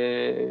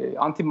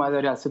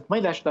antimaleryal sıtma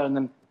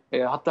ilaçlarının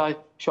hatta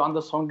şu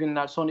anda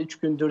son 3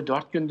 gündür,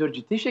 4 gündür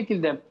ciddi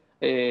şekilde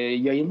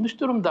yayılmış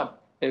durumda.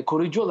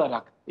 Koruyucu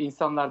olarak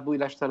insanlar bu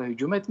ilaçlara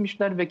hücum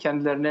etmişler ve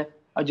kendilerine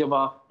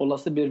acaba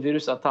olası bir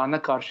virüs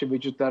atağına karşı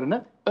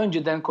vücutlarını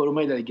önceden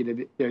korumayla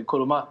ilgili bir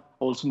koruma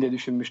olsun diye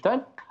düşünmüşler.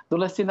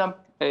 Dolayısıyla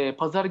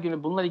pazar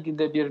günü bununla ilgili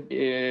de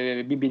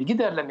bir bilgi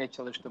derlemeye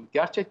çalıştım.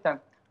 Gerçekten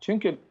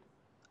çünkü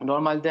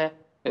normalde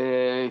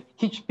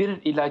hiçbir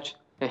ilaç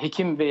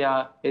hekim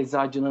veya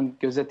eczacının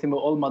gözetimi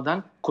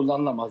olmadan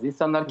kullanılamaz.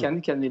 İnsanlar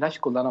kendi kendine ilaç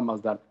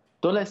kullanamazlar.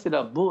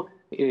 Dolayısıyla bu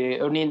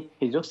örneğin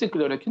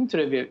hidroksiklorokin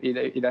türevi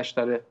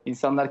ilaçları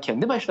insanlar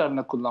kendi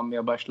başlarına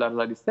kullanmaya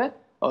başlarlar ise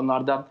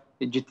onlardan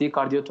ciddi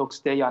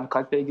kardiyotoksite yani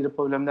kalple ilgili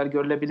problemler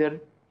görülebilir.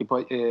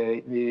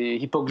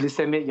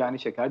 Hipoglisemi yani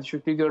şeker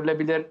düşüklüğü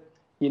görülebilir.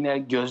 Yine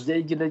gözle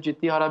ilgili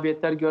ciddi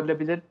harabiyetler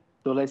görülebilir.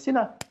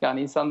 Dolayısıyla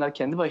yani insanlar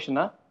kendi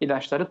başına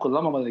ilaçları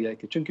kullanmamaları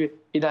gerekir. Çünkü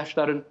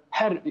ilaçların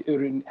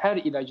her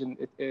ilacın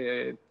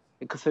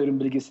kısa ürün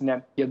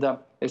bilgisine ya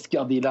da eski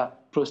adıyla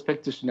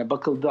prospektüsüne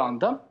bakıldığı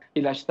anda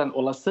ilaçtan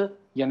olası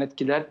yan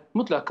etkiler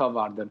mutlaka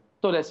vardır.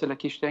 Dolayısıyla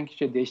kişiden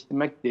kişiye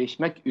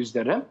değişmek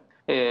üzere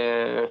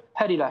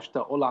her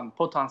ilaçta olan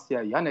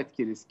potansiyel yan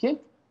etki riski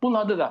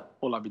bunlarda da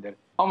olabilir.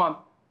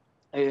 Ama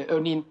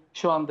örneğin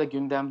şu anda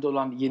gündemde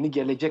olan yeni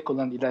gelecek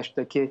olan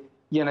ilaçtaki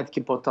yan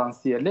etki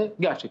potansiyeli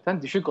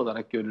gerçekten düşük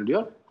olarak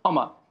görülüyor.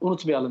 Ama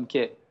unutmayalım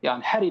ki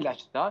yani her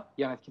ilaçta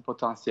yan etki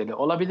potansiyeli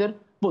olabilir.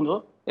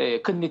 Bunu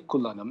klinik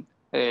kullanım,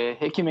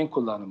 hekimin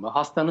kullanımı,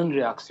 hastanın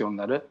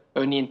reaksiyonları,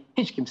 örneğin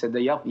hiç kimse de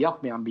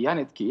yapmayan bir yan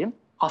etkiyi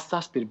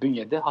hassas bir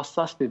bünyede,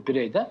 hassas bir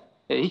bireyde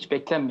hiç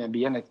beklenmeyen bir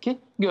yan etki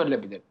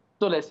görülebilir.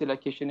 Dolayısıyla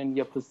kişinin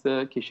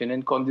yapısı,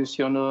 kişinin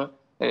kondisyonu,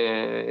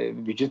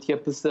 vücut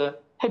yapısı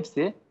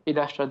hepsi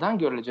ilaçlardan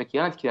görülecek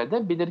yan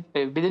etkilerde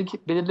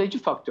belirleyici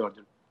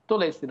faktördür.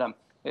 Dolayısıyla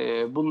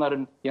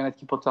bunların yan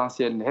etki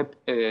potansiyelini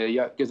hep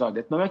göz ardı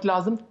etmemek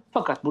lazım.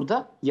 Fakat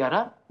burada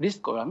yarar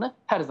risk oranı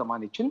her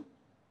zaman için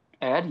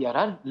eğer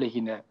yarar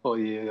lehine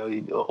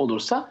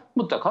olursa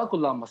mutlaka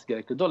kullanması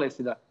gerekir.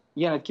 Dolayısıyla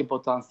yan etki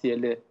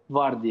potansiyeli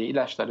var diye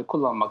ilaçları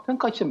kullanmaktan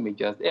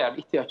kaçınmayacağız. Eğer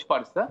ihtiyaç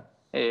varsa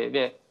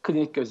ve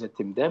klinik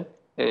gözetimde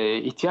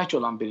ihtiyaç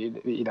olan bir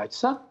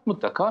ilaçsa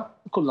mutlaka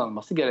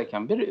kullanılması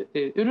gereken bir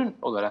ürün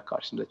olarak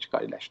karşımıza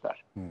çıkar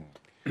ilaçlar.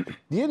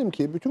 Diyelim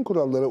ki bütün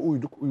kurallara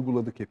uyduk,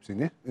 uyguladık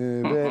hepsini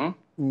ve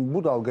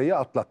bu dalgayı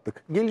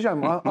atlattık.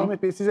 Geleceğim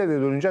Ahmet Bey, size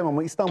de döneceğim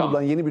ama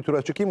İstanbul'dan yeni bir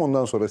tura çıkayım,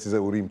 ondan sonra size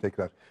uğrayayım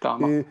tekrar.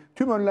 Tamam.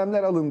 Tüm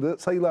önlemler alındı,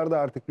 sayılarda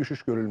artık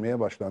düşüş görülmeye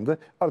başlandı.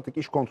 Artık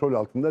iş kontrol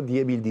altında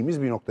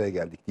diyebildiğimiz bir noktaya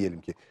geldik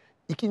diyelim ki.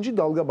 İkinci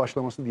dalga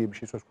başlaması diye bir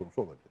şey söz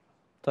konusu olabilir.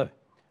 Tabii.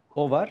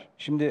 O var.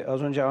 Şimdi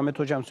az önce Ahmet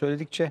Hocam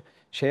söyledikçe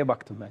şeye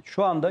baktım ben.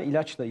 Şu anda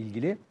ilaçla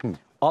ilgili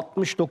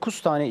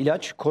 69 tane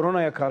ilaç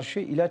koronaya karşı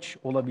ilaç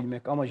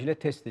olabilmek amacıyla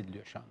test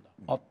ediliyor şu anda.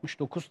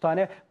 69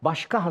 tane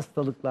başka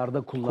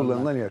hastalıklarda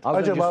kullanılan ilaç.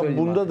 Acaba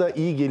bunda da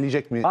iyi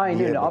gelecek mi?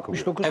 Aynen öyle.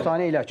 69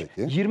 tane ilaç.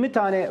 Peki. 20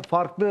 tane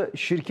farklı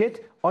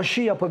şirket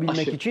aşı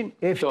yapabilmek için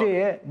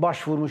FDA'ye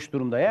başvurmuş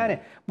durumda. Yani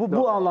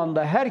bu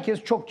alanda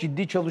herkes çok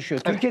ciddi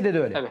çalışıyor. Evet. Türkiye'de de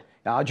öyle. Evet.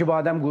 Ya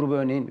Acıbadem grubu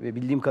örneğin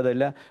bildiğim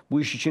kadarıyla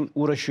bu iş için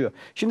uğraşıyor.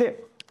 Şimdi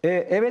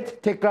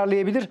evet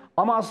tekrarlayabilir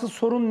ama asıl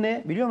sorun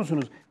ne biliyor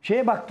musunuz?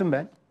 Şeye baktım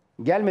ben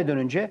gelmeden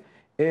önce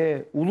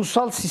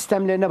ulusal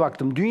sistemlerine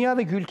baktım.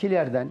 Dünyadaki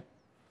ülkelerden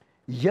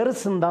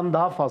yarısından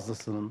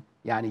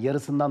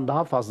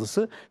daha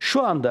fazlası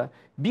şu anda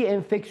bir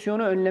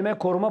enfeksiyonu önleme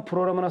koruma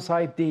programına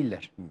sahip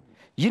değiller.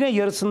 Yine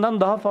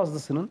yarısından daha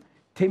fazlasının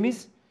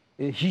temiz,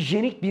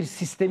 hijyenik bir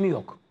sistemi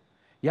yok.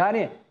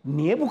 Yani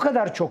niye bu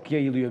kadar çok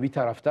yayılıyor bir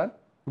taraftan?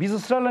 Biz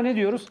ısrarla ne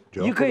diyoruz?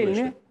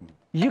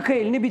 Yıka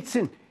elini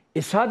bitsin.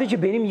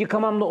 Sadece benim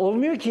yıkamamla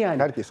olmuyor ki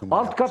yani.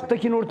 Alt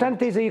kattaki Nurten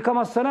teyze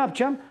yıkamazsa ne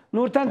yapacağım?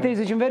 Nurten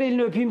teyzeciğim ver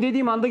elini öpeyim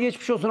dediğim anda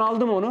geçmiş olsun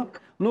aldım onu.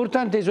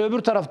 Nurten teyze öbür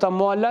taraftan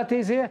Mualla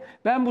teyzeye,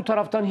 ben bu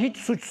taraftan hiç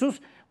suçsuz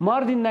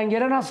Mardin'den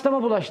gelen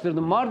hastama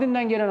bulaştırdım.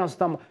 Mardin'den gelen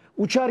hastam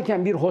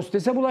uçarken bir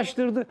hostese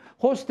bulaştırdı.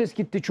 Hostes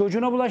gitti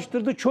çocuğuna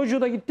bulaştırdı.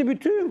 Çocuğu da gitti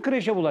bütün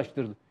kreşe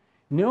bulaştırdı.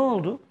 Ne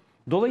oldu?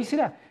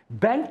 Dolayısıyla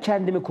ben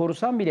kendimi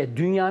korusam bile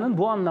dünyanın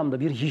bu anlamda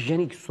bir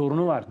hijyenik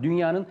sorunu var.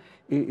 Dünyanın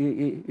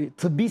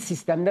tıbbi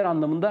sistemler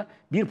anlamında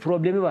bir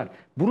problemi var.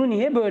 Bunu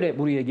niye böyle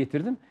buraya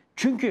getirdim?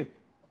 Çünkü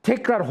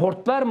tekrar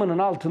hortlarmanın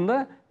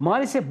altında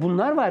maalesef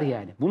bunlar var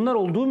yani. Bunlar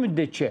olduğu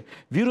müddetçe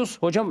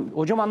virüs,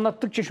 hocam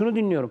anlattıkça şunu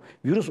dinliyorum.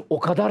 Virüs o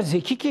kadar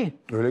zeki ki.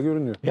 Öyle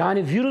görünüyor.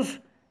 Yani virüs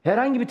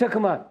Herhangi bir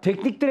takıma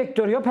teknik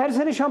direktör yap, her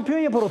sene şampiyon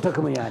yapar o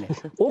takımı yani.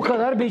 O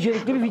kadar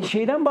becerikli bir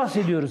şeyden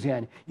bahsediyoruz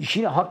yani.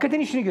 Hakikaten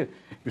işini görüyor.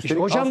 İşte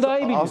hocam daha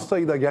iyi biliyor. Az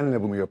sayıda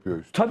genle bunu yapıyor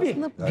üstelik.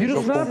 Tabii. Yani Virüs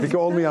çok ne komplike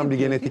olmayan bir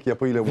genetik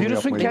yapıyla bunu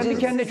Virüsün yapmayı. kendi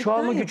kendine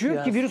çoğalma gücü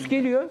yok ki. Virüs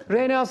geliyor,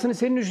 RNA'sını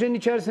senin hücrenin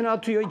içerisine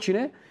atıyor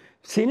içine.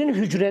 Senin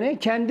hücrene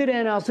kendi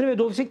RNA'sını ve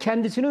dolayısıyla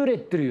kendisini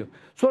ürettiriyor.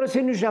 Sonra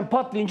senin hücren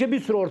patlayınca bir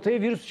sürü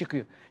ortaya virüs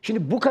çıkıyor.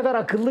 Şimdi bu kadar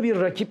akıllı bir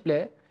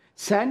rakiple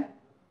sen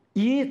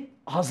iyi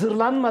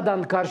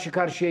hazırlanmadan karşı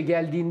karşıya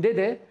geldiğinde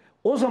de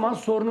o zaman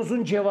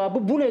sorunuzun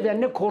cevabı bu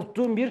nedenle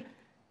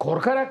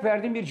korkarak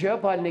verdiğim bir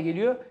cevap haline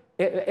geliyor.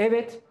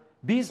 Evet,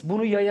 biz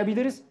bunu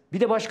yayabiliriz. Bir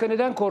de başka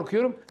neden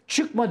korkuyorum?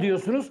 Çıkma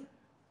diyorsunuz.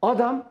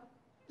 Adam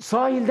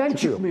sahilden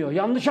çıkmıyor.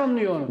 Yanlış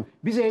anlıyor onu.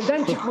 Biz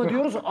evden çıkma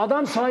diyoruz.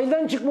 Adam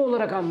sahilden çıkma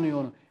olarak anlıyor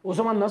onu. O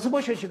zaman nasıl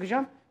başa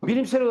çıkacağım?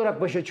 Bilimsel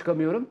olarak başa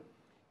çıkamıyorum.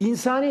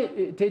 İnsani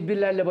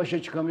tedbirlerle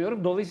başa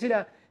çıkamıyorum.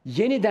 Dolayısıyla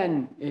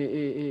yeniden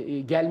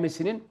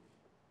gelmesinin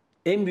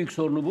en büyük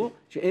sorunu bu.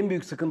 En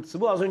büyük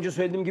sıkıntısı bu. Az önce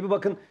söylediğim gibi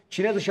bakın,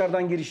 Çin'e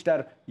dışarıdan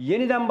girişler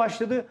yeniden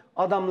başladı.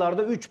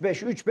 Adamlarda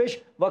 3-5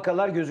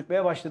 vakalar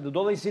gözükmeye başladı.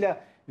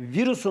 Dolayısıyla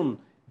virüsün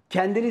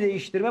kendini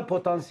değiştirme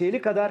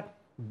potansiyeli kadar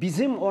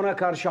bizim ona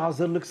karşı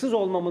hazırlıksız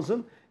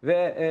olmamızın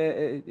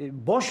ve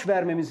boş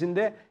vermemizin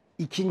de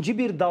ikinci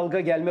bir dalga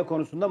gelme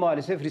konusunda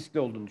maalesef riskli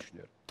olduğunu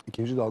düşünüyorum.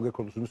 İkinci dalga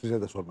konusunu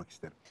size de sormak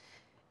isterim.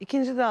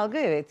 İkinci dalga,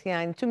 evet,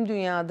 yani tüm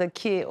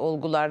dünyadaki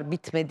olgular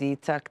bitmediği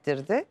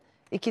takdirde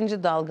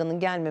ikinci dalganın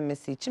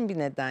gelmemesi için bir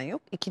neden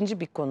yok. İkinci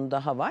bir konu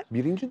daha var.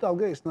 Birinci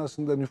dalga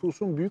esnasında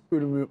nüfusun büyük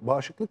bölümü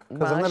bağışıklık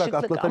kazanarak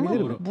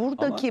atlatabilir ama mi?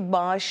 Buradaki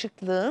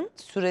bağışıklığın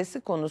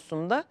süresi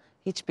konusunda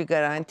hiçbir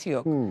garanti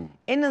yok.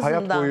 En azından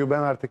Hayat boyu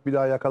ben artık bir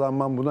daha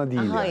yakalanmam buna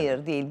değil. hayır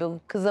yani. değil. Bu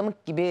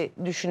kızamık gibi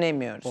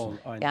düşünemiyoruz.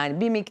 Yani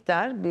bir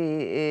miktar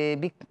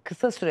bir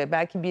kısa süre,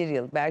 belki 1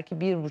 yıl, belki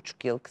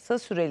 1,5 yıl, kısa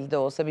süreli de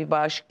olsa bir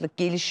bağışıklık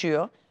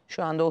gelişiyor.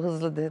 Şu anda o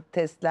hızlı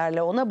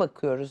testlerle ona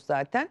bakıyoruz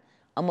zaten.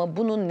 Ama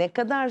bunun ne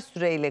kadar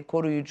süreyle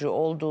koruyucu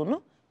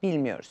olduğunu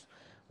bilmiyoruz.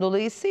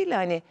 Dolayısıyla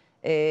hani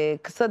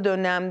kısa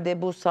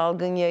dönemde bu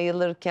salgın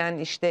yayılırken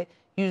işte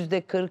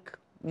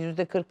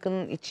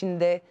 %40'ın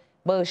içinde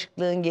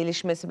bağışıklığın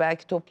gelişmesi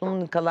belki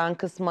toplumun kalan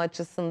kısmı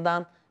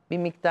açısından bir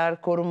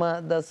miktar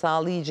koruma da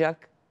sağlayacak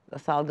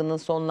salgının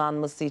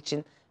sonlanması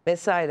için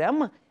vesaire,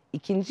 ama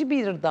ikinci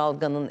bir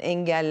dalganın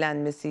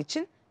engellenmesi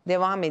için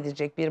devam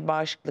edecek bir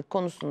bağışıklık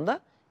konusunda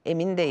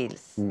emin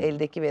değiliz.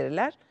 Eldeki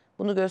veriler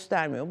bunu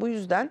göstermiyor. Bu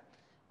yüzden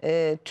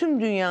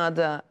tüm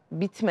dünyada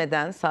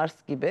bitmeden SARS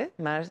gibi,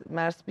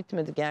 MERS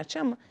bitmedi gerçi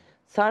ama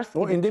SARS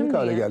gibi O endemik tüm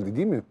hale dünya, geldi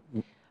değil mi?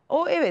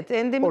 o evet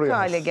endemik Oraya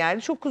hale has.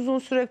 geldi. Çok uzun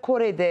süre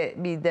Kore'de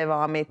bir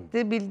devam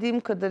etti. Bildiğim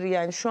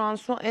kadarıyla, yani şu an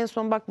en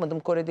son bakmadım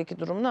Kore'deki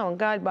durumuna ama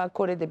galiba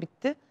Kore'de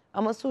bitti.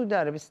 Ama Suudi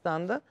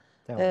Arabistan'da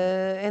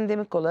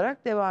endemik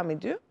olarak devam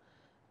ediyor.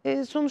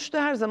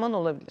 Sonuçta her zaman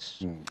olabilir.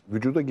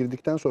 Vücuda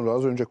girdikten sonra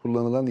az önce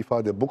kullanılan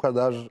ifade, bu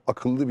kadar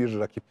akıllı bir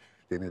rakip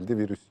denildi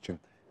virüs için.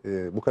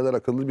 Bu kadar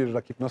akıllı bir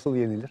rakip nasıl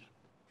yenilir?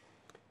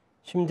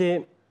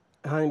 Şimdi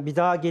hani bir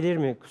daha gelir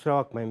mi? Kusura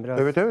bakmayın, biraz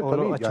Evet onu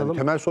tabii. açalım. Yani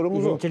temel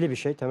sorumuz o. İzintili bir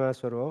şey, temel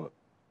soru o.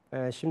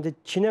 Şimdi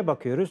Çin'e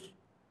bakıyoruz.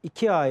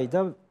 2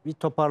 ayda bir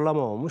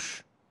toparlama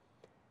olmuş.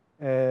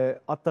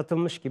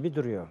 Atlatılmış gibi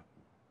duruyor.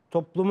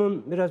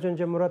 Toplumun, biraz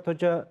önce Murat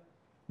Hoca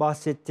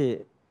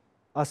bahsetti,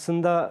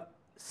 aslında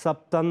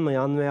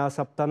saptanmayan veya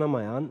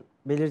saptanamayan,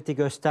 belirti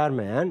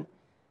göstermeyen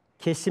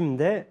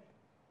kesimde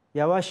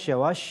yavaş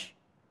yavaş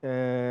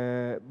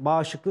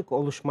bağışıklık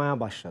oluşmaya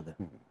başladı.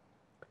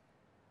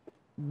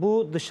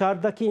 Bu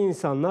dışarıdaki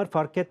insanlar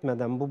fark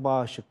etmeden bu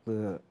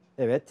bağışıklığı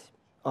evet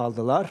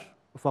aldılar,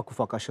 ufak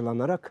ufak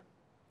aşılanarak.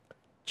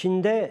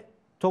 Çin'de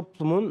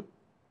toplumun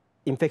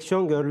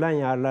enfeksiyon görülen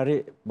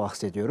yerleri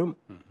bahsediyorum.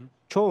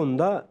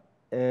 Çoğunda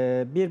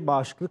bir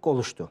bağışıklık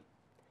oluştu.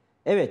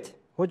 Evet,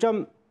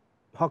 hocam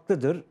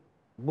haklıdır.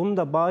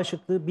 Bunda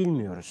bağışıklığı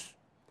bilmiyoruz.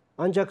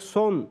 Ancak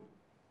son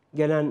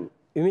gelen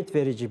ümit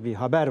verici bir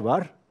haber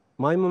var.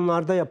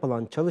 Maymunlarda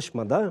yapılan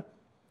çalışmada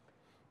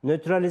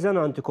nötralizan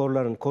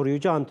antikorların,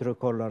 koruyucu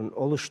antikorların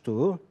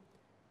oluştuğu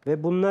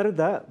ve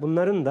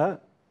bunların da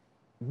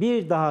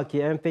bir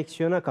dahaki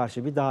enfeksiyona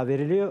karşı bir daha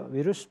veriliyor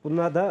virüs.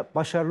 Bunlar da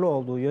başarılı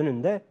olduğu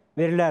yönünde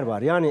veriler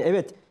var. Yani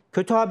evet,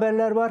 kötü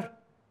haberler var.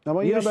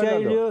 Ama iyi virüs haberler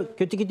de yayılıyor,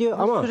 kötü gidiyor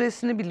ama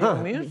Süresini biliyor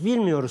muyuz?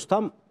 Bilmiyoruz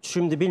tam.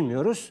 Şimdi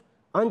bilmiyoruz.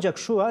 Ancak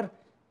şu var,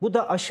 bu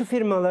da aşı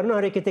firmalarını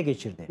harekete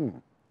geçirdi.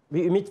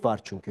 Bir ümit var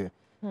çünkü.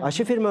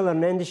 Aşı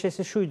firmalarının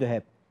endişesi şuydu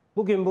hep.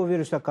 Bugün bu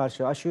virüse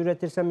karşı aşı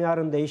üretirsem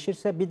yarın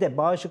değişirse, bir de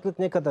bağışıklık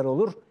ne kadar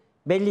olur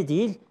belli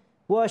değil.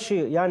 Bu aşı,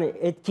 yani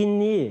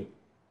etkinliği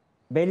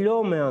belli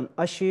olmayan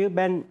aşıyı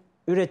ben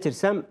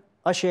üretirsem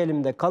aşı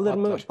elimde kalır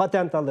mı?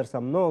 Patent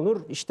alırsam ne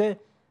olur? İşte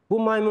bu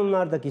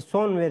maymunlardaki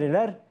son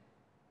veriler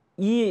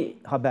iyi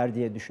haber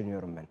diye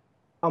düşünüyorum ben.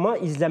 Ama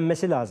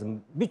izlenmesi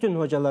lazım. Bütün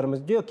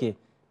hocalarımız diyor ki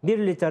 1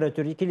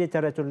 literatür, 2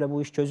 literatürle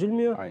bu iş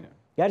çözülmüyor. Aynen.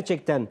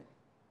 Gerçekten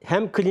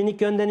hem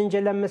klinik yönden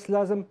incelenmesi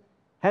lazım,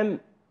 hem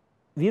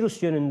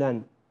virüs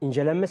yönünden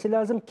incelenmesi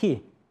lazım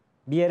ki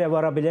bir yere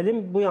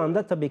varabilelim. Bu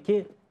yanda tabii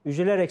ki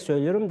üzülerek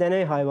söylüyorum,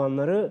 deney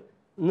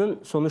hayvanlarının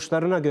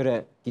sonuçlarına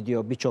göre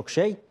gidiyor birçok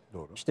şey.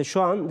 Doğru. İşte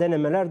şu an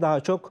denemeler daha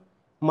çok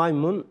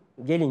maymun,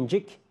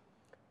 gelincik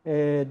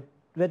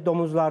ve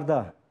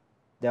domuzlarda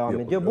devam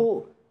ediyor.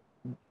 Bu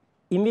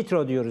in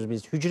vitro diyoruz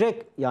biz. Hücre,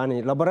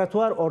 yani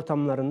laboratuvar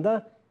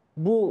ortamlarında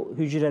bu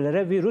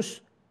hücrelere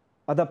virüs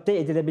adapte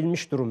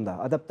edilebilmiş durumda.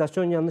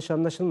 Adaptasyon yanlış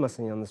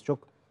anlaşılmasın yalnız. Çok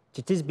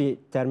titiz bir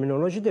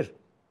terminolojidir.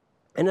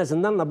 En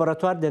azından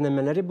laboratuvar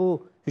denemeleri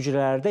bu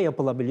hücrelerde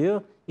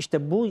yapılabiliyor.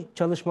 İşte bu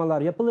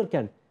çalışmalar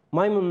yapılırken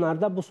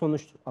maymunlarda bu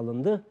sonuç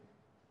alındı.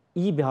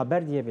 İyi bir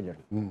haber diyebilirim.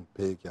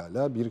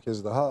 Pekala, bir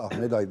kez daha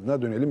Ahmet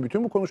Aydın'a dönelim.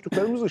 Bütün bu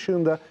konuştuklarımız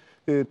ışığında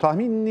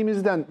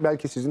tahminimizden,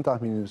 belki sizin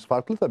tahmininiz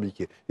farklı tabii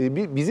ki,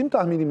 bizim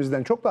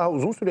tahminimizden çok daha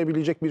uzun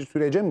sürebilecek bir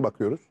sürece mi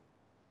bakıyoruz?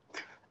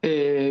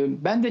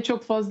 Ben de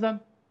çok fazla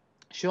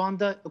şu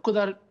anda o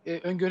kadar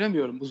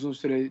öngöremiyorum uzun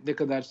süre ne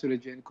kadar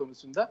süreceğini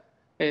konusunda.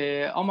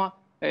 Ama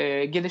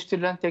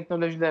geliştirilen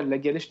teknolojilerle,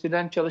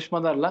 geliştirilen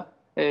çalışmalarla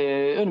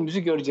önümüzü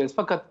göreceğiz.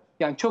 Fakat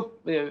yani çok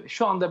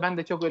şu anda ben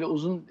de çok öyle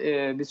uzun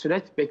bir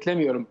süreç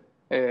beklemiyorum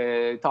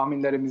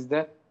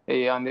tahminlerimizde.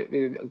 Yani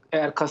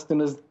eğer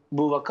kastınız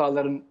bu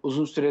vakaların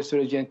uzun süre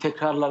süreceğini,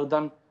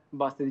 tekrarlardan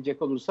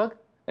bahsedecek olursak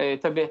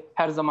tabii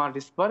her zaman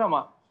risk var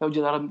ama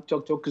hocalarım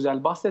çok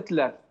güzel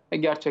bahsettiler.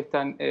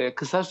 Gerçekten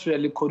kısa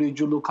süreli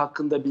koruyuculuk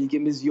hakkında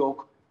bilgimiz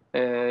yok.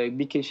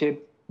 Bir kişi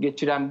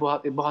geçiren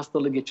bu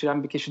hastalığı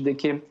geçiren bir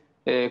kişideki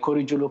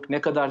koruyuculuk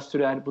ne kadar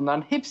sürer?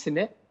 Bunların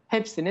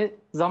hepsini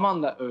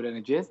zamanla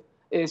öğreneceğiz.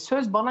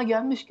 Söz bana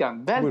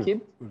gelmişken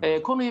belki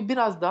buyurun. Konuyu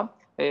biraz da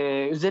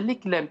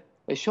özellikle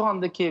şu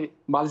andaki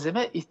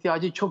malzeme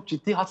ihtiyacı çok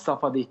ciddi had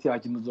safhada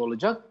ihtiyacımız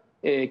olacak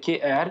ki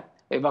eğer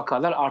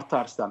vakalar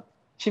artarsa.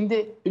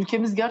 Şimdi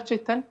ülkemiz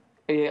gerçekten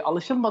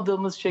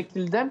alışılmadığımız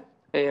şekilde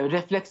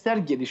refleksler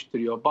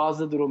geliştiriyor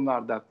bazı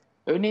durumlarda.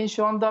 Örneğin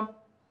şu anda,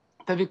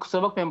 tabii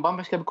kusura bakmayın,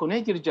 bambaşka bir konuya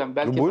gireceğim.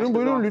 Belki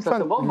buyurun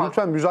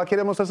lütfen.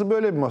 Müzakere masası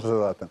böyle bir masa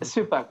zaten.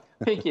 Süper.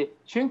 Peki,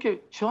 çünkü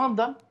şu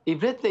anda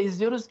ibretle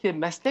izliyoruz ki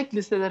meslek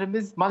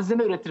liselerimiz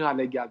malzeme üretir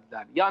hale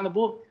geldiler. Yani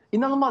bu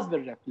inanılmaz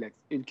bir refleks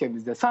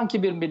ülkemizde.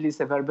 Sanki bir milli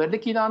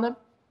seferberlik ilanı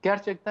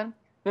gerçekten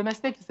ve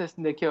meslek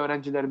lisesindeki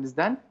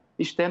öğrencilerimizden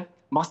işte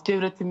maske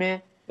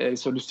üretimi,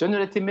 solüsyon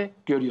üretimi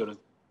görüyoruz.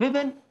 Ve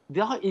ben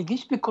daha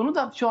ilginç bir konu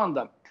da şu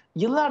anda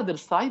yıllardır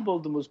sahip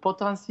olduğumuz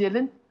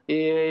potansiyelin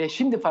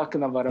şimdi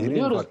farkına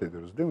varabiliyoruz. Fark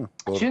ediyoruz değil mi?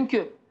 Doğru.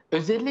 Çünkü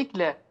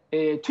özellikle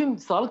tüm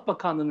Sağlık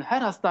Bakanlığı'nın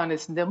her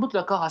hastanesinde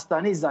mutlaka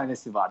hastane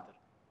eczanesi vardır.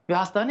 Ve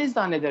hastane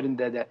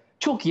eczanelerinde de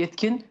çok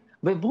yetkin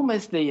ve bu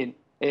mesleğin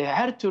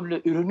her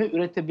türlü ürünü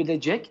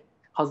üretebilecek,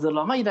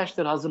 hazırlama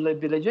ilaçları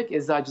hazırlayabilecek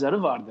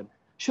eczacıları vardır.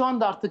 Şu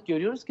anda artık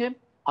görüyoruz ki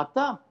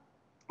hatta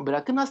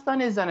bırakın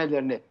hastane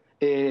eczanelerini,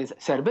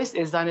 serbest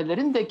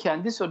eczanelerin de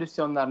kendi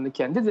solüsyonlarını,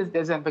 kendi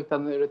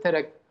dezenfektanını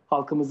üreterek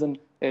halkımızın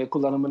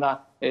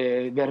kullanımına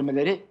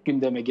vermeleri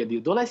gündeme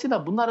geliyor.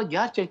 Dolayısıyla bunları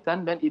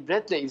gerçekten ben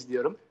ibretle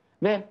izliyorum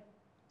ve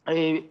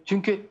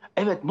çünkü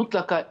evet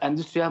mutlaka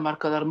endüstriyel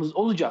markalarımız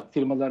olacak,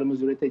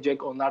 firmalarımız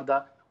üretecek, onlar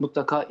da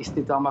mutlaka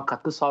istihdama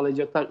katkı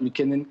sağlayacaklar,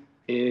 ülkenin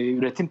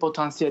üretim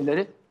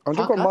potansiyelleri.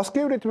 Ancak fakat o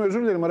maske üretimi,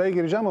 özür dilerim araya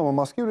gireceğim ama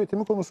maske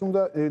üretimi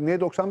konusunda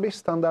N95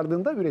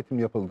 standardında üretim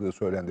yapıldığı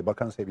söylendi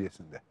bakan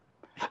seviyesinde.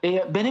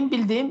 Benim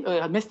bildiğim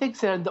meslek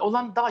liselerinde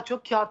olan daha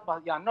çok kağıt,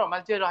 yani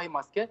normal cerrahi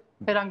maske,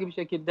 herhangi bir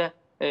şekilde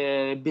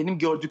benim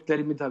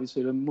gördüklerimi tabii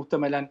söylüyorum.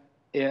 Muhtemelen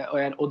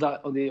eğer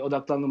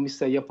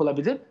odaklanılmışsa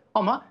yapılabilir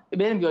ama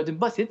benim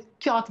gördüğüm basit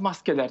kağıt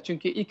maskeler.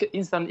 Çünkü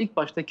insanın ilk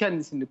başta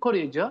kendisini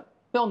koruyacağı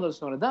ve ondan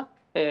sonra da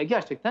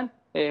gerçekten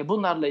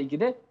bunlarla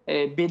ilgili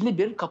belli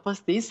bir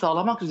kapasiteyi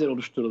sağlamak üzere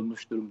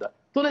oluşturulmuş durumda.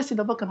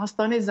 Dolayısıyla bakın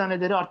hastane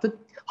eczaneleri artık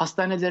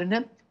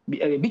hastanelerine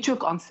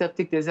birçok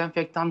antiseptik,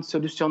 dezenfektan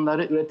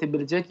solüsyonları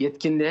üretebilecek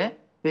yetkinliğe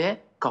ve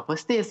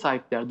kapasiteye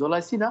sahipler.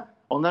 Dolayısıyla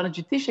onların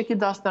ciddi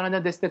şekilde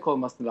hastanede destek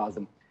olması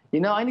lazım.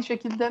 Yine aynı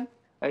şekilde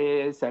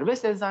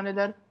serbest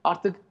eczaneler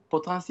artık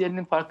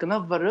potansiyelinin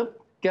farkına varıp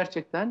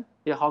gerçekten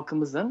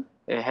halkımızın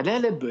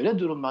hele böyle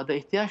durumlarda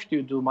ihtiyaç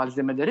duyduğu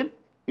malzemeleri,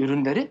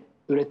 ürünleri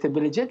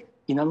üretebilecek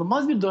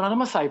inanılmaz bir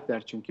donanıma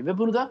sahipler çünkü. Ve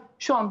bunu da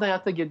şu anda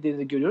hayata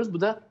girdiğini görüyoruz.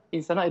 Bu da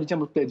insanı ayrıca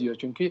mutlu ediyor.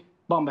 Çünkü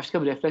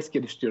bambaşka bir refleks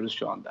geliştiriyoruz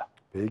şu anda.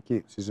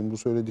 Peki sizin bu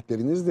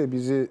söyledikleriniz de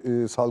bizi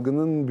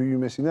salgının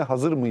büyümesine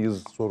hazır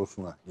mıyız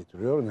sorusuna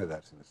getiriyor. Ne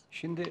dersiniz?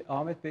 Şimdi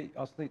Ahmet Bey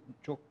aslında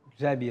çok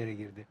güzel bir yere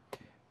girdi.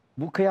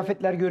 Bu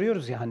kıyafetler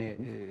görüyoruz ya hani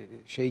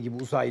şey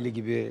gibi, uzaylı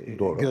gibi,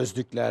 doğru,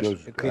 gözlükler,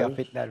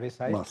 kıyafetler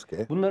vesaire.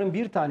 Maske. Bunların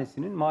bir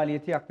tanesinin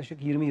maliyeti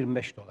yaklaşık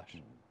 20-25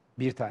 dolar.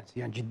 Bir tanesi.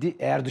 Yani ciddi,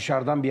 eğer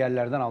dışarıdan bir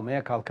yerlerden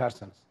almaya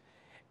kalkarsanız.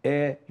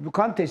 Bu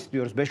kan testi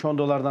diyoruz. 5-10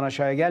 dolardan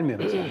aşağıya gelmiyor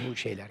mesela bu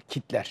şeyler,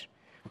 kitler.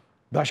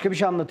 Başka bir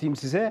şey anlatayım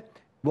size.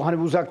 Bu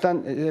hani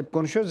uzaktan hep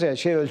konuşuyoruz ya,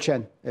 şey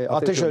ölçen,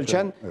 ateş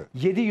ölçen, evet.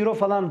 7 euro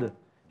falandı.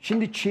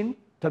 Şimdi Çin,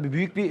 tabii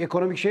büyük bir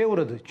ekonomik şeye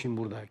uğradı Çin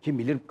burada. Kim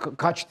bilir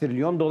kaç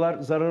trilyon dolar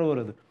zarara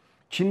uğradı.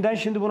 Çin'den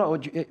şimdi buna,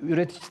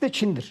 üreticisi de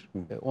Çin'dir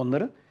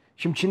onların.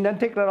 Şimdi Çin'den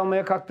tekrar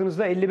almaya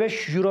kalktığınızda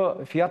 55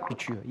 euro fiyat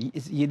biçiyor.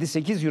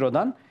 7-8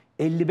 eurodan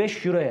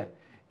 55 euroya.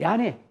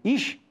 Yani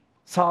iş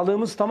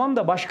Sağlığımız tamam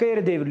da başka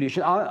yere devriliyor.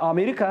 Şimdi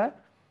Amerika,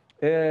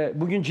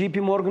 bugün JP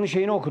Morgan'ın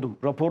şeyini okudum,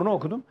 raporunu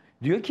okudum.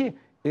 Diyor ki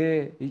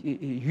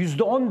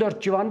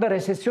 %14 civarında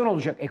resesyon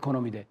olacak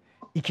ekonomide.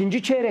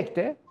 İkinci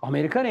çeyrekte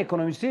Amerikan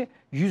ekonomisi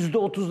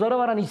 %30'lara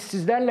varan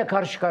işsizlerle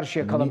karşı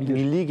karşıya kalabilir.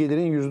 Milli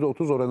gelirin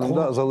 %30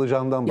 oranında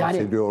azalacağından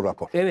bahsediyor o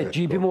rapor. Evet,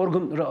 JP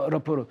Morgan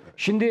raporu.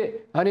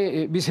 Şimdi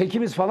hani biz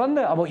hekimiz falan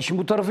da ama işin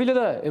bu tarafıyla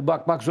da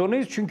bakmak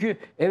zorundayız. Çünkü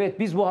evet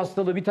biz bu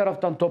hastalığı bir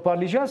taraftan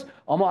toparlayacağız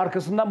ama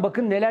arkasından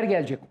bakın neler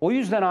gelecek. O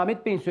yüzden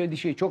Ahmet Bey'in söylediği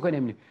şey çok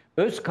önemli.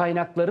 Öz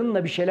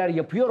kaynaklarınla bir şeyler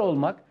yapıyor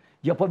olmak,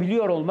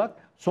 yapabiliyor olmak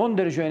son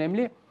derece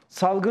önemli.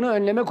 Salgını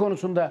önleme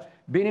konusunda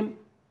benim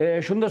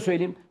şunu da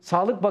söyleyeyim.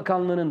 Sağlık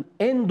Bakanlığı'nın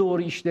en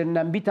doğru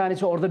işlerinden bir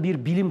tanesi orada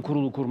bir bilim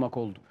kurulu kurmak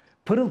oldu.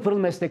 Pırıl pırıl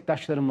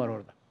meslektaşlarım var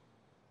orada.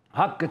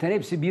 Hakikaten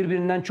hepsi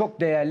birbirinden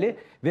çok değerli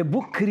ve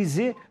bu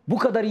krizi bu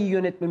kadar iyi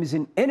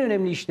yönetmemizin en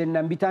önemli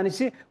işlerinden bir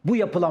tanesi bu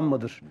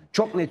yapılanmadır.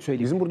 Çok net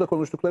söyleyeyim. Bizim burada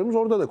konuştuklarımız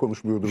orada da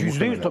konuşuluyordur.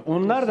 %100.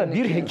 Onlar da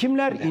bir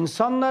hekimler,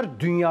 insanlar,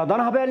 dünyadan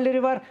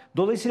haberleri var.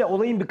 Dolayısıyla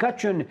olayın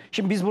birkaç yönlü.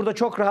 Şimdi biz burada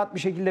çok rahat bir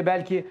şekilde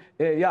belki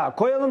ya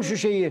koyalım şu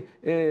şeyi,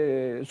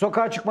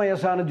 sokağa çıkma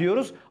yasağını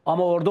diyoruz.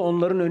 Ama orada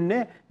onların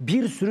önüne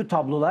bir sürü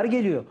tablolar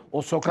geliyor.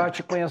 O sokağa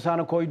çıkma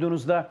yasağını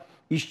koyduğunuzda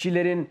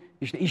işçilerin,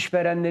 işte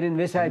işverenlerin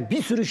vesaire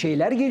bir sürü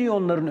şeyler geliyor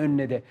onların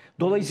önüne de.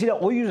 Dolayısıyla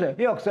o yüzden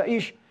yoksa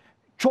iş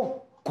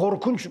çok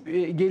korkunç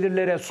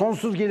gelirlere,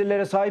 sonsuz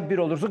gelirlere sahip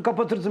biri olursun.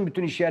 Kapatırsın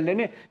bütün iş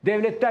yerlerini.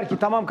 Devlet der ki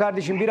tamam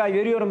kardeşim bir ay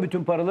veriyorum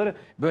bütün paraları.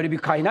 Böyle bir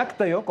kaynak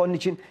da yok. Onun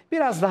için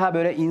biraz daha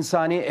böyle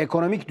insani,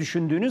 ekonomik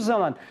düşündüğünüz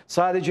zaman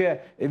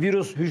sadece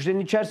virüs hücrenin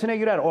içerisine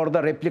girer.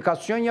 Orada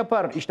replikasyon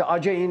yapar. İşte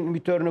ACE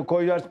inhibitörünü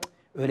koyar.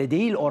 Öyle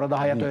değil. Orada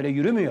hayat öyle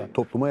yürümüyor.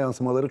 Topluma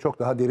yansımaları çok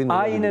daha derin.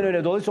 Aynen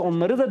öyle. Dolayısıyla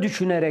onları da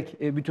düşünerek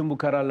bütün bu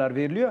kararlar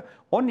veriliyor.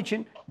 Onun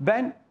için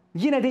ben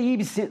yine de iyi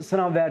bir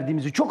sınav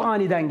verdiğimizi, çok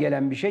aniden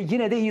gelen bir şey,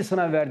 yine de iyi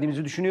sınav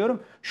verdiğimizi düşünüyorum.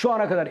 Şu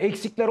ana kadar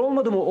eksikler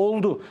olmadı mı?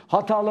 Oldu.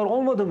 Hatalar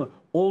olmadı mı?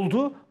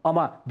 Oldu.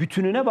 Ama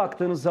bütününe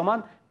baktığınız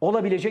zaman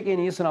olabilecek en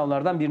iyi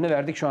sınavlardan birini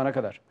verdik şu ana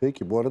kadar.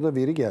 Peki bu arada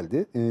veri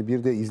geldi.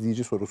 Bir de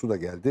izleyici sorusu da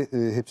geldi.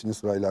 Hepsini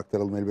sırayla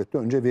aktaralım elbette.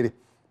 Önce veri.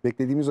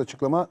 Beklediğimiz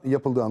açıklama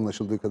yapıldığı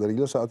anlaşıldığı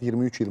kadarıyla saat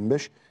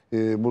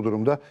 23.25 bu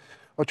durumda.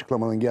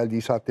 Açıklamanın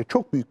geldiği saatte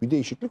çok büyük bir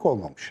değişiklik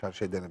olmamış her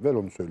şeyden evvel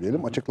onu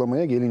söyleyelim.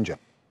 Açıklamaya gelince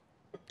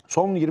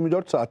son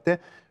 24 saatte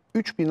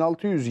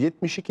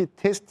 3672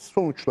 test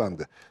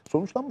sonuçlandı.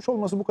 Sonuçlanmış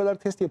olması bu kadar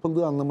test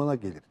yapıldığı anlamına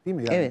gelir değil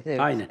mi? Yani Evet.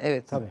 Aynen.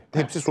 Evet. Tabii.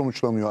 hepsi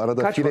sonuçlanıyor.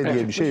 Arada Kaç fire vaka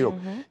diye bir şey yok.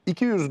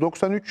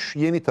 293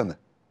 yeni tanı.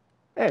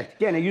 Evet,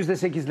 gene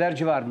 %8'ler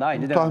civarında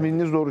aynı devam ediyor.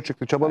 Tahmininiz doğru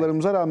çıktı.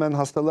 Çabalarımıza rağmen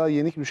hastalığa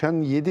yenik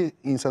düşen 7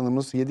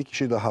 insanımız, 7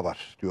 kişi daha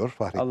var diyor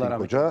Fahrettin Allah rahmet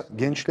Koca. eylesin.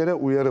 Gençlere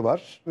uyarı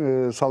var.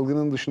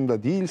 Salgının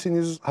dışında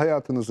değilsiniz.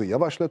 Hayatınızı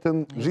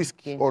yavaşlatın. Risk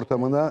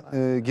ortamına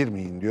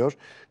girmeyin diyor.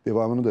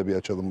 Devamını da bir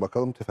açalım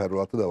bakalım.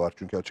 Teferruatı da var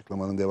çünkü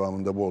açıklamanın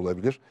devamında bu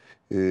olabilir.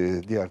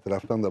 Diğer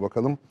taraftan da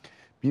bakalım.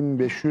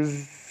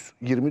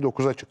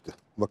 1529'a çıktı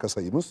vaka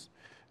sayımız.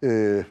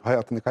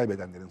 Hayatını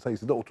kaybedenlerin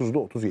sayısı da 30'da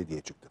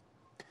 37'ye çıktı.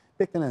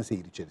 Beklenen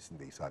seyir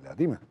içerisindeyiz hala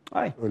değil mi?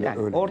 Aynen. Öyle, Yani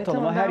öyle. ortalama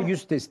Tamam, her ben-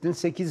 100 testin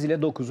 8 ile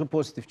 9'u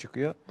pozitif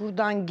çıkıyor.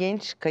 Buradan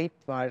genç kayıp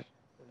var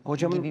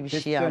Hocamın gibi bir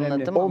tespiti şey önemli.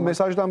 anladım O ama.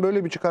 mesajdan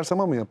böyle bir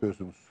çıkarsama mı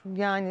yapıyorsunuz?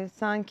 Yani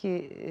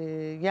sanki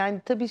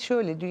yani tabii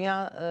şöyle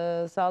Dünya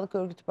Sağlık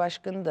Örgütü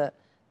Başkanı da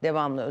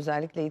devamlı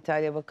özellikle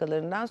İtalya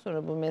vakalarından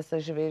sonra bu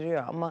mesajı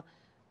veriyor ama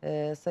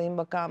Sayın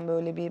Bakan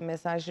böyle bir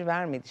mesajı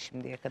vermedi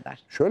şimdiye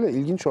kadar. Şöyle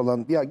ilginç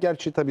olan, ya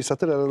gerçi tabii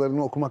satır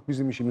aralarını okumak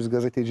bizim işimiz,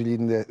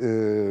 gazeteciliğinde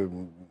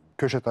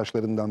köşe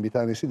taşlarından bir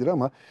tanesidir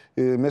ama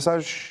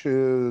mesaj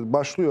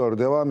başlıyor,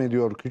 devam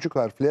ediyor küçük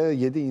harfle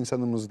 7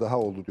 insanımız daha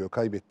oldu diyor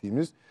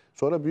kaybettiğimiz.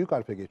 Sonra büyük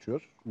harfe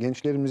geçiyor.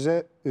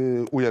 Gençlerimize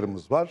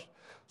uyarımız var.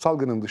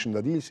 Salgının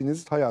dışında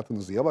değilsiniz,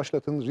 hayatınızı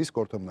yavaşlatın, risk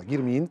ortamına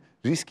girmeyin,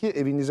 riski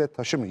evinize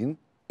taşımayın,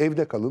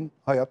 evde kalın,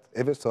 hayat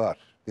eve sığar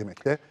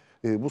demekle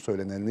bu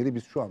söylenenleri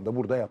biz şu anda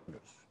burada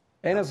yapmıyoruz.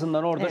 En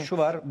azından orada Evet. şu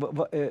var,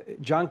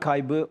 can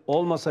kaybı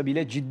olmasa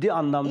bile ciddi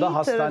anlamda İyi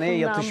hastaneye tarafından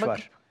yatış bakıp-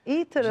 var.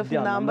 İyi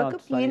tarafından anlamda bakıp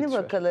hastaneye yeni yatış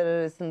var. vakalar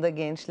arasında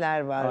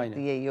gençler var Aynen.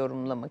 diye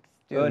yorumlamak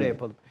istiyorum. Öyle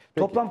yapalım.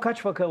 Toplam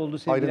kaç vaka oldu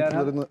sevgili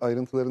Erhan?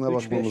 Ayrıntılarına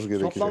bakmamız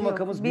gerekecek. Toplam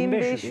vakamız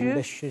 1500.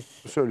 1500.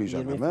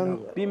 Söyleyeceğim hemen.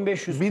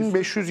 1500.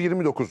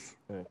 1529.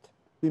 Evet.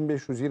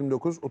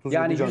 1529, 37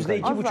 Yani can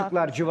kaybı.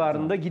 %2,5'lar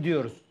civarında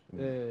gidiyoruz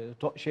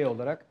şey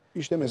olarak.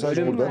 İşte mesaj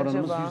Ölüm burada.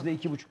 oranımız Acaba?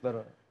 %2,5'lar.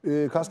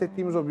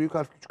 Kastettiğimiz o büyük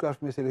harf küçük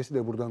harf meselesi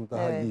de buradan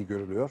daha Evet. iyi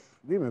görülüyor.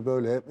 Değil mi?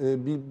 Böyle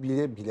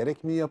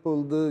bilerek mi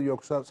yapıldı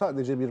yoksa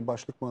sadece bir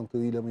başlık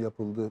mantığıyla mı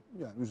yapıldı?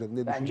 Yani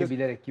üzerinde Bence düşüneceğiz.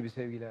 bilerek gibi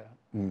sevgili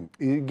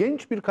Erhan.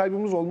 Genç bir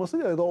kaybımız olması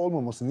ya da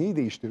olmaması neyi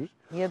değiştirir?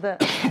 Ya da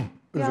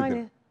Özür yani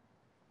dilerim.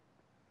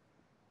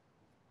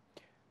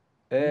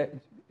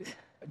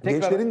 Tekrar,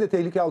 Gençlerin de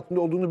tehlike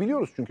altında olduğunu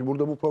biliyoruz çünkü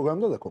burada bu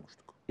programda da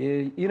konuştuk.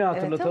 yine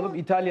hatırlatalım. ama-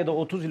 İtalya'da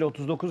 30 ile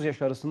 39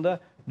 yaş arasında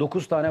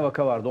 9 tane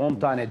vaka vardı. 10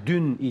 tane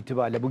dün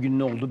itibariyle. Bugün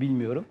ne oldu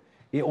bilmiyorum.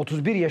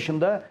 31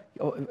 yaşında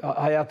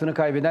hayatını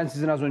kaybeden,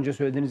 sizin az önce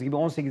söylediğiniz gibi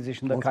 18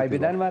 yaşında 18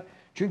 kaybeden var.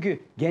 Çünkü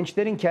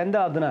gençlerin kendi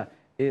adına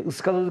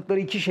ıskaladıkları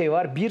iki şey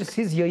var. Bir,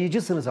 siz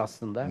yayıcısınız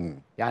aslında.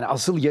 Yani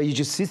asıl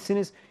yayıcı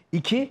sizsiniz.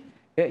 İki,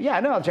 ya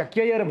ne olacak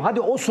yayarım.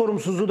 Hadi o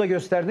sorumsuzluğu da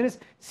gösterdiniz.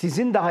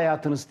 Sizin de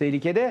hayatınız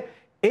tehlikede.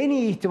 En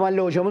iyi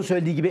ihtimalle hocamın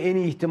söylediği gibi en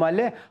iyi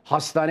ihtimalle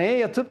hastaneye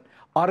yatıp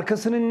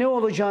arkasının ne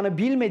olacağını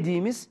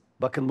bilmediğimiz,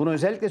 bakın bunu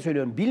özellikle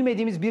söylüyorum,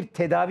 bilmediğimiz bir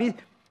tedavi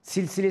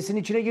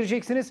silsilesinin içine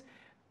gireceksiniz.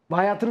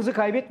 Hayatınızı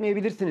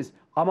kaybetmeyebilirsiniz.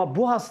 Ama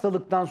bu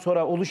hastalıktan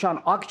sonra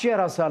oluşan akciğer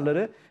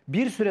hasarları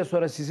bir süre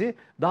sonra sizi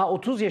daha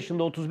 30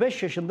 yaşında,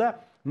 35 yaşında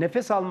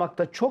nefes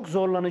almakta çok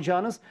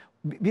zorlanacağınız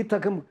bir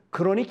takım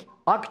kronik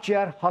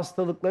akciğer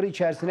hastalıkları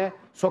içerisine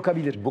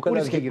sokabilir. Bu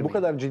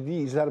kadar ciddi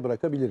izler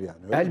bırakabilir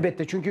yani.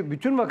 Elbette, çünkü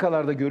bütün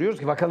vakalarda görüyoruz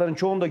ki, vakaların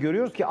çoğunda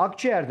görüyoruz ki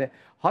akciğerde,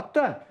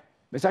 hatta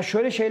mesela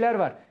şöyle şeyler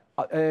var.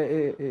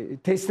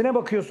 Testine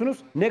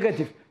bakıyorsunuz,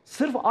 negatif.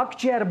 Sırf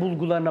akciğer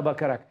bulgularına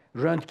bakarak,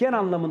 röntgen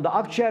anlamında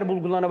akciğer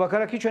bulgularına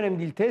bakarak, hiç önemli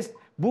değil test,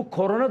 bu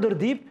koronadır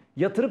deyip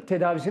yatırıp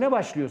tedavisine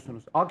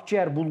başlıyorsunuz.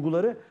 Akciğer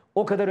bulguları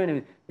o kadar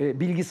önemli.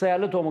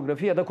 Bilgisayarlı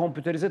tomografi ya da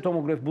kompüterize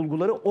tomografi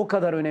bulguları o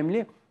kadar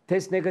önemli.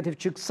 Test negatif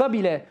çıksa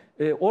bile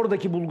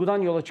oradaki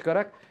bulgudan yola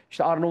çıkarak,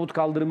 işte Arnavut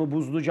kaldırımı,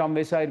 buzlu cam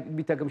vesaire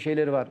bir takım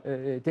şeyleri var.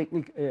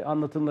 Teknik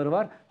anlatımları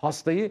var.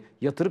 Hastayı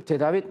yatırıp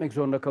tedavi etmek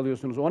zorunda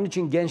kalıyorsunuz. Onun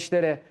için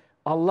gençlere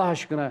Allah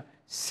aşkına,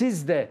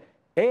 siz de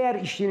eğer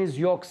işiniz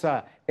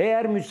yoksa,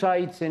 eğer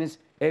müsaitseniz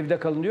evde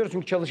kalın diyoruz.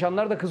 Çünkü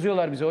çalışanlar da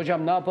kızıyorlar bize.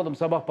 Hocam ne yapalım,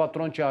 sabah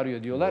patron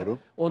çağırıyor diyorlar. Doğru.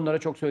 Onlara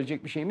çok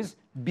söyleyecek bir şeyimiz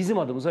bizim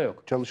adımıza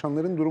yok.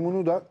 Çalışanların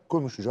durumunu da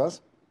konuşacağız.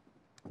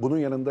 Bunun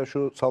yanında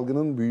şu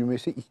salgının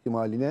büyümesi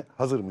ihtimaline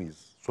hazır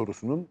mıyız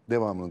sorusunun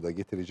devamını da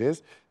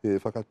getireceğiz.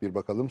 Fakat bir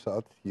bakalım,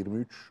 saat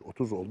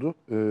 23.30 oldu.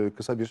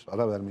 Kısa bir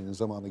ara vermenin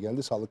zamanı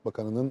geldi. Sağlık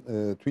Bakanı'nın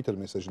Twitter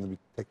mesajını bir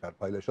tekrar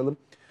paylaşalım.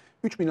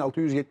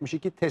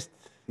 3672 test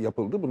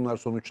yapıldı. Bunlar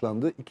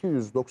sonuçlandı.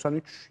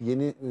 293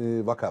 yeni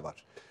vaka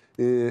var.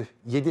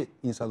 7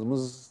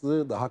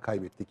 insanımızı daha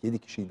kaybettik, 7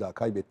 kişiyi daha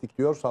kaybettik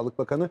diyor Sağlık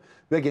Bakanı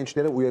ve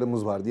gençlere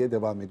uyarımız var diye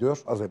devam ediyor.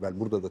 Az evvel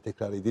burada da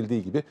tekrar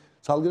edildiği gibi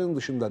salgının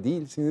dışında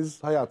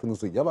değilsiniz,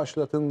 hayatınızı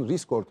yavaşlatın,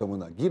 risk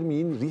ortamına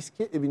girmeyin,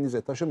 riski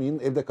evinize taşımayın,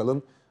 evde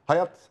kalın.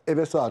 Hayat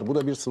eve sığar. Bu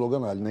da bir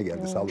slogan haline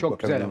geldi Sağlık Çok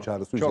Bakanı'nın güzel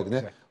çağrısı çok üzerine.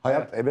 güzel.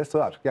 Hayat Evet. eve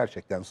sığar,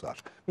 gerçekten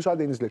sığar.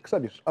 Müsaadenizle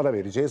kısa bir ara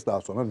vereceğiz,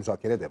 daha sonra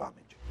müzakere devam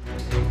edecek.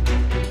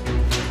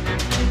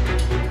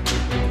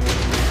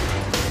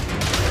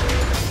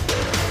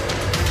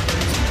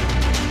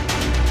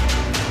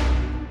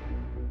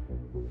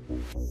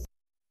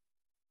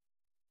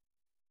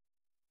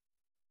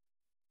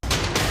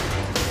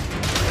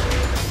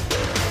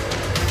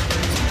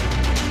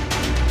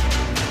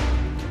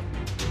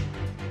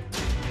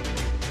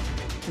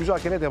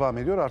 Müzakere devam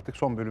ediyor. Artık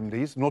son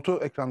bölümdeyiz. Notu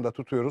ekranda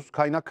tutuyoruz.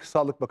 Kaynak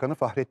Sağlık Bakanı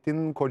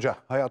Fahrettin Koca.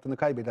 Hayatını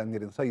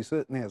kaybedenlerin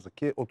sayısı ne yazık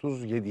ki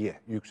 37'ye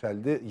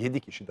yükseldi. 7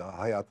 kişi daha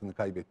hayatını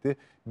kaybetti.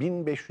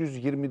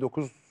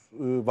 1529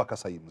 vaka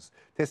sayımız.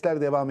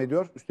 Testler devam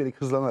ediyor.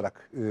 Üstelik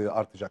hızlanarak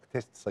artacak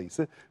test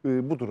sayısı.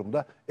 Bu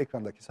durumda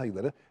ekrandaki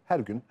sayıları her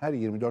gün, her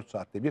 24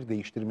 saatte bir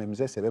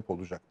değiştirmemize sebep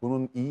olacak.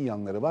 Bunun iyi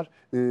yanları var.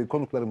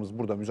 Konuklarımız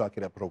burada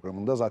müzakere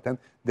programında zaten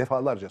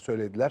defalarca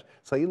söylediler.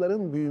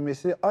 Sayıların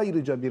büyümesi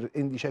ayrıca bir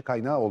endişe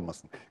kaynağı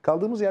olmasın.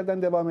 Kaldığımız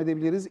yerden devam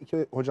edebiliriz.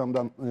 İki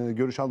hocamdan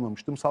görüş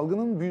almamıştım.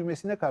 Salgının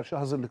büyümesine karşı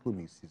hazırlıklı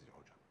mıyız sizce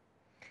hocam?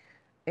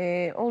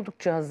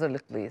 Oldukça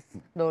hazırlıklıyız.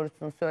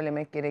 Doğrusunu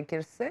söylemek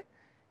gerekirse.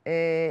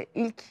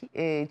 İlk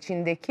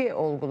Çin'deki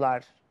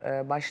olgular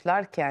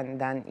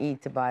başlarkenden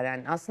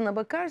itibaren aslına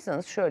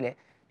bakarsanız şöyle,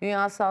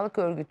 Dünya Sağlık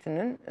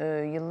Örgütü'nün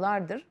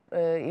yıllardır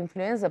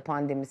influenza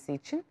pandemisi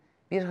için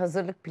bir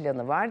hazırlık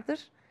planı vardır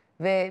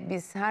ve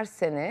biz her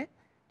sene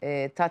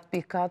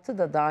tatbikatı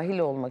da dahil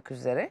olmak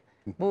üzere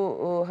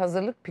bu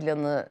hazırlık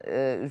planı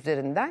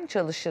üzerinden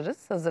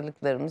çalışırız,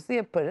 hazırlıklarımızı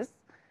yaparız.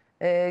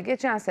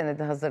 Geçen sene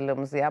de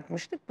hazırlığımızı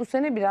yapmıştık. Bu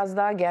sene biraz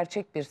daha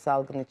gerçek bir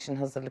salgın için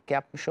hazırlık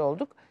yapmış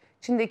olduk.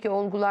 Çin'deki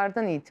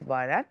olgulardan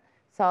itibaren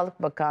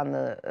Sağlık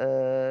Bakanlığı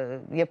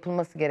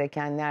yapılması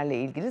gerekenlerle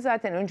ilgili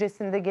zaten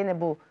öncesinde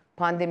gene bu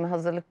pandemi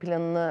hazırlık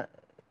planını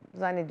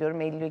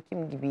zannediyorum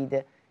Eylül-Ekim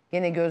gibiydi.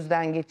 Gene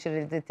gözden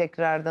geçirildi,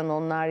 tekrardan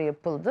onlar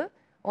yapıldı.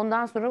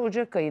 Ondan sonra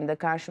Ocak ayında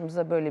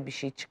karşımıza böyle bir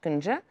şey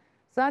çıkınca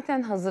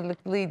zaten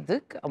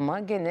hazırlıklıydık ama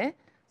gene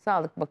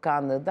Sağlık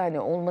Bakanlığı da hani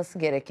olması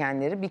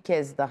gerekenleri bir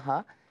kez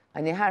daha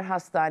hani her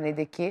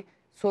hastanedeki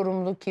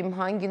sorumlu kim,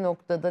 hangi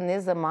noktada, ne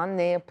zaman,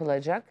 ne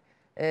yapılacak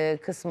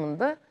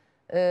kısmında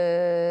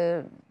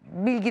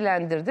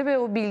bilgilendirdi ve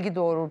o bilgi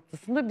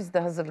doğrultusunda biz de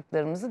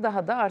hazırlıklarımızı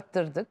daha da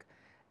arttırdık.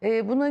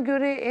 Buna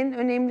göre en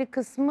önemli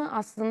kısmı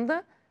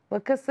aslında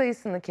vaka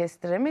sayısını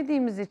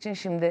kestiremediğimiz için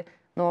şimdi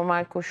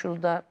normal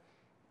koşulda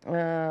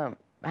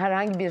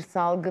herhangi bir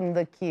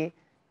salgındaki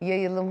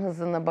yayılım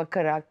hızına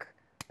bakarak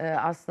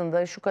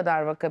aslında şu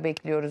kadar vaka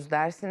bekliyoruz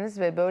dersiniz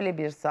ve böyle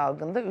bir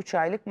salgında 3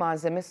 aylık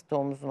malzeme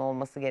stoğumuzun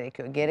olması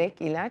gerekiyor.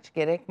 Gerek ilaç,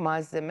 gerek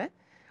malzeme.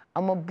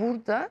 Ama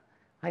burada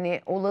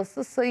hani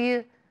olası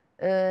sayı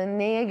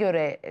neye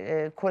göre,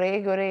 Kore'ye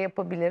göre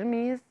yapabilir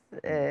miyiz?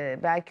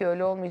 Belki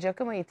öyle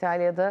olmayacak ama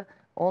İtalya'da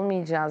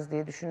olmayacağız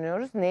diye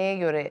düşünüyoruz. Neye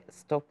göre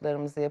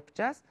stoklarımızı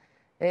yapacağız?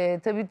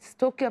 Tabii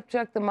stok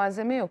yapacak da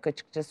malzeme yok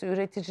açıkçası.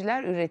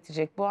 Üreticiler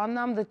üretecek. Bu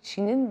anlamda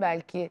Çin'in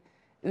belki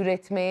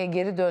üretmeye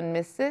geri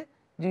dönmesi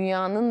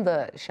dünyanın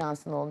da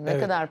şansına oldu. Ne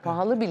kadar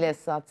pahalı bile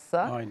satsa,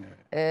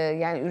 Aynen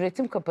yani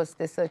üretim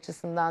kapasitesi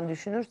açısından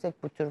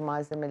düşünürsek bu tür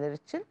malzemeler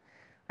için.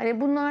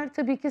 Hani bunlar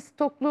tabii ki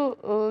stoklu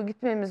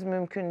gitmemiz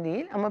mümkün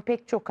değil ama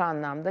pek çok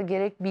anlamda,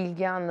 gerek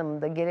bilgi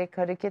anlamında, gerek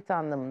hareket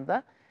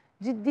anlamında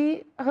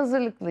ciddi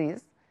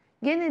hazırlıklıyız.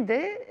 Gene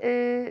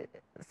de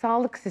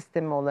sağlık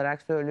sistemi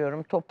olarak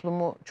söylüyorum,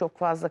 toplumu çok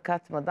fazla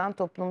katmadan,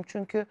 toplum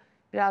çünkü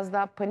biraz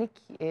daha panik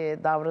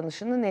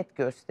davranışını net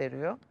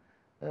gösteriyor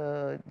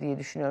diye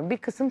düşünüyorum. Bir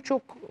kısım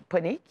çok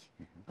panik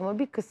ama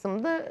bir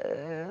kısım da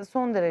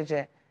son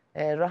derece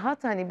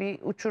rahat, hani bir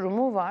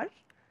uçurumu var.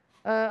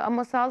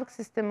 Ama sağlık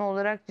sistemi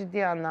olarak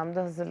ciddi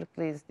anlamda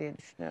hazırlıklıyız diye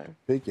düşünüyorum.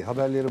 Peki,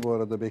 haberleri bu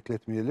arada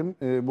bekletmeyelim.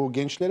 Bu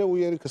gençlere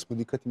uyarı kısmı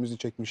dikkatimizi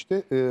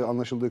çekmişti.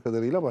 Anlaşıldığı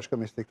kadarıyla başka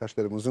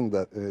meslektaşlarımızın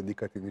da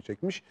dikkatini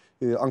çekmiş.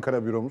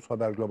 Ankara büromuz,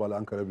 Haber Global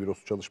Ankara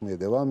bürosu çalışmaya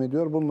devam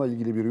ediyor. Bununla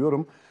ilgili bir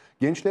yorum.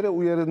 Gençlere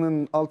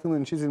uyarının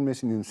altının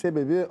çizilmesinin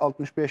sebebi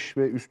 65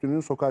 ve üstünün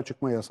sokağa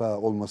çıkma yasağı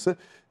olması.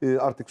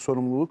 Artık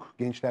sorumluluk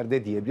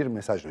gençlerde diye bir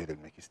mesaj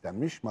verilmek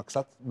istenmiş.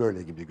 Maksat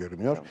böyle gibi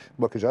görünüyor.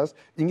 Bakacağız.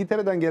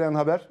 İngiltere'den gelen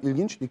haber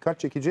ilginç, dikkat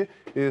çekici.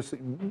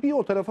 Bir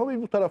o tarafa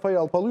ve bu tarafa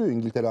yalpalıyor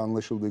İngiltere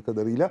anlaşıldığı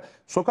kadarıyla.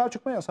 Sokağa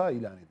çıkma yasağı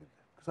ilan edildi.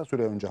 Kısa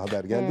süre önce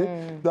haber geldi.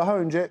 Daha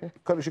önce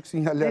karışık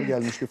sinyaller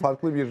gelmişti.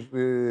 Farklı bir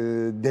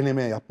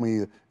deneme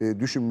yapmayı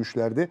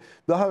düşünmüşlerdi.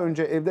 Daha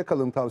önce evde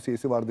kalın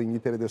tavsiyesi vardı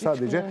İngiltere'de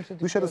sadece.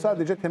 Dışarı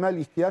sadece temel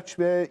ihtiyaç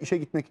ve işe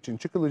gitmek için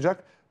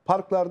çıkılacak.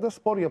 Parklarda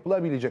spor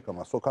yapılabilecek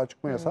ama sokağa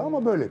çıkma yasağı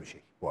ama böyle bir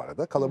şey bu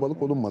arada.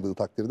 Kalabalık olunmadığı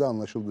takdirde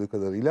anlaşıldığı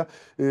kadarıyla.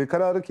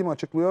 Kararı kim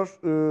açıklıyor?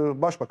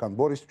 Başbakan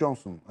Boris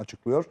Johnson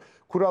açıklıyor.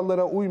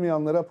 Kurallara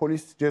uymayanlara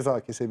polis ceza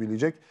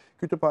kesebilecek.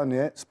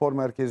 Kütüphane, spor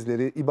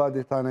merkezleri,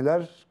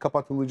 ibadethaneler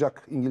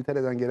kapatılacak.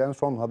 İngiltere'den gelen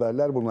son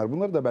haberler bunlar.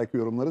 Bunları da belki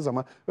yorumlarız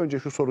ama önce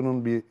şu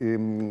sorunun bir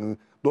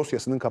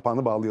dosyasının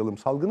kapağını bağlayalım.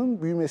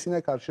 Salgının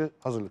büyümesine karşı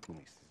hazırlıklı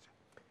mıyız sizce?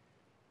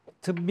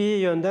 Tıbbi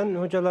yönden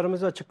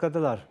hocalarımız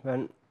açıkladılar.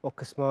 Ben o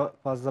kısma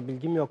fazla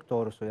bilgim yok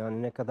doğrusu.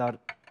 Yani ne kadar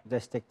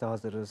destekte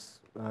hazırız.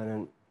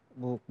 Yani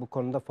bu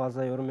konuda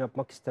fazla yorum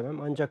yapmak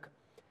istemem. Ancak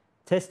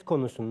test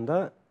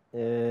konusunda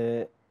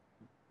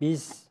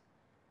biz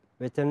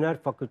veteriner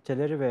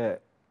fakülteleri ve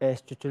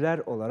enstitüler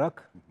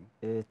olarak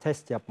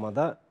test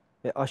yapmada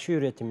ve aşı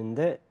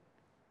üretiminde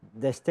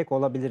destek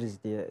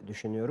olabiliriz diye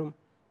düşünüyorum.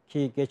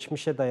 Ki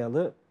geçmişe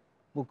dayalı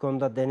bu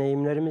konuda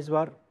deneyimlerimiz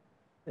var.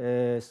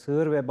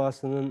 Sığır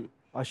vebasının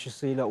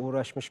aşısıyla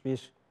uğraşmış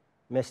bir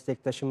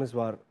meslektaşımız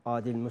var,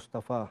 Adil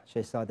Mustafa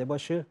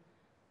Şehzadebaşı.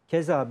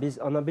 Keza biz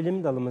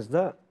anabilim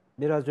dalımızda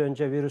biraz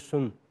önce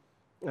virüsün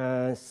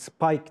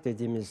spike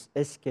dediğimiz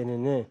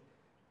eskenini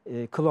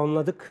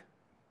klonladık.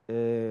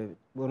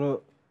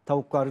 Bunu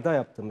tavuklarda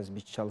yaptığımız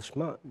bir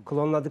çalışma.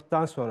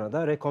 Klonladıktan sonra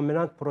da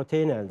rekombinant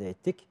protein elde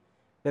ettik.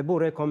 Ve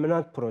bu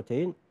rekombinant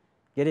protein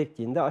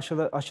gerektiğinde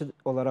aşı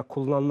olarak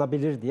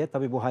kullanılabilir diye,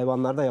 tabii bu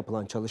hayvanlarda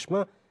yapılan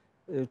çalışma,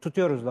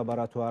 tutuyoruz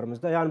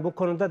laboratuvarımızda. Yani bu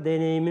konuda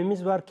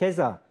deneyimimiz var.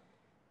 Keza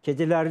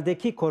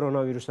kedilerdeki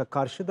koronavirüse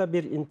karşı da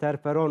bir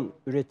interferon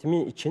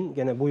üretimi için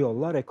gene bu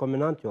yolla,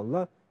 rekombinant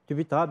yolla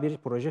TÜBİTAK'a bir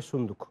proje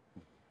sunduk.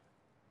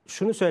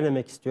 Şunu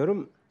söylemek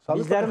istiyorum.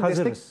 Sağlık bizler Bakanı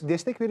hazırız.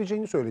 destek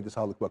vereceğini söyledi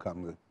Sağlık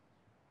Bakanlığı.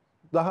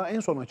 Daha en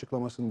son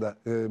açıklamasında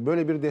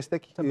böyle bir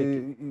destek...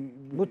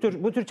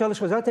 Bu tür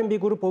çalışma zaten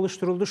bir grup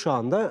oluşturuldu şu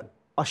anda.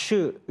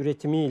 Aşı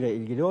üretimiyle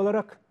ilgili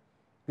olarak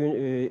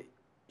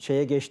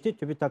şeye geçti.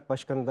 TÜBİTAK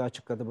Başkanı da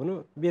açıkladı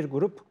bunu. Bir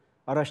grup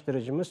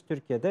araştırıcımız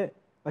Türkiye'de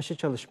aşı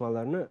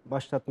çalışmalarını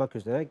başlatmak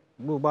üzere.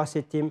 Bu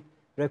bahsettiğim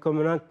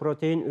rekombinant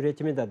protein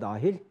üretimi de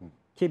dahil.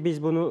 Ki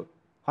biz bunu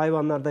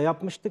hayvanlarda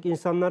yapmıştık.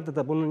 İnsanlarda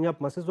da bunun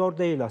yapması zor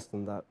değil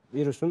aslında.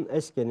 Virüsün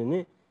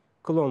eskenini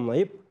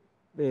klonlayıp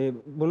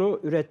bunu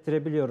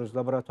ürettirebiliyoruz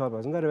laboratuvar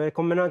bazında.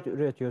 Rekombinant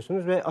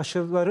üretiyorsunuz ve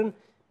aşıların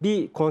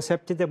bir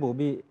konsepti de bu,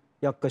 bir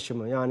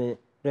yaklaşımı. Yani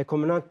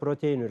rekombinant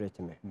protein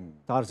üretimi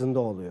tarzında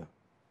oluyor.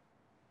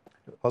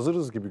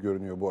 Hazırız gibi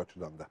görünüyor bu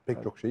açıdan da.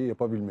 Pek çok şeyi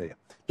yapabilmeye.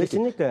 Peki.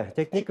 Kesinlikle.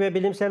 Teknik ve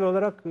bilimsel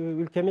olarak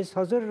ülkemiz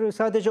hazır.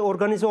 Sadece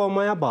organize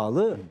olmaya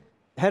bağlı.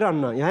 Her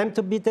anlamda. Hem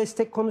tıbbi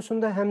destek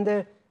konusunda hem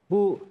de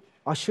bu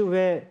aşı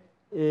ve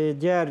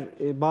diğer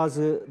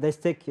bazı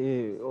destek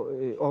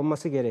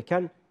olması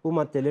gereken bu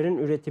maddelerin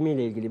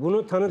üretimiyle ilgili.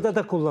 Bunu tanıda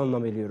da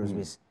kullanabiliyoruz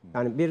biz.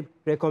 Yani bir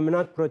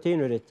rekombinant protein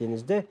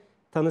ürettiğinizde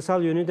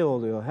tanısal yönü de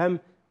oluyor. Hem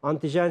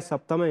antijen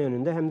saptama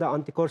yönünde hem de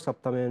antikor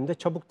saptama yönünde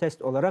çabuk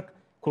test olarak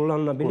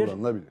kullanılabilir.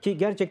 Ki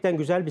gerçekten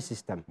güzel bir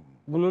sistem.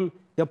 Bunun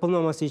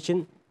yapılmaması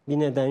için bir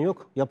neden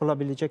yok.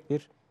 Yapılabilecek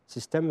bir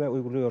sistem ve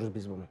uyguluyoruz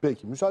biz bunu.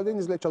 Peki,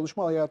 müsaadenizle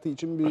çalışma hayatı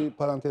için bir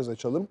parantez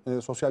açalım.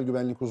 Sosyal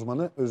güvenlik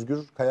uzmanı Özgür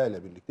Kaya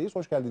ile birlikteyiz.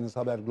 Hoş geldiniz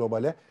Haber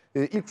Global'e.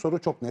 İlk soru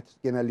çok net.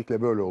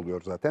 Genellikle böyle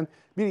oluyor zaten.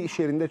 Bir iş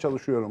yerinde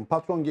çalışıyorum.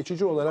 Patron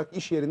geçici olarak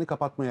iş yerini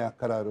kapatmaya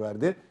karar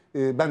verdi.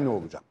 Ben ne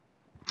olacağım?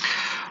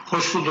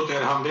 Hoş bulduk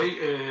Erhan Bey.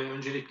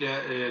 Öncelikle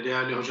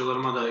değerli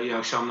hocalarıma da iyi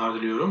akşamlar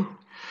diliyorum.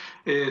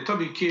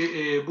 Tabii ki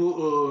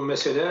bu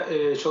mesele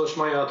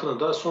çalışma hayatını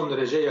da son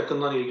derece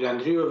yakından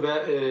ilgilendiriyor ve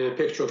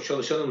pek çok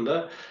çalışanın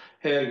da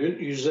her gün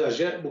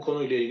yüzlerce bu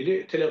konuyla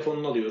ilgili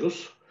telefonunu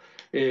alıyoruz.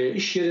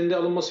 İş yerinde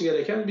alınması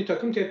gereken bir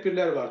takım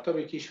tedbirler var.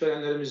 Tabii ki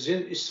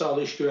işverenlerimizin iş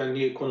sağlığı, iş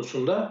güvenliği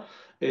konusunda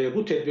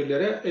bu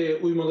tedbirlere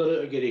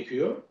uymaları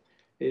gerekiyor.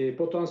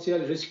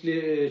 Potansiyel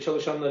riskli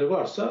çalışanları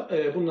varsa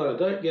bunlara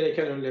da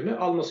gereken önlemi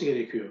alması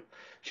gerekiyor.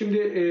 Şimdi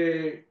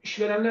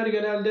işverenler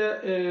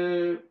genelde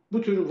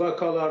bu tür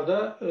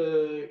vakalarda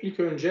ilk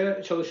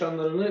önce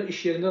çalışanlarını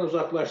iş yerinden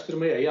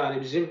uzaklaştırmaya,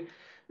 yani bizim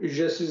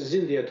ücretsiz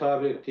izin diye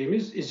tabir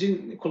ettiğimiz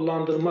izin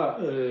kullandırma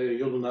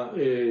yoluna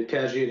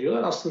tercih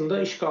ediyorlar.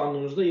 Aslında iş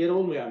kanunumuzda yeri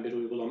olmayan bir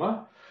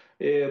uygulama.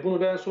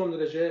 Bunu ben son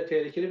derece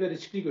tehlikeli ve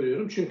riskli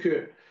görüyorum.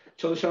 Çünkü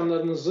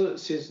çalışanlarınızı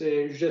siz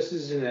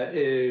ücretsiz izine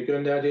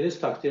gönderdiğiniz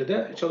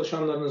takdirde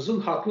çalışanlarınızın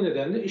haklı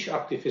nedenle iş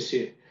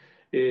aktifesi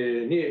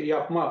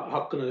yapma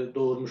hakkını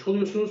doğurmuş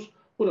oluyorsunuz.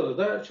 Burada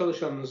da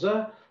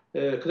çalışanınıza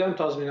kıdem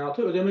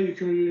tazminatı ödeme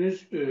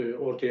yükümlülüğünüz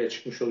ortaya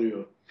çıkmış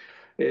oluyor.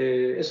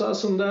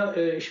 Esasında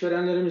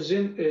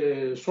işverenlerimizin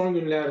son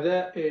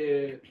günlerde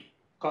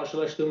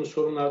karşılaştığımız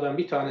sorunlardan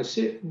bir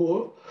tanesi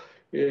bu.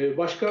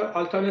 Başka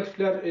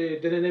alternatifler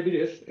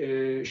denenebilir.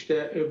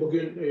 İşte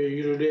bugün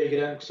yürürlüğe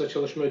giren kısa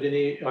çalışma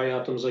ödeneği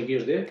hayatımıza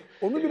girdi.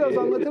 Onu biraz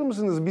anlatır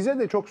mısınız? Bize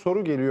de çok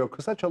soru geliyor.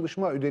 Kısa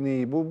çalışma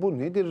ödeneği bu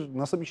nedir?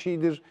 Nasıl bir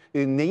şeydir?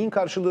 Neyin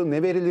karşılığı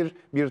ne verilir?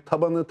 Bir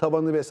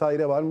tabanı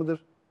vesaire var mıdır?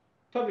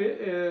 Tabii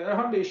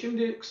Erhan Bey,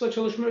 şimdi kısa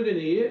çalışma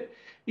ödeneği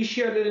iş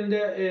yerlerinde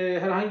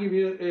herhangi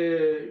bir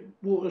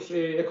bu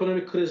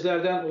ekonomik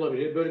krizlerden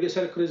olabilir,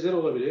 bölgesel krizler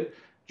olabilir,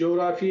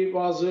 coğrafi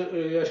bazı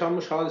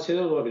yaşanmış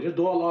hadiseler olabilir,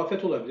 doğal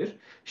afet olabilir.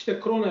 İşte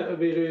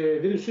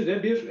koronavirüsü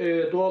de bir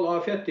doğal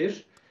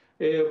afettir.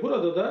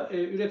 Burada da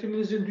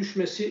üretiminizin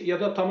düşmesi ya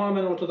da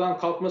tamamen ortadan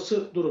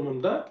kalkması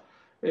durumunda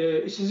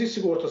işsizlik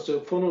sigortası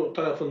fonu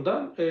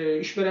tarafından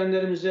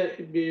işverenlerimize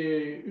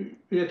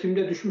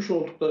üretimde düşmüş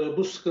oldukları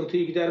bu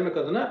sıkıntıyı gidermek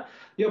adına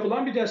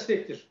yapılan bir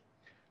destektir.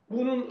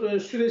 Bunun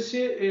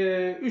süresi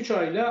 3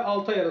 ay ile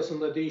 6 ay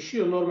arasında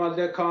değişiyor.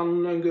 Normalde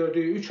kanunun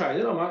öngördüğü 3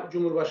 aydır ama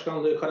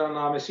Cumhurbaşkanlığı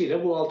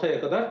kararnamesiyle bu 6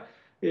 aya kadar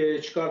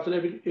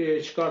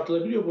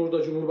çıkartılabiliyor.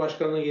 Burada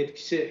Cumhurbaşkanlığı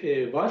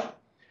yetkisi var.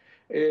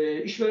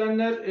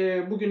 İşverenler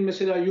bugün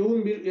mesela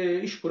yoğun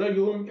bir İşkur'a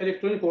yoğun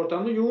elektronik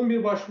ortamda yoğun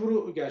bir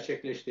başvuru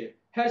gerçekleşti.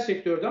 Her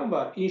sektörden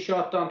var.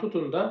 İnşaattan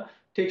tutun da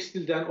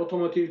tekstilden,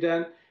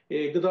 otomotivden,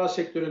 gıda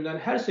sektöründen,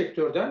 her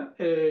sektörden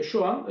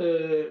şu an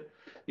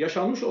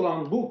yaşanmış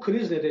olan bu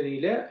kriz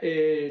nedeniyle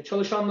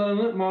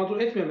çalışanlarını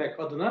mağdur etmemek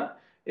adına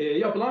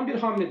yapılan bir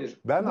hamledir.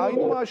 Ben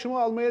aynı maaşımı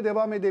almaya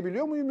devam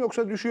edebiliyor muyum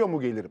yoksa düşüyor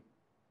mu gelirim?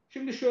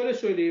 Şimdi şöyle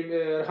söyleyeyim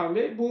Erhan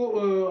Bey,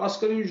 bu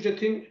asgari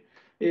ücretin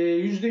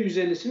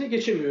 %150'sini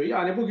geçemiyor.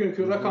 Yani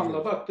bugünkü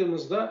rakamla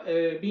baktığımızda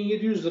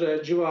 1700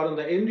 lira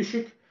civarında en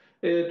düşük,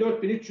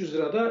 4300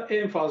 lirada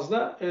en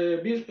fazla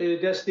bir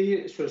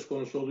desteği söz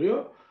konusu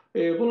oluyor.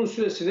 Bunun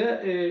süresi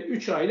de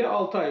 3 aydan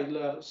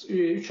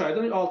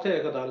 6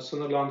 aya kadar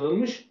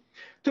sınırlandırılmış.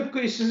 Tıpkı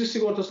işsizlik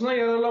sigortasına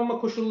yararlanma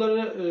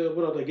koşulları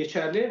burada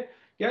geçerli.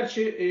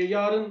 Gerçi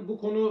yarın bu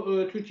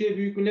konu Türkiye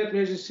Büyük Millet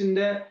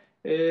Meclisi'nde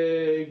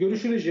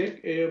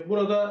görüşülecek.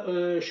 Burada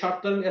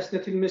şartların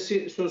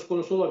esnetilmesi söz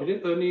konusu olabilir.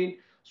 Örneğin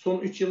son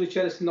 3 yıl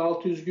içerisinde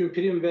 600 gün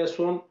prim ve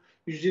son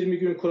 120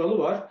 gün kuralı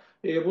var.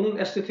 Bunun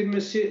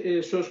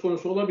esnetilmesi söz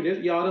konusu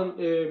olabilir.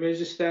 Yarın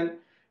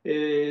meclisten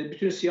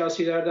bütün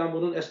siyasilerden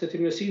bunun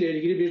esnetilmesiyle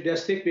ilgili bir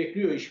destek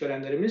bekliyor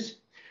işverenlerimiz.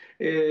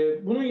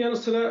 Bunun yanı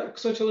sıra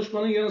kısa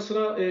çalışmanın yanı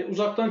sıra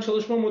uzaktan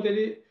çalışma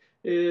modeli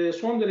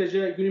son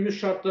derece günümüz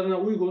şartlarına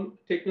uygun,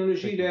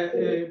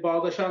 teknolojiyle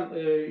bağdaşan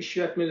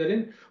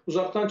işletmelerin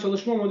uzaktan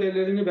çalışma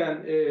modellerini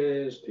ben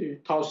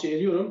tavsiye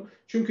ediyorum.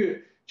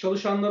 Çünkü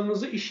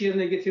çalışanlarınızı iş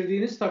yerine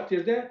getirdiğiniz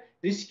takdirde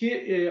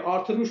riski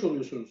artırmış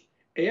oluyorsunuz.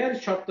 Eğer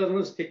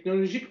şartlarınız,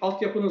 teknolojik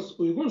altyapınız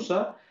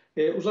uygunsa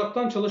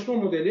uzaktan çalışma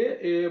modeli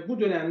bu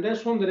dönemde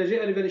son derece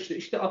elverişli.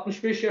 İşte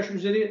 65 yaş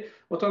üzeri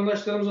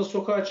vatandaşlarımıza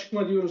sokağa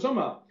çıkma diyoruz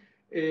ama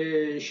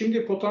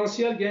şimdi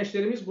potansiyel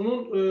gençlerimiz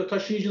bunun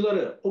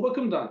taşıyıcıları. O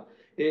bakımdan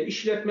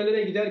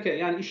işletmelere giderken,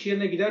 yani iş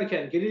yerine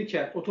giderken,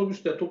 gelirken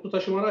otobüste, toplu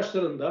taşıma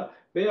araçlarında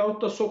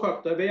veyahut da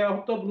sokakta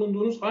veyahut da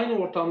bulunduğunuz aynı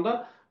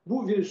ortamda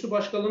bu virüsü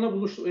başkalarına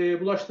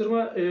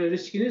bulaştırma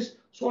riskiniz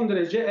son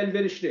derece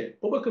elverişli.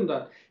 O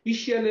bakımdan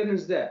iş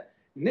yerlerinizde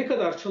ne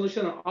kadar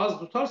çalışanı az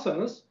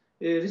tutarsanız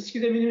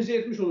riski de minimize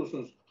etmiş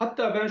olursunuz.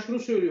 Hatta ben şunu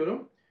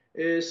söylüyorum,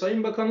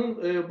 Sayın Bakan'ın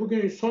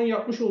bugün son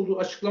yapmış olduğu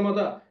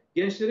açıklamada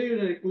gençlere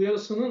yönelik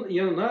uyarısının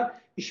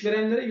yanına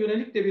işverenlere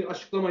yönelik de bir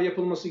açıklama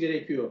yapılması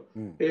gerekiyor.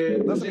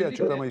 Nasıl bir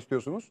açıklama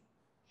istiyorsunuz?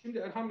 Şimdi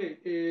Erhan Bey,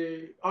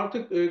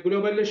 artık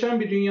globalleşen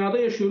bir dünyada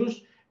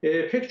yaşıyoruz.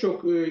 Pek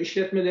çok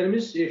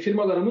işletmelerimiz,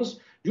 firmalarımız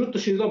yurt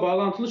dışıyla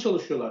bağlantılı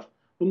çalışıyorlar.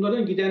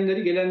 Bunların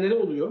gidenleri, gelenleri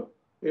oluyor.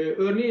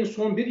 Örneğin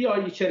son bir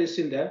ay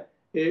içerisinde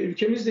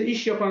ülkemizde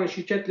iş yapan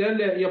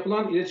şirketlerle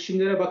yapılan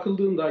iletişimlere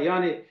bakıldığında,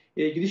 yani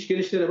gidiş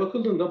gelişlere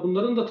bakıldığında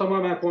bunların da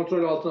tamamen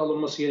kontrol altına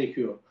alınması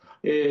gerekiyor.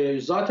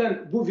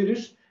 Zaten bu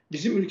virüs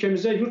bizim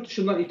ülkemize yurt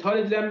dışından ithal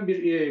edilen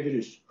bir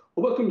virüs.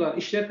 O bakımdan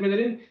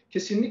işletmelerin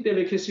kesinlikle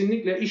ve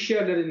kesinlikle iş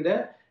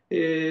yerlerinde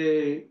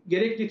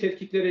gerekli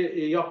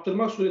tetkikleri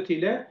yaptırmak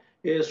suretiyle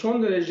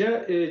son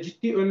derece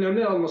ciddi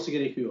önlemler alması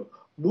gerekiyor.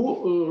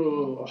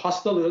 Bu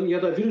hastalığın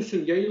ya da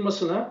virüsün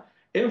yayılmasına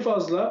en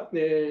fazla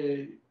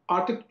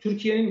artık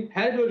Türkiye'nin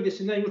her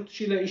bölgesinden yurt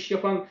dışıyla iş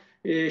yapan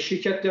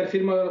şirketler,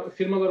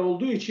 firmalar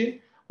olduğu için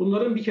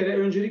bunların bir kere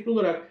öncelikli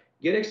olarak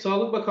gerek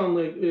Sağlık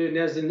Bakanlığı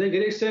nezdinde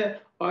gerekse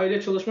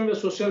Aile Çalışma ve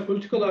Sosyal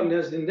Politikalar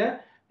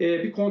nezdinde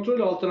bir kontrol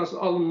altına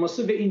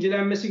alınması ve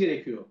incelenmesi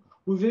gerekiyor.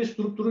 Bu virüs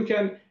durup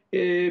dururken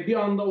bir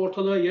anda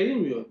ortalığa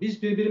yayılmıyor.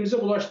 Biz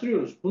birbirimize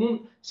bulaştırıyoruz.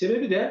 Bunun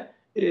sebebi de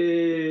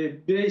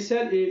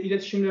bireysel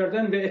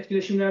iletişimlerden ve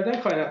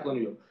etkileşimlerden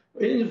kaynaklanıyor.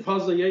 En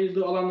fazla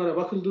yayıldığı alanlara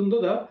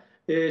bakıldığında da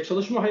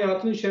çalışma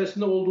hayatının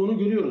içerisinde olduğunu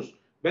görüyoruz.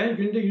 Ben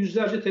günde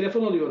yüzlerce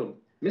telefon alıyorum.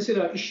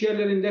 Mesela iş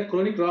yerlerinde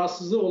kronik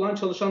rahatsızlığı olan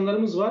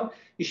çalışanlarımız var.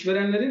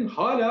 İşverenlerin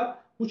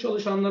hala bu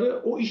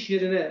çalışanları o iş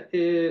yerine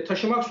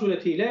taşımak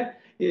suretiyle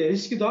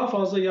riski daha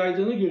fazla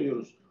yaydığını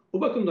görüyoruz.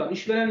 Bu bakımdan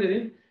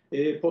işverenlerin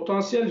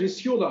potansiyel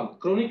riski olan,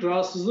 kronik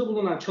rahatsızlığı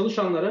bulunan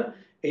çalışanları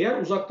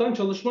eğer uzaktan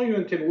çalışma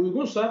yöntemi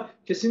uygunsa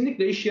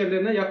kesinlikle iş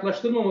yerlerine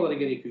yaklaştırmamaları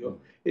gerekiyor.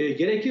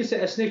 Gerekirse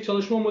esnek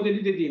çalışma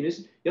modeli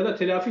dediğimiz ya da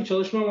telafi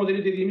çalışma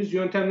modeli dediğimiz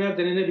yöntemler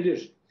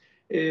denenebilir.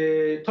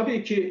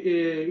 Tabii ki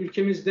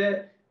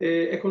ülkemizde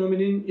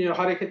ekonominin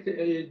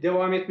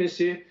devam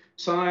etmesi,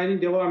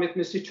 sanayinin devam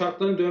etmesi,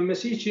 çarkların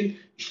dönmesi için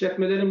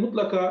işletmelerin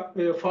mutlaka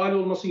faal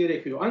olması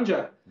gerekiyor.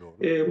 Ancak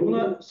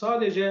buna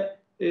sadece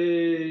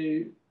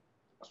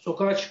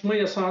sokağa çıkma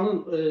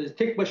yasağının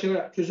tek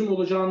başına çözüm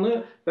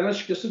olacağını ben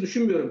açıkçası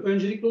düşünmüyorum.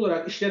 Öncelikli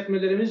olarak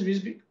işletmelerimiz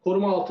biz bir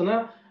koruma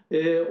altına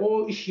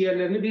o iş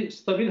yerlerini bir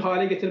stabil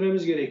hale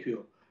getirmemiz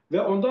gerekiyor.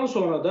 Ve ondan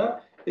sonra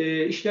da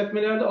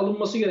işletmelerde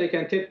alınması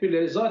gereken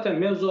tedbirleri zaten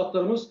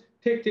mevzuatlarımız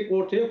tek tek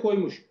ortaya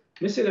koymuş.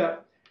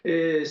 Mesela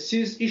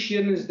siz iş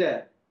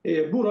yerinizde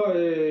bu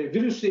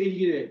virüsle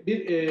ilgili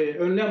bir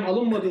önlem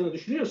alınmadığını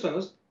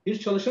düşünüyorsanız bir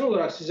çalışan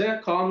olarak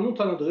size kanunun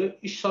tanıdığı,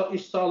 iş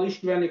sağlığı, iş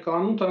güvenliği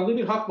kanunun tanıdığı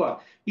bir hak var.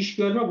 İş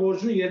görme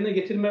borcunu yerine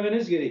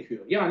getirmemeniz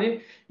gerekiyor.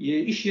 Yani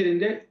iş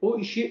yerinde o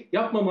işi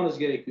yapmamanız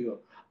gerekiyor.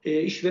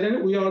 İşvereni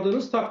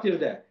uyardığınız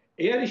takdirde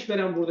eğer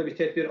işveren burada bir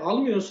tedbir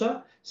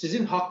almıyorsa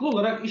sizin haklı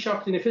olarak iş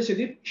akdini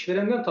feshedip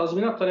işverenden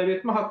tazminat talep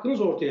etme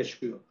hakkınız ortaya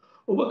çıkıyor.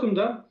 O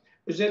bakımdan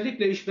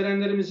özellikle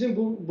işverenlerimizin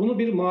bunu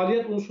bir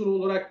maliyet unsuru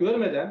olarak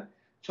görmeden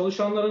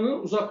çalışanlarının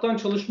uzaktan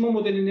çalışma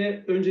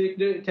modelini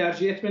öncelikle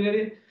tercih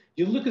etmeleri,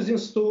 yıllık izin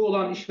stoğu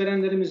olan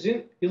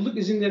işverenlerimizin yıllık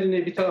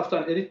izinlerini bir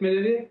taraftan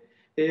eritmeleri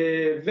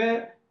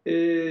ve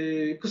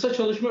kısa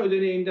çalışma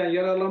ödeneğinden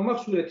yararlanmak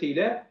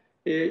suretiyle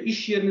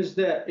iş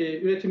yerinizde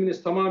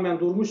üretiminiz tamamen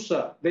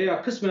durmuşsa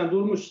veya kısmen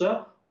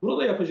durmuşsa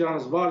burada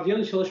yapacağınız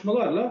vardiyalı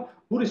çalışmalarla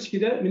bu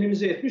riski de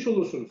minimize etmiş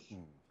olursunuz.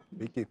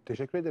 Peki,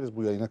 teşekkür ederiz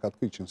bu yayına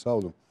katkı için. Sağ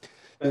olun.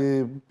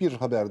 Bir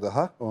haber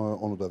daha,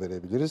 onu da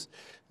verebiliriz.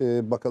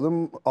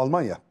 Bakalım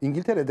Almanya.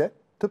 İngiltere'de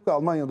tıpkı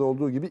Almanya'da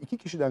olduğu gibi 2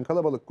 kişiden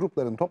kalabalık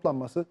grupların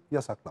toplanması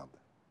yasaklandı.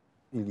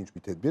 İlginç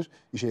bir tedbir.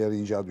 İşe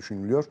yarayacağı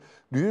düşünülüyor.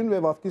 Düğün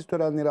ve vaftiz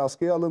törenleri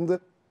askıya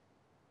alındı.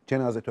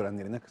 Cenaze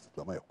törenlerine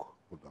kısıtlama yok.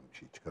 Buradan bir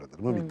şey çıkarılır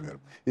mı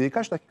bilmiyorum.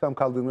 Kaç dakikam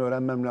kaldığını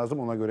öğrenmem lazım,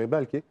 ona göre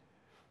belki.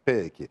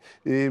 Peki.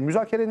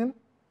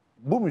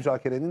 Bu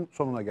müzakerenin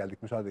sonuna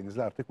geldik.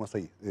 Müsaadenizle artık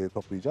masayı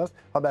toplayacağız.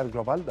 Haber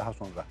Global daha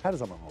sonra her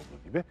zaman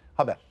olduğu gibi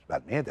haber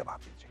vermeye devam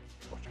edecek.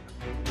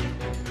 Hoşçakalın.